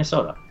in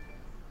Minnesota.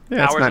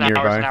 Yeah,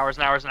 hours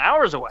and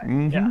hours away.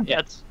 Mm-hmm. Yeah,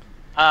 that's...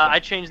 I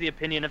changed the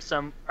opinion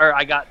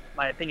I got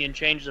my opinion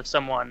changed of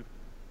someone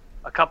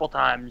a couple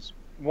times.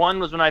 One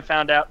was when I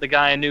found out the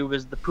guy I knew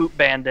was the poop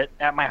bandit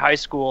at my high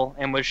school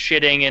and was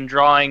shitting and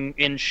drawing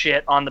in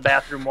shit on the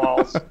bathroom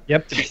walls to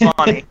be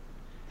funny.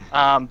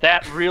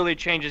 That really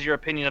changes your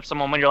opinion of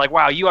someone when you're like,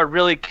 wow, you are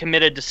really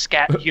committed to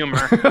scat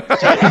humor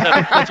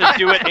to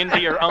do it into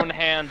your own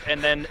hand.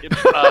 And then,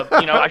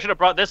 I should have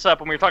brought this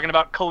up when we were talking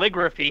about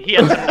calligraphy. He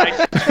had some nice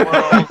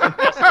swirls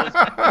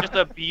and just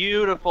a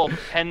beautiful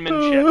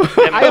penmanship.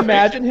 I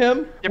imagine him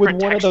with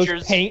Different one of those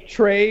textures. paint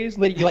trays,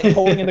 like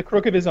holding in the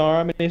crook of his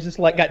arm, and he's just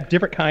like got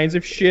different kinds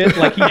of shit,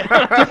 like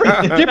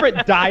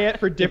different diet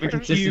for different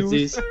hues.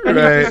 consistencies. And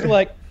he's Right. just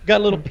like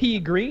got a little pea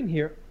green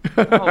here.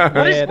 What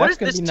Yeah, is that's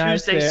gonna this be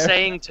nice Tuesday there.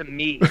 saying to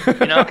me?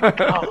 You know,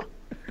 oh,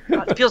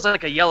 God, it feels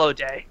like a yellow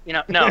day. You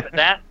know, no, but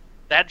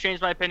that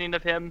changed my opinion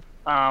of him.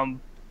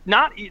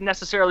 Not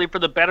necessarily for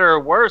the better or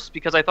worse,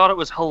 because I thought it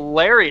was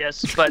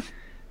hilarious, but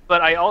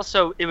I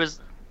also, it was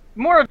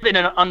more of in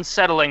an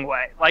unsettling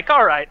way. Like,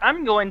 all right,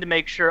 I'm going to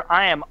make sure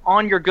I am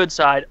on your good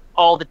side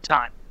all the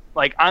time.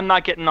 Like, I'm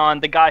not getting on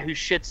the guy who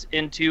shits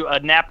into a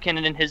napkin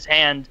in his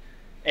hand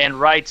and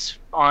writes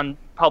on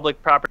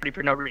public property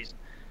for no reason.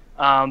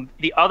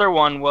 The other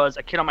one was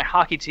a kid on my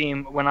hockey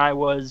team when I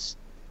was,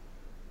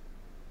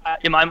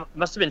 I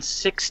must have been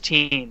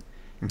 16,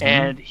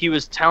 and he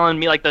was telling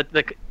me like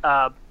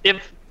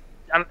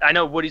I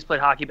know Woody's played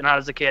hockey, but not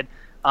as a kid.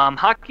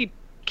 Hockey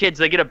kids,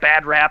 they get a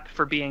bad rap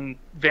for being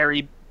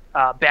very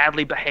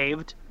badly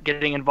behaved,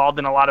 getting involved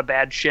in a lot of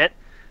bad shit,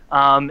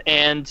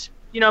 and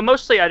you know,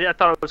 mostly I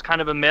thought it was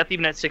kind of a myth.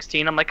 Even at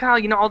 16, I'm like, oh,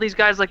 you know, all these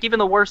guys, like, even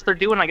the worst they're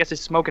doing, I guess, is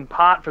smoking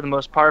pot for the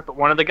most part. But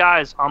one of the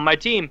guys on my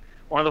team,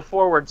 one of the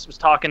forwards, was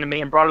talking to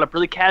me and brought it up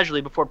really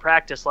casually before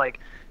practice, like,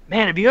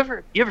 man, have you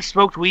ever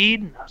smoked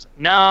weed? And I was like,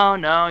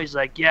 no. He's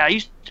like, yeah, I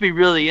used to be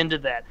really into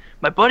that.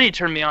 My buddy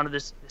turned me on to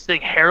this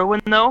thing, heroin,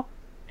 though,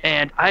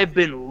 and I've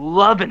been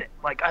loving it.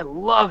 Like, I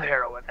love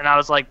heroin. And I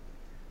was like,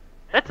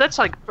 that's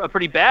like a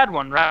pretty bad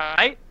one,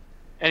 right?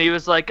 And he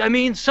was like, I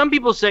mean, some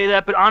people say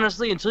that, but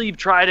honestly, until you've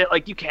tried it,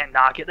 like, you can't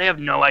knock it. They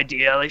have no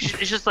idea. Like,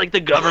 it's just like the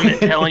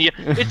government telling you.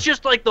 It's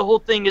just like the whole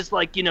thing is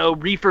like, you know,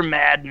 reefer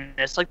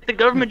madness. Like, the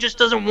government just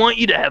doesn't want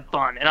you to have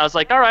fun. And I was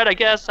like, all right, I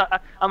guess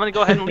I'm going to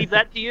go ahead and leave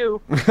that to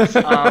you.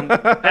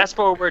 Fast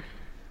forward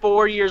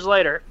 3 years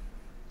later,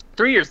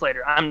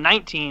 I'm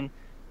 19,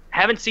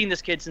 haven't seen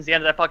this kid since the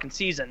end of that fucking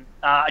season.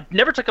 I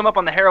never took him up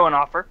on the heroin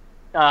offer,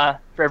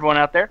 for everyone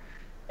out there,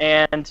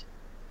 and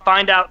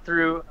find out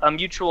through a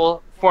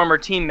mutual former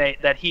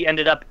teammate that he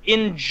ended up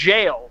in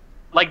jail,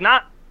 like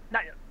not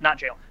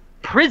jail,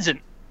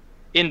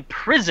 in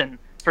prison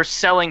for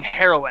selling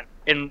heroin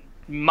in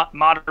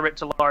moderate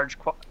to large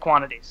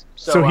quantities.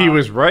 So he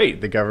was right.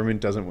 The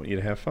government doesn't want you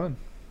to have fun.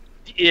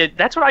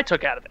 That's what I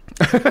took out of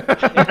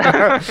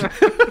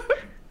it.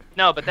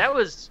 No, but that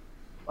was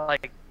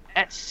like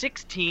at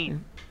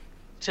 16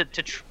 to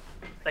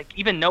like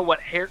even know what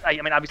I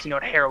mean, obviously know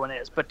what heroin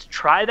is, but to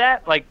try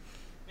that, like,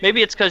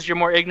 maybe it's because you're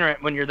more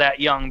ignorant when you're that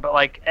young, but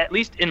like at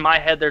least in my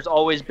head, there's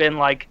always been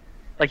like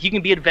you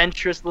can be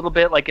adventurous a little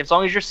bit. Like, as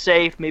long as you're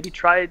safe, maybe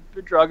try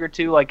a drug or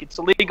two. Like, it's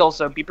illegal,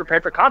 so be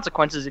prepared for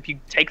consequences if you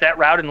take that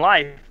route in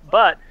life.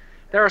 But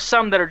there are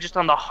some that are just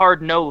on the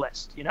hard no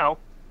list, you know,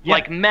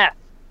 like meth.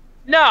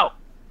 No,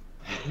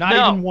 Not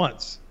even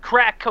once.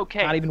 Crack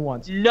cocaine. Not even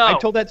once. No. I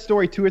told that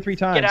story 2 or 3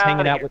 times, Get out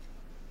hanging of out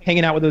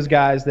here. with those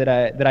guys that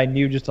I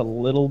knew just a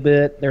little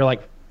bit. They're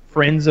like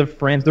friends of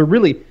friends. They're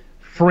really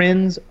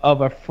friends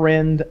of a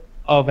friend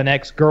of an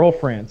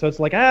ex-girlfriend. So it's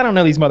like, I don't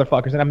know these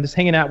motherfuckers. And I'm just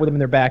hanging out with them in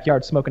their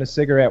backyard smoking a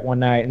cigarette one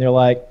night, and they're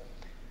like,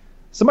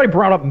 somebody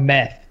brought up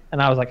meth.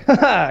 And I was like,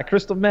 haha,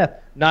 crystal meth.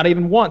 Not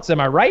even once, am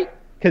I right?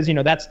 Because, you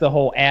know, that's the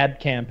whole ad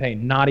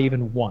campaign, not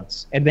even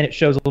once. And then it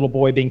shows a little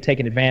boy being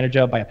taken advantage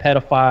of by a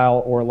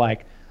pedophile, or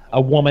like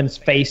a woman's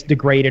face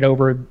degraded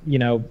over,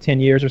 10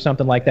 years or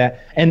something like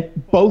that.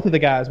 And both of the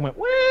guys went,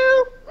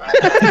 well,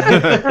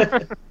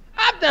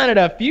 I've done it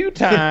a few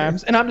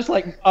times. And I'm just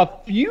like, a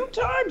few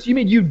times? You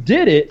mean you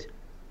did it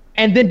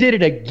and then did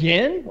it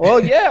again?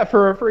 Well, yeah,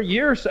 for a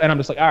year or so. And I'm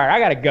just like, all right, I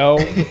gotta go.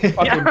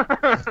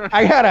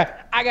 I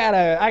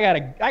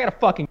gotta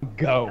fucking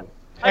go.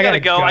 I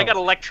gotta go. I got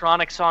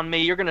electronics on me.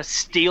 You're gonna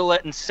steal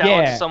it and sell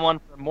it to someone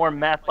for more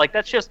meth. Like,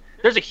 that's just,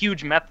 there's a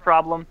huge meth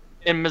problem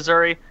in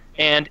Missouri,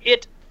 and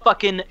it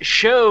fucking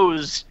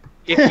shows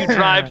if you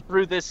drive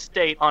through this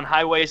state on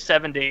Highway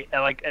 70,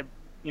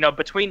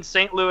 between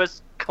St.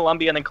 Louis,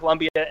 Columbia, and then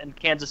Columbia and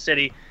Kansas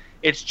City.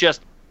 It's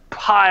just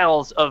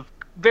piles of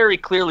very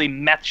clearly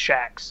meth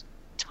shacks,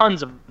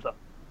 tons of them.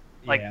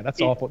 Like, yeah,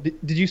 that's awful.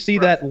 Did you see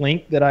that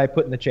link that I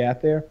put in the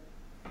chat there?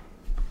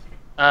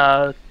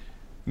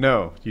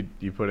 No,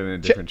 you put it in a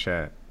different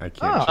chat. I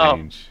can't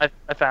change.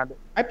 I found it.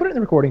 I put it in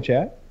the recording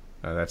chat.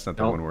 That's not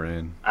the one we're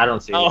in. I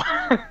don't see it.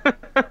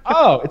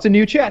 Oh, it's a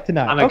new chat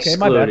tonight. I'm okay,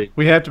 my bad. excluded.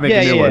 We have to make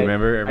a new one,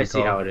 remember? Every I see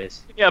call. how it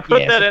is. Yeah,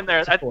 put Yeah, that in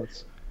there.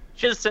 supports.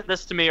 Should have sent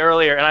this to me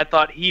earlier, and I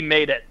thought he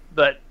made it,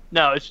 but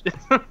no.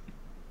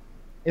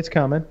 It's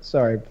coming.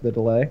 Sorry for the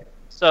delay.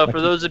 So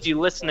for those of you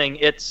listening,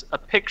 it's a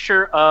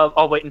picture of.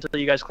 I'll wait until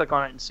you guys click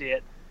on it and see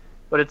it,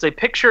 but it's a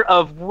picture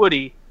of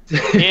Woody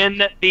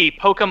in the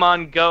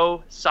Pokemon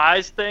Go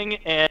size thing,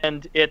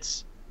 and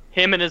it's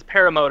him and his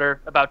paramotor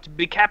about to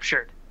be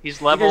captured. He's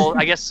level,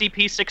 I guess,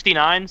 CP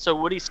 69. So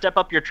Woody, step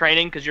up your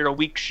training because you're a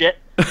weak shit.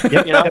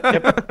 Yep, You know?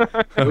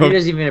 yep. He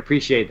doesn't even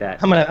appreciate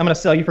that. I'm gonna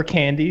sell you for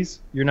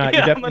candies. You're not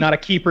Yeah, you're not a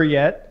keeper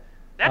yet.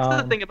 That's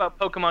the thing about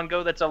Pokemon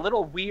Go that's a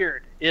little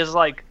weird, is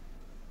like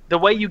the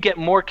way you get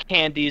more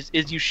candies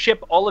is you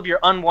ship all of your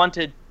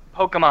unwanted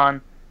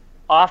Pokemon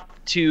off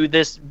to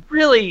this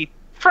really,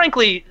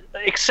 frankly,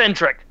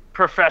 eccentric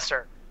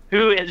professor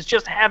who is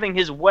just having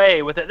his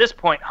way with, at this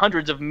point,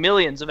 hundreds of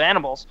millions of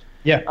animals.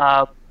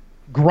 Yeah.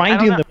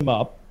 Grinding them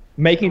up,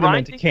 making them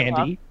into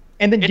candy,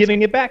 and then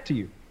giving it back to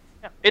you.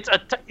 Yeah,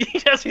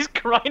 yes, he's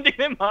grinding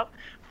them up,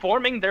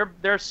 forming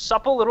their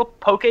supple little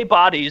poke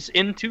bodies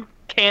into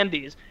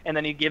candies, and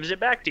then he gives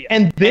it back to you.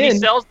 And then he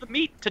sells the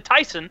meat to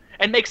Tyson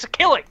and makes a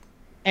killing.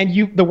 And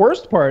the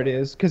worst part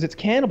is, because it's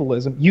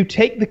cannibalism, you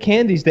take the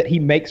candies that he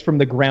makes from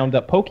the ground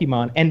up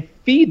Pokemon and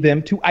feed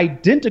them to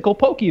identical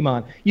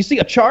Pokemon. You see,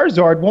 a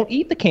Charizard won't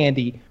eat the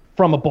candy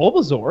from a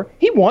Bulbasaur.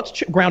 He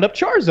wants ground up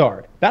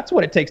Charizard. That's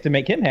what it takes to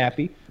make him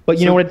happy. But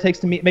you know what it takes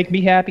to make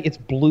me happy? It's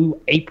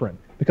Blue Apron.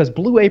 Because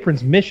Blue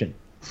Apron's mission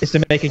is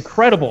to make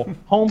incredible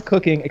home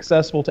cooking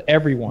accessible to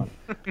everyone.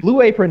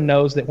 Blue Apron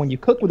knows that when you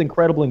cook with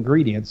incredible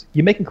ingredients,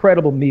 you make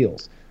incredible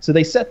meals. So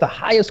they set the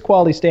highest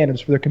quality standards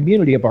for their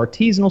community of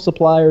artisanal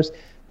suppliers,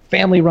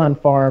 family-run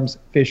farms,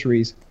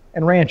 fisheries,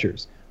 and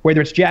ranchers.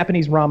 Whether it's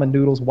Japanese ramen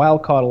noodles,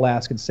 wild-caught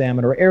Alaskan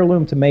salmon, or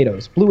heirloom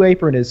tomatoes, Blue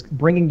Apron is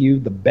bringing you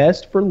the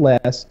best for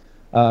less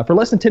than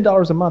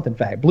 $10 a month, in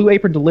fact. Blue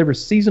Apron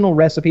delivers seasonal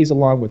recipes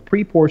along with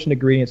pre-portioned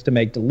ingredients to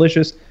make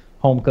delicious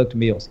home-cooked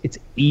meals. It's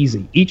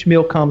easy. Each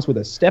meal comes with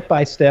a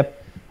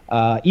step-by-step,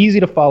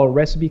 easy-to-follow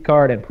recipe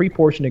card and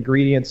pre-portioned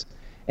ingredients,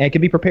 and it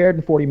can be prepared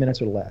in 40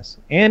 minutes or less.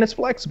 And it's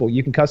flexible.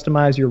 You can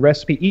customize your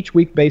recipe each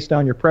week based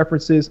on your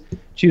preferences,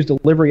 choose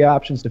delivery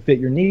options to fit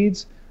your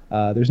needs.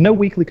 There's no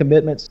weekly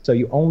commitments, so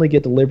you only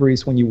get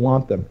deliveries when you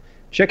want them.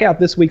 Check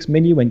out this week's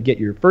menu and get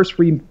your first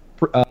 2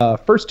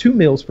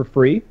 meals for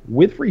free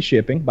with free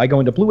shipping by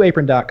going to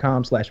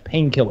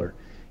blueapron.com/painkiller.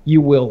 You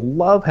will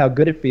love how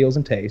good it feels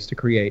and tastes to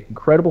create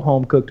incredible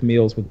home-cooked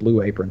meals with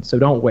Blue Apron, so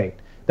don't wait.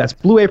 That's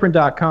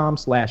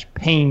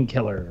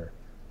blueapron.com/painkiller.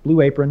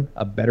 Blue Apron,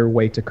 a better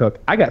way to cook.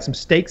 I got some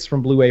steaks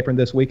from Blue Apron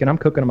this week, and I'm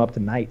cooking them up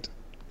tonight.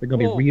 They're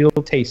going to be real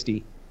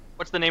tasty.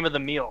 What's the name of the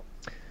meal?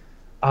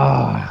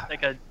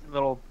 Like a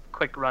little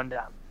quick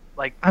rundown.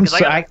 Like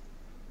I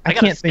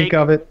can't think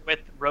of it.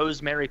 With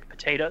rosemary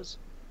potatoes.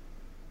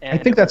 I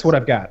think that's what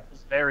I've got.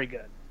 It's very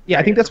good. Yeah,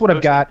 I think that's what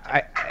I've got.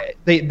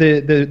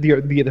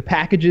 The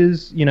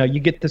packages, you know, you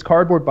get this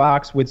cardboard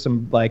box with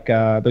some like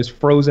those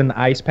frozen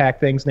ice pack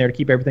things in there to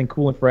keep everything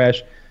cool and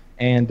fresh.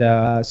 And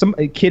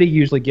Kitty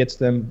usually gets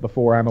them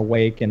before I'm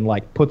awake and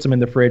like puts them in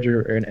the fridge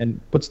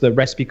and puts the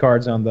recipe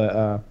cards on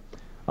the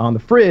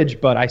fridge.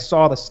 But I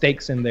saw the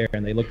steaks in there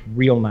and they looked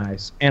real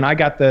nice. And I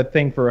got the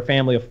thing for a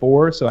family of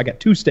 4, so I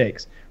got 2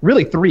 steaks,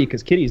 really 3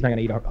 because Kitty's not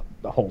gonna eat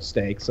the whole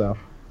steak. So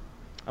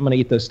I'm going to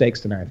eat those steaks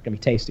tonight. It's going to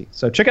be tasty.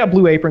 So check out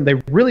Blue Apron. They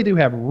really do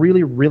have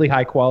really, really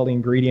high-quality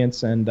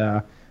ingredients and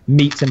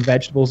meats and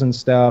vegetables and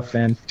stuff.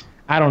 And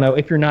I don't know,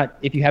 if you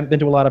haven't been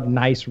to a lot of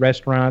nice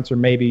restaurants or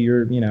maybe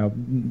you're, you know,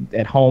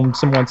 at home,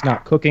 someone's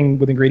not cooking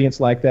with ingredients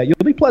like that, you'll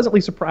be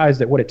pleasantly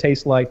surprised at what it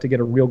tastes like to get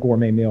a real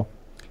gourmet meal.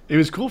 It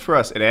was cool for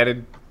us. It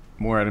added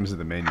more items to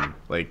the menu.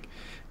 Like,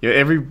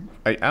 yeah,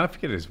 I don't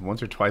forget it's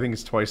once or twice. I think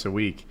it's twice a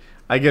week.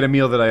 I get a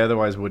meal that I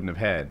otherwise wouldn't have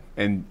had,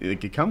 and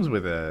it comes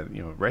with a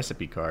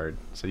recipe card,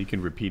 so you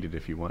can repeat it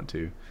if you want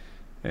to.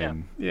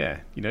 And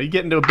you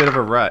get into a bit of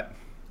a rut,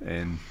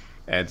 and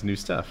adds new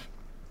stuff.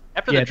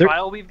 After the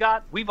trial we've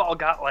all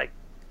got like,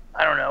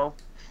 I don't know,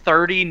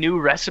 30 new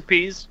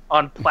recipes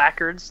on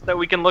placards that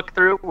we can look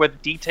through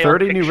with detailed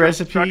 30 new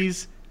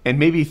recipes and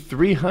maybe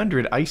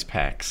 300 ice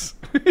packs.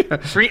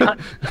 300.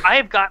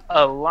 I've got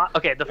a lot.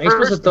 Okay, the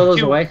first to throw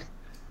those away.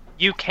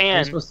 You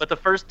can, but the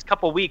first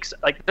couple weeks,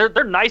 like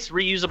they're nice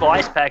reusable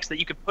ice packs that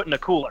you could put in a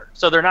cooler,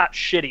 so they're not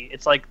shitty.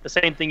 It's like the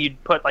same thing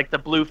you'd put like the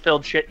blue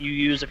filled shit you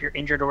use if you're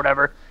injured or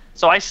whatever.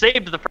 So I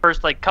saved the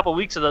first like couple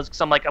weeks of those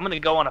because I'm like, I'm gonna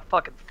go on a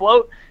fucking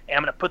float and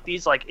I'm gonna put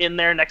these like in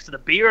there next to the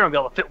beer and I'll be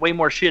able to fit way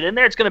more shit in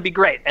there. It's gonna be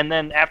great. And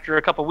then after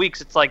a couple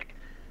weeks, it's like,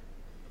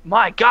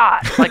 my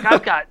God, like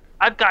I've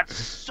got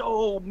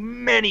so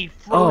many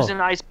frozen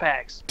ice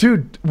packs.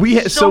 Dude, we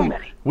have so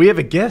many. We have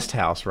a guest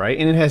house, right?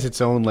 And it has its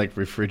own like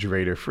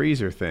refrigerator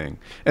freezer thing.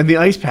 And the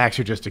ice packs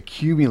are just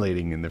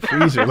accumulating in the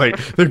freezer. Like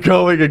they're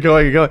going and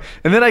going and going.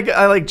 And then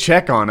I like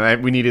check on it.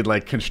 We needed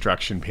like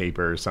construction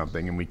paper or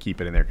something and we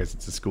keep it in there because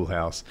it's a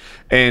schoolhouse.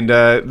 And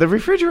the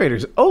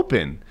refrigerator's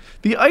open.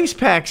 The ice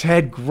packs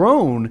had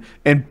grown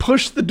and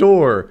pushed the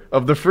door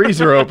of the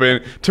freezer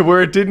open to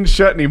where it didn't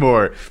shut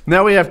anymore.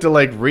 Now we have to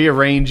like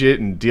rearrange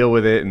it and deal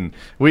with it. And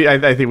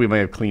I think we might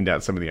have cleaned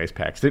out some of the ice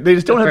packs. They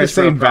just don't have the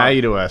same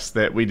value to us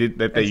that we did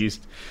that they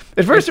used.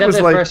 At first it was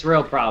like, first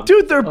real problem.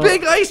 Dude, they're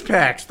big ice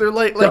packs. They're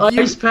like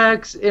ice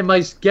packs in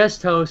my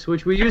guest house,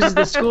 which we use as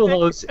the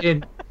schoolhouse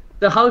in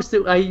the house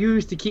that I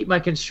use to keep my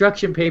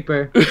construction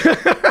paper.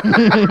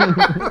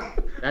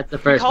 That's the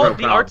first Call real it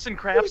the problem. arts and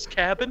crafts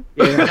cabin.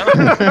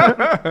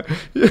 The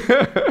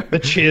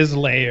Chiz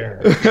lair.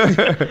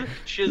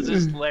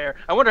 Chiz's lair.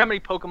 I wonder how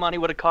many Pokemon he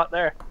would have caught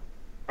there.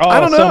 Oh, I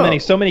don't know.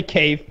 So many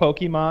cave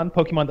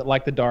Pokemon that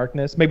like the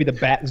darkness. Maybe the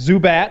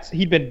Zubats.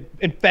 He'd been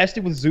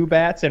infested with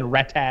Zubats and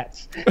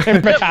Ratats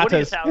and Woody's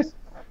Rattatas. house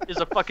is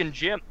a fucking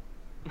gym.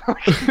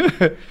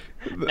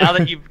 Now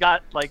that you've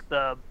got like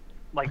the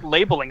like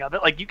labeling of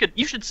it. Like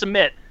you should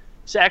submit.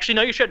 So actually,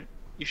 no, you shouldn't.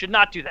 You should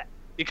not do that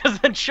because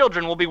then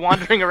children will be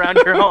wandering around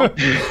your home.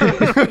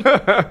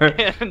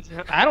 And,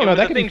 I don't know.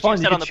 That could be things fun.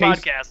 you You said could on the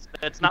podcast.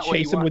 That's not what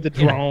you chase him want. with the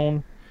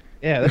drone.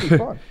 Yeah, that'd be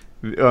fun.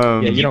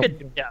 Um, you you don't could-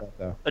 do yeah. that,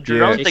 though. A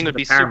drone Yeah. thing would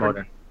be Jason the super. paramotor.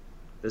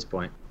 At this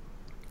point.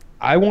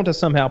 I want to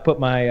somehow put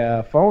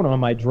my phone on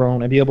my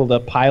drone and be able to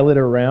pilot it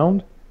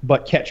around,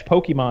 but catch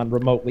Pokemon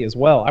remotely as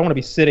well. I want to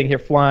be sitting here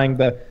flying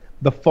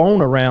the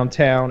phone around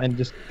town and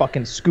just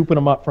fucking scooping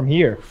them up from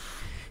here.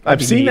 I've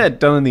be seen neat. that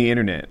done on the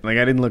internet. Like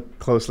I didn't look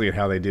closely at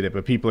how they did it,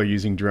 but people are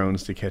using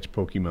drones to catch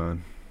Pokemon.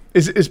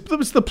 Is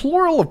the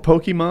plural of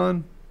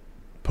Pokemon?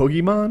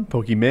 Pokemon?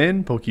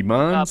 Pokemon?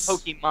 Pokemons?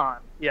 Pokemon.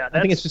 Yeah, I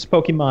think it's just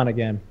Pokemon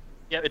again.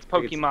 yeah, it's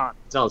think Pokemon.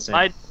 It's all the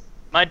same.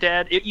 My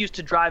dad, it used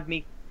to drive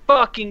me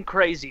fucking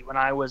crazy when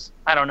I was,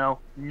 I don't know,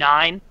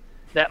 9,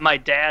 that my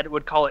dad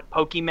would call it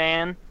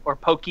Pokemon or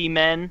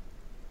Pokemen,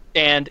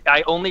 and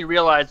I only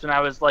realized when I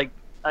was like,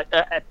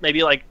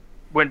 maybe like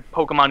when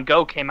Pokemon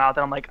Go came out,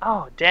 that I'm like,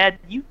 oh, Dad,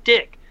 you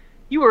dick,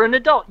 you were an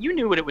adult, you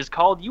knew what it was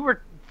called, you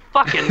were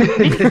fucking me.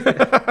 You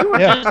were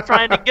Yeah. just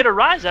trying to get a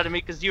rise out of me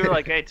because you were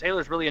like, hey,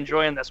 Taylor's really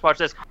enjoying this. Watch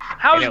this.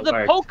 How's And it the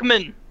worked.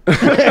 Pokemon? Are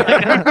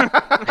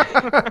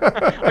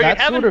you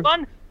That's having sort of-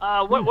 fun?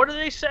 What do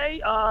they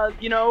say?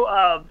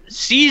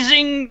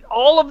 Seizing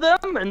all of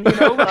them and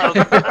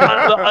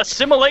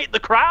assimilate the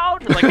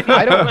crowd. Like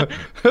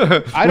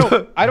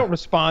I don't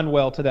respond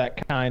well to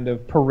that kind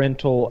of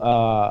parental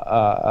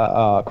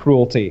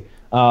cruelty.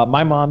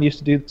 My mom used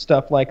to do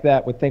stuff like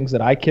that with things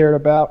that I cared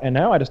about, and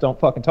now I just don't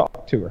fucking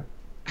talk to her.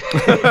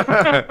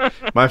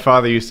 My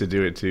father used to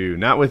do it too.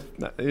 Not with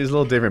it was a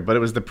little different, but it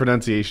was the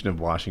pronunciation of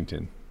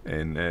Washington.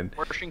 And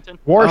Washington.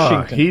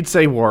 Washington. he'd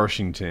say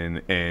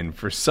Washington, and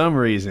for some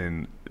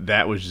reason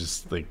that was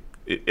just like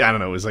I don't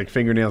know. It was like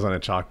fingernails on a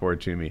chalkboard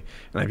to me,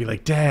 and I'd be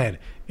like, "Dad,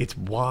 it's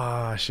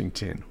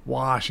Washington,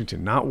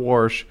 Washington, not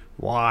Warsh,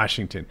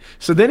 Washington."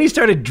 So then he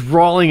started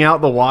drawing out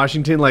the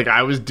Washington like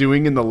I was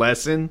doing in the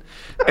lesson,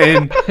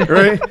 and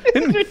right,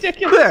 It's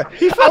ridiculous. Yeah,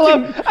 he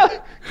fucking.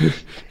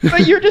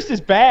 But you're just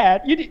as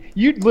bad.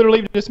 You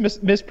literally just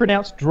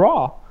mispronounced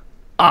draw.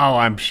 Oh,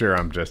 I'm sure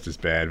I'm just as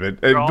bad, but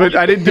Draw.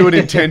 I didn't do it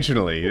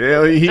intentionally. That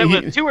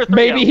was 2 or 3.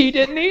 Maybe L's. he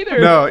didn't either.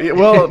 No,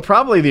 well,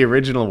 probably the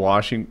original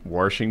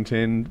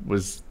Washington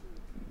was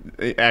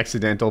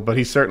accidental, but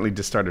he certainly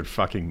just started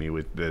fucking me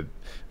with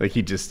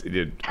he just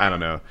did, I don't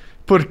know,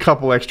 put a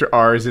couple extra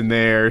R's in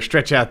there,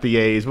 stretch out the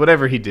A's,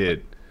 whatever he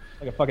did.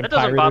 Like a fucking That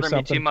doesn't pirate or bother me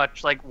something. too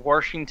much. Like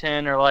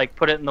Washington, or like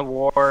put it in the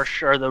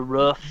Warsh or the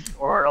roof,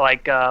 or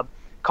like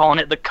calling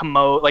it the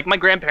commode. Like my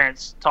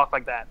grandparents talk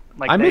like that.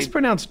 Like I they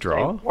mispronounced say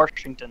draw.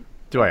 Washington.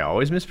 Do I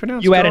always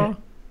mispronounce You draw?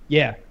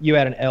 add you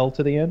add an L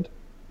to the end.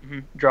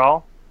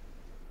 Draw.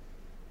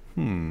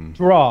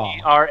 Draw.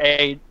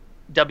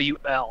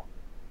 Rawl.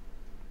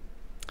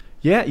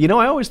 Yeah,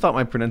 I always thought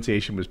my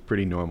pronunciation was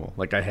pretty normal.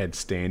 Like I had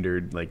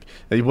standard, like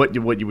what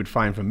you would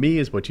find from me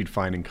is what you'd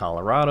find in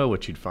Colorado,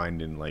 what you'd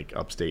find in like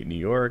upstate New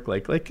York,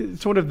 like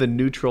sort of the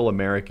neutral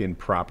American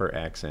proper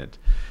accent.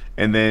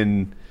 And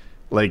then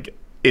like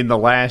in the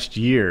last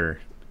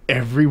year,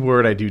 every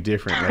word I do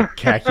different, like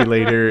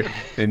calculator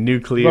and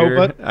nuclear.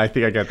 Robot. I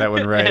think I got that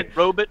one right. And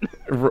robot.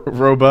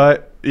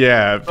 Robot.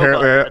 Yeah,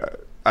 apparently Robot.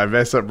 I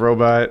mess up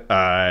robot.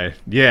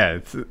 Yeah,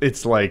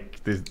 it's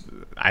like this.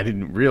 I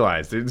didn't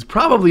realize it's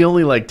probably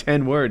only like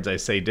 10 words I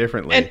say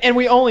differently. And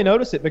we only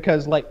notice it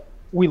because like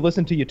we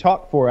listen to you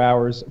talk 5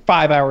 hours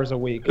a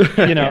week,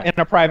 in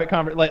a private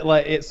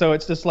conversation. So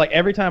it's just like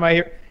every time I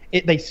hear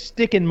it, they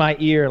stick in my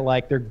ear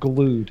like they're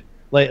glued.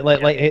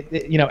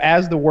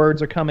 As the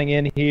words are coming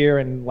in here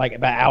and like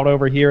out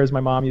over here, as my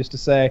mom used to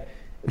say,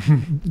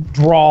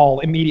 drawl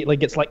immediately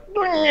gets like,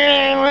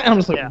 and I'm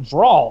just like, Yeah.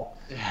 drawl.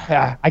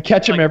 Yeah, I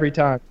catch him every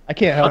time. I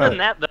can't help Other it. than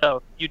that,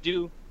 though, you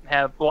do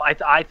have, well,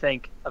 I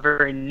think, a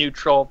very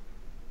neutral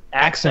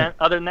accent.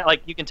 Other than that,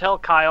 like, you can tell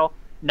Kyle,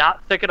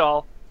 not thick at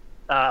all.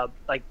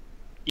 Like,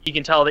 you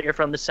can tell that you're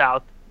from the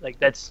South. Like,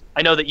 that's,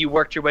 I know that you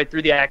worked your way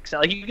through the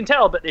accent. Like, you can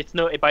tell, but it's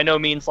by no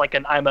means like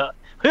I'm a,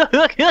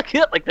 like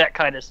that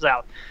kind of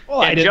South.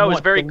 Well, I And didn't Joe is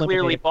want very to limit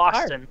clearly the entire-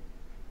 Boston.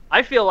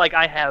 I feel like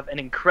I have an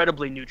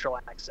incredibly neutral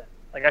accent.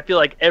 Like, I feel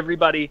like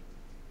everybody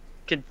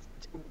can,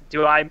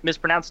 do I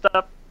mispronounce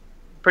stuff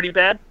pretty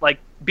bad? Like,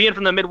 being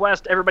from the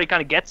Midwest, everybody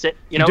kind of gets it.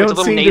 You know, you it's a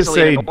don't little seem to nasally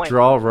say and annoying.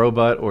 draw,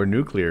 robot, or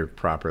nuclear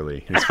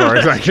properly, as far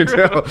as I can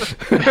tell.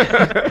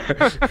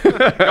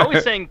 You're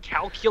always saying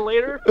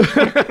calculator.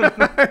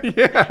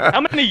 Yeah.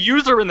 How many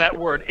U's are in that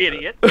word,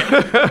 idiot?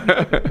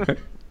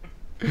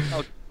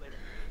 Calculator.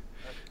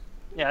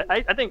 Yeah,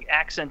 I think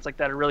accents like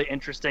that are really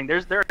interesting.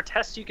 There are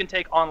tests you can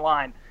take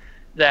online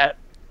that,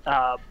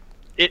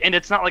 and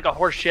it's not like a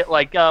horse shit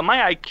like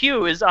my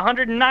IQ is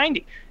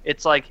 190.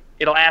 It's like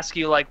it'll ask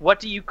you like, what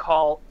do you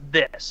call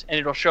this, and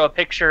it'll show a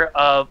picture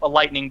of a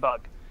lightning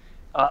bug,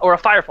 or a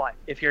firefly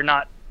if you're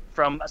not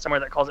from somewhere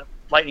that calls it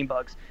lightning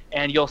bugs,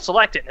 and you'll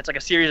select it. It's like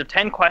a series of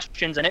 10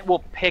 questions, and it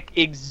will pick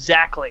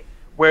exactly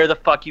where the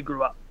fuck you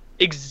grew up.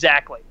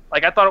 Exactly.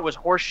 Like, I thought it was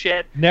horse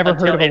shit. Never heard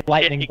until of a it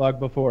lightning hit- bug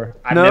before.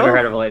 I've No? never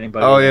heard of a lightning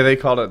bug. Oh either. yeah, they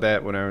called it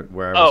that where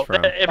I Oh, was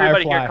from.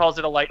 everybody Firefly. here calls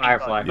it a lightning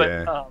Firefly. bug. But,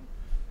 Yeah.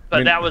 but I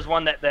mean- that was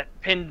one that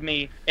pinned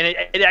me, and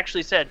it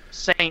actually said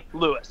St.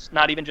 Louis,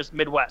 not even just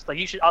Midwest. Like,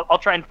 you should, I'll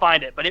try and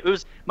find it. But it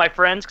was my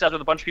friends, because I was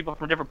with a bunch of people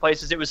from different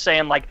places. It was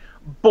saying like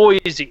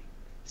Boise,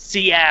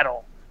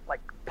 Seattle,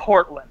 like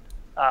Portland.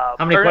 How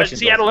many or, questions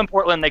Seattle was it? and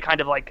Portland, they kind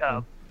of like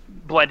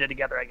blended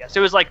together, I guess.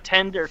 It was like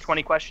 10 or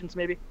 20 questions,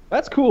 maybe.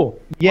 That's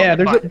cool. Yeah,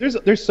 Well,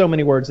 there's so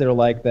many words that are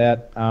like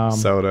that.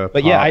 Soda.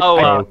 but yeah, pop,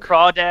 Coke.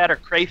 Crawdad or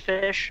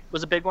crayfish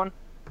was a big one.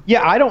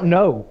 Yeah, I don't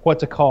know what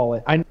to call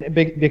it.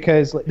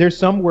 Because there's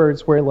some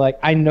words where like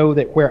I know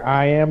that where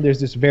I am there's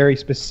this very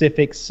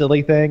specific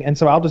silly thing, and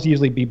so I'll just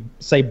usually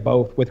say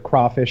both with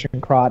crawfish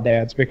and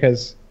crawdads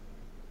because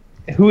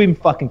who even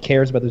fucking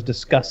cares about those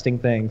disgusting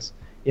things?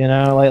 You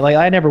know, like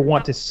I never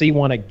want to see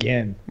one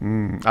again.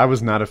 I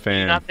was not a Do you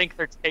fan. not think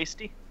they're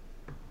tasty?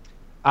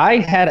 I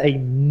had a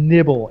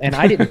nibble, and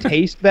I didn't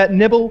taste that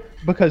nibble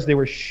because there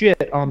was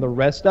shit on the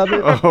rest of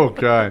it. Oh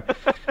god.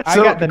 I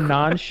So, got the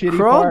non-shitty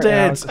part, and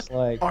I was crawdads just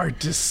like, are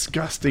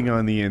disgusting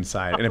on the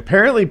inside, and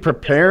apparently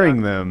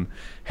preparing them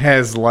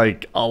has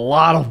like a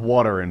lot of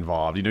water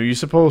involved. You know, you're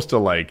supposed to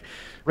like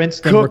rinse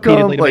them cook them,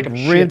 repeatedly to like make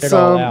them rinse shit it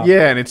all them. out.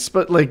 Yeah, and it's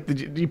but like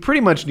you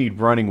pretty much need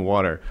running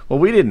water. Well,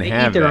 we didn't They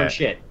have eat their that. own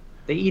shit.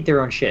 They eat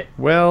their own shit.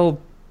 Well,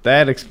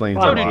 that explains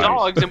So a So do lot.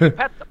 dogs, and we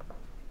pet them.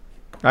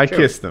 I True.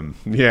 kissed them.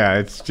 Yeah,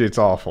 it's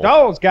awful.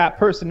 Dogs got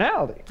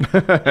personality.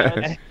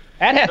 That'd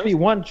have to be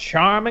one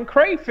charming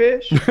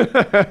crayfish.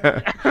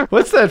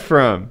 What's that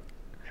from?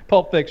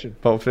 Pulp Fiction.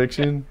 Pulp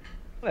Fiction.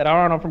 That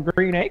Arnold from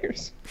Green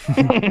Acres.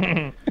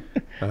 God,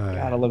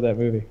 I love that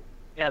movie.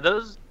 Yeah,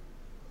 those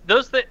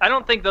I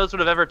don't think those would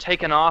have ever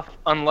taken off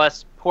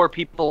unless poor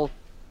people,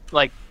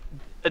 like,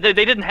 they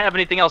didn't have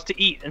anything else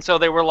to eat, and so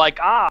they were like,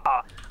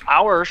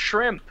 our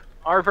shrimp,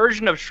 our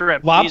version of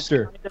shrimp,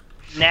 Lobster. these kind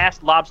of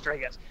nasty lobster, I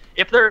guess.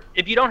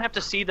 If you don't have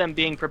to see them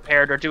being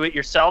prepared or do it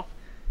yourself,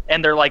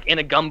 and they're like in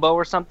a gumbo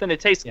or something, it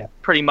tastes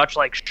pretty much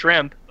like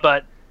shrimp,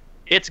 but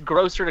it's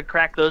grosser to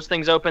crack those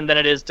things open than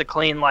it is to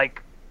clean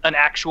like an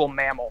actual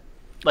mammal.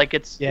 Like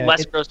it's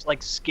less gross to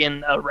like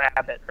skin a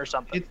rabbit or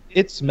something.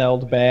 It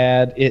smelled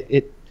bad.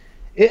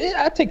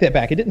 I take that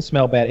back. It didn't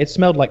smell bad. It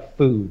smelled like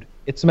food.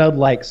 It smelled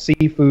like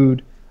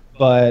seafood,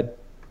 but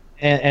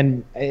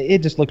and it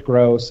just looked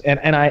gross. And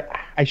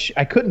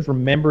I couldn't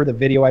remember the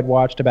video I'd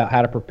watched about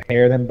how to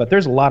prepare them, but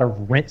there's a lot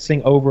of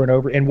rinsing over and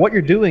over. And what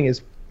you're doing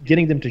is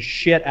getting them to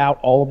shit out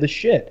all of the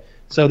shit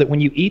so that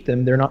when you eat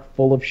them, they're not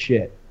full of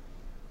shit.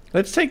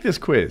 Let's take this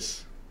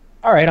quiz.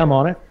 All right, I'm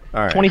on it.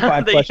 All right.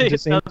 25 questions,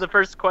 it seems. The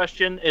first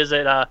question is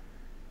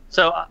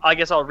so I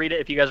guess I'll read it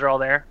if you guys are all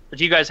there.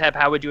 Do you guys have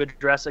how would you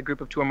address a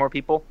group of 2 or more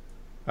people?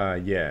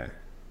 Yeah.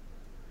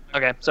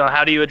 Okay, so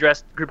how do you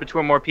address a group of 2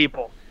 or more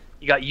people?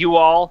 You got you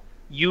all,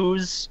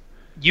 yous,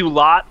 you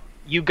lot,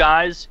 you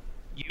guys,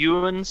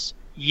 youans,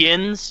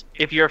 yins,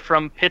 if you're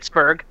from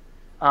Pittsburgh,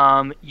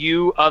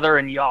 you, other,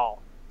 and y'all.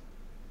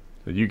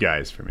 So you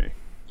guys for me.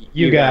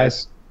 You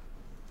guys.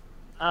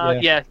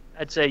 Yeah,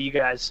 I'd say you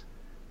guys.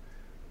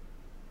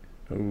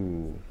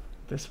 Ooh,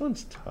 this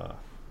one's tough.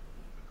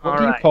 What All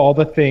do you right. call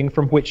the thing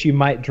from which you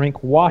might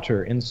drink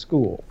water in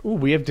school? Ooh,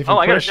 we have different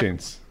I got a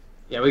questions.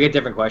 Yeah, we get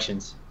different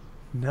questions.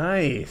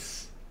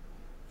 Nice.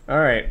 All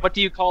right. What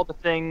do you call the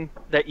thing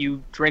that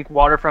you drink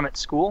water from at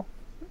school?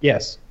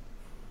 Yes.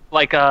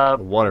 Like a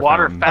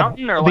water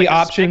fountain, or the like a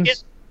options.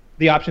 spigot?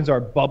 The options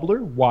are bubbler,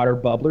 water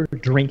bubbler,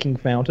 drinking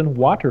fountain,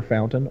 water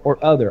fountain,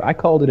 or other. I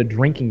called it a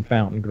drinking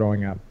fountain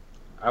growing up.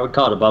 I would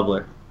call it a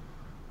bubbler.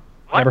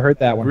 What? Never heard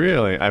that one.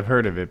 Really, I've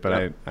heard of it, but I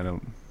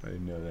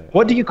didn't know that.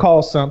 What do you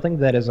call something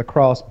that is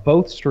across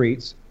both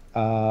streets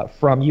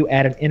from you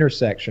at an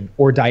intersection,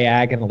 or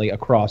diagonally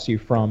across you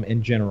from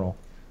in general?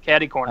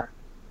 Caddy corner.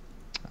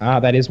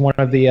 That is one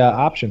of the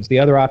options. The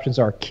other options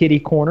are kitty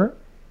corner,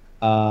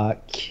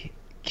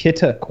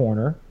 kitta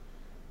corner,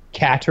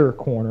 catter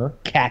corner,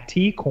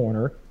 catty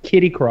corner,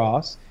 kitty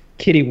cross,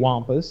 kitty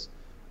wampus.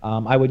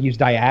 I would use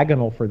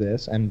diagonal for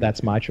this, and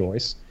that's my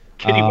choice.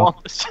 Kitty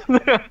wampus.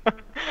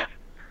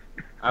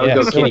 I would Yeah,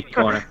 go silly. kitty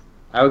corner.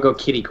 I would go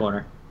kitty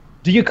corner.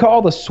 Do you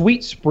call the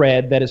sweet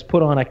spread that is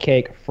put on a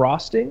cake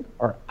frosting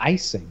or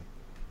icing?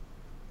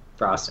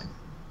 Frosting.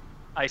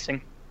 Icing.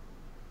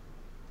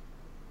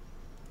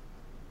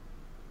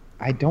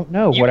 I don't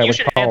know You, what I you would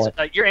should call answer,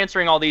 it. You're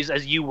answing all these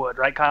as you would,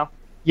 right, Kyle?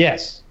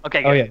 Yes.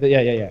 Okay. Oh good.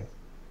 yeah.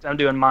 So I'm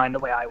doing mine the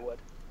way I would.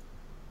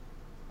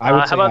 I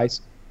would how say about-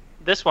 icing.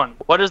 This one.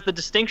 What is the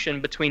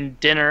distinction between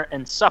dinner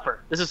and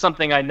supper? This is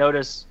something I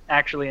notice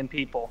actually in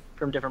people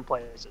from different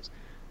places.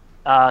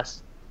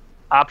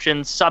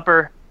 Option: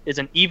 supper is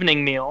an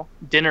evening meal.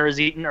 Dinner is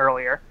eaten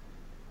earlier.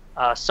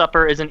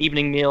 Supper is an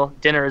evening meal.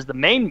 Dinner is the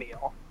main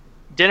meal.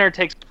 Dinner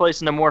takes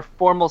place in a more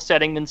formal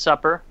setting than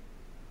supper.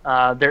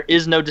 There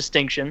is no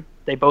distinction.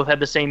 They both have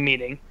the same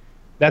meaning.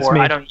 That's or me.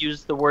 I don't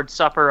use the word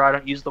supper. Or I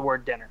don't use the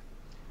word dinner.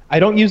 I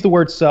don't use the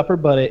word supper,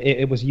 but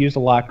it was used a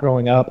lot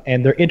growing up,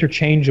 and they're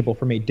interchangeable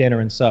for me, dinner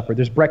and supper.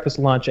 There's breakfast,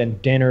 lunch,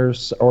 and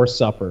dinners or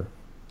supper.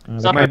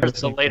 Supper might is be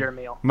the later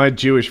meal. My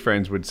Jewish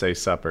friends would say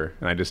supper,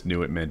 and I just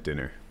knew it meant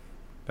dinner.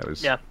 That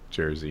was Yeah.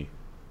 Jersey.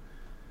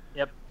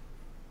 Yep.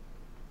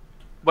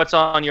 What's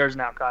on yours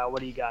now, Kyle? What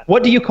do you got?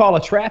 What do you call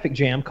a traffic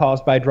jam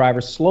caused by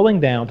drivers slowing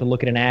down to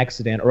look at an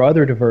accident or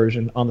other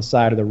diversion on the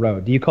side of the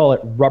road? Do you call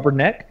it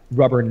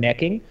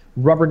rubbernecking?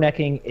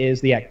 Rubbernecking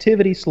is the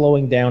activity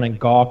slowing down and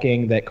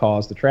gawking that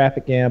caused the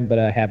traffic jam, but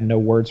I have no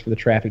words for the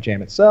traffic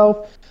jam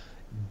itself.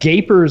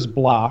 Gaper's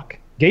block.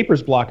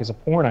 Gaper's block is a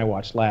porn I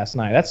watched last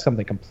night. That's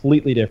something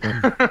completely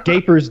different.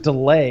 Gaper's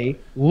delay,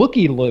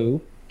 looky-loo,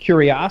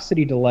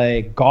 curiosity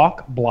delay,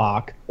 gawk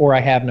block, or I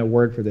have no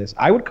word for this.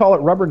 I would call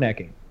it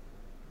rubbernecking.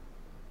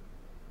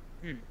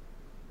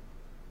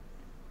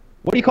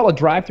 What do you call a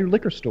drive-through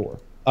liquor store?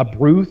 A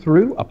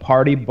brew-through, a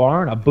party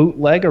barn, a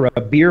bootlegger, a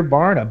beer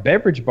barn, a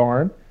beverage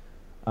barn.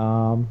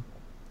 And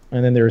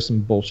then there are some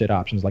bullshit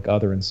options like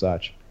other and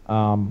such. We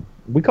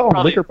call them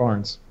Probably- liquor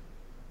barns.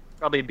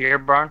 Probably a beer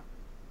barn.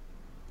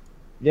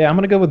 Yeah, I'm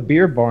going to go with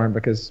beer barn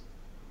because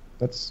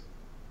that's...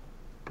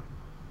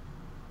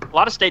 A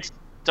lot of states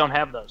don't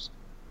have those.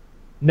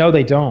 No,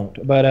 they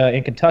don't. But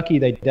in Kentucky,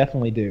 they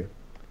definitely do.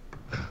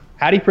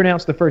 How do you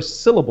pronounce the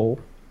first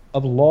syllable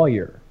of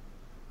lawyer?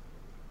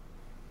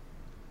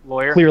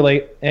 Lawyer.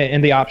 Clearly,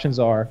 and the options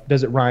are,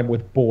 does it rhyme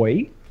with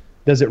boy?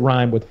 Does it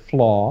rhyme with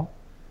flaw?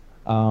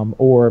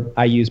 Or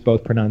I use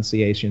both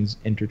pronunciations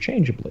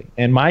interchangeably.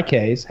 In my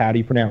case, how do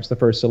you pronounce the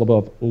first syllable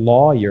of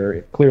lawyer?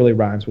 It clearly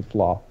rhymes with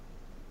flaw.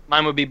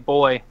 Mine would be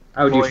boy.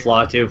 I would do Boy.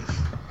 flaw too.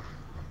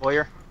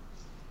 Lawyer.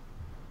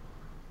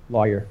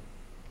 Lawyer.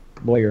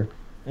 Lawyer.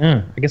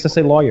 I guess I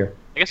say lawyer.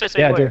 I guess I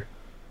say Yeah, I lawyer. do.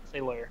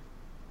 Say lawyer.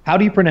 How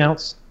do you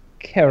pronounce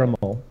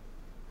caramel?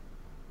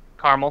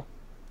 Caramel.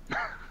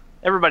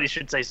 Everybody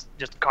should say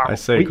just caramel. I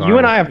say You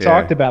and I have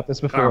caramel, talked about this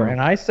before, Caramel.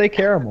 and I say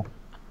caramel.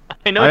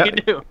 I know you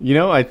do. You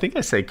know, I think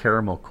I say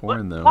caramel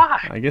corn, though. Why?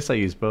 I guess I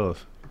use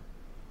both.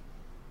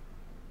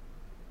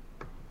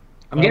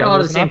 I'm getting a lot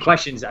of the there's an same option.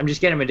 questions. I'm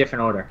just getting them in a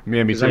different order.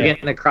 Yeah, me 'Cause I'm too.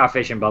 getting the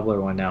crawfish and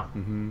bubbler one now.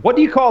 What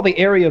do you call the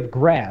area of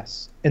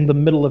grass in the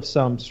middle of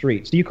some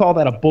streets? Do you call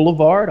that a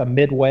boulevard, a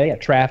midway, a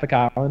traffic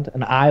island,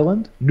 an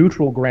island,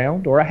 neutral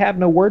ground, or I have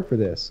no word for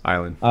this?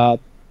 Island. At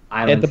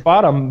Island. the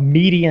bottom,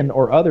 median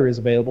or other is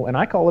available, and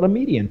I call it a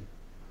median.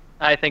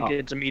 I think Oh.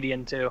 it's a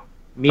median too.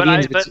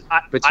 Median's but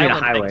between a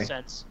island highway. makes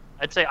sense.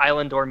 I'd say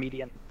island or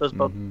median. Those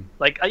both. Mhm.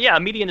 Like yeah, a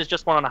median is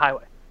just one on a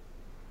highway.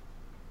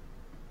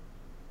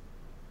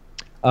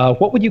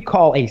 What would you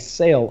call a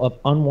sale of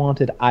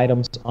unwanted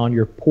items on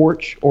your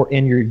porch or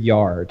in your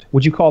yard?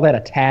 Would you call that a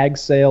tag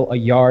sale, a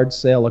yard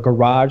sale, a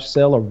garage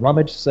sale, a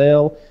rummage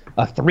sale,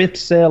 a thrift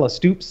sale, a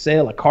stoop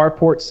sale, a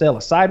carport sale,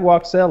 a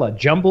sidewalk sale, a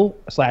jumble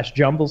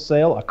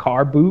sale, a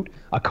car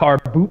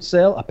boot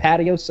sale, a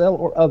patio sale,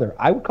 or other?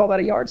 I would call that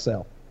a yard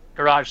sale.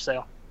 Garage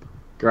sale.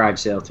 Garage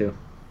sale too.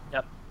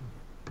 Yep.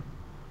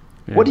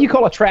 Yeah. What do you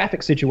call a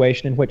traffic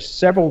situation in which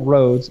several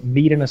roads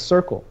meet in a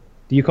circle?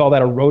 Do you call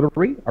that a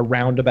rotary, a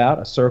roundabout,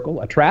 a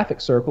circle, a traffic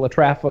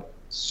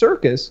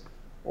circus,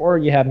 or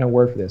you have no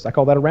word for this? I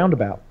call that a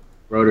roundabout.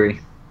 Rotary.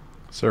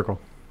 Circle.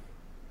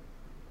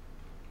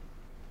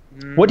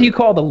 What do you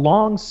call the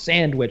long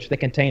sandwich that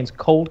contains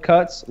cold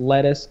cuts,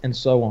 lettuce, and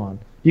so on?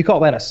 Do you call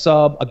that a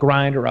sub, a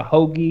grinder, a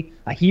hoagie,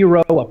 a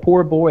hero, a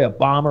poor boy, a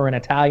bomber, an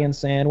Italian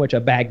sandwich, a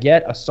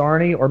baguette, a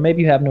sarnie, or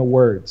maybe you have no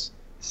words?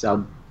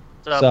 Sub.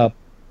 Sub.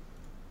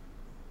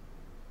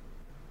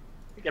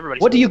 Everybody.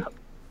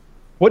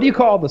 What do you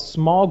call the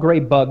small gray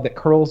bug that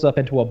curls up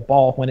into a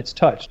ball when it's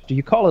touched? Do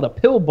you call it a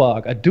pill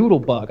bug, a doodle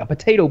bug, a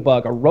potato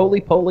bug, a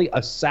roly-poly,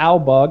 a sow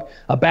bug,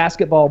 a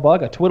basketball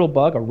bug, a twiddle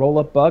bug, a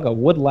roll-up bug, a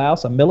wood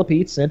louse, a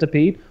millipede,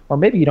 centipede, or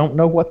maybe you don't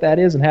know what that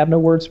is and have no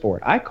words for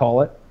it? I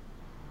call it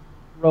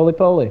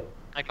roly-poly.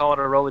 I call it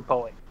a roly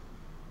poly.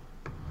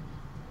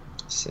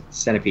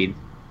 Centipede.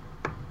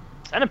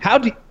 How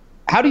do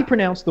you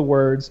pronounce the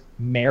words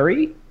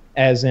Mary,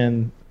 as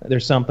in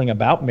there's something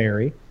about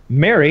Mary,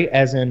 Merry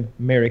as in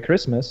Merry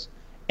Christmas,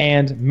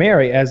 and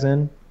Mary as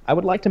in I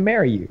would like to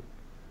marry you?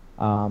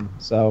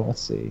 So let's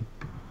see.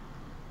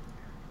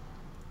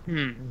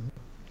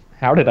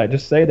 How did I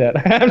just say that?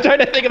 I'm trying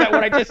to think about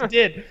what I just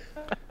did.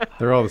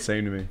 They're all the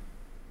same to me.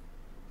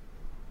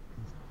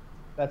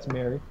 That's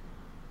Mary.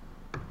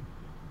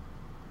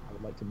 I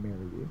would like to marry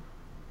you.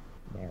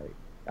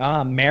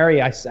 Mary.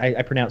 Mary,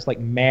 I pronounce like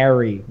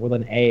Mary with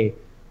an A.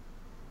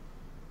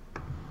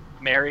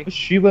 Mary.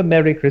 Wish you a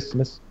Merry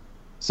Christmas.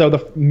 So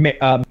the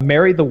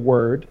Mary,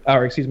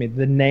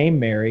 the name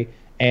Mary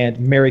and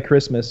Merry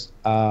Christmas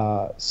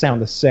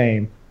sound the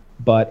same,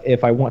 but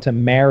if I want to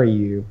marry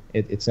you,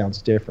 it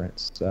sounds different.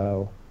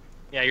 So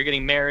Yeah, you're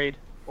getting married,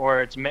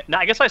 or it's. No,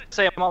 I guess I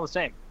say I'm all the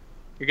same.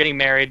 You're getting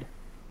married.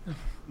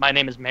 My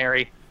name is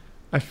Mary.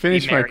 I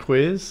finished my married.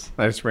 quiz.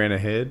 I just ran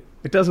ahead.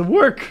 It doesn't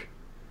work.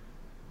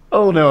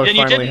 Oh no! It And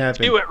you finally didn't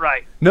happened. do it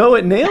right. No,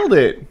 it nailed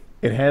it.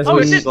 It has. Oh,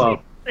 a- is it?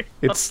 Slow.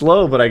 It's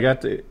slow, but I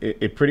got to.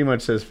 It pretty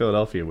much says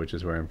Philadelphia, which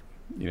is where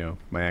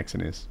my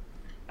accent is.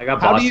 I got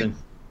How do you-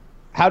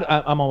 Boston.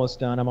 I'm almost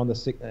done. I'm on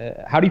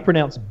the how do you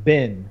pronounce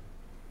bin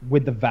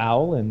with the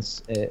vowel in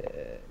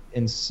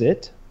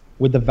sit?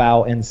 with the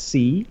vowel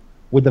NC,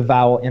 with the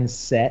vowel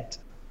NSET.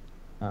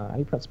 How do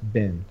you pronounce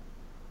bin?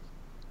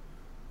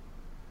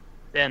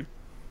 Then,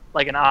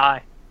 like an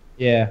I.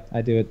 Yeah,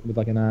 I do it with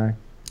like an I.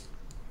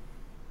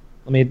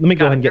 Let me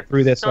go ahead and get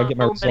through this so I get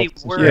my so many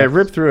results. words. Yeah,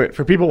 rip through it.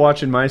 For people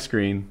watching my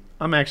screen,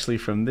 I'm actually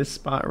from this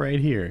spot right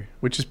here,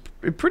 which is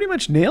it pretty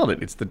much nailed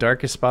it. It's the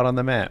darkest spot on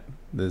the map,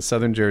 the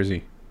southern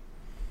Jersey.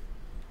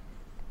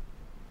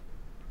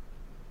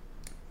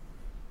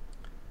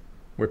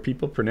 Where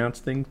people pronounce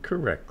things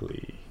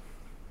correctly.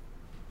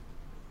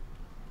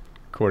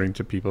 According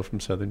to people from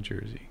southern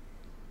Jersey.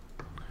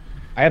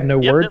 I have no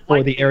Yep, word that for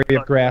light the came area from-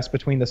 of grass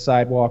between the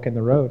sidewalk and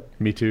the road.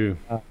 Me too.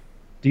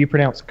 Do you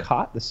pronounce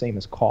cot the same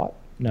as caught?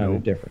 No,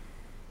 Nope. they're different.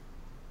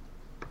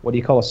 What do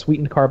you call a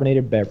sweetened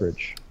carbonated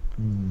beverage?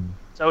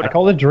 Soda. I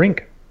call it a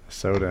drink.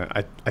 Soda.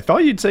 I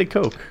thought you'd say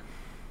Coke.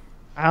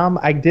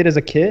 I did as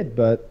a kid,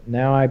 but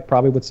now I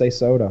probably would say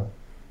soda.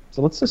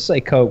 So let's just say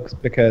Coke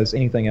because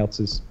anything else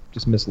is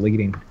just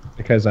misleading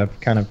because I've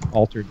kind of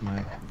altered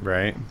my...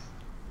 Right?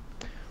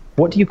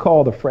 What do you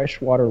call the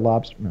freshwater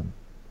lobster? No.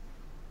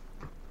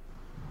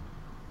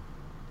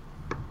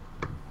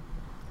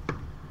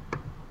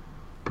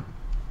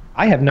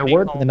 I have no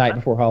word for the night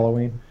before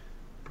Halloween.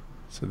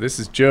 So this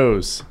is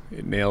Joe's.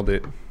 It nailed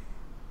it.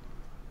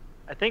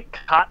 I think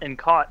cot and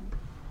caught.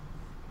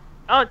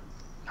 Oh,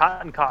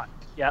 cot and caught.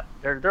 Yep,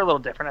 they're a little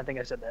different. I think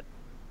I said that.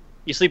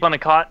 You sleep on a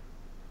cot.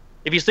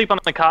 If you sleep on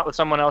a cot with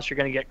someone else, you're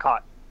going to get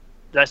caught.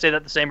 Did I say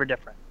that the same or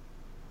different?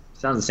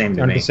 Sounds the same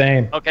to I'm me. the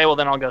same. Okay, well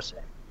then I'll go same.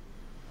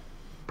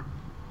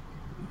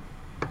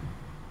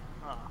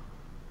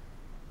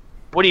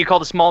 What do you call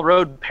the small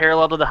road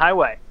parallel to the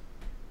highway?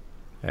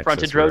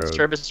 Frontage Access road,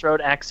 service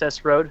road,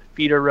 access road,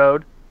 feeder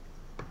road.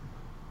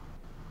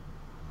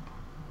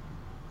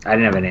 I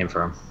didn't have a name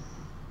for him.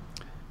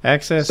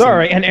 Access.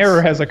 Sorry, and- an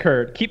error has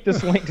occurred. Keep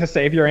this link to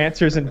save your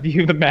answers and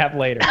view the map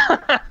later.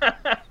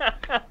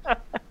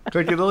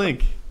 Click the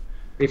link.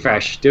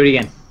 Refresh. Do it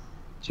again.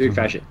 Should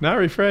refresh it. Not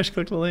refresh.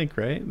 Click the link.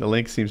 Right. The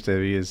link seems to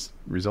be his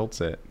result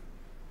set.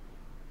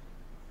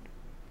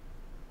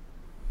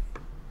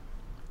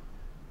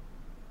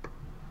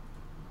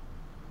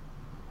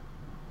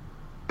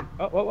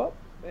 Oh.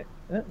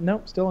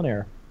 Nope, still an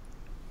error.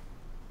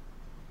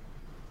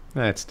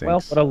 That stinks.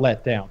 Well,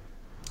 what a letdown.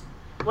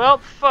 Well,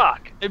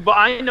 fuck. But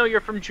I know you're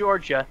from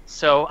Georgia,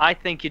 so I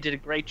think you did a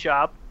great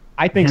job.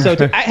 I think so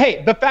too.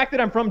 Hey, the fact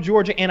that I'm from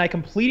Georgia and I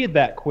completed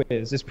that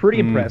quiz is pretty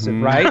impressive,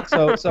 right?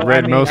 So Read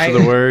I mean, most of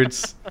the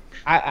words.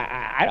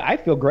 I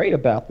feel great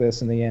about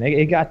this in the end.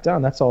 It got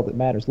done. That's all that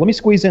matters. Let me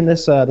squeeze in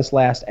this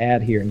last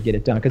ad here and get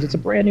it done because it's a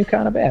brand new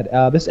kind of ad.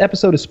 This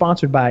episode is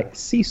sponsored by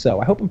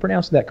CISO. I hope I'm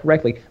pronouncing that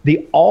correctly.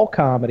 The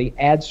all-comedy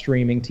ad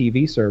streaming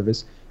TV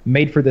service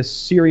made for this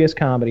serious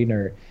comedy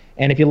nerd.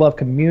 And if you love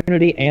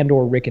Community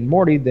and/or Rick and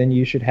Morty, then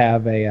you should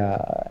have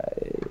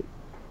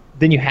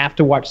then you have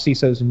to watch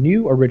CISO's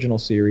new original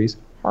series,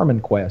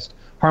 Harmon Quest.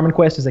 Harmon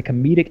Quest is a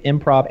comedic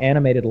improv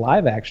animated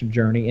live-action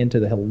journey into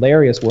the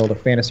hilarious world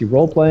of fantasy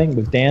role-playing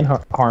with Dan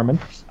Harmon,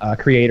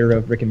 creator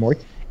of Rick and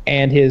Morty,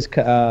 and his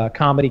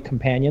comedy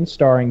companion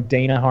starring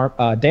Dan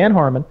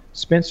Harmon,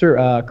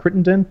 Spencer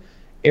Crittenden,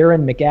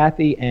 Aaron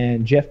McGathy,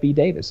 and Jeff B.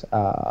 Davis.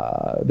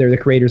 They're the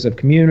creators of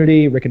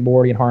Community, Rick and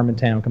Morty, and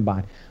Harmontown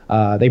combined.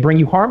 They bring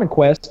you Harmon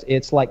Quest.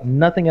 It's like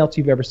nothing else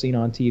you've ever seen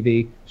on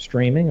TV,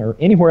 streaming, or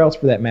anywhere else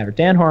for that matter.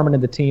 Dan Harmon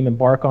and the team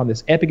embark on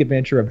this epic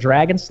adventure of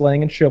dragon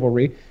slaying and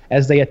chivalry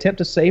as they attempt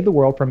to save the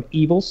world from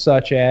evil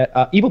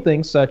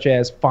things such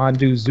as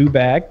Fondue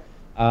Zubag,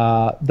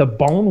 the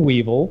Bone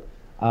Weevil,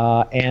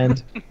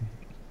 and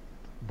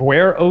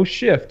Bwer O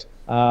Shift.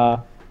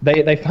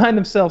 They find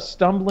themselves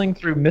stumbling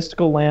through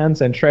mystical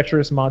lands and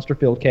treacherous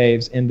monster-filled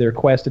caves in their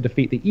quest to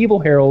defeat the evil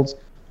heralds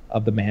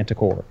of the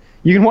Manticore.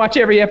 You can watch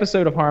every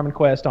episode of Harmon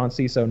Quest on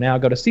CISO now.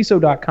 Go to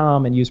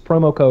CISO.com and use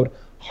promo code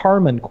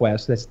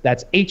HARMONQuest.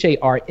 That's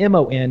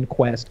HARMON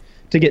Quest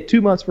to get 2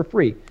 months for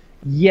free.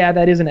 Yeah,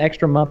 that is an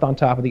extra month on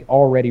top of the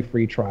already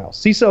free trial.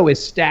 CISO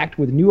is stacked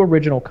with new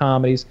original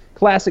comedies,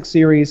 classic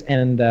series,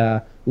 and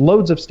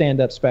loads of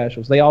stand-up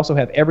specials. They also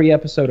have every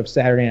episode of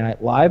Saturday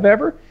Night Live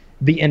ever,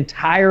 the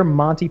entire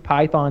Monty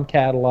Python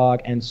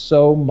catalog, and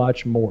so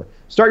much more.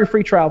 Start your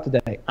free trial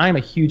today. I'm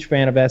a huge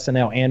fan of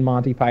SNL and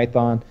Monty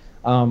Python.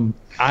 I'm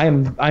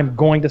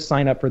going to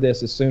sign up for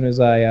this as soon as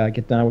I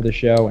get done with the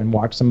show and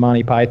watch some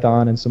Monty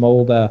Python and some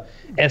old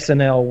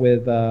SNL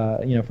with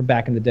from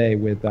back in the day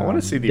with I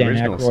want to see the Dan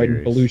original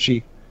Aykroyd and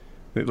series.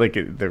 Belushi. Like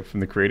they're from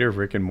the creator of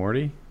Rick and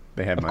Morty.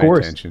 They have Of my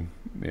course. attention.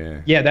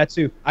 Yeah. Yeah, that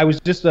too. I was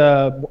just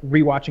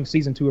rewatching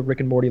season 2 of Rick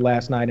and Morty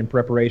last night in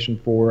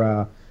preparation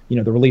for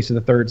the release of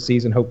the 3rd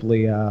season.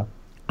 Hopefully, this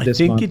I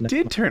think month. it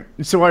did turn.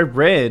 So I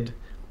read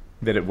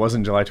that it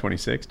wasn't July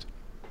 26th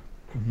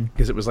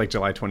because it was like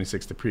July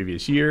 26th the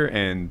previous year,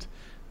 and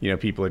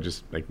people are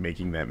just like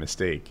making that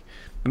mistake.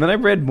 And then I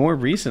read more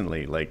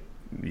recently, like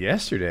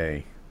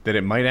yesterday, that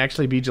it might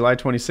actually be July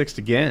 26th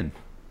again.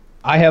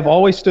 I have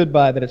always stood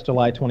by that it's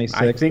July 26th.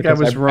 I think I because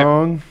was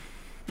wrong.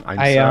 I'm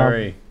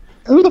sorry.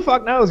 who the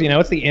fuck knows? You know,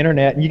 it's the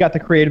internet, and you got the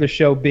creator of the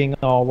show being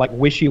all like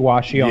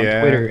wishy-washy on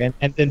Yeah. Twitter,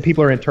 and then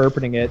people are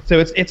interpreting it. So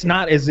it's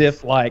not as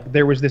if like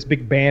there was this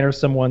big banner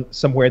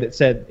somewhere that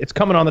said it's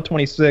coming on the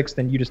 26th,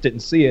 and you just didn't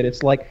see it.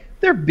 It's like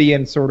they're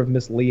being sort of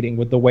misleading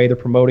with the way they're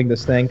promoting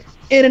this thing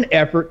in an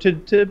effort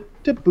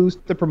to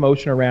boost the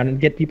promotion around and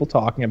get people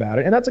talking about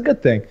it, and that's a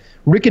good thing.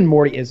 Rick and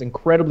Morty is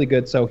incredibly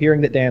good, so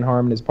hearing that Dan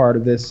Harmon is part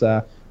of this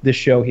this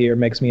show here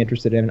makes me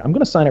interested in it. I'm going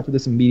to sign up for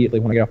this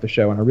immediately when I get off the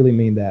show, and I really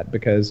mean that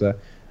because of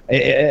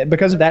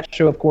that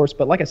show, of course.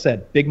 But like I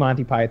said, big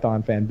Monty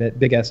Python fan,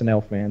 big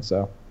SNL fan,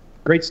 so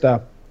great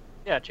stuff.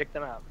 Yeah, check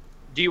them out.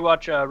 Do you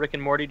watch Rick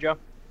and Morty, Joe?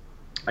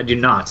 I do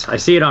not. I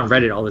see it on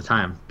Reddit all the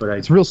time, but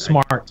It's real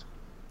smart.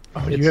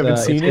 Oh, you haven't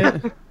seen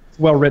it? It's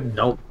well written.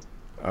 Nope.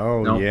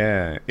 Oh No.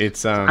 yeah,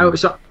 it's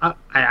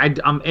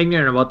I'm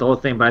ignorant about the whole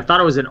thing, but I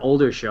thought it was an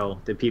older show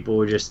that people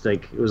were just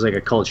like, it was like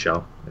a cult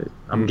show.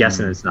 I'm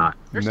guessing it's not.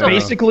 They're No.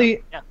 still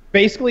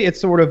Basically, it's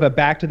sort of a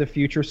Back to the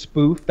Future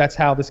spoof. That's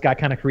how this guy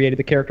kind of created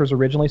the characters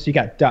originally. So you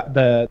got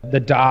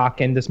the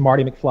Doc and this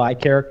Marty McFly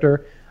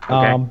character.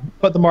 Okay.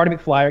 But the Marty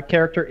McFly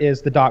character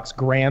is the Doc's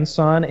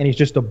grandson, and he's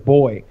just a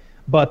boy.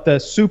 But the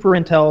super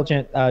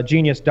intelligent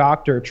genius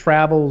doctor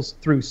travels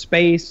through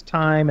space,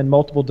 time, and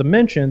multiple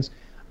dimensions,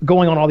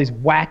 going on all these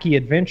wacky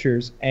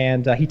adventures,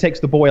 and he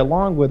takes the boy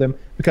along with him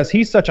because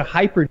he's such a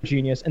hyper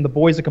genius and the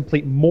boy's a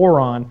complete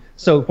moron.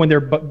 So when they're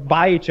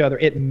by each other,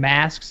 it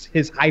masks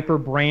his hyper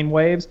brain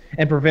waves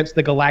and prevents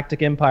the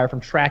Galactic Empire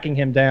from tracking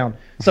him down.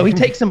 So he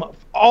takes him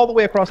all the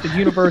way across the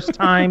universe,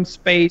 time,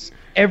 space,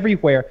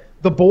 everywhere.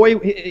 The boy,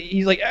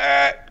 he's like,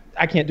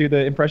 I can't do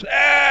the impression.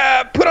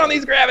 Put on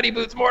these gravity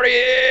boots, Morty.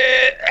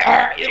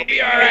 It'll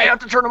be all right. You have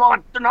to turn them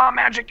on. They're not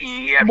magic.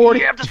 You have,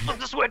 Morty- you have to flip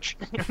the switch.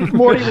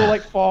 Morty will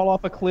like fall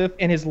off a cliff,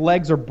 and his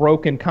legs are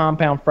broken,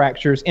 compound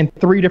fractures in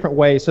 3 different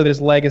ways. So that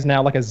his leg is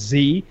now like a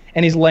Z,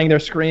 and he's laying there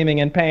screaming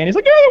in pain. He's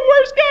like, "You're the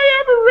worst guy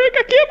ever, Rick.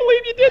 I can't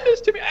believe you did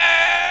this to me.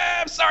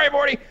 I'm sorry,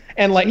 Morty."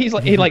 And like he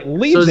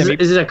leaves So him.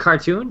 is it a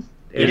cartoon?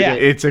 Yeah.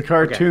 it's a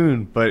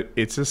cartoon, but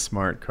it's a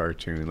smart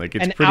cartoon. Like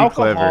it's An pretty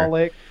clever.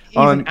 alcoholic. He's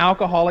an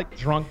alcoholic,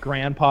 drunk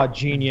grandpa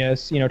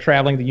genius,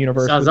 traveling the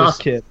universe Sounds with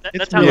awesome. his kid.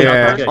 That's how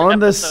Yeah, the first on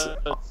the episode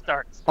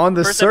starts. on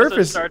the First episode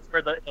surface- starts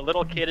where the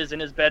little kid is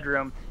in his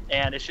bedroom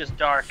and it's just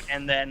dark,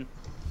 and then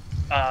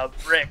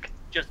Rick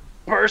just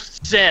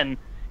bursts in,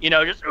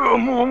 just "Oh,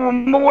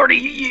 Morty,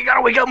 you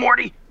gotta wake up,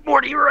 Morty,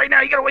 right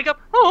now, you gotta wake up.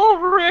 Oh,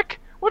 Rick,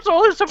 what's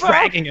all this about?"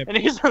 Dragging him. And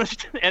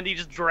he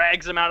just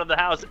drags him out of the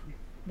house,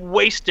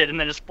 wasted, and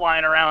then just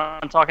flying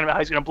around talking about how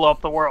he's gonna blow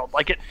up the world.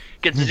 Like it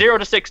gets 0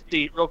 to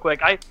 60 real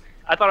quick. I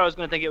thought I was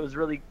gonna think it was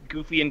really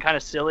goofy and kind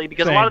of silly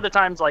because a lot of the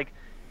times like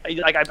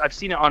I've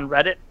seen it on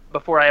Reddit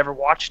before I ever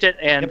watched it,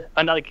 and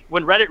like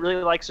when Reddit really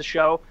likes a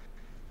show,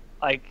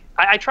 like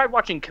I tried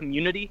watching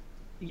Community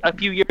a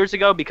few years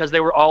ago because they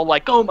were all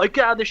like, "Oh my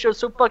god, this show's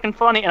so fucking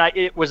funny," and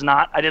it was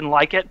not. I didn't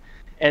like it,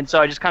 and so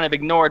I just kind of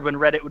ignored when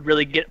Reddit would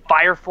really get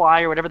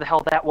Firefly or whatever the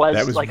hell that was.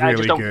 That was like really I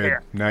just don't good.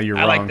 care. Now you're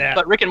I wrong. like that.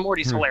 But Rick and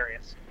Morty's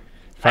hilarious.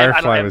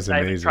 Firefly was I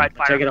haven't amazing. tried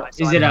Check it Firefly, out.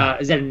 so Is I it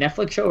don't a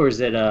Netflix show or is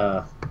it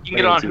know. You can get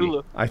it on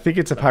Hulu. I think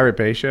it's a Pirate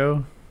Bay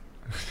show.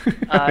 If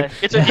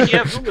you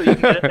have Hulu, you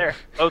can get it there.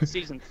 Both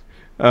seasons.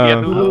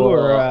 Um, Hulu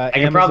or I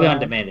can probably on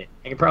Amazon.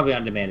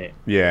 demand it.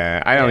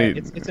 yeah, I don't.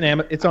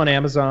 Even, It's on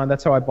Amazon.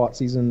 That's how I bought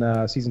season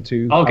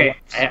 2. Okay,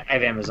 I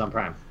have Amazon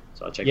Prime,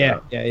 so I'll check it Yeah,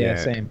 out. yeah,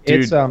 same. Dude,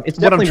 It's what I'm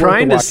definitely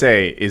trying worth to the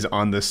say is,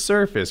 on the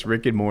surface,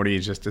 Rick and Morty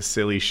is just a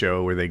silly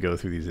show where they go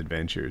through these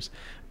adventures.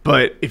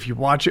 But if you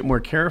watch it more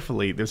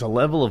carefully, there's a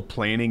level of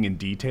planning and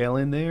detail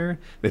in there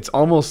that's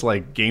almost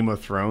like Game of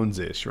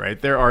Thrones-ish, right?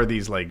 There are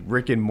these like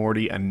Rick and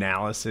Morty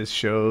analysis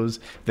shows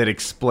that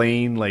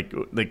explain, like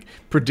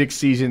predict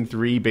season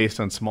 3 based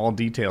on small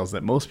details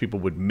that most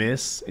people would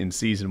miss in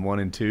season 1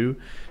 and 2.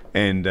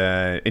 And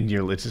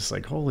it's just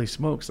like, holy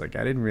smokes, like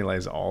I didn't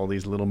realize all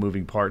these little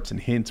moving parts and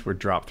hints were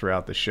dropped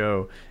throughout the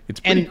show. It's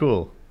pretty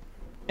cool.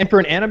 And for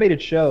an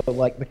animated show,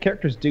 like the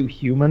characters do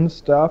human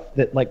stuff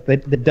that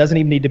doesn't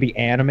even need to be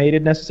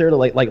animated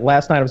necessarily. Like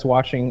last night I was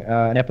watching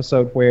an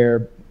episode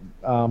where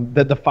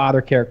the father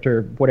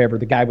character, whatever,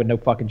 the guy with no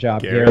fucking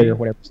job, Gary or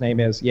whatever his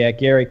name is. Yeah,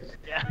 Gary.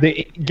 Yeah.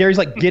 Gary's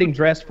like getting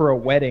dressed for a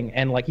wedding,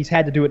 and like he's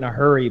had to do it in a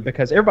hurry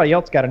because everybody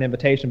else got an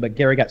invitation, but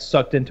Gary got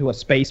sucked into a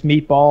space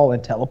meatball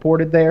and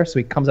teleported there, so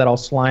he comes out all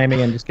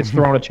slimy and just gets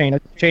thrown a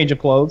change of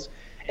clothes.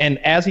 And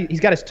as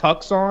he's got his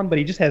tux on, but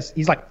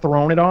he's like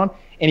thrown it on,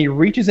 and he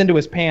reaches into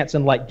his pants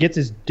and like gets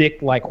his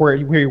dick like where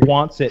he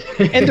wants it.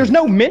 And there's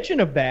no mention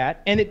of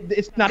that, and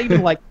it's not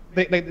even like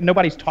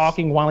nobody's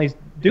talking while he's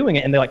doing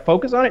it, and they like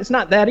focus on it. It's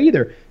not that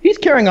either. He's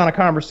carrying on a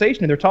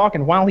conversation, and they're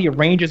talking while he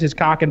arranges his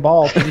cock and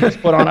balls because he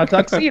just put on a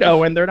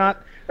tuxedo, and they're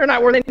not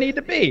where they need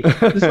to be.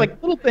 There's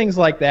like little things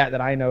like that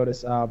I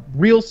notice.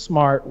 Real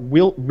smart,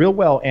 real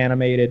well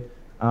animated.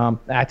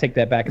 I take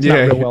that back. It's not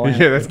real well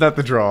animated. Yeah, that's not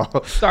the draw.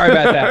 Sorry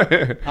about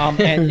that.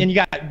 And you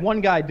got one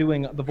guy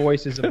doing the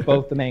voices of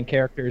both the main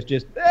characters,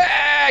 just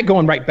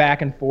going right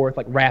back and forth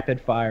like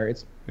rapid fire.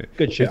 It's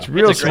good show. It's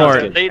real It's a great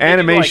smart. show. They do, like,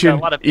 Animation, a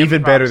lot of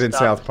even improv better than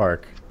stuff. South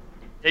Park.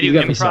 They do You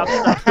got me improv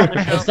sold. stuff on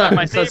the show. Let's not,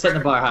 My let's not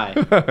setting the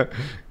favorite- bar high.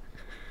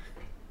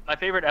 my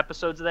favorite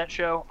episodes of that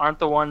show aren't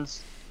the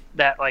ones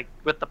that like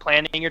with the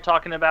planning you're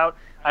talking about.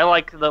 I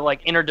like the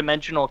like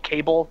interdimensional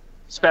cable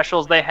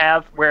specials they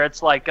have where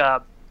it's like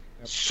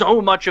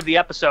so much of the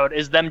episode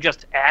is them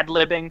just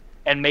ad-libbing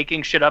and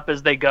making shit up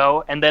as they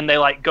go, and then they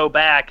like go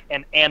back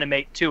and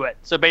animate to it.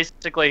 So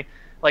basically,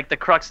 like the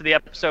crux of the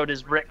episode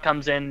is Rick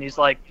comes in and he's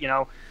like, you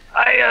know,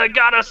 I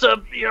got us a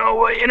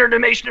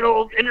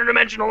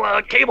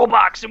interdimensional cable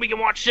box, and we can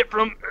watch shit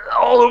from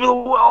all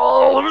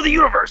over the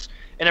universe.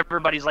 And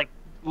everybody's like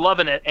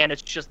loving it, and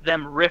it's just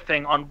them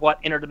riffing on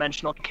what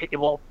interdimensional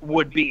cable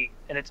would be,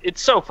 and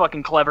it's so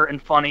fucking clever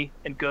and funny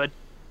and good.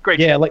 Great.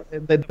 Yeah, show. like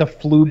the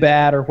flu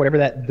bat or whatever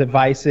that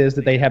device is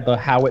that they have the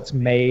how it's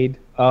made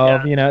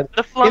of, Yeah. you know.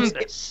 The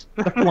Flumbus.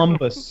 The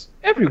flumbus.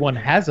 Everyone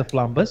has a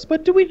flumbus,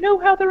 but do we know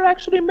how they're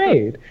actually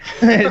made?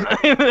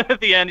 At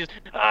the end,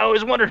 I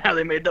always wondered how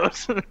they made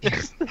those.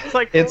 It's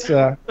like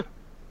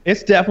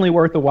It's definitely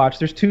worth a watch.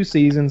 There's 2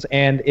 seasons,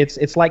 and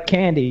it's like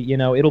candy. You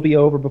know, it'll be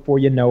over before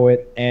you know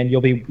it, and you'll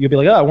be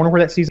like, oh, I wonder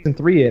where that season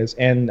 3 is.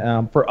 And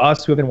for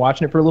us who have been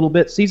watching it for a little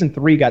bit, season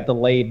 3 got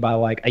delayed by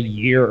like a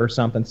year or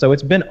something. So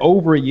it's been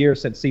over a year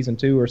since season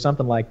 2 or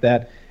something like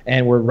that,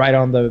 and we're right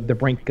on the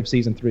brink of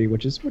season 3,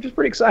 which is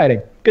pretty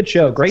exciting. Good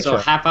show, great So show.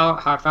 half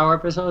hour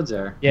episodes,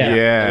 or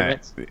Yeah.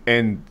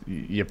 And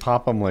you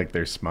pop them like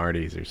they're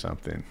Smarties or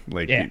something.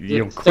 Like Yeah.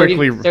 you'll 30,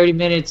 quickly. 30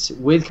 minutes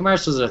with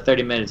commercials or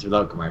 30 minutes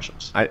without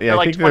commercials? I They're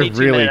like think they're 22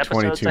 really minute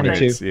episodes, 22 I think.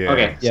 minutes. Yeah.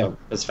 Okay, Yeah. so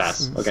it's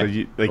fast.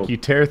 Okay. So cool. you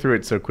tear through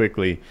it so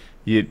quickly.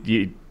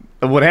 You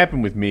what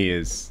happened with me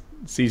is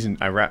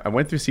I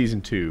went through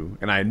season 2,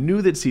 and I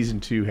knew that season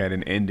 2 had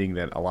an ending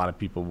that a lot of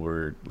people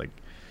were like,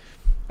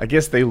 I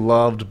guess they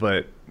loved,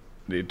 but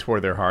it tore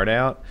their heart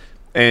out,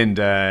 and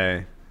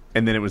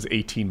then it was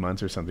 18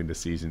 months or something to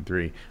season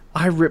 3.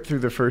 I ripped through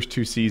the first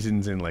 2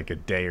 seasons in like a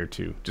day or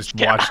two. Just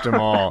watched them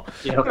all.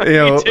 Yep. You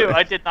know, Me too.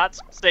 I did not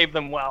save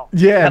them well.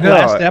 yeah, That no.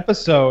 last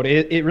episode,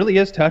 it really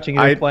is touching.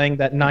 They're I- playing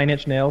that Nine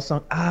Inch Nails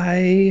song,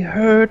 I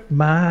hurt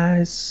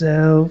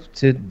myself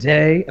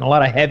today. And a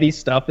lot of heavy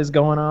stuff is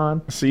going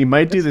on. So you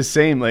might do the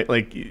same.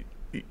 Like you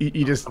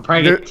just. I'm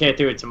probably they're- gonna tear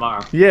through it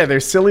tomorrow. Yeah, they're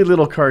silly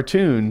little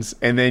cartoons,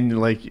 and then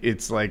like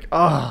it's like,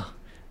 oh,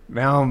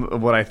 now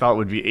I'm what I thought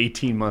would be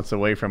 18 months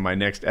away from my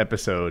next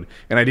episode,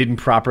 and I didn't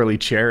properly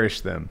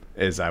cherish them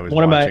as I was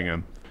One of my- watching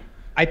them.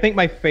 I think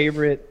my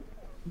favorite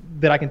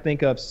that I can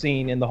think of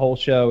scene in the whole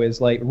show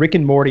is like Rick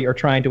and Morty are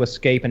trying to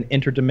escape an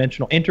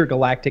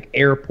intergalactic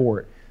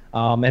airport.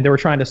 And they were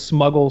trying to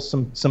smuggle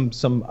some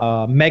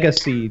mega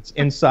seeds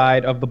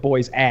inside of the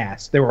boy's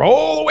ass. They were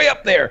all the way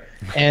up there,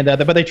 and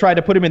but they tried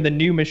to put him in the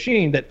new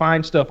machine that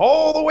finds stuff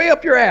all the way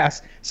up your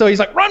ass. So he's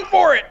like, "Run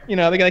for it!" You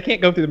know, they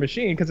can't go through the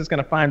machine because it's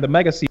going to find the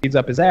mega seeds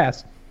up his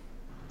ass.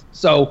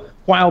 So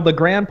while the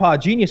grandpa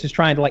genius is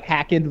trying to like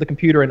hack into the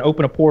computer and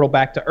open a portal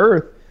back to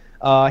Earth,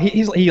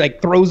 he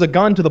like throws a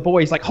gun to the boy.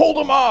 He's like, hold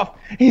him off.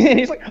 And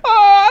he's like, oh,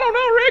 I don't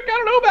know, Rick. I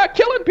don't know about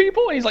killing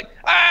people. And he's like,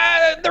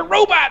 they're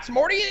robots,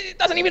 Morty. It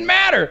doesn't even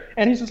matter.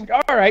 And he's just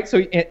like, all right. So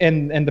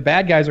and the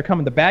bad guys are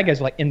coming. The bad guys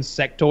are like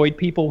insectoid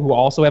people who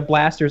also have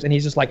blasters. And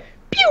he's just like,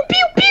 pew,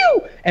 pew,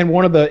 pew. And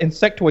one of the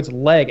insectoid's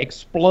leg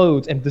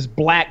explodes, and this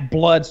black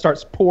blood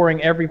starts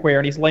pouring everywhere.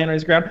 And he's laying on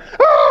his ground.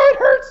 Oh, it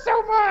hurts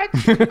so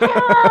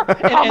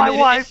much. Oh, my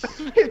wife.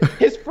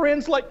 His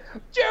friend's like,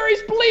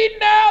 Jerry's bleeding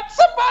out.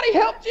 Somebody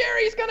help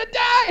Jerry. He's going to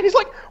die. And he's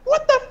like,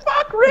 what the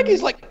fuck, Rick?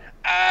 He's like,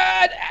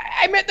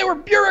 I meant they were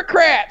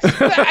bureaucrats.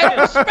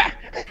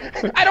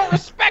 I don't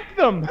respect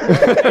them.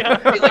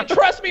 He's like,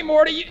 trust me,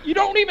 Morty. You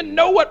don't even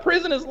know what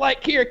prison is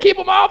like here. Keep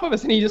them off of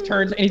us. And he just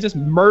turns and he's just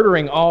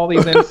murdering all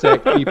these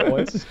insect people.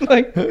 It's just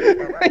like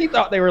he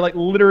thought they were like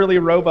literally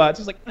robots.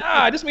 He's like,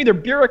 I just mean they're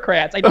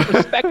bureaucrats. I don't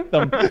respect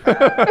them.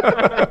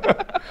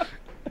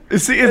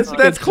 See, That's a good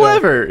that's show.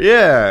 clever.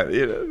 Yeah.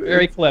 You know,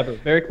 Very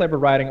clever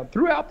writing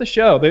throughout the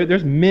show.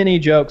 There's many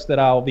jokes that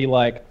I'll be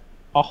like,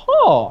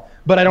 aha,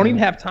 but I don't even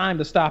have time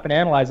to stop and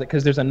analyze it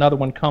because there's another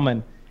one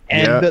coming.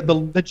 And Yeah.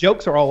 the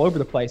jokes are all over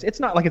the place. It's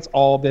not like it's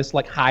all this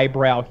like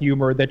highbrow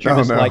humor that you're Oh,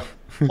 just no. like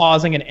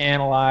pausing and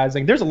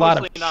analyzing. There's a lot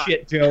of Mostly not.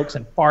 shit jokes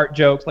and fart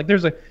jokes. Like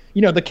there's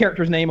the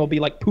character's name will be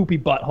like Poopy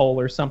Butthole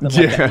or something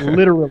like that. Yeah.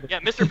 Literally.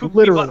 Yeah, Mr. Poopy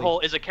Literally.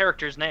 Butthole is a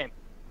character's name.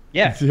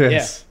 Yeah.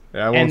 Yes.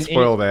 Yeah, I won't And-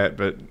 spoil that,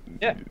 but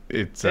Yeah.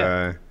 it's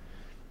Yeah.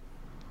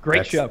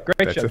 Great that's- show. Great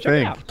that's show. a Check it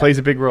thing. out. Plays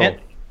a big role. And-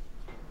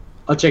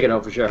 I'll check it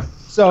out for sure.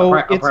 So I'll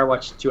it's probably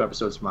watch 2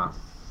 episodes tomorrow.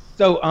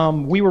 So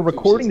we were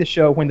recording the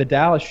show when the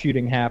Dallas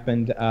shooting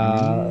happened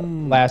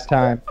last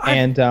time,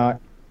 and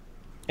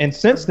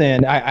since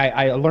then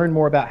I learned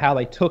more about how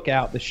they took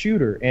out the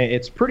shooter, and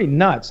it's pretty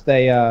nuts.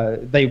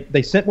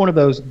 They sent one of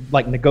those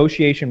like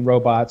negotiation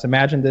robots.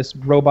 Imagine this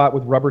robot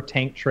with rubber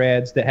tank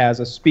treads that has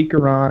a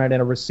speaker on it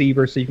and a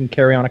receiver, so you can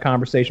carry on a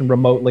conversation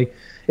remotely.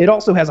 It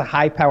also has a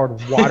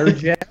high-powered water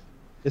jet.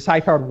 This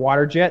high-powered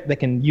water jet that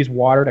can use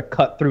water to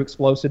cut through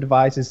explosive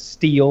devices,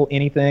 steel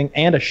anything,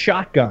 and a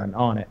shotgun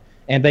on it.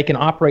 And they can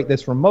operate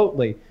this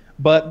remotely.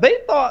 But they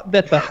thought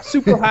that the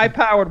super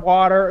high-powered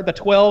water, the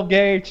 12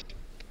 gauge,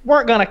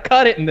 weren't going to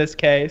cut it in this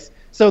case.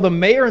 So the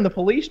mayor and the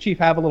police chief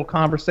have a little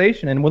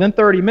conversation, and within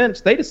 30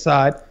 minutes, they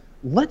decide,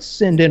 let's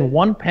send in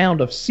 1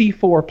 pound of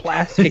C4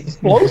 plastic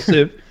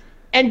explosive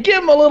and give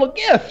them a little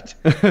gift.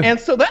 And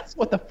so that's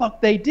what the fuck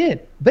they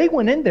did. They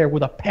went in there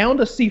with a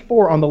pound of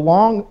C4 on the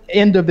long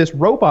end of this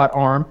robot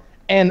arm,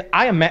 and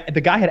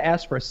the guy had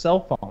asked for a cell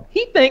phone.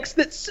 He thinks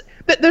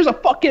that there's a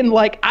fucking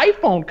like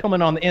iPhone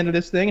coming on the end of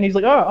this thing, and he's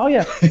like, oh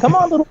yeah, come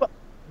on, little.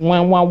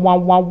 Wah, wah, wah,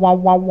 wah, wah,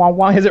 wah, wah,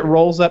 wah, as it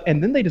rolls up,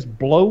 and then they just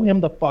blow him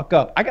the fuck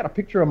up. I got a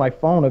picture on my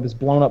phone of his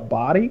blown up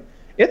body.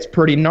 It's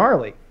pretty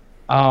gnarly.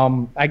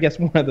 I guess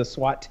one of the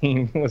SWAT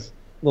team was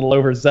a little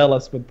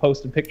overzealous with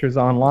posting pictures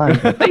online,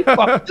 but they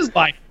fucked his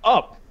life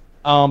up.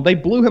 They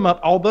blew him up.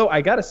 Although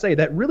I gotta say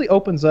that really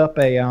opens up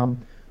a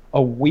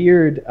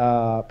weird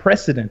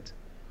precedent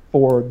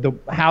for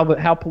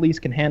how police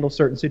can handle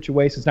certain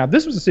situations. Now,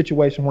 this was a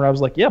situation where I was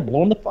like, yeah,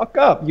 blow him the fuck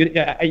up. You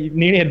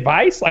need any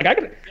advice? Like,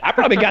 I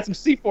probably got some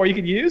C4 you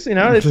could use. You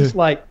know, it's just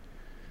like,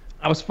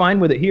 I was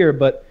fine with it here,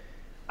 but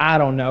I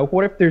don't know.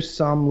 What if there's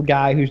some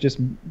guy who's just,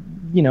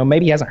 you know,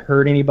 maybe he hasn't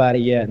hurt anybody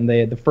yet, and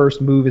the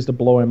first move is to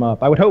blow him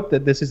up? I would hope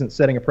that this isn't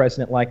setting a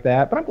precedent like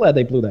that, but I'm glad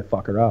they blew that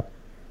fucker up.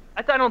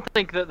 I don't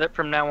think that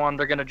from now on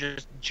they're going to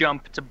just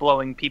jump to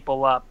blowing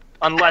people up,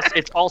 unless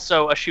it's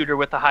also a shooter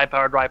with a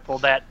high-powered rifle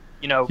that,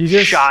 you know,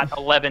 shot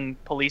 11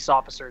 police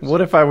officers. What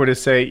if I were to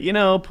say, you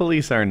know,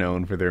 police are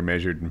known for their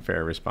measured and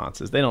fair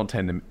responses. They don't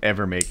tend to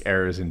ever make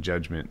errors in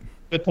judgment.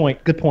 Good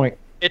point. Good point.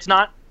 It's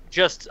not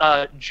just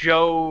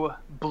Joe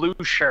Blue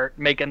Shirt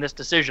making this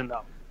decision,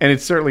 though. And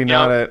it's certainly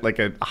not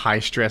a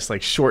high-stress,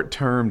 like,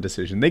 short-term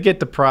decision. They get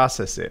to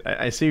process it.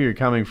 I see where you're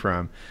coming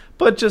from.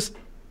 But just,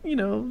 you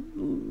know,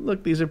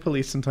 look, these are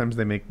police. Sometimes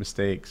they make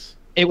mistakes.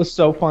 It was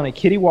so funny.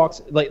 Kitty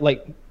walks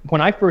like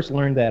when I first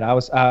learned that, I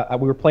was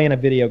we were playing a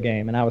video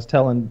game, and I was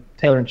telling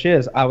Taylor and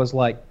Chiz, I was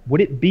like, would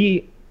it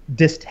be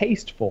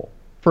distasteful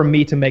for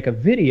me to make a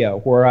video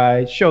where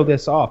I show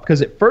this off?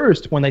 Because at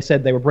first, when they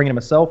said they were bringing him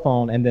a cell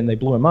phone and then they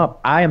blew him up,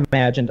 I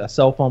imagined a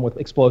cell phone with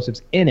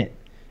explosives in it,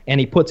 and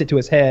he puts it to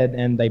his head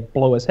and they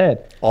blow his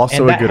head.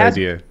 Also a good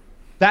idea.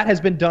 That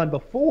has been done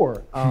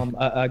before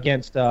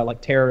against like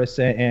terrorists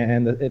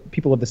and the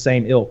people of the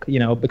same ilk. You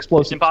know,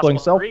 explosive exploding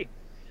cell phones.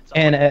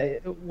 And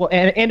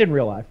in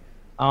real life,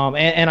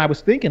 and I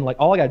was thinking, like,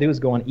 all I gotta do is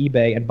go on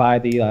eBay and buy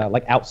the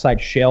like outside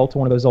shell to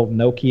one of those old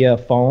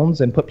Nokia phones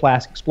and put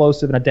plastic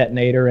explosive in a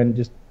detonator and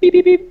just beep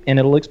beep beep, and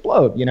it'll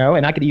explode, you know.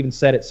 And I could even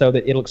set it so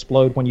that it'll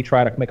explode when you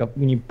try to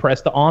when you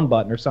press the on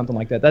button or something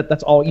like that.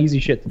 That's all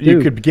easy shit to do. You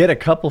could get a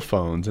couple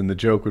phones, and the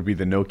joke would be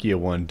the Nokia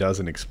one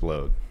doesn't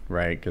explode.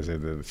 Right, because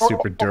of the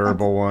super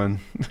durable one.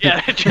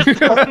 Yeah, it just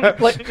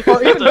doesn't.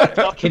 Or even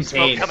the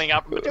smoke coming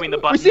out from between the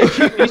buttons. You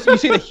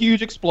see the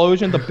huge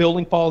explosion, the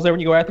building falls over,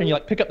 and you go out there and you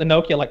like pick up the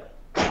Nokia, like,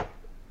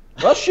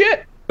 well,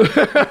 shit.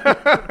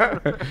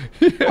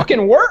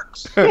 Fucking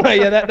works.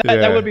 Yeah,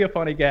 that would be a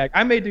funny gag.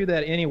 I may do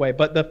that anyway.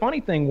 But the funny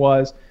thing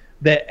was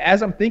that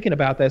as I'm thinking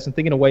about this and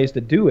thinking of ways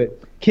to do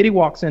it, Kitty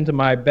walks into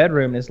my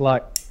bedroom and is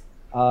like,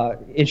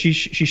 and she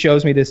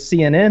shows me this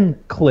CNN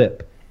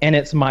clip, and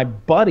it's my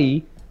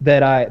buddy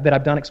that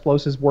I've done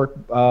explosives work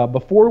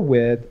before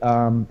with.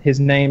 His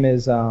name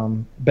is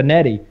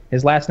Benetti.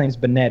 His last name's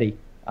Benetti,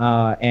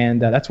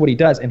 and that's what he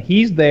does. And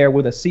he's there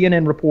with a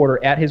CNN reporter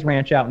at his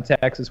ranch out in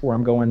Texas, where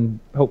I'm going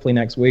hopefully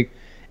next week.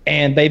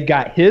 And they've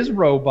got his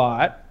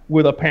robot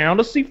with a pound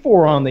of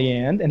C4 on the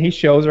end, and he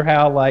shows her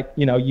how, like,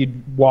 you know,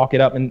 you'd walk it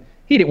up. And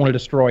he didn't want to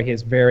destroy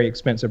his very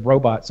expensive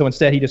robot, so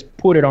instead he just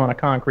put it on a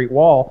concrete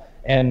wall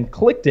and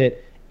clicked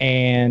it.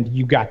 And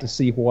you got to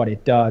see what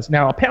it does.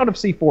 Now, a pound of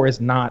C4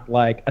 is not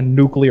like a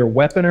nuclear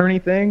weapon or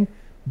anything,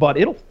 but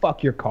it'll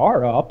fuck your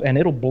car up and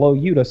it'll blow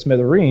you to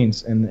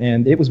smithereens.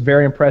 And it was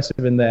very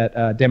impressive in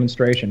that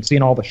demonstration,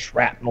 seeing all the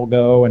shrapnel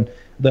go and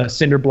the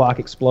cinder block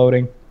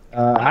exploding.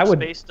 How much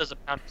space does a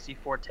pound of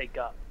C4 take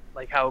up?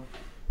 Like how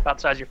about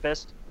the size of your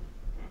fist?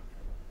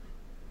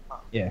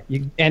 Yeah,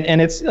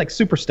 and it's like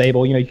super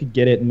stable. You know, you could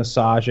get it and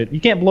massage it. You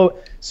can't blow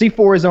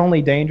C4 is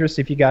only dangerous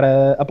if you got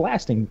a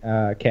blasting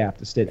cap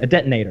to stick, a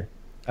detonator.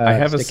 I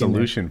have a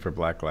solution for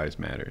Black Lives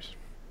Matters.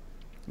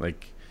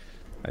 Like,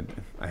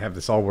 I have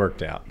this all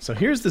worked out. So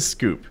here's the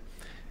scoop.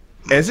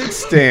 As it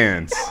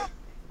stands,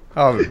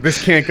 oh,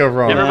 this can't go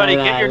wrong. Everybody,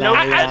 get your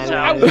notepads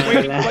I out. was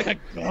waiting for like a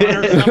gun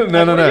or something.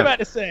 No. What are you about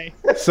to say?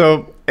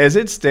 So as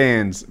it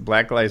stands,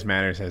 Black Lives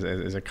Matter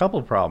has a couple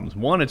of problems.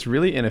 One, it's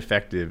really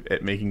ineffective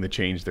at making the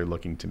change they're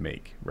looking to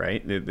make,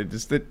 right?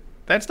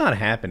 That's not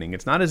happening.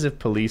 It's not as if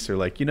police are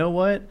like, you know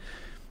what?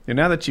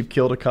 Now that you've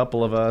killed a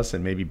couple of us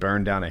and maybe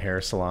burned down a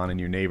hair salon in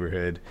your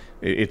neighborhood,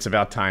 it's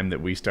about time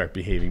that we start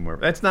behaving more.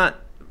 That's not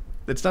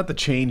the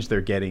change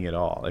they're getting at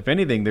all. If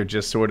anything, they're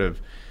just sort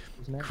of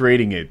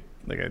creating a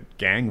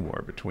gang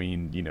war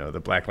between, you know, the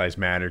Black Lives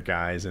Matter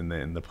guys and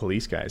then the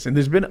police guys. And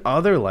there's been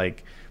other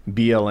like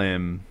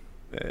BLM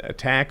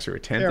attacks or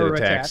attempted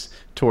attacks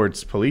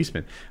towards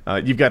policemen.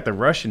 You've got the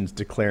Russians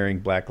declaring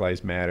Black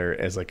Lives Matter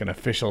as like an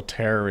official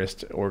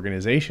terrorist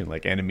organization,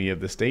 like enemy of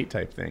the state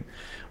type thing.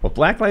 What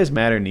Black Lives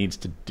Matter needs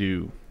to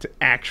do to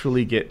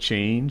actually get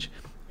change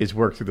is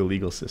work through the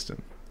legal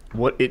system.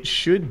 what it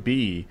should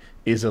be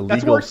is a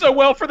That's legal. worked so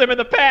well for them in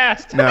the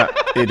past. No,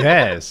 it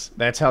has.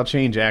 That's how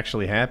change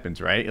actually happens,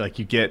 right? Like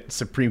you get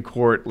Supreme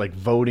Court like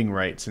voting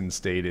rights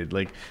instated.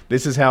 Like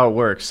this is how it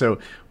works. So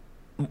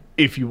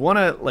if you want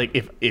to, like,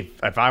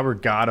 if I were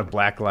God of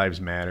Black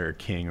Lives Matter or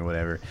King or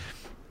whatever,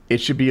 it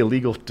should be a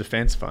legal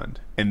defense fund.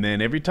 And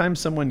then every time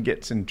someone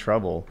gets in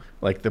trouble,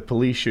 like the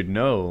police should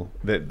know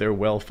that they're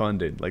well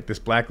funded. Like this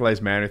Black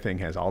Lives Matter thing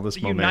has all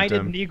this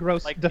momentum. United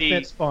Negros Like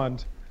Defense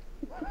Fund.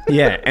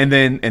 Yeah, and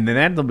then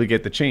that'll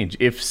get the change.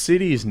 If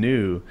cities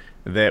knew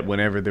that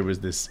whenever there was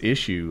this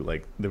issue,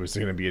 like there was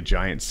going to be a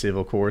giant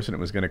civil course and it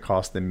was going to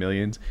cost them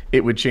millions,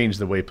 it would change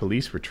the way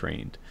police were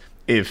trained.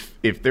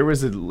 If there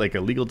was a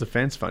legal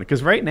defense fund,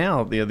 because right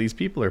now these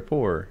people are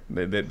poor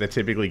that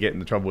typically get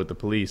into trouble with the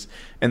police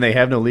and they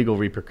have no legal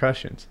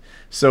repercussions.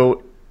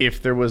 So if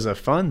there was a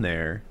fund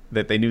there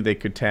that they knew they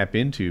could tap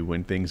into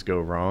when things go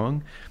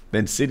wrong,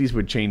 then cities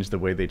would change the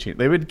way they change.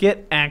 They would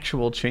get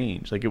actual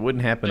change. Like it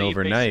wouldn't happen So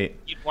overnight.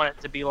 You'd want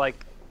it to be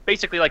like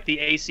basically like the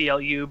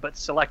ACLU, but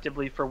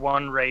selectively for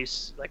one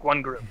race, like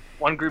one group.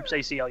 One group's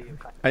ACLU.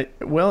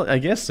 I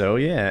guess so.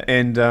 Yeah,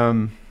 and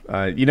I'm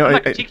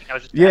not critiquing, I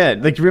was just yeah,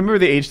 asking. like remember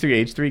the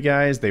H3H3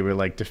 guys? They were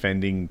like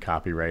defending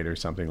copyright or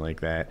something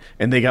like that,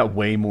 and they got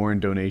way more in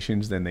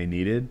donations than they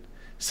needed.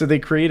 So they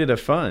created a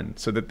fund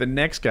so that the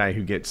next guy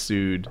who gets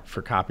sued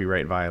for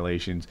copyright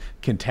violations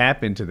can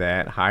tap into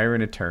that, hire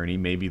an attorney,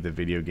 maybe the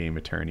video game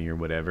attorney or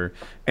whatever,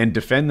 and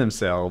defend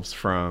themselves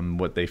from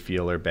what they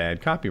feel are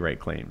bad copyright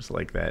claims,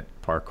 like that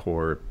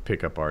parkour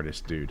pickup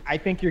artist dude. I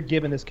think you're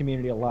giving this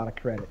community a lot of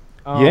credit.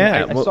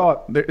 Yeah, I saw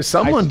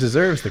someone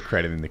deserves the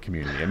credit in the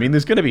community. I mean,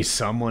 there's going to be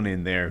someone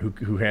in there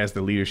who has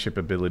the leadership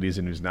abilities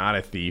and who's not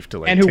a thief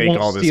to And who take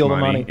won't all this steal the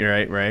money.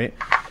 money. Right.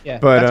 Yeah,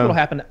 But, that's what'll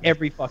happen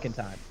every fucking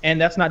time.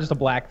 And that's not just a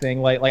black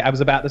thing. Like I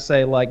was about to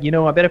say, like,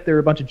 I bet if there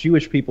were a bunch of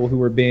Jewish people who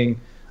were being,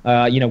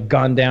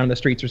 gunned down in the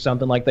streets or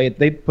something, like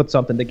they put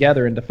something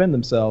together and defend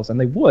themselves, and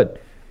they would.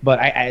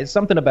 But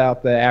something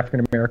about the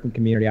African American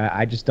community,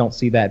 I just don't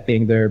see that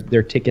being their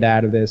ticket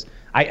out of this.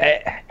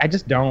 I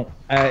just don't.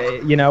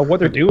 What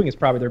they're doing is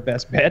probably their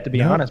best bet, to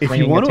be honest. If you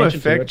bringing want to attention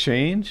affect it.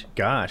 change,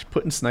 gosh,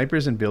 putting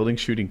snipers in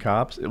buildings shooting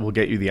cops, it will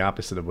get you the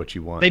opposite of what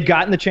you want. They've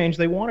gotten the change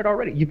they wanted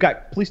already. You've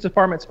got police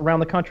departments around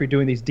the country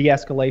doing these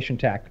de-escalation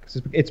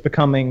tactics. It's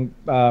becoming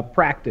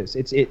practice.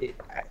 Maybe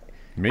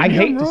I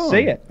hate I'm to wrong.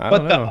 say it, I but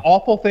don't the know.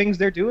 awful things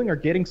they're doing are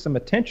getting some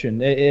attention.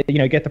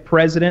 Get the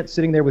president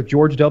sitting there with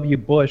George W.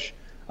 Bush,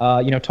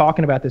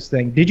 talking about this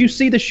thing. Did you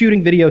see the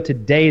shooting video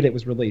today that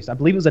was released? I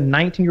believe it was a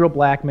 19-year-old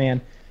black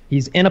man.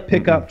 He's in a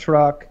pickup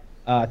truck.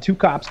 Two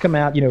cops come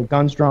out,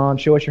 guns drawn.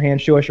 Show us your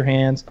hands. Show us your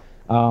hands.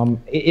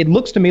 It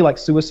looks to me like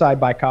suicide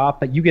by cop,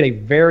 but you get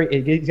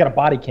he's got a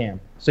body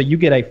cam. So you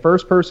get a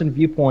first-person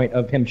viewpoint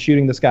of him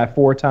shooting this guy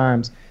 4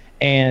 times.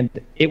 And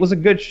it was a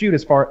good shoot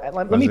as far.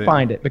 Let me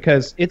find it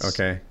because it's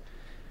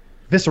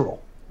visceral.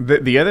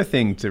 The other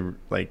thing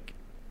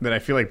that I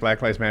feel like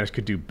Black Lives Matter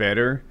could do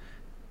better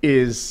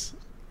is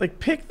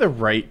pick the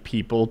right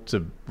people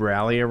to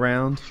rally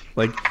around.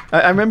 Like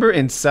I remember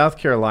in South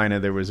Carolina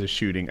there was a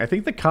shooting. I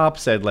think the cop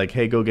said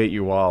hey, go get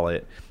your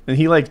wallet, and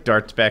he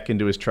darts back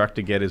into his truck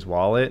to get his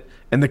wallet,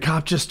 and the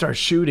cop just starts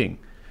shooting.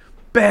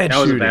 Bad shooting. That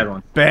was a bad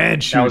one.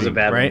 Bad shooting. That was a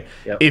bad right? one.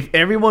 Yep. If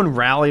everyone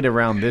rallied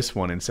around this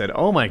one and said,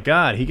 "Oh my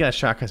God, he got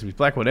shot because he's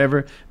black,"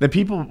 whatever, then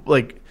people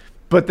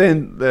But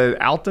then the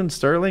Alton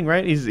Sterling,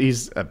 right?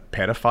 He's a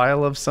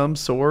pedophile of some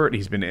sort.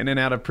 He's been in and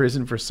out of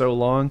prison for so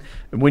long.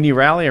 And when you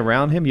rally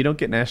around him, you don't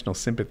get national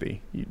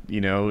sympathy.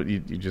 You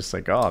just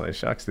oh, that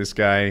shucks, this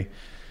guy.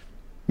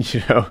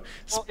 Well,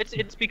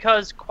 it's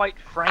because, quite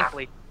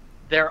frankly,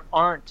 there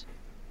aren't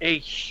a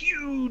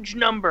huge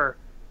number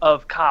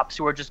of cops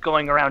who are just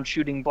going around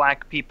shooting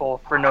black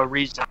people for no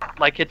reason.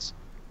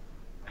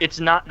 It's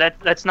not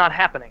that's not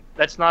happening.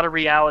 That's not a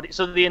reality.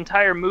 So the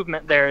entire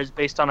movement there is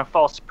based on a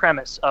false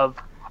premise of,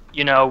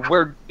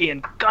 we're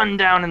being gunned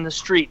down in the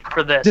street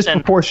for this.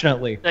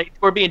 Disproportionately. And,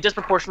 we're being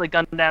disproportionately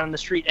gunned down in the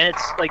street. And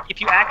it's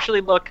if you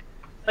actually look,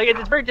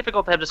 it's very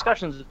difficult to have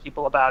discussions with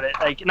people about it.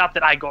 Not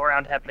that I go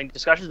around having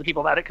discussions with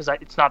people about it because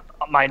it's not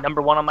my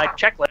number one on my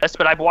checklist,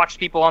 but I've watched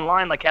people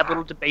online have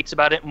little debates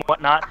about it and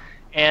whatnot.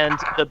 And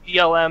the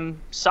BLM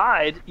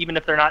side, even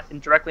if they're not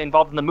directly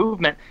involved in the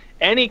movement,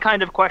 any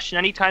kind of question,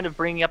 any kind of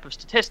bringing up of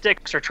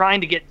statistics or trying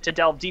to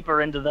delve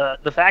deeper into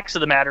the facts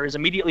of the matter is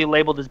immediately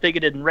labeled as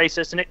bigoted and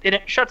racist, and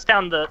it shuts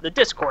down the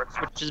discourse,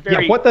 which is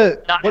very not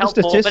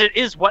helpful. But it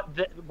is what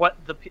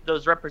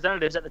those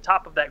representatives at the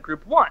top of that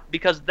group want,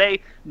 because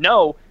they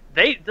know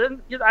I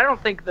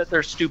don't think that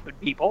they're stupid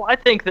people. I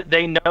think that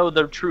they know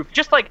the truth.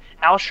 Just like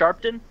Al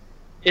Sharpton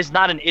is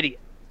not an idiot.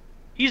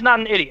 He's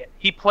not an idiot.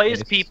 He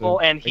plays people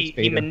and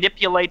he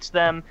manipulates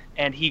them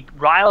and he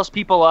riles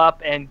people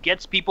up and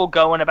gets people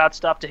going about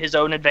stuff to his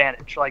own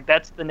advantage.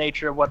 That's the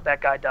nature of what that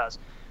guy does.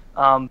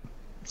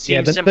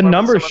 The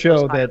numbers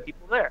show that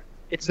people there.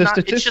 It's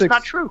statistics, just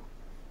not true.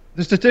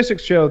 The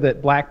statistics show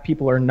that black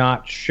people are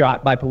not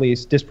shot by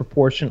police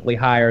disproportionately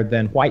higher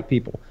than white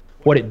people.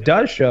 What it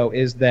does show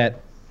is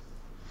that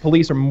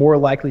police are more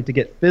likely to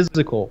get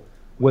physical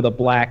with a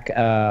black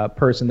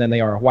person than they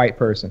are a white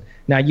person.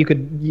 Now you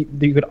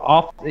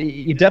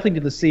definitely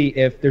need to see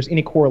if there's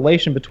any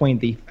correlation between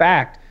the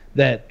fact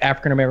that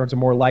African Americans are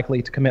more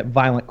likely to commit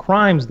violent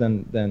crimes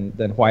than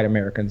white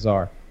Americans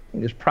are.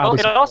 There's probably Well,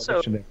 it some also-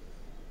 correlation there.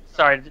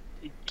 Sorry,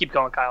 keep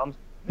going, Kyle.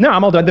 No,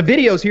 I'm all done. The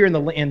video's here in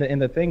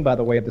the thing, by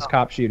the way, of this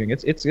cop shooting.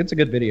 It's a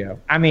good video.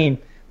 I mean,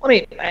 let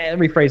me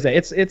rephrase that.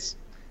 It's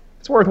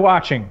worth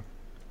watching.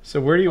 So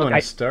where do you want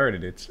I- to start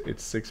it?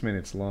 It's 6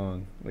 minutes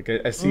long. Like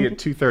I see at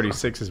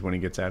 2:36 is when he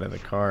gets out of the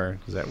car.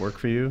 Does that work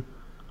for you?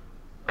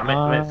 I'm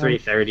at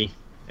 3:30,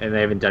 and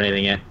they haven't done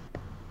anything yet.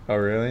 Oh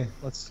really?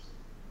 Let's.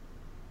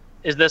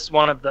 Is this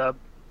one of the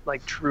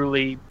like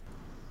truly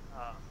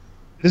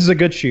This is a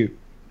good shoot.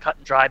 cut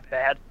and dry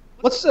bad?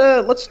 Let's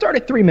start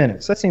at 3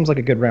 minutes. That seems like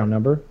a good round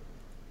number.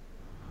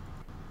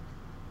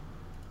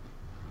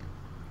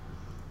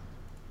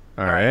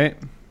 All right.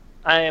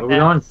 I am Are we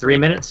at- on 3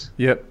 minutes?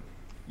 Yep.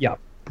 Yeah.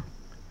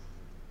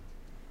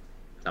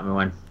 Tell me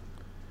when.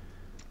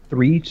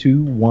 3,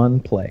 2, 1,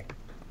 play.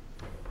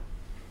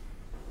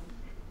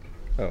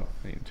 Oh,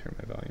 I need to turn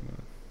my volume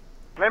on.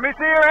 Let me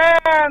see your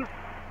hands.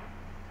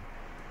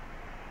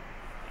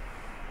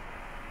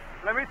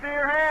 Let me see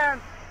your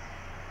hands.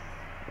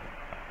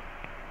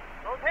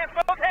 Both hands,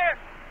 both hands.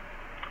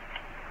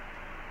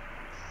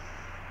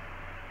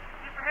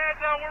 Keep your hands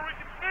out where we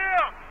can see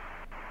them.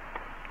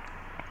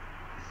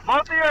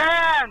 Both of your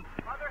hands.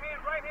 Other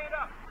hand, right hand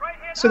up. Right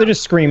hand So they're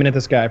just screaming at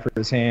this guy for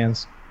his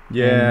hands.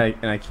 Yeah,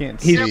 and I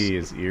can't He's- see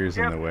his ears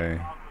in the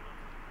way.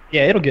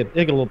 Yeah, it'll get a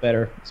little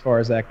better as far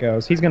as that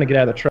goes. He's gonna get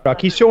out of the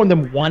truck. He's showing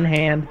them one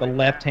hand, the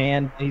left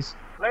hand. Lay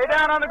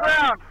down on the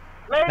ground.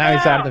 Lay Now he's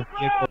out down. of the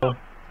vehicle,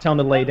 telling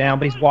them to lay down,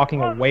 but he's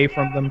walking away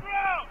from them.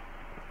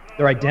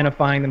 They're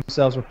identifying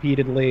themselves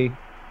repeatedly.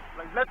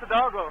 Let the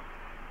dog go.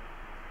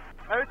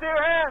 Let me see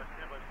your hands.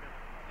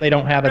 They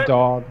don't have a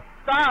dog.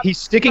 Stop. He's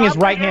sticking his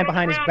Stop. right hand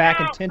behind his back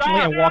intentionally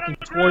and walking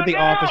toward the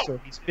officer.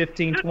 He's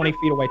 15, 20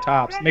 feet away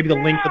tops, maybe the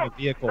length of the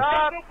vehicle.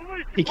 Stop.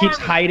 He keeps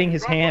hiding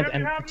his hand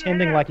and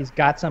pretending like he's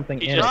got something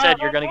He in just it. said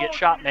you're gonna get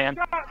shot, man.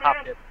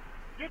 Stop it.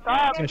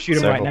 Stop. He's gonna shoot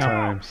him right Several now.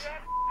 times.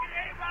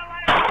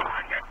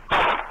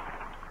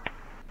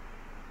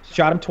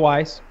 Shot him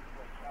twice.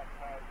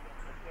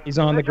 He's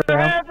on the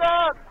ground, Hands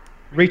up.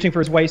 reaching for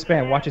his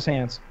waistband. Watch his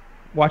hands.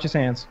 Watch his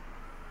hands.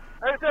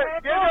 That's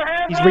it. Get your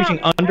hands He's up. reaching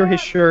under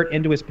his shirt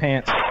into his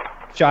pants.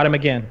 Shot him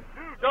again.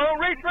 Don't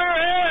reach for your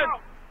hands.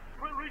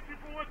 Quit reaching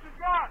for what you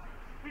got.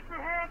 Keep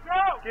your hands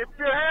up. Keep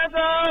your hands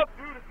up.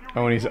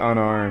 Oh, and he's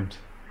unarmed.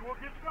 You will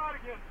get shot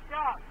again.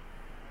 Stop.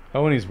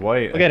 Oh, and he's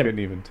white. Look I at him. couldn't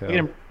even tell. Look at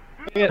him.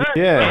 Look at him.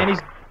 Yeah. And he's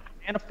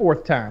and a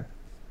fourth time.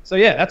 So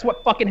yeah, that's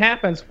what fucking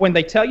happens when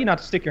they tell you not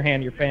to stick your hand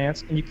in your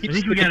pants and you keep I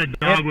think we sticking got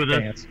a your hand dog in with your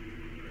us. pants.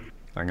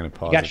 I'm gonna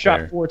pause He got it shot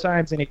there. 4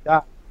 times and he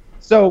died.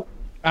 So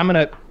I'm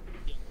gonna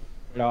get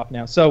it off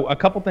now. So a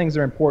couple things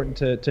are important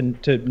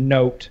to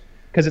note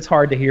because it's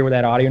hard to hear with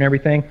that audio and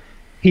everything.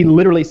 He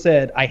literally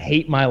said, "I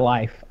hate my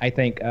life," I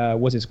think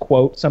was his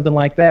quote, something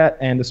like that.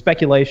 And the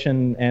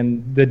speculation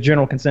and the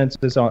general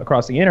consensus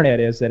across the internet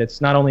is that it's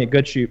not only a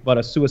good shoot, but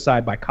a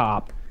suicide by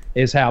cop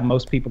is how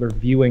most people are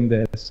viewing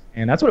this.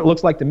 And that's what it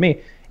looks like to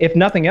me. If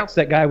nothing else,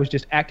 that guy was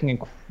just acting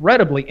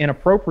incredibly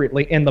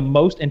inappropriately in the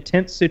most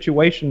intense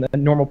situation that a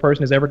normal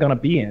person is ever going to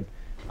be in.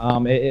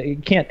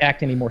 It can't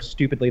act any more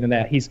stupidly than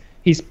that.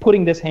 He's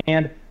putting this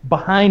hand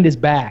behind his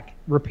back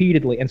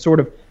repeatedly and sort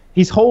of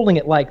he's holding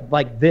it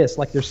like this,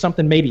 like there's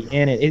something maybe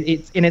in it.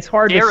 It's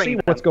hard to Scaring see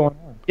them. what's going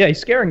on. Yeah, he's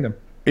scaring them.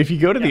 If you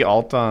go to the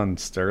Alton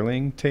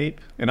Sterling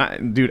tape, and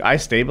I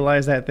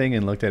stabilized that thing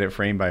and looked at it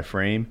frame by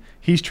frame.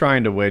 He's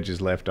trying to wedge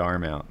his left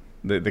arm out.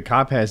 The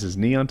cop has his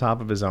knee on top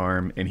of his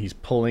arm and he's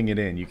pulling it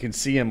in. You can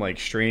see him like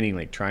straining,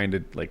 like trying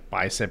to like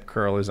bicep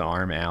curl his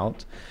arm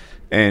out.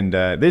 And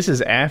this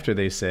is after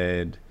they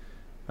said,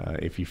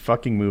 "If you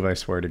fucking move, I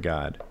swear to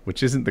God,"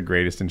 which isn't the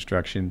greatest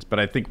instructions, but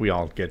I think we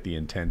all get the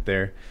intent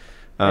there.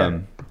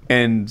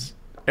 And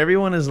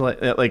everyone is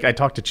like I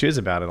talked to Chiz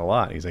about it a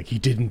lot. He's like, he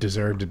didn't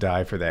deserve to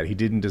die for that. He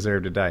didn't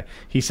deserve to die.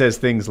 He says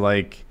things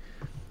like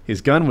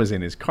his gun was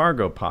in his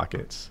cargo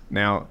pockets.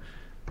 Now,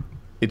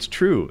 it's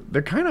true.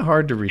 They're kind of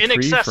hard to retrieve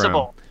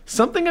Inaccessible. from.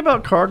 Something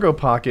about cargo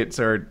pockets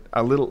are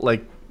a little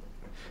like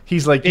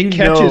he's like, It you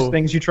catches know,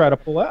 things you try to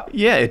pull out.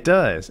 yeah, it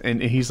does.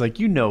 And he's like,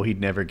 you know, he'd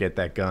never get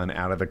that gun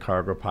out of the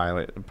cargo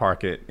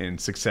pocket and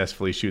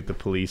successfully shoot the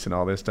police and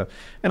all this stuff.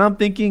 And I'm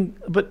thinking,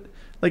 but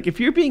like, if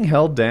you're being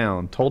held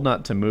down, told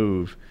not to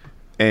move,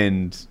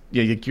 and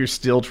you're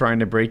still trying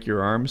to break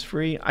your arms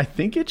free, I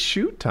think it's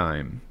shoot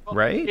time,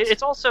 right?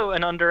 It's also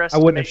an I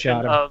underestimation wouldn't have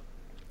shot him. of,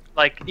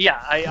 like,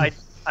 yeah, I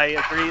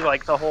agree.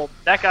 Like the whole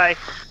that guy,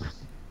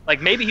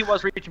 like maybe he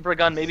was reaching for a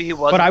gun, maybe he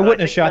wasn't. But I wouldn't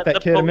have think shot that the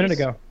kid a minute police-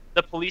 ago.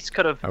 The police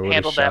could have I would've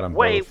handled shot that 'em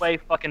way, both. way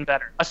fucking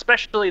better.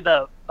 Especially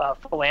the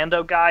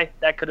Philando guy.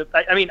 That could have.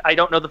 I mean, I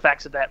don't know the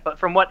facts of that, but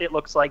from what it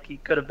looks like, he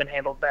could have been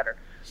handled better,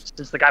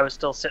 since the guy was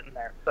still sitting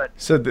there. But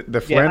So the Yeah,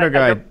 Flander I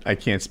guy, don't- I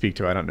can't speak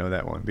to. I don't know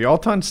that one. The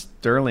Alton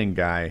Sterling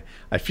guy,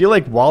 I feel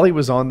like while he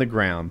was on the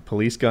ground,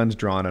 police guns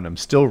drawn on him,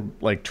 still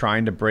like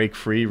trying to break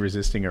free,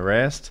 resisting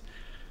arrest.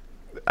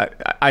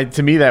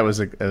 to me that was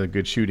a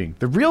good shooting.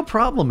 The real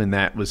problem in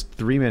that was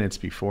 3 minutes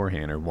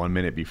beforehand or 1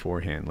 minute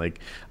beforehand. Like,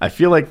 I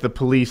feel like the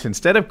police,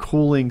 instead of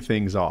cooling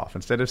things off,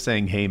 instead of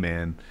saying, "Hey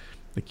man,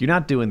 like, you're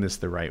not doing this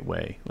the right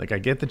way. Like, I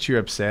get that you're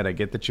upset, I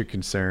get that you're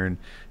concerned.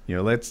 You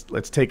know,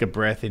 let's take a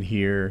breath in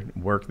here,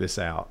 work this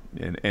out."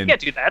 And You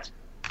can't do that.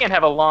 You can't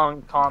have a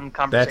long, calm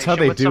conversation. that's how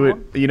they with do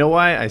someone. it. You know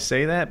why I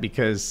say that?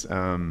 Because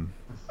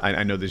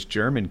I know this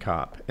German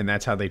cop, and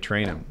that's how they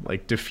train him.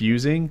 Like,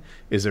 diffusing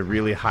is a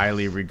really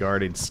highly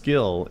regarded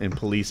skill in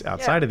police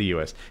outside of the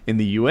U.S. In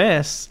the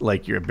U.S.,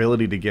 like, your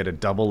ability to get a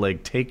double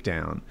leg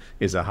takedown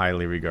is a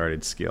highly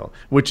regarded skill,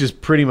 which is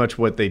pretty much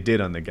what they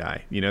did on the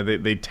guy. You know,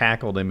 they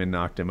tackled him and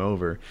knocked him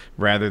over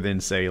rather than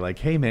say, like,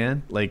 "Hey,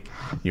 man, like,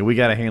 you know, we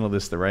got to handle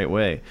this the right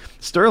way."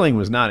 Sterling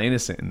was not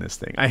innocent in this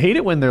thing. I hate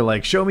it when they're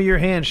like, "Show me your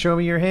hands, show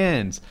me your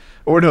hands."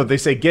 Or no, they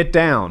say, "Get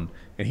down."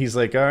 And he's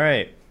like, "All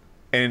right."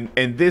 And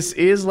this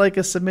is like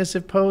a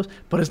submissive pose,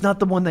 but it's not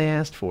the one they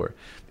asked for.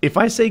 If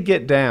I say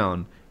get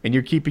down and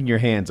you're keeping your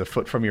hands a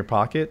foot from your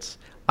pockets,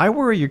 I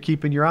worry you're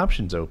keeping your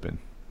options open.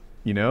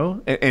 You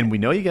know? And we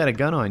know you got a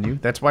gun on you.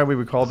 That's why we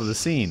were called to the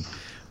scene.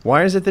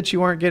 Why is it that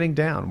you aren't getting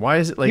down? Why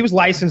is it like He was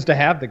licensed to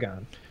have the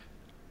gun.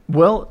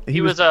 Well, He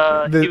was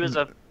a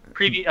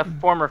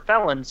former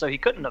felon, so he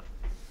couldn't have.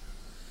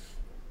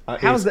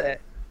 How's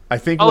that? I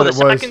think Oh, what the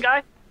it was second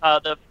guy,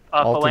 Alton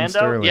Philando.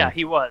 Sterling. Yeah,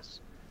 he was.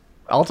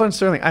 Alton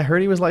Sterling. I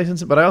heard he was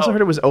licensed, but I also Oh.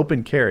 heard it was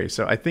open carry.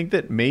 So I think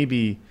that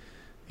maybe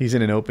he's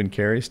in an open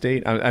carry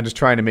state. I'm just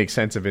trying to make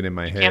sense of it in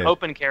my head. Can't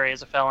open carry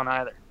as a felon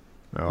either.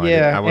 Oh,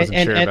 Yeah, I wasn't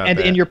and, sure and, about and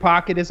that. in your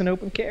pocket is an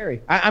open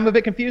carry. I'm a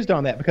bit confused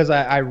on that because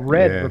I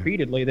read Yeah.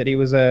 repeatedly that he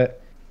was a,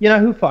 you know,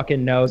 who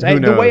fucking knows? Who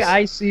The way knows?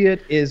 I see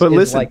it is, But is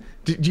listen, like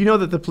do you know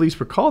that the police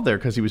were called there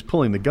because he was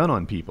pulling the gun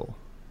on people?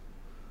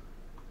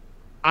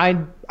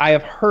 I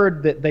have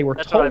heard that they were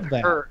That's what told I've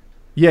that. heard.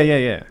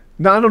 Yeah.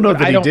 No, I don't know But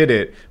that I he don't- did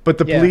it, but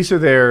the Yeah. police are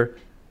there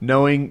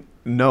knowing,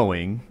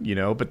 you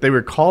know, but they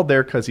were called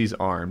there because he's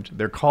armed.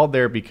 They're called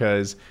there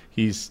because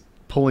he's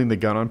pulling the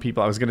gun on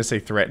people. I was going to say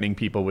threatening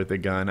people with a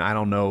gun. I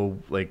don't know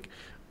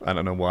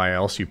why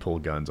else you pull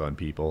guns on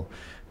people.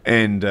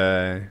 And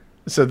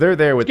so they're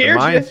there with Scares the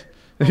mind.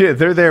 Yeah,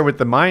 they're there with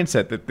the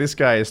mindset that this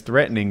guy is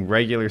threatening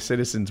regular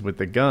citizens with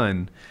the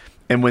gun.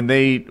 And when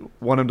they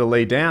want him to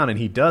lay down and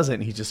he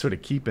doesn't, he's just sort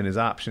of keeping his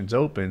options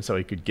open so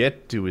he could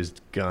get to his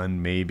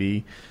gun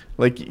maybe.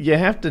 Like, you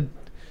have to...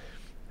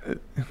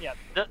 Yeah,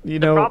 You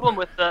the know- problem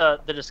with the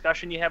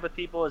discussion you have with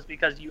people is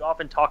because you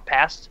often talk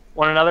past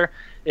one another.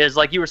 Is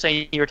like you were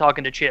saying, you were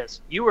talking to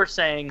Chiz. You were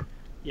saying,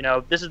 you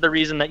know, this is the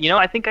reason that, you know,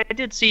 I think I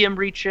did see him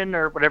reaching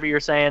or whatever you're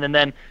saying, and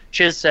then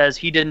Chiz says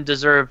he didn't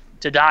deserve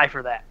to die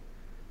for that.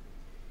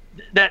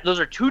 Those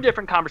are two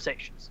different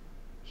conversations.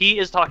 He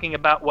is talking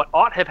about what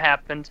ought have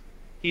happened.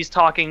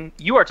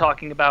 You are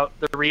talking about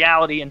the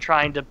reality and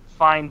trying to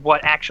find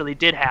what actually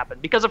did happen.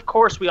 Because of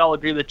course we all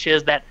agree with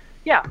Chiz that,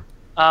 yeah,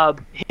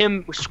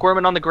 him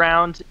squirming on the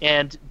ground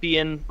and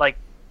being like,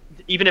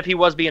 even if he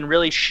was being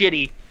really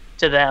shitty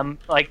to them,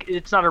 like,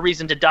 it's not a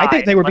reason to die. I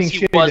think they were unless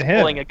being he shitty was to him.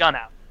 pulling a gun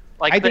out.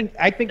 Like, I think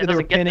that that they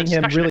were doesn't get the pinning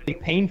him discussion. really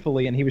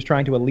painfully, and he was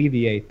trying to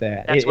alleviate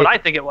that. That's what I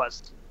think it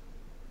was.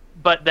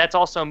 But that's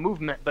also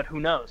movement. But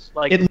who knows?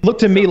 Like, It looked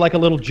to me like a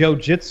little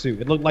Joe-jitsu.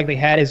 It looked like they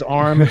had his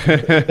arm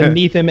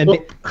beneath him, and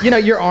you know,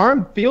 your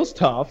arm feels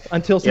tough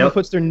until someone Yep.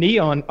 puts their knee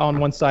on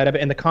one side of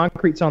it, and the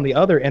concrete's on the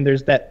other, and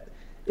there's that.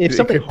 If It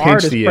something could hard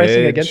pinch is the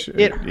pressing edge, against,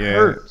 it yeah.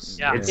 hurts.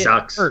 Yeah. It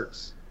sucks.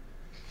 Hurts.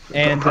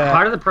 And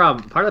part of the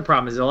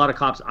problem is a lot of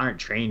cops aren't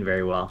trained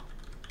very well.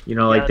 You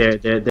know, like Yeah,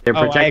 they're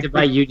I protected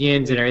by agree.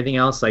 unions and everything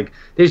else. Like,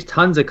 there's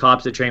tons of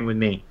cops that train with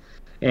me,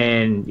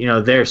 and you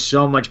know they're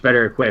so much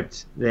better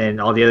equipped than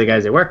all the other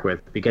guys they work with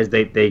because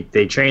they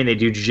train, they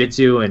do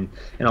jiu-jitsu, and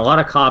a lot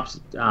of cops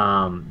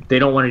they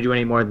don't want to do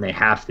any more than they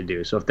have to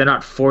do. So if they're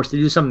not forced to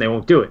do something, they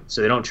won't do it.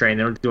 So they don't train,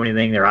 they don't do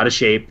anything. They're out of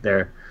shape.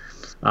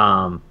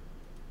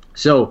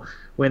 So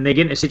when they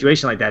get in a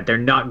situation like that, they're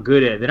not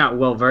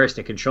well versed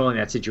at controlling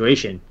that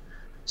situation.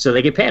 So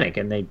they get panic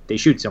and they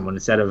shoot someone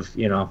instead of,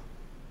 you know.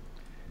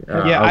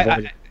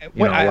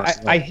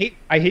 I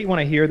hate when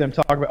I hear them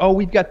talk about, oh,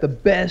 we've got the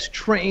best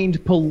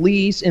trained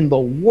police in the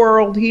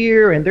world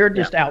here, and they're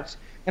just out.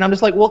 And I'm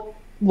just like, well,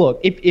 look,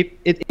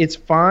 it's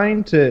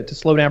fine to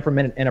slow down for a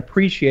minute and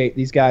appreciate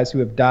these guys who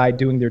have died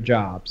doing their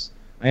jobs.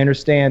 I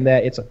understand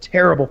that it's a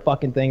terrible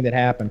fucking thing that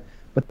happened,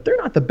 but they're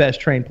not the best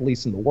trained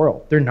police in the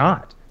world. They're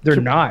not. They're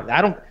not.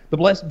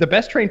 The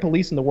best trained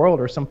police in the world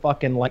are some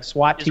fucking like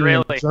SWAT team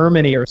in Israeli.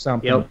 Germany or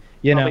something. Yep.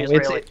 You know, Probably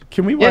Israeli.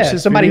 Can we watch yeah,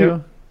 this somebody video?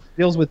 who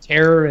deals with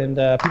terror and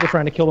people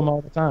trying to kill them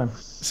all the time.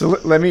 So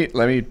let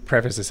me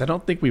preface this. I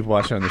don't think we've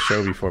watched it on the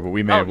show before, but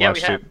we may Oh, have yeah, we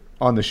watched have. it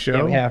on the show.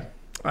 Yeah, we have.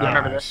 Ah,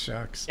 remember this.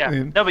 shucks. Yeah.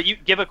 And- No, but you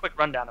give a quick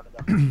rundown of it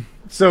though.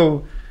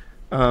 So,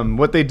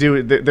 what they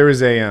do, there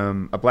is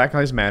a Black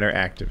Lives Matter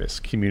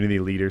activist, community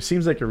leader.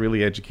 Seems like a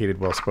really educated,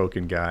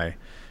 well-spoken guy,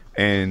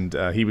 and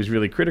he was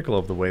really critical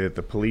of the way that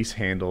the police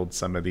handled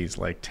some of these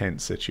like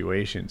tense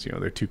situations. You know,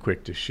 they're too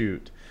quick to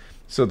shoot.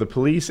 So the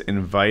police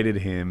invited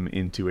him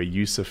into a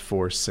use of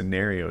force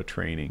scenario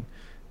training,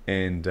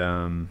 and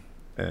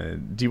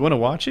Do you want to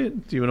watch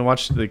it? Do you want to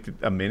watch like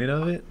a minute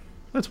of it?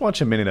 Let's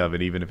watch a minute of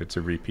it, even if it's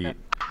a repeat.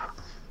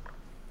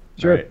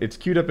 Sure. All right, it's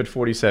queued up at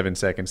 47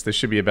 seconds. This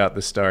should be about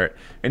the start.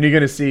 And you're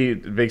going to see,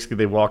 basically,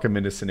 they walk him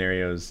into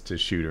scenarios to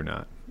shoot or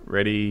not.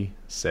 Ready,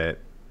 set,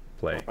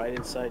 play. Right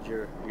inside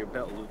your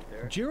belt loop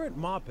there. Jarrett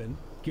Maupin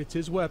gets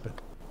his weapon.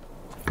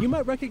 You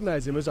might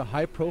recognize him as a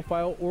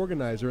high-profile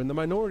organizer in the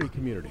minority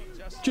community.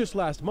 Just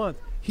last month,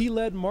 he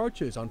led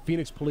marches on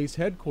Phoenix Police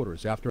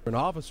headquarters after an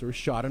officer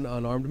shot an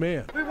unarmed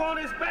man. We want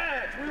his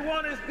badge. We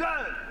want his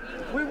gun.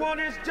 We want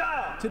his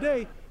job.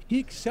 Today, he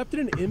accepted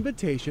an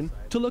invitation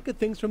to look at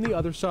things from the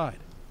other side,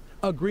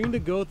 agreeing to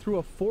go through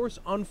a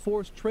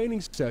force-on-force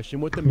training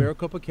session with the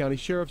Maricopa County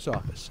Sheriff's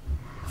Office.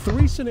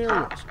 3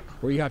 scenarios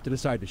where you have to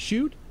decide to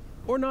shoot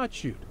or not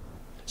shoot.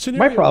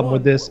 My problem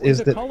with this is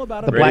that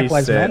the Black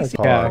Lives Matter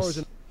guy.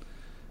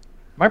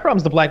 My problem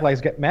is the Black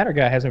Lives Matter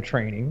guy has no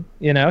training.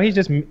 You know, he's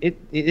just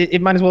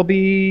it might as well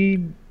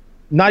be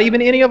not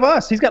even any of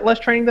us. He's got less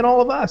training than all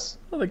of us.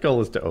 Well, the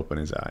goal is to open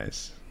his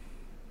eyes.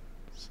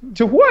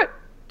 To what?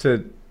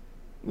 To,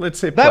 let's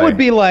say, that play. would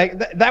be like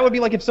that would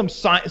be like if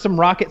some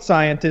rocket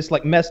scientist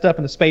like messed up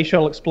and the space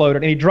shuttle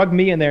exploded and he drugged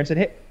me in there and said,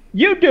 "Hey,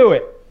 you do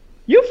it.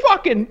 You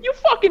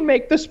fucking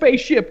make the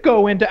spaceship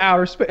go into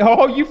outer space."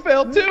 Oh, you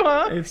failed too,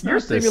 huh? It's Your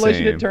not the simulation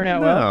same. didn't turn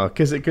out well. No,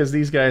 because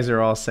these guys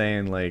are all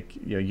saying like,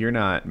 you know, you're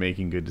not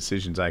making good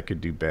decisions. I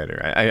could do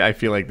better. I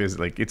feel like there's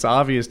like it's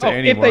obvious to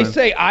anyone. If they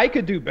say I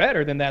could do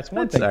better, then that's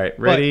one thing. All right,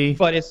 ready?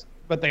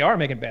 But they are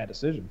making bad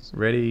decisions.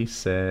 Ready,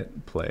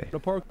 set, play. In a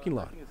parking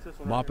lot,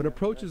 Maupin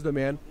approaches the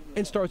man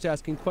and starts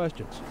asking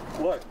questions.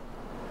 What?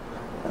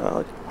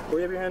 Where you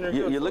have your hand in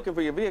your gun? You're looking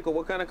for your vehicle.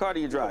 What kind of car do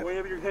you drive? Where you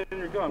have your hand in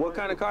your gun? What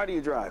kind of car do you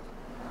drive?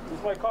 This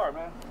is my car,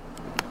 man.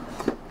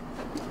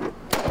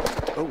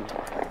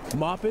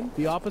 Maupin,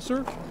 the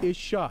officer, is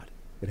shot.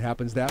 It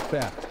happens that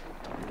fast.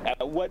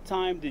 At what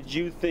time did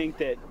you think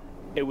that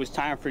it was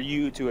time for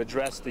you to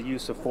address the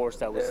use of force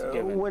that was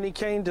given? When he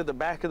came to the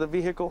back of the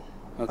vehicle,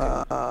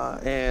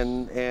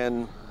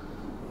 and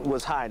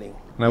was hiding.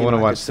 And I want to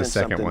could watch the sense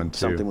second one too.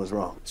 Something was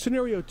wrong.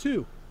 Scenario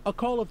 2, a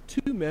call of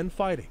 2 men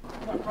fighting.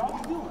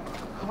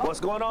 What's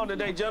going on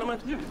today, gentlemen?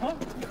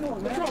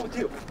 What's wrong with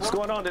you? What's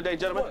going on today,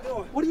 gentlemen?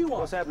 What do you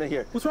want? What's happening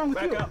here? What's wrong with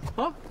Back you? up.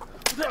 Huh?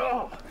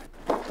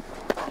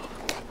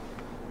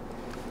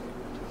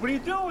 What are you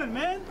doing,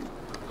 man?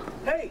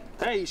 Hey.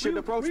 Hey, he shouldn't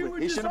approach me.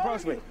 He shouldn't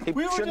approach me. He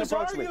shouldn't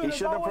approach me. He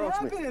shouldn't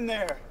approach me. What happened in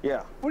there?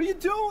 Yeah. What are you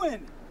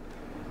doing?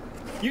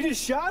 You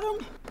just shot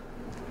him?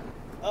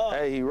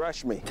 Hey, he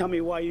rushed me. Tell me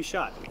why you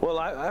shot. Well,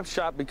 I've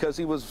shot because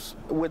he was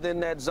within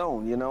that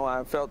zone. You know,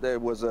 I felt there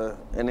was an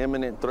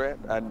imminent threat.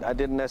 I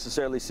didn't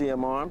necessarily see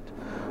him armed.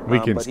 We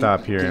can but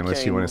stop here he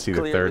unless you want to see the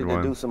clearly third to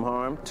one. do some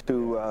harm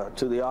to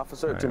the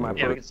officer, to my Yeah,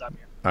 we person. can stop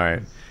here. All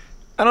right.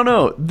 I don't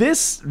know.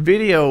 This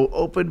video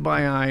opened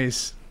my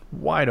eyes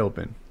wide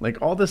open.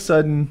 Like all of a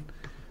sudden,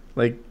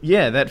 like,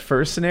 yeah, that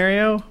first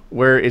scenario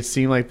where it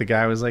seemed like the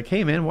guy was like,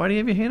 "Hey man, why do you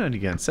have your hand on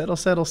your gun? Settle,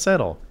 settle,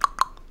 settle."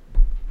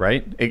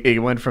 Right?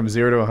 It went from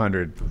 0 to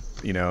 100.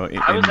 You know.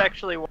 I was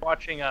actually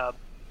watching Kyle.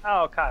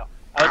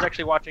 I was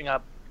actually watching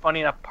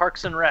funny enough,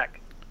 Parks and Rec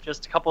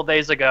just a couple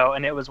days ago,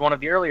 and it was one of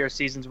the earlier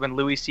seasons when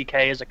Louis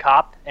C.K. is a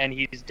cop and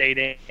he's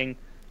dating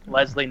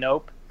Leslie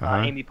Knope,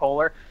 Amy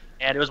Poehler,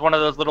 and it was one of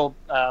those little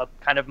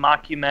kind of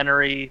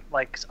mockumentary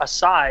like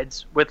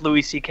asides with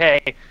Louis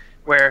C.K.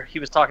 where he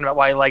was talking about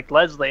why he liked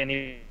Leslie, and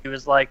he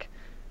was like,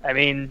 I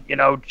mean, you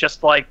know,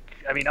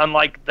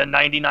 unlike the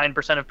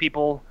 99% of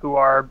people who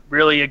are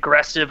really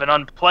aggressive and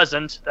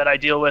unpleasant that I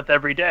deal with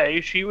every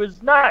day, she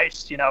was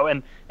nice, you know,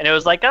 and it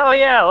was like, oh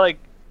yeah, like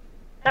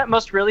that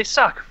must really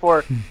suck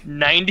for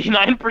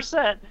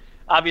 99%.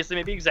 Obviously,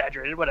 maybe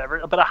exaggerated,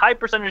 whatever, but a high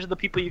percentage of the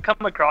people you come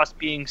across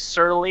being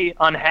surly,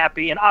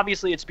 unhappy, and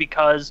obviously it's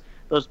because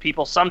those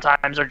people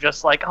sometimes are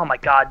just like, oh my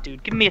god,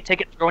 dude, give me a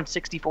ticket for going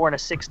 64 and a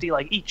 60,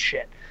 like eat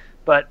shit.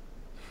 But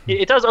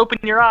it does open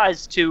your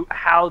eyes to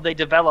how they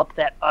develop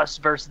that us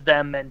versus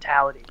them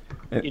mentality,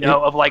 you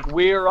know, of like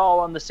we're all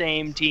on the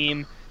same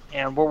team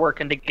and we're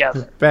working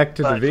together. Back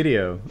to the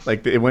video,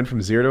 like it went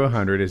from 0 to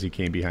 100 as he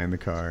came behind the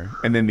car,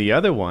 and then the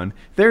other one,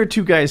 there are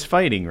 2 guys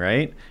fighting,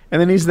 right? And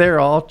then he's there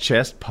all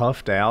chest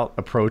puffed out,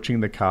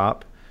 approaching the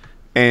cop,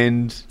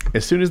 and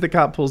as soon as the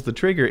cop pulls the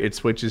trigger, it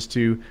switches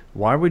to,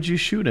 why would you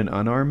shoot an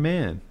unarmed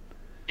man?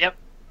 Yep.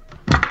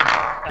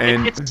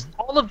 And it's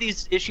all of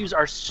these issues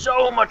are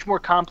so much more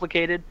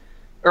complicated,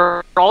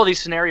 or all of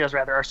these scenarios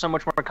rather are so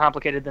much more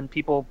complicated than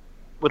people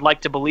would like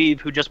to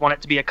believe, who just want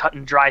it to be a cut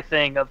and dry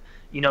thing of,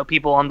 you know,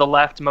 people on the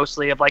left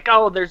mostly of like,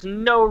 oh, there's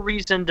no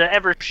reason to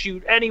ever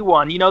shoot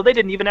anyone, you know, they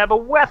didn't even have a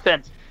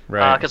weapon,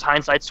 right? Because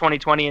hindsight's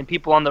 20/20, and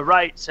people on the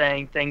right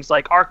saying things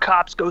like our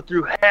cops go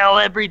through hell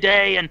every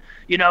day, and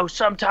you know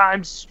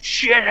sometimes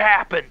shit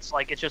happens.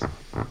 Like it's just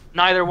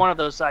neither one of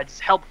those sides is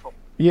helpful.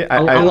 Yeah,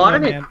 a lot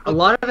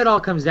of it all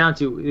comes down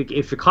to,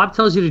 if the cop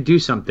tells you to do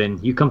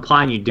something, you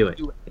comply and you do it.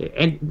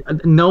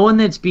 And no one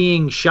that's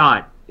being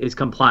shot is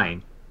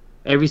complying.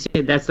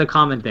 That's the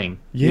common thing.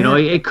 Yeah. You know,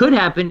 it could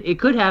happen. It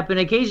could happen.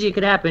 Occasionally, it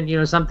could happen. You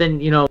know, something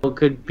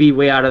could be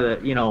way out of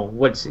the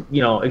what's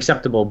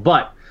acceptable.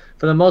 But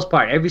for the most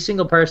part,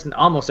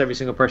 almost every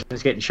single person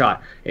is getting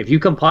shot. If you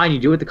comply and you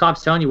do what the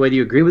cops telling you, whether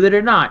you agree with it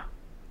or not,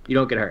 you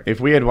don't get hurt. If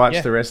we had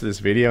watched the rest of this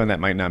video, and that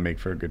might not make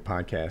for a good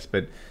podcast,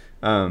 but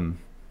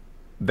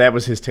that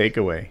was his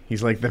takeaway.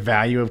 He's like, the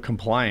value of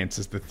compliance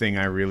is the thing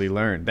I really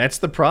learned. That's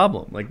the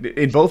problem. Like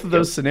in both of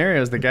those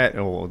scenarios, the guy,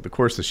 of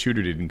course, the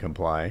shooter didn't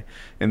comply,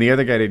 and the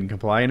other guy didn't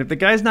comply. And if the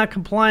guy's not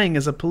complying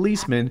as a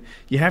policeman,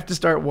 you have to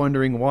start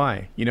wondering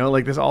why.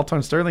 Like this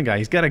Alton Sterling guy,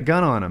 he's got a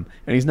gun on him,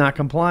 and he's not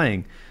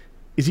complying.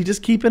 Is he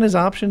just keeping his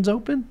options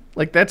open?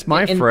 Like that's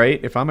my fright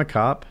if I'm a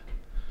cop.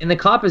 And the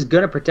cop is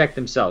going to protect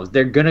themselves.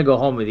 They're going to go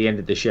home at the end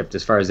of the shift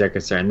as far as they're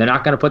concerned. They're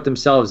not going to put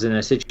themselves in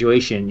a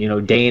situation,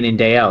 day in and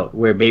day out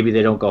where maybe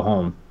they don't go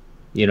home.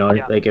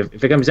 Like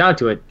if it comes down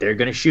to it, they're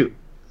going to shoot.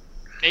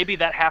 Maybe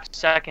that half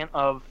second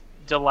of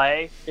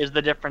delay is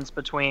the difference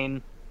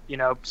between,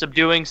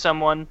 subduing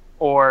someone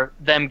or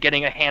them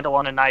getting a handle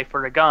on a knife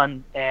or a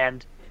gun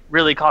and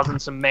really causing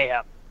some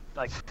mayhem.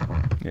 Like,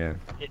 yeah.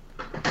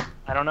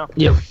 I don't know.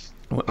 Yeah.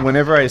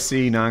 Whenever I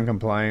see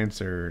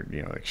non-compliance or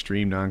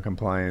extreme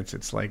non-compliance,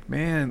 it's like,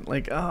 man,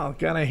 like, oh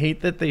god, I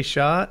hate that they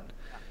shot,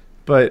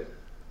 but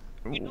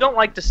you don't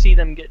like to see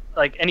them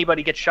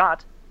anybody get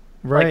shot,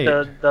 right?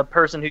 Like the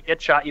person who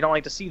gets shot, you don't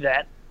like to see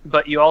that,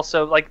 but you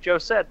also, like Joe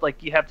said,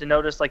 like you have to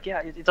notice, like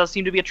it does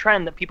seem to be a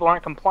trend that people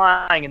aren't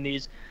complying in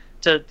these.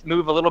 To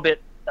move a little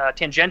bit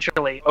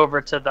tangentially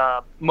over to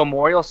the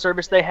memorial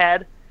service they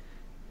had,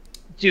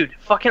 dude,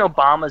 fucking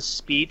Obama's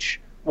speech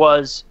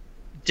was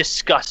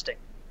disgusting.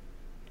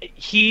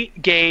 He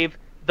gave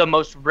the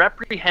most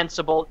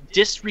reprehensible,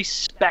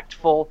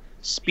 disrespectful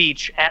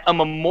speech at a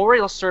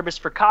memorial service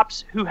for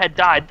cops who had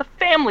died. The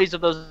families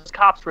of those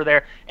cops were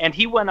there, and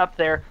he went up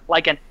there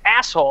like an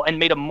asshole and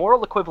made a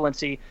moral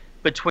equivalency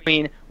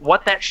between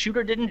what that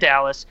shooter did in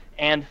Dallas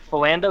and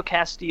Philando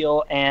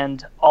Castile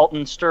and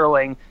Alton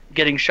Sterling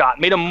getting shot.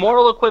 Made a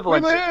moral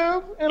equivalency.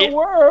 We live in a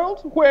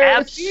world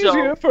where it's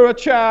easier for a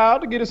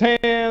child to get his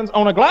hands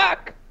on a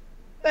Glock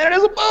than it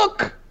is a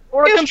book.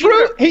 Or it's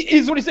true.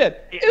 He's what he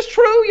said. It's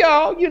true,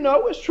 y'all.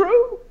 It's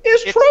true.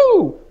 It's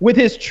true. With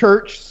his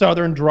church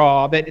Southern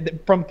draw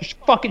that from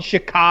fucking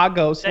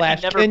Chicago /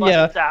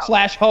 Kenya /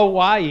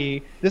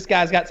 Hawaii, this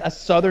guy's got a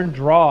Southern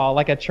draw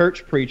like a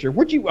church preacher.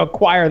 Where'd you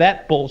acquire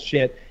that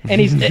bullshit? And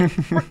he's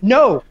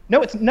no,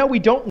 we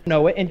don't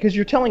know it, and because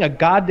you're telling a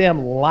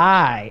goddamn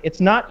lie.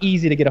 It's not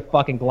easy to get a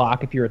fucking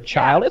Glock if you're a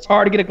child. It's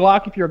hard to get a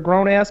Glock if you're a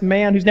grown ass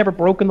man who's never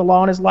broken the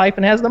law in his life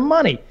and has the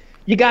money.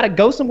 You got to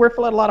go somewhere,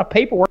 fill out a lot of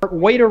paperwork,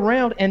 wait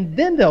around, and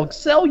then they'll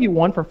sell you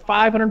one for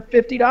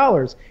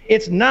 $550.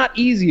 It's not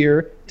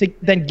easier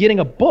than getting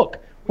a book,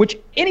 which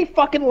any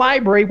fucking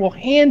library will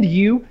hand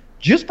you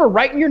just for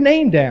writing your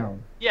name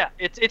down. Yeah,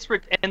 it's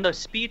and the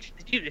speech,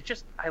 dude,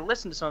 I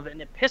listened to some of it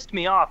and it pissed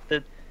me off.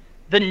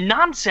 The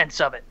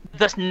nonsense of it,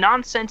 this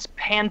nonsense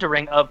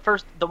pandering of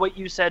first the way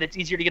you said it's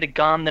easier to get a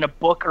gun than a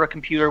book or a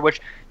computer, which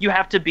you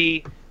have to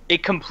be a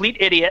complete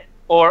idiot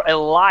or a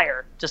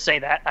liar to say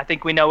that. I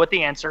think we know what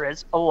the answer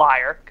is, a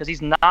liar, because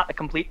he's not a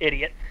complete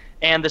idiot.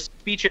 And the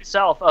speech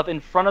itself of in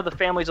front of the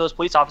families of those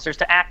police officers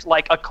to act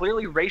like a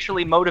clearly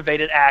racially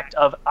motivated act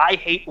of I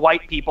hate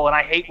white people and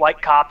I hate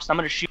white cops, I'm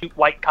going to shoot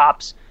white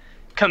cops,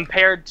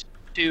 compared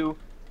to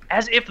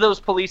as if those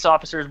police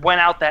officers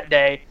went out that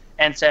day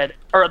and said,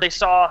 or they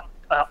saw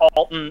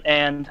Alton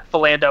and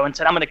Philando and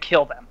said, I'm going to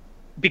kill them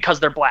because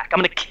they're black. I'm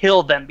going to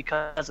kill them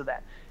because of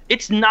that.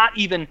 It's not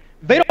even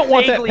They don't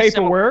want that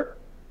paperwork.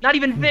 Not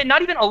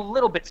even a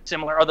little bit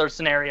similar other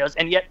scenarios,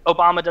 and yet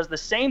Obama does the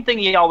same thing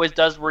he always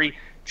does, where he,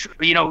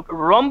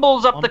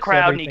 rumbles up the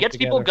crowd and he gets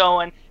people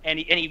going, and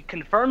he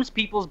confirms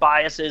people's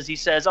biases. He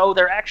says, "Oh,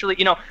 they're actually,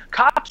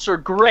 cops are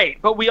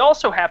great, but we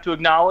also have to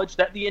acknowledge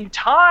that the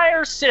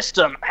entire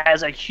system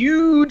has a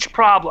huge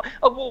problem."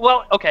 Oh,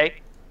 well, okay.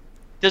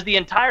 Does the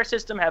entire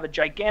system have a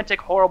gigantic,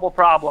 horrible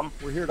problem,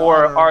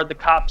 or are the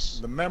cops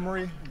the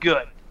memory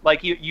good?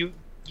 Like you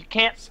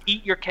can't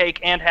eat your cake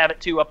and have it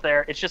too up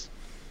there. It's just.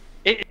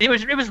 It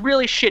was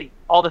really shitty,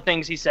 all the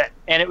things he said,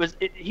 and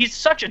he's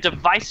such a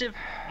divisive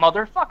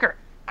motherfucker.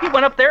 He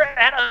went up there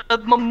at a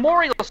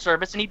memorial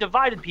service and he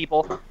divided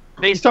people.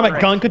 He's talking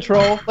about gun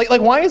control.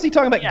 Like why is he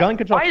talking about gun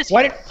control?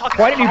 Why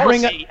did he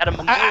bring up at a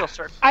memorial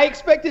service? I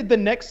expected the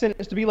next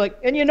sentence to be like,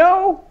 and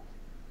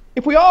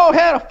if we all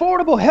had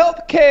affordable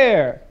health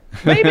care,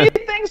 maybe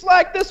things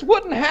like this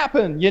wouldn't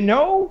happen.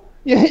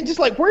 Yeah, just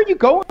like, where are you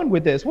going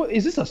with this? What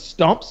is this, a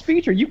stump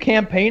speech? Are you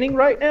campaigning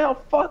right now?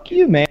 Fuck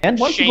you, man. Why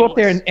don't you go up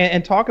there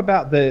and talk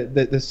about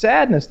the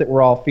sadness that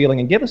we're all feeling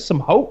and give us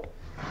some hope,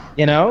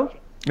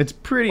 It's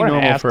pretty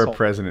normal for a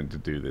president to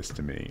do this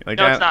to me. Like,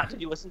 no, it's not. Did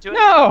you listen to it?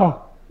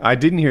 No. I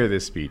didn't hear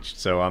this speech,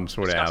 so I'm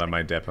sort of out of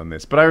my depth on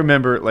this. But I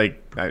remember,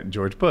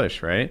 George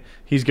Bush, right?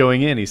 He's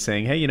going in, he's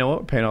saying, hey, you know what?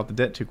 We're paying off the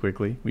debt too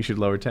quickly. We should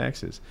lower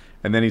taxes.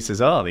 And then he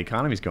says, oh, the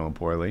economy's going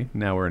poorly.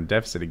 Now we're in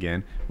deficit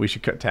again. We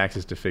should cut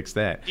taxes to fix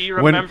that. Do you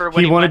remember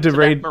when he went to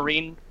that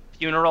Marine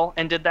funeral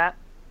and did that?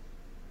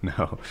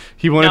 No.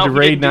 He wanted to he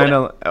raid didn't do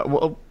 9/11.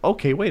 Well,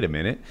 okay, wait a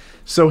minute.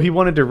 So he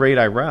wanted to raid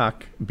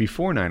Iraq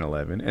before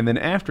 9/11, and then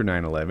after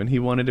 9/11, he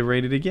wanted to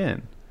raid it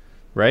again,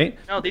 right?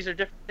 No, these are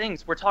different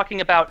things. We're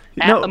talking about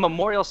a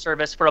memorial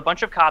service for a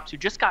bunch of cops who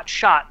just got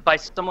shot by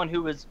someone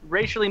who was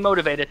racially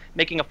motivated,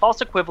 making a false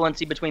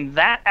equivalency between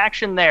that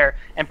action there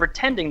and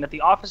pretending that the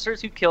officers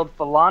who killed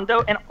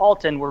Philando and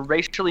Alton were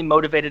racially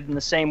motivated in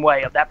the same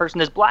way. If that person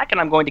is black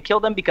and I'm going to kill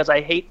them because I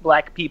hate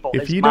black people.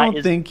 If you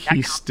don't think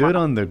he stood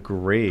on the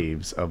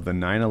graves of the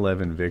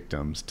 9/11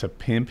 victims to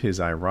pimp his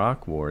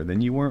Iraq war,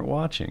 then you weren't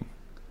watching.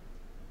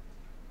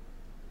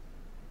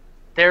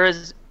 There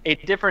is a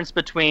difference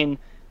between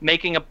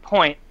making a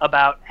point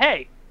about,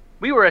 hey,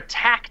 we were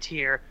attacked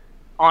here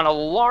on a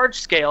large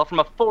scale from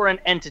a foreign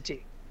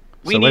entity.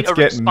 We need a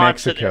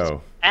response to this,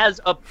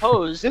 as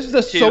opposed this is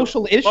a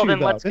social issue, well, then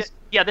though.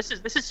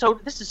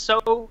 this is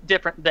so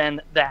different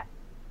than that.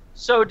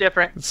 So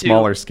different.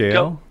 Smaller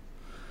scale.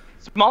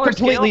 Smaller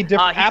completely scale.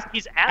 different.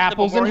 He's at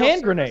apples the and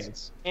hand service,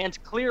 grenades.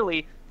 and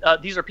clearly.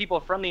 These are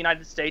people from the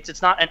United States.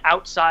 It's not an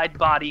outside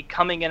body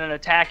coming in and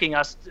attacking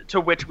us,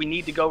 to which we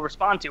need to go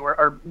respond to,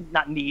 or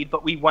not need,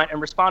 but we went and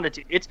responded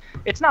to. It's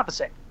not the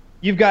same.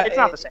 It's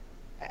not the same.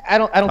 I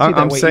don't see that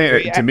I'm way.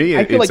 saying, to me,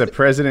 it's like a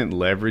president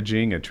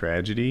leveraging a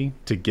tragedy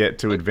to get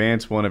to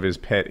advance one of his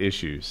pet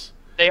issues.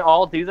 They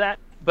all do that,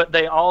 but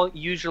they all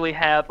usually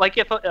have, like,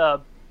 if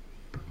well,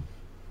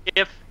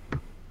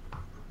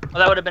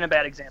 that would have been a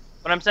bad example.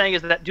 What I'm saying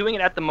is that doing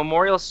it at the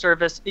memorial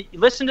service,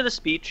 listen to the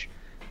speech.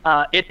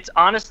 It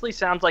honestly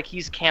sounds like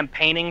he's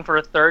campaigning for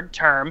a third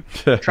term,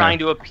 trying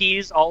to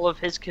appease all of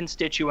his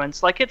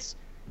constituents. Like, it's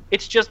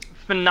just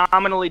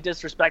phenomenally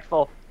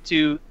disrespectful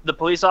to the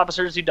police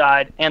officers who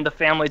died and the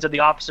families of the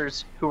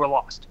officers who were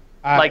lost.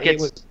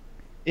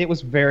 It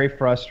was very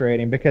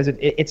frustrating because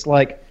it's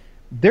like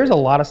there's a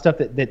lot of stuff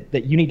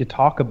that you need to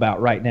talk about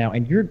right now,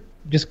 and you're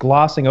just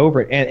glossing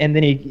over it. And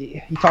then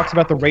he talks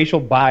about the racial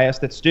bias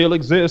that still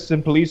exists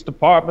in police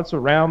departments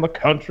around the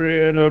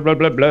country and blah,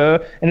 blah, blah.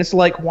 And it's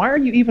like, why are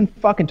you even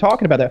fucking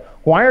talking about that?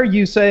 Why are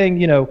you saying,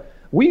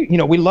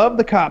 we love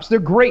the cops. They're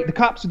great. The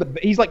cops are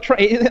he's like,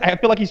 I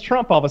feel like he's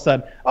Trump all of a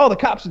sudden. Oh, the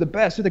cops are the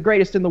best. They're the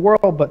greatest in the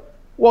world. But,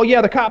 well,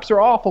 yeah, the cops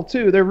are awful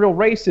too. They're real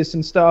racist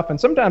and stuff. And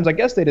sometimes I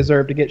guess they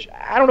deserve to get,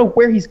 I don't know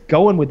where he's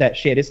going with that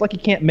shit. It's like he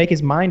can't make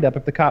his mind up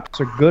if the cops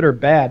are good or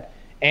bad.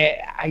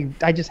 And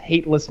I just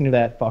hate listening to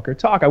that fucker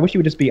talk. I wish he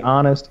would just be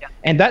honest. Yeah.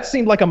 And that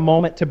seemed like a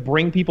moment to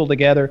bring people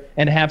together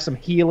and have some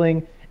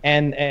healing.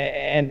 And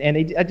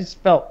I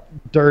just felt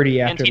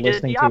dirty after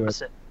listening to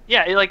it.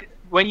 Yeah, like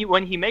when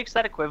he makes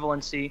that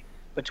equivalency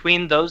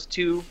between those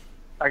two,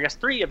 I guess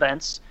 3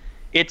 events,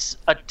 it's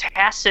a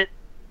tacit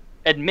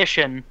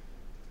admission,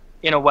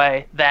 in a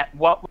way, that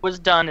what was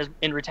done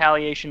in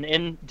retaliation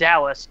in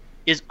Dallas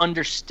is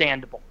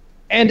understandable.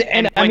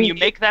 And when you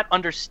make that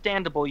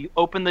understandable, you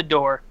open the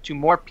door to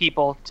more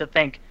people to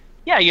think,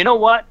 yeah, you know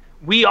what?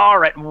 We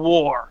are at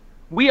war.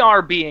 We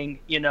are being,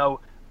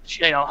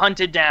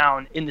 hunted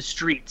down in the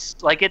streets.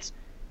 Like, it's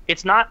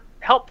not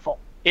helpful.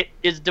 It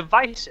is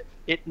divisive.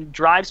 It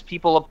drives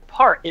people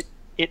apart.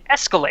 It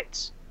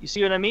escalates. You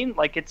see what I mean?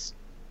 Like, it's.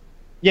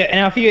 Yeah,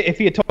 and if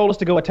he had told us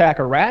to go attack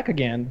Iraq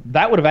again,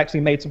 that would have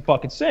actually made some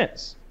fucking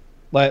sense.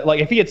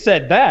 Like if he had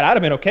said that, I'd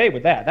have been okay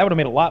with that. That would have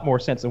made a lot more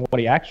sense than what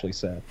he actually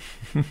said.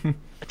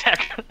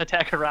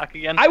 Attack Iraq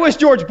again. I wish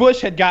George Bush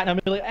had gotten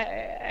him. Like,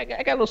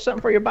 I got a little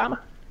something for you, Obama.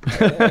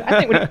 I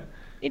think we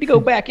need to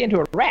go back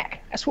into Iraq.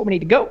 That's what we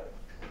need to go.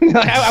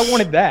 I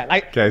wanted that.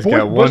 Guy's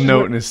got one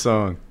note in his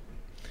song.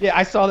 Yeah,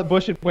 I saw that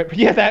Bush went.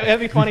 Yeah, that'd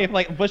be funny if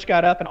like Bush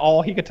got up and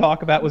all he could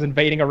talk about was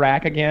invading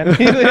Iraq again.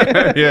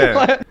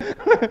 Yeah.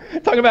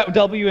 Talking about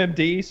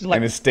WMDs. Like,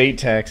 and estate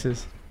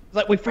taxes. It's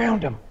like, we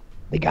found him.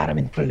 They got him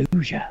in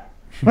Fallujah.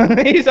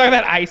 He's talking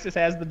about ISIS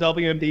has the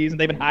WMDs and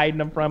they've been hiding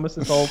them from us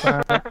this whole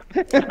time. I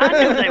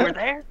knew they were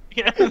there.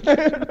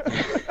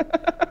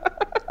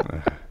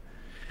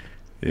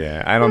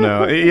 Yeah, I don't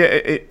know.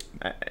 Yeah,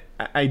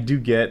 I do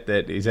get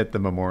that he's at the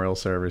memorial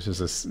service.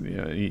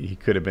 He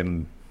could have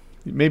been.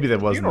 Maybe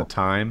that wasn't the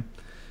time.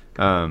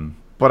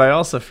 But I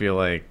also feel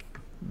like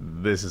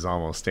this is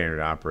almost standard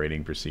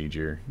operating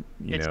procedure.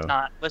 It's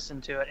not.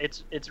 Listen to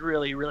it. It's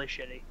really, really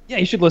shitty. Yeah,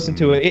 you should listen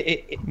to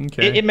it.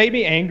 It made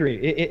me angry.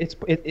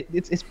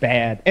 It's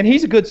bad. And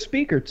he's a good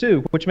speaker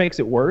too, which makes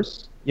it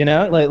worse.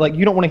 Like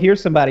you don't want to hear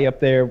somebody up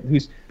there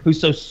who's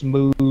so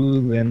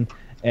smooth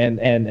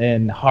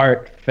and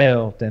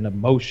heartfelt and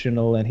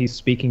emotional, and he's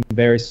speaking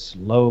very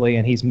slowly,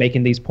 and he's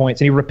making these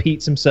points, and he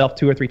repeats himself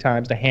 2 or 3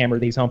 times to hammer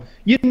these home.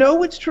 You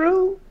know it's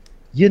true.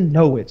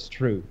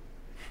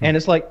 And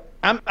it's like,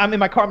 I'm in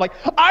my car, I'm like,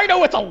 I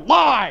know it's a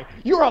lie!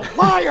 You're a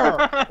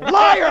liar!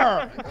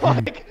 Liar!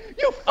 Like,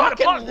 you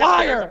fucking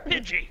liar!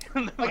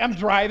 Like, I'm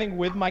driving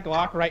with my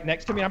Glock right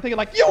next to me, and I'm thinking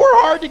like, you were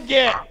hard to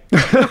get!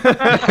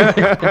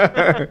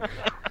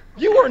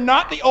 You were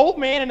not the old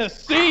man in a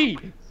sea!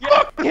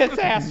 Fuck this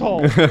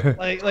asshole! It's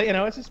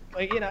just,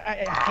 I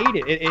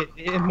hate it.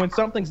 And when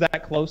something's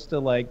that close to,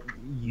 like,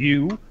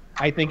 you,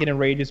 I think it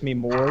enrages me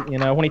more. You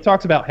know, when he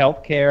talks about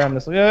healthcare, I'm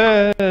just like,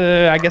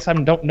 I guess I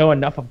don't know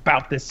enough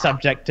about this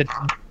subject to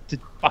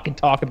fucking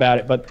talk about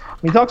it. But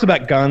when he talks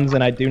about guns,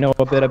 and I do know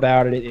a bit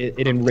about it,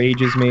 it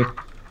enrages me.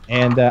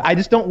 And I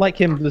just don't like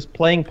him just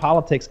playing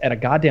politics at a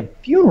goddamn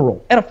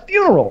funeral. At a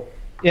funeral!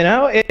 You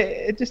know,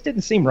 it just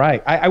didn't seem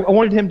right. I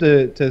wanted him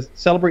to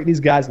celebrate these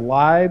guys'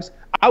 lives.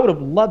 I would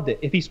have loved it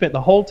if he spent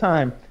the whole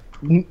time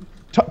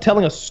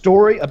telling a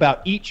story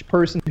about each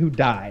person who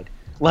died.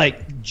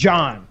 Like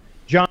John.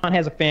 John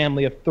has a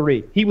family of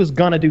 3. He was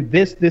going to do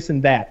this, this,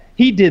 and that.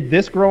 He did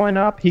this growing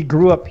up. He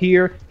grew up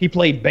here. He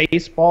played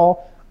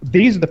baseball.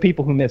 These are the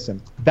people who miss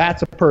him.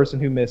 That's a person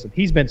who miss him.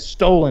 He's been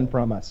stolen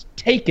from us,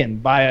 taken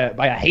by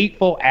a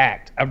hateful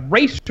act, a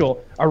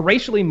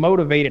racially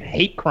motivated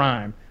hate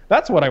crime.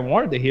 That's what I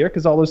wanted to hear,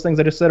 because all those things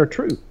I just said are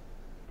true.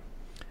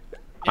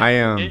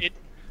 I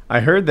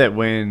heard that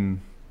when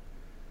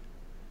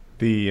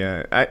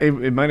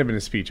it might have been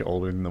a speech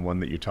older than the one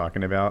that you're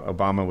talking about.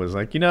 Obama was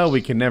like,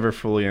 we can never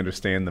fully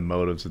understand the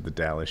motives of the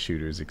Dallas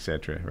shooters,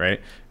 etc.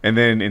 Right? And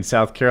then in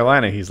South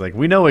Carolina, he's like,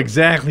 we know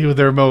exactly what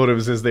their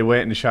motives as they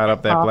went and shot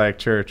up that black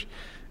church.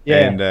 Yeah.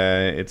 And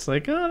it's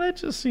like, that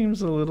just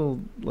seems a little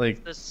like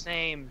it's the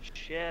same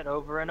shit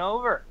over and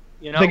over.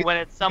 When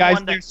it's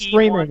someone that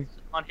he wants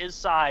on his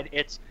side,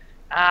 it's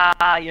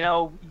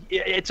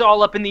it's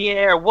all up in the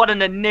air. What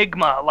an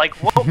enigma! Like,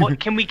 what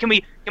can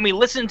we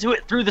listen to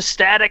it through the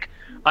static?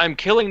 I'm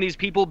killing these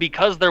people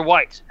because they're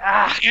white.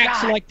 He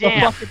acts like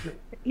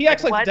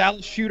the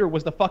Dallas shooter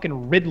was the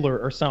fucking Riddler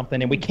or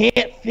something, and we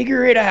can't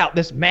figure it out.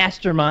 This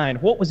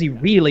mastermind. What was he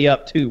really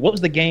up to? What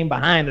was the game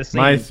behind the scenes?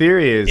 My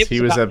theory is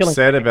he was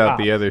upset about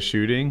the other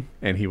shooting,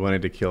 and he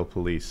wanted to kill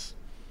police.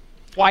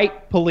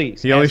 White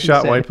police. He only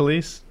shot white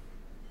police?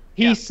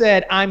 He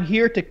said, I'm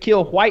here to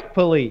kill white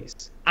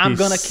police. I'm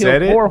going to kill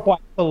more white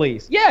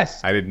police.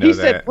 Yes. I didn't know that.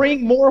 He said,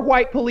 bring more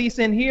white police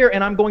in here,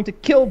 and I'm going to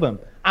kill them.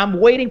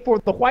 I'm waiting for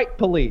the white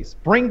police.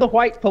 Bring the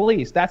white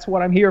police. That's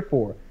what I'm here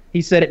for.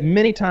 He said it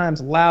many times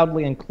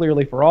loudly and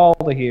clearly for all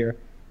to hear.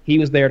 He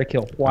was there to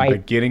kill white. I'm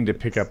beginning to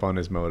pick up on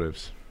his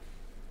motives.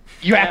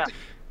 You have to.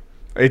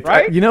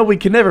 Right? We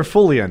can never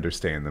fully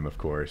understand them, of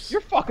course. You're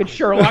fucking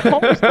Sherlock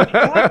Holmes.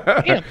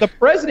 Damn, the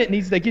president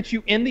needs to get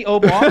you in the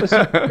Oval Office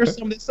and figure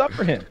some of this up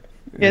for him.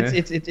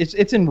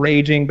 It's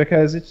enraging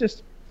because it's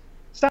just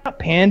stop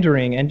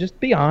pandering and just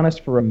be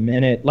honest for a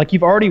minute. Like,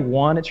 you've already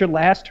won. It's your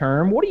last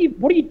term. What are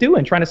you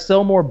doing? Trying to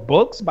sell more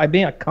books by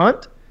being a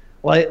cunt?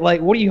 Like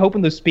what are you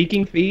hoping the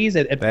speaking fees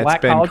at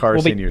black Ben colleges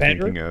Carson will be you're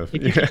better thinking of.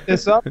 if you keep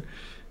this up?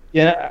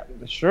 Yeah,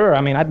 sure.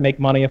 I mean, I'd make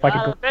money if I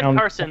could go Ben down.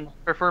 Carson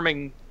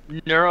performing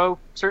brain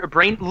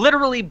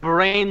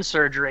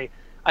surgery.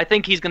 I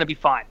think he's going to be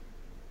fine.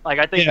 Like,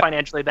 I think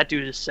financially that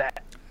dude is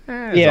set.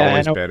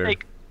 Always better.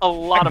 Make a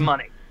lot of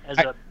money as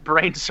a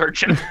brain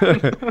surgeon.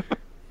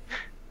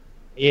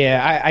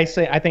 Yeah, I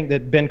think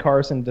that Ben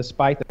Carson,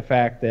 despite the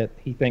fact that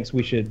he thinks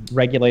we should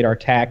regulate our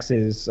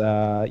taxes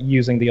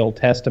using the Old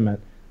Testament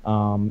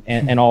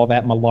and all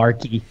that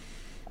malarkey,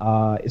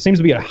 it seems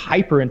to be a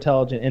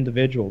hyper-intelligent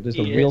individual, just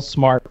a real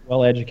smart,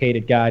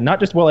 well-educated guy. Not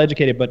just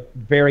well-educated, but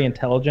very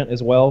intelligent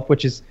as well,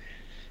 which is,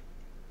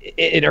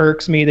 it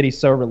irks me that he's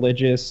so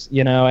religious.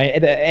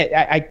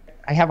 I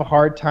have a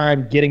hard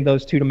time getting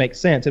those two to make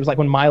sense. It was like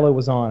when Milo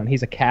was on.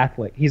 He's a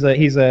Catholic. He's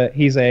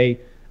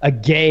a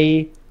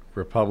gay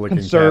Republican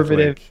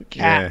conservative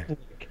Catholic.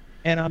 Yeah.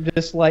 And I'm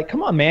just like,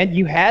 come on, man,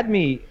 you had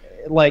me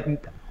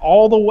like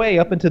all the way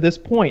up until this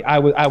point. I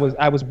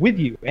was with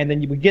you, and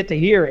then we get to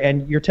here,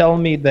 and you're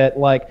telling me that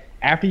like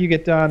after you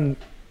get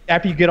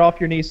off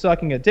your knees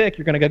sucking a dick,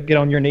 you're gonna get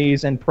on your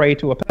knees and pray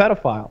to a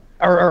pedophile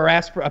or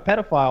ask for a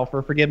pedophile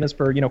for forgiveness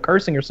for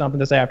cursing or something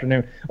this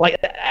afternoon.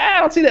 Like, I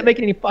don't see that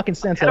making any fucking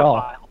sense at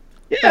all.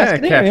 Yeah,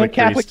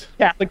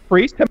 Catholic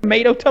priest,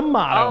 tomato.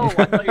 Oh,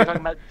 I thought you were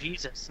talking about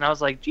Jesus, and I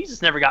was like,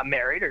 Jesus never got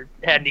married or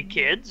had any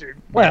kids or.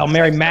 Well,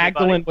 Mary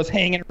Magdalene was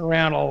hanging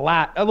around a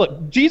lot.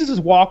 Look, Jesus is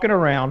walking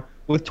around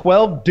with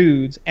 12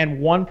 dudes and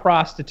 1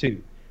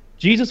 prostitute.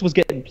 Jesus was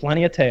getting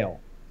plenty of tail.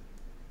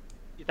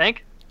 You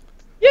think?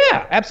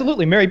 Yeah,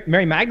 absolutely.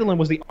 Mary Magdalene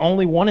was the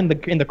only one in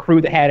the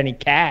crew that had any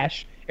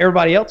cash.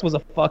 Everybody else was a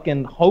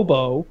fucking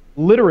hobo,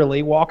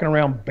 literally walking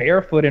around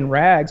barefoot in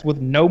rags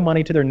with no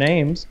money to their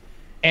names.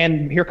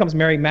 And here comes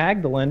Mary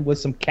Magdalene with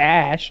some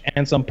cash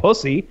and some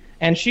pussy,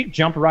 and she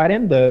jumped right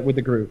in with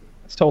the group.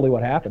 That's totally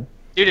what happened.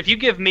 Dude, if you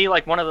give me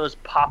like one of those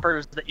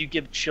poppers that you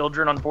give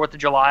children on 4th of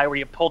July where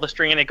you pull the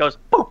string and it goes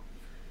boom,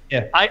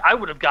 yeah, I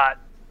would have got,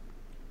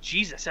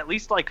 Jesus, at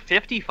least like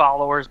 50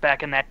 followers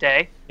back in that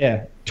day.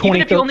 Yeah.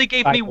 Even if you only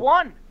gave me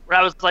one, where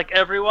I was like,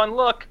 everyone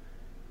look.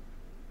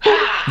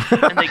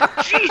 And they go,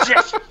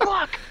 Jesus,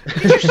 fuck!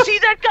 Did you see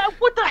that guy?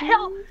 What the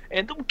hell?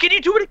 And can you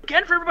do it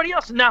again for everybody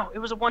else? No, it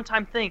was a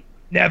one-time thing.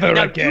 Never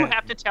again. You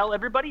have to tell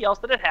everybody else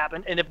that it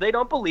happened, and if they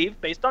don't believe,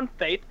 based on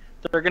faith,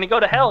 they're going to go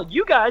to hell.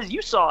 You guys,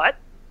 you saw it.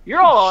 You're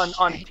all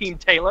on Team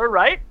Taylor,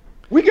 right?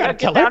 We got to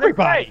tell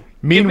everybody.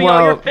 Give me all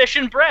your Meanwhile, fish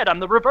and bread. I'm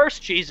the reverse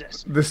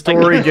Jesus. the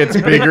story gets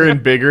bigger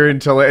and bigger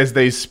until, as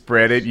they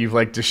spread it, you've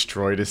like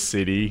destroyed a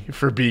city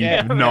for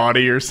being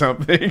naughty or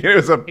something. It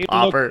was a He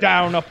popper. looked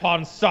down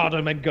upon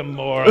Sodom and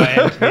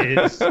Gomorrah,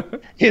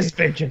 and his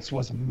vengeance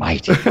was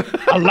mighty.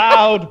 A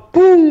loud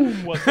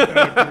boom was heard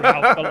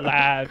throughout the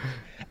land,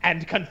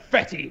 and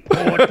confetti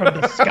poured from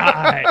the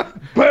sky,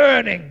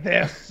 burning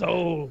their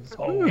souls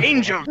whole.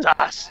 Angel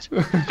dust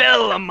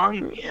fell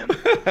among him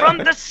from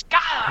the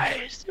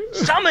skies,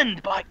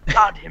 summoned by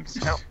God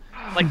himself.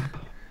 Like,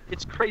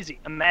 it's crazy.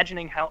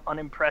 Imagining how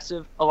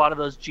unimpressive a lot of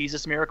those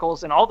Jesus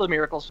miracles and all the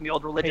miracles from the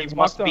old religions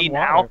must be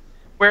now.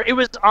 Where it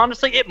was,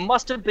 honestly, it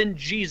must have been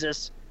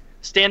Jesus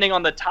standing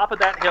on the top of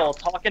that hill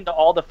talking to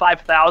all the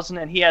 5,000,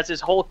 and he has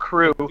his whole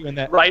crew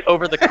right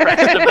over the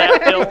crest of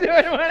that hill.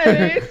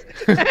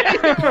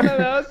 One of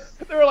those.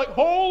 They were like,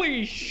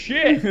 holy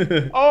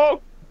shit.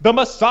 Oh, the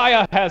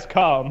Messiah has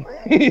come.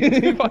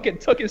 He fucking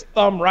took his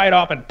thumb right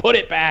off and put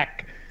it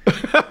back.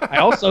 I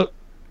also...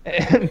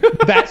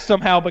 that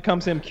somehow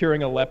becomes him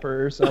curing a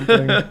leper or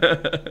something.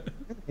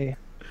 Yeah.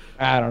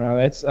 I don't know.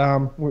 It's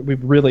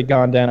we've really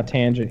gone down a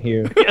tangent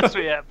here. Yes,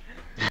 we have.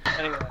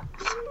 Anyway.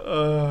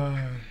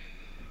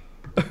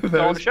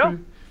 That show?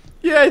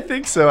 Yeah, I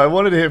think so. I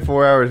wanted to hit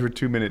 4 hours. We're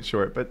 2 minutes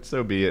short, but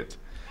so be it.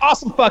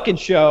 Awesome fucking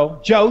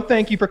show. Joe,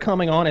 thank you for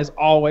coming on as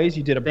always.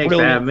 You did a Thanks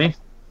brilliant. for having me.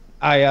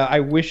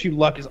 I wish you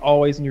luck as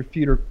always in your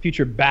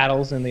future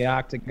battles in the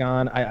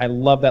octagon. I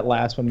love that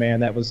last one, man.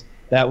 That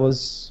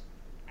was.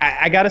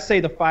 I gotta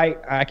say the fight.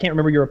 I can't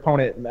remember your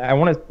opponent. I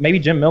want to maybe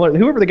Jim Miller,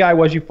 whoever the guy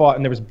was you fought,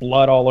 and there was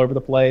blood all over the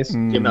place.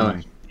 Jim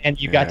Miller.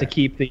 And you got to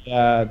keep the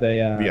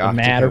octagon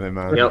mat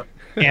or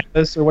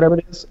canvas or whatever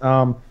it is.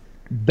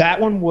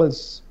 That one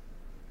was,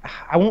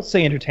 I won't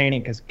say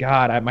entertaining because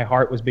God, my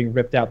heart was being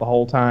ripped out the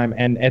whole time.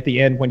 And at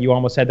the end, when you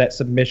almost had that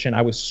submission,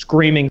 I was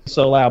screaming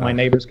so loud my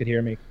neighbors could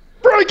hear me.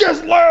 Break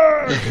his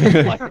leg!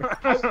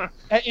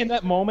 In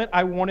that moment,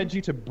 I wanted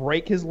you to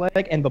break his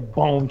leg and the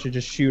bone to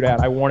just shoot out.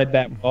 I wanted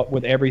that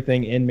with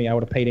everything in me. I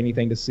would have paid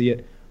anything to see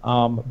it.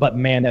 But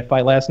man, that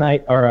fight last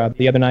night or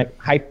the other night,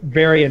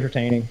 very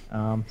entertaining.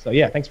 So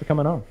yeah, thanks for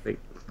coming on.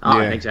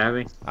 Thanks for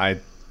having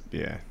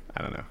me.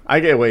 I don't know. I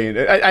get way in.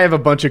 I have a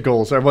bunch of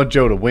goals. I want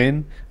Joe to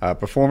win.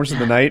 Performance of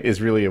the night is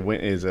really a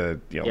win. Is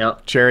a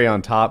cherry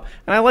on top.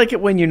 And I like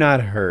it when you're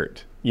not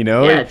hurt. You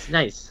know, yeah, it's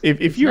nice.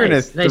 If you're in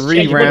a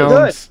 3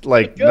 rounds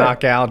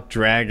knockout,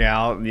 drag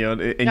out, you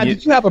know, and now,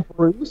 did you have a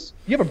bruise?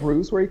 You have a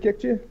bruise where he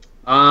kicked you?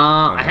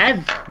 I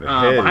had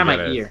behind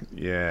my ear.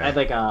 Yeah. I had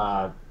like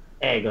a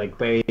egg like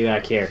way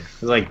back here.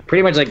 It was like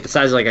pretty much like the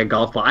size of like a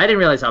golf ball. I didn't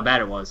realize how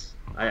bad it was.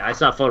 I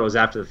saw photos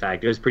after the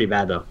fact. It was pretty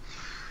bad though.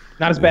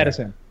 Not as bad as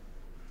him.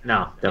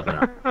 No,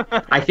 definitely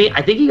not. I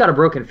think he got a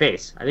broken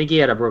face. I think he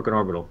had a broken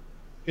orbital.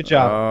 Good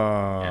job.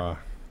 Oh,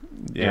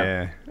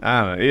 yeah.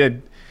 I don't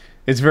know.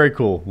 It's very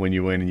cool when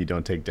you win and you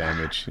don't take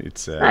damage.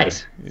 It's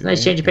nice. It's a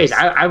nice change of pace.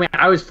 I mean,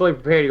 I was fully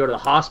prepared to go to the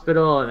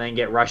hospital and then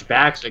get rushed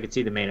back so I could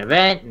see the main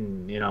event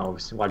and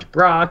watch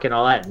Brock and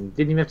all that, and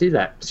didn't even have to do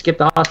that. Skip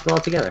the hospital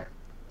altogether.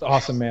 It's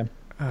awesome, man.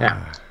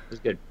 Yeah, it was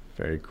good.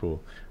 Very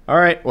cool. All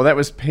right. Well, that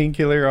was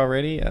Painkiller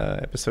already.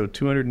 Episode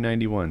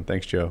 291.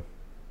 Thanks, Joe.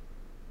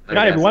 Good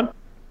night, everyone.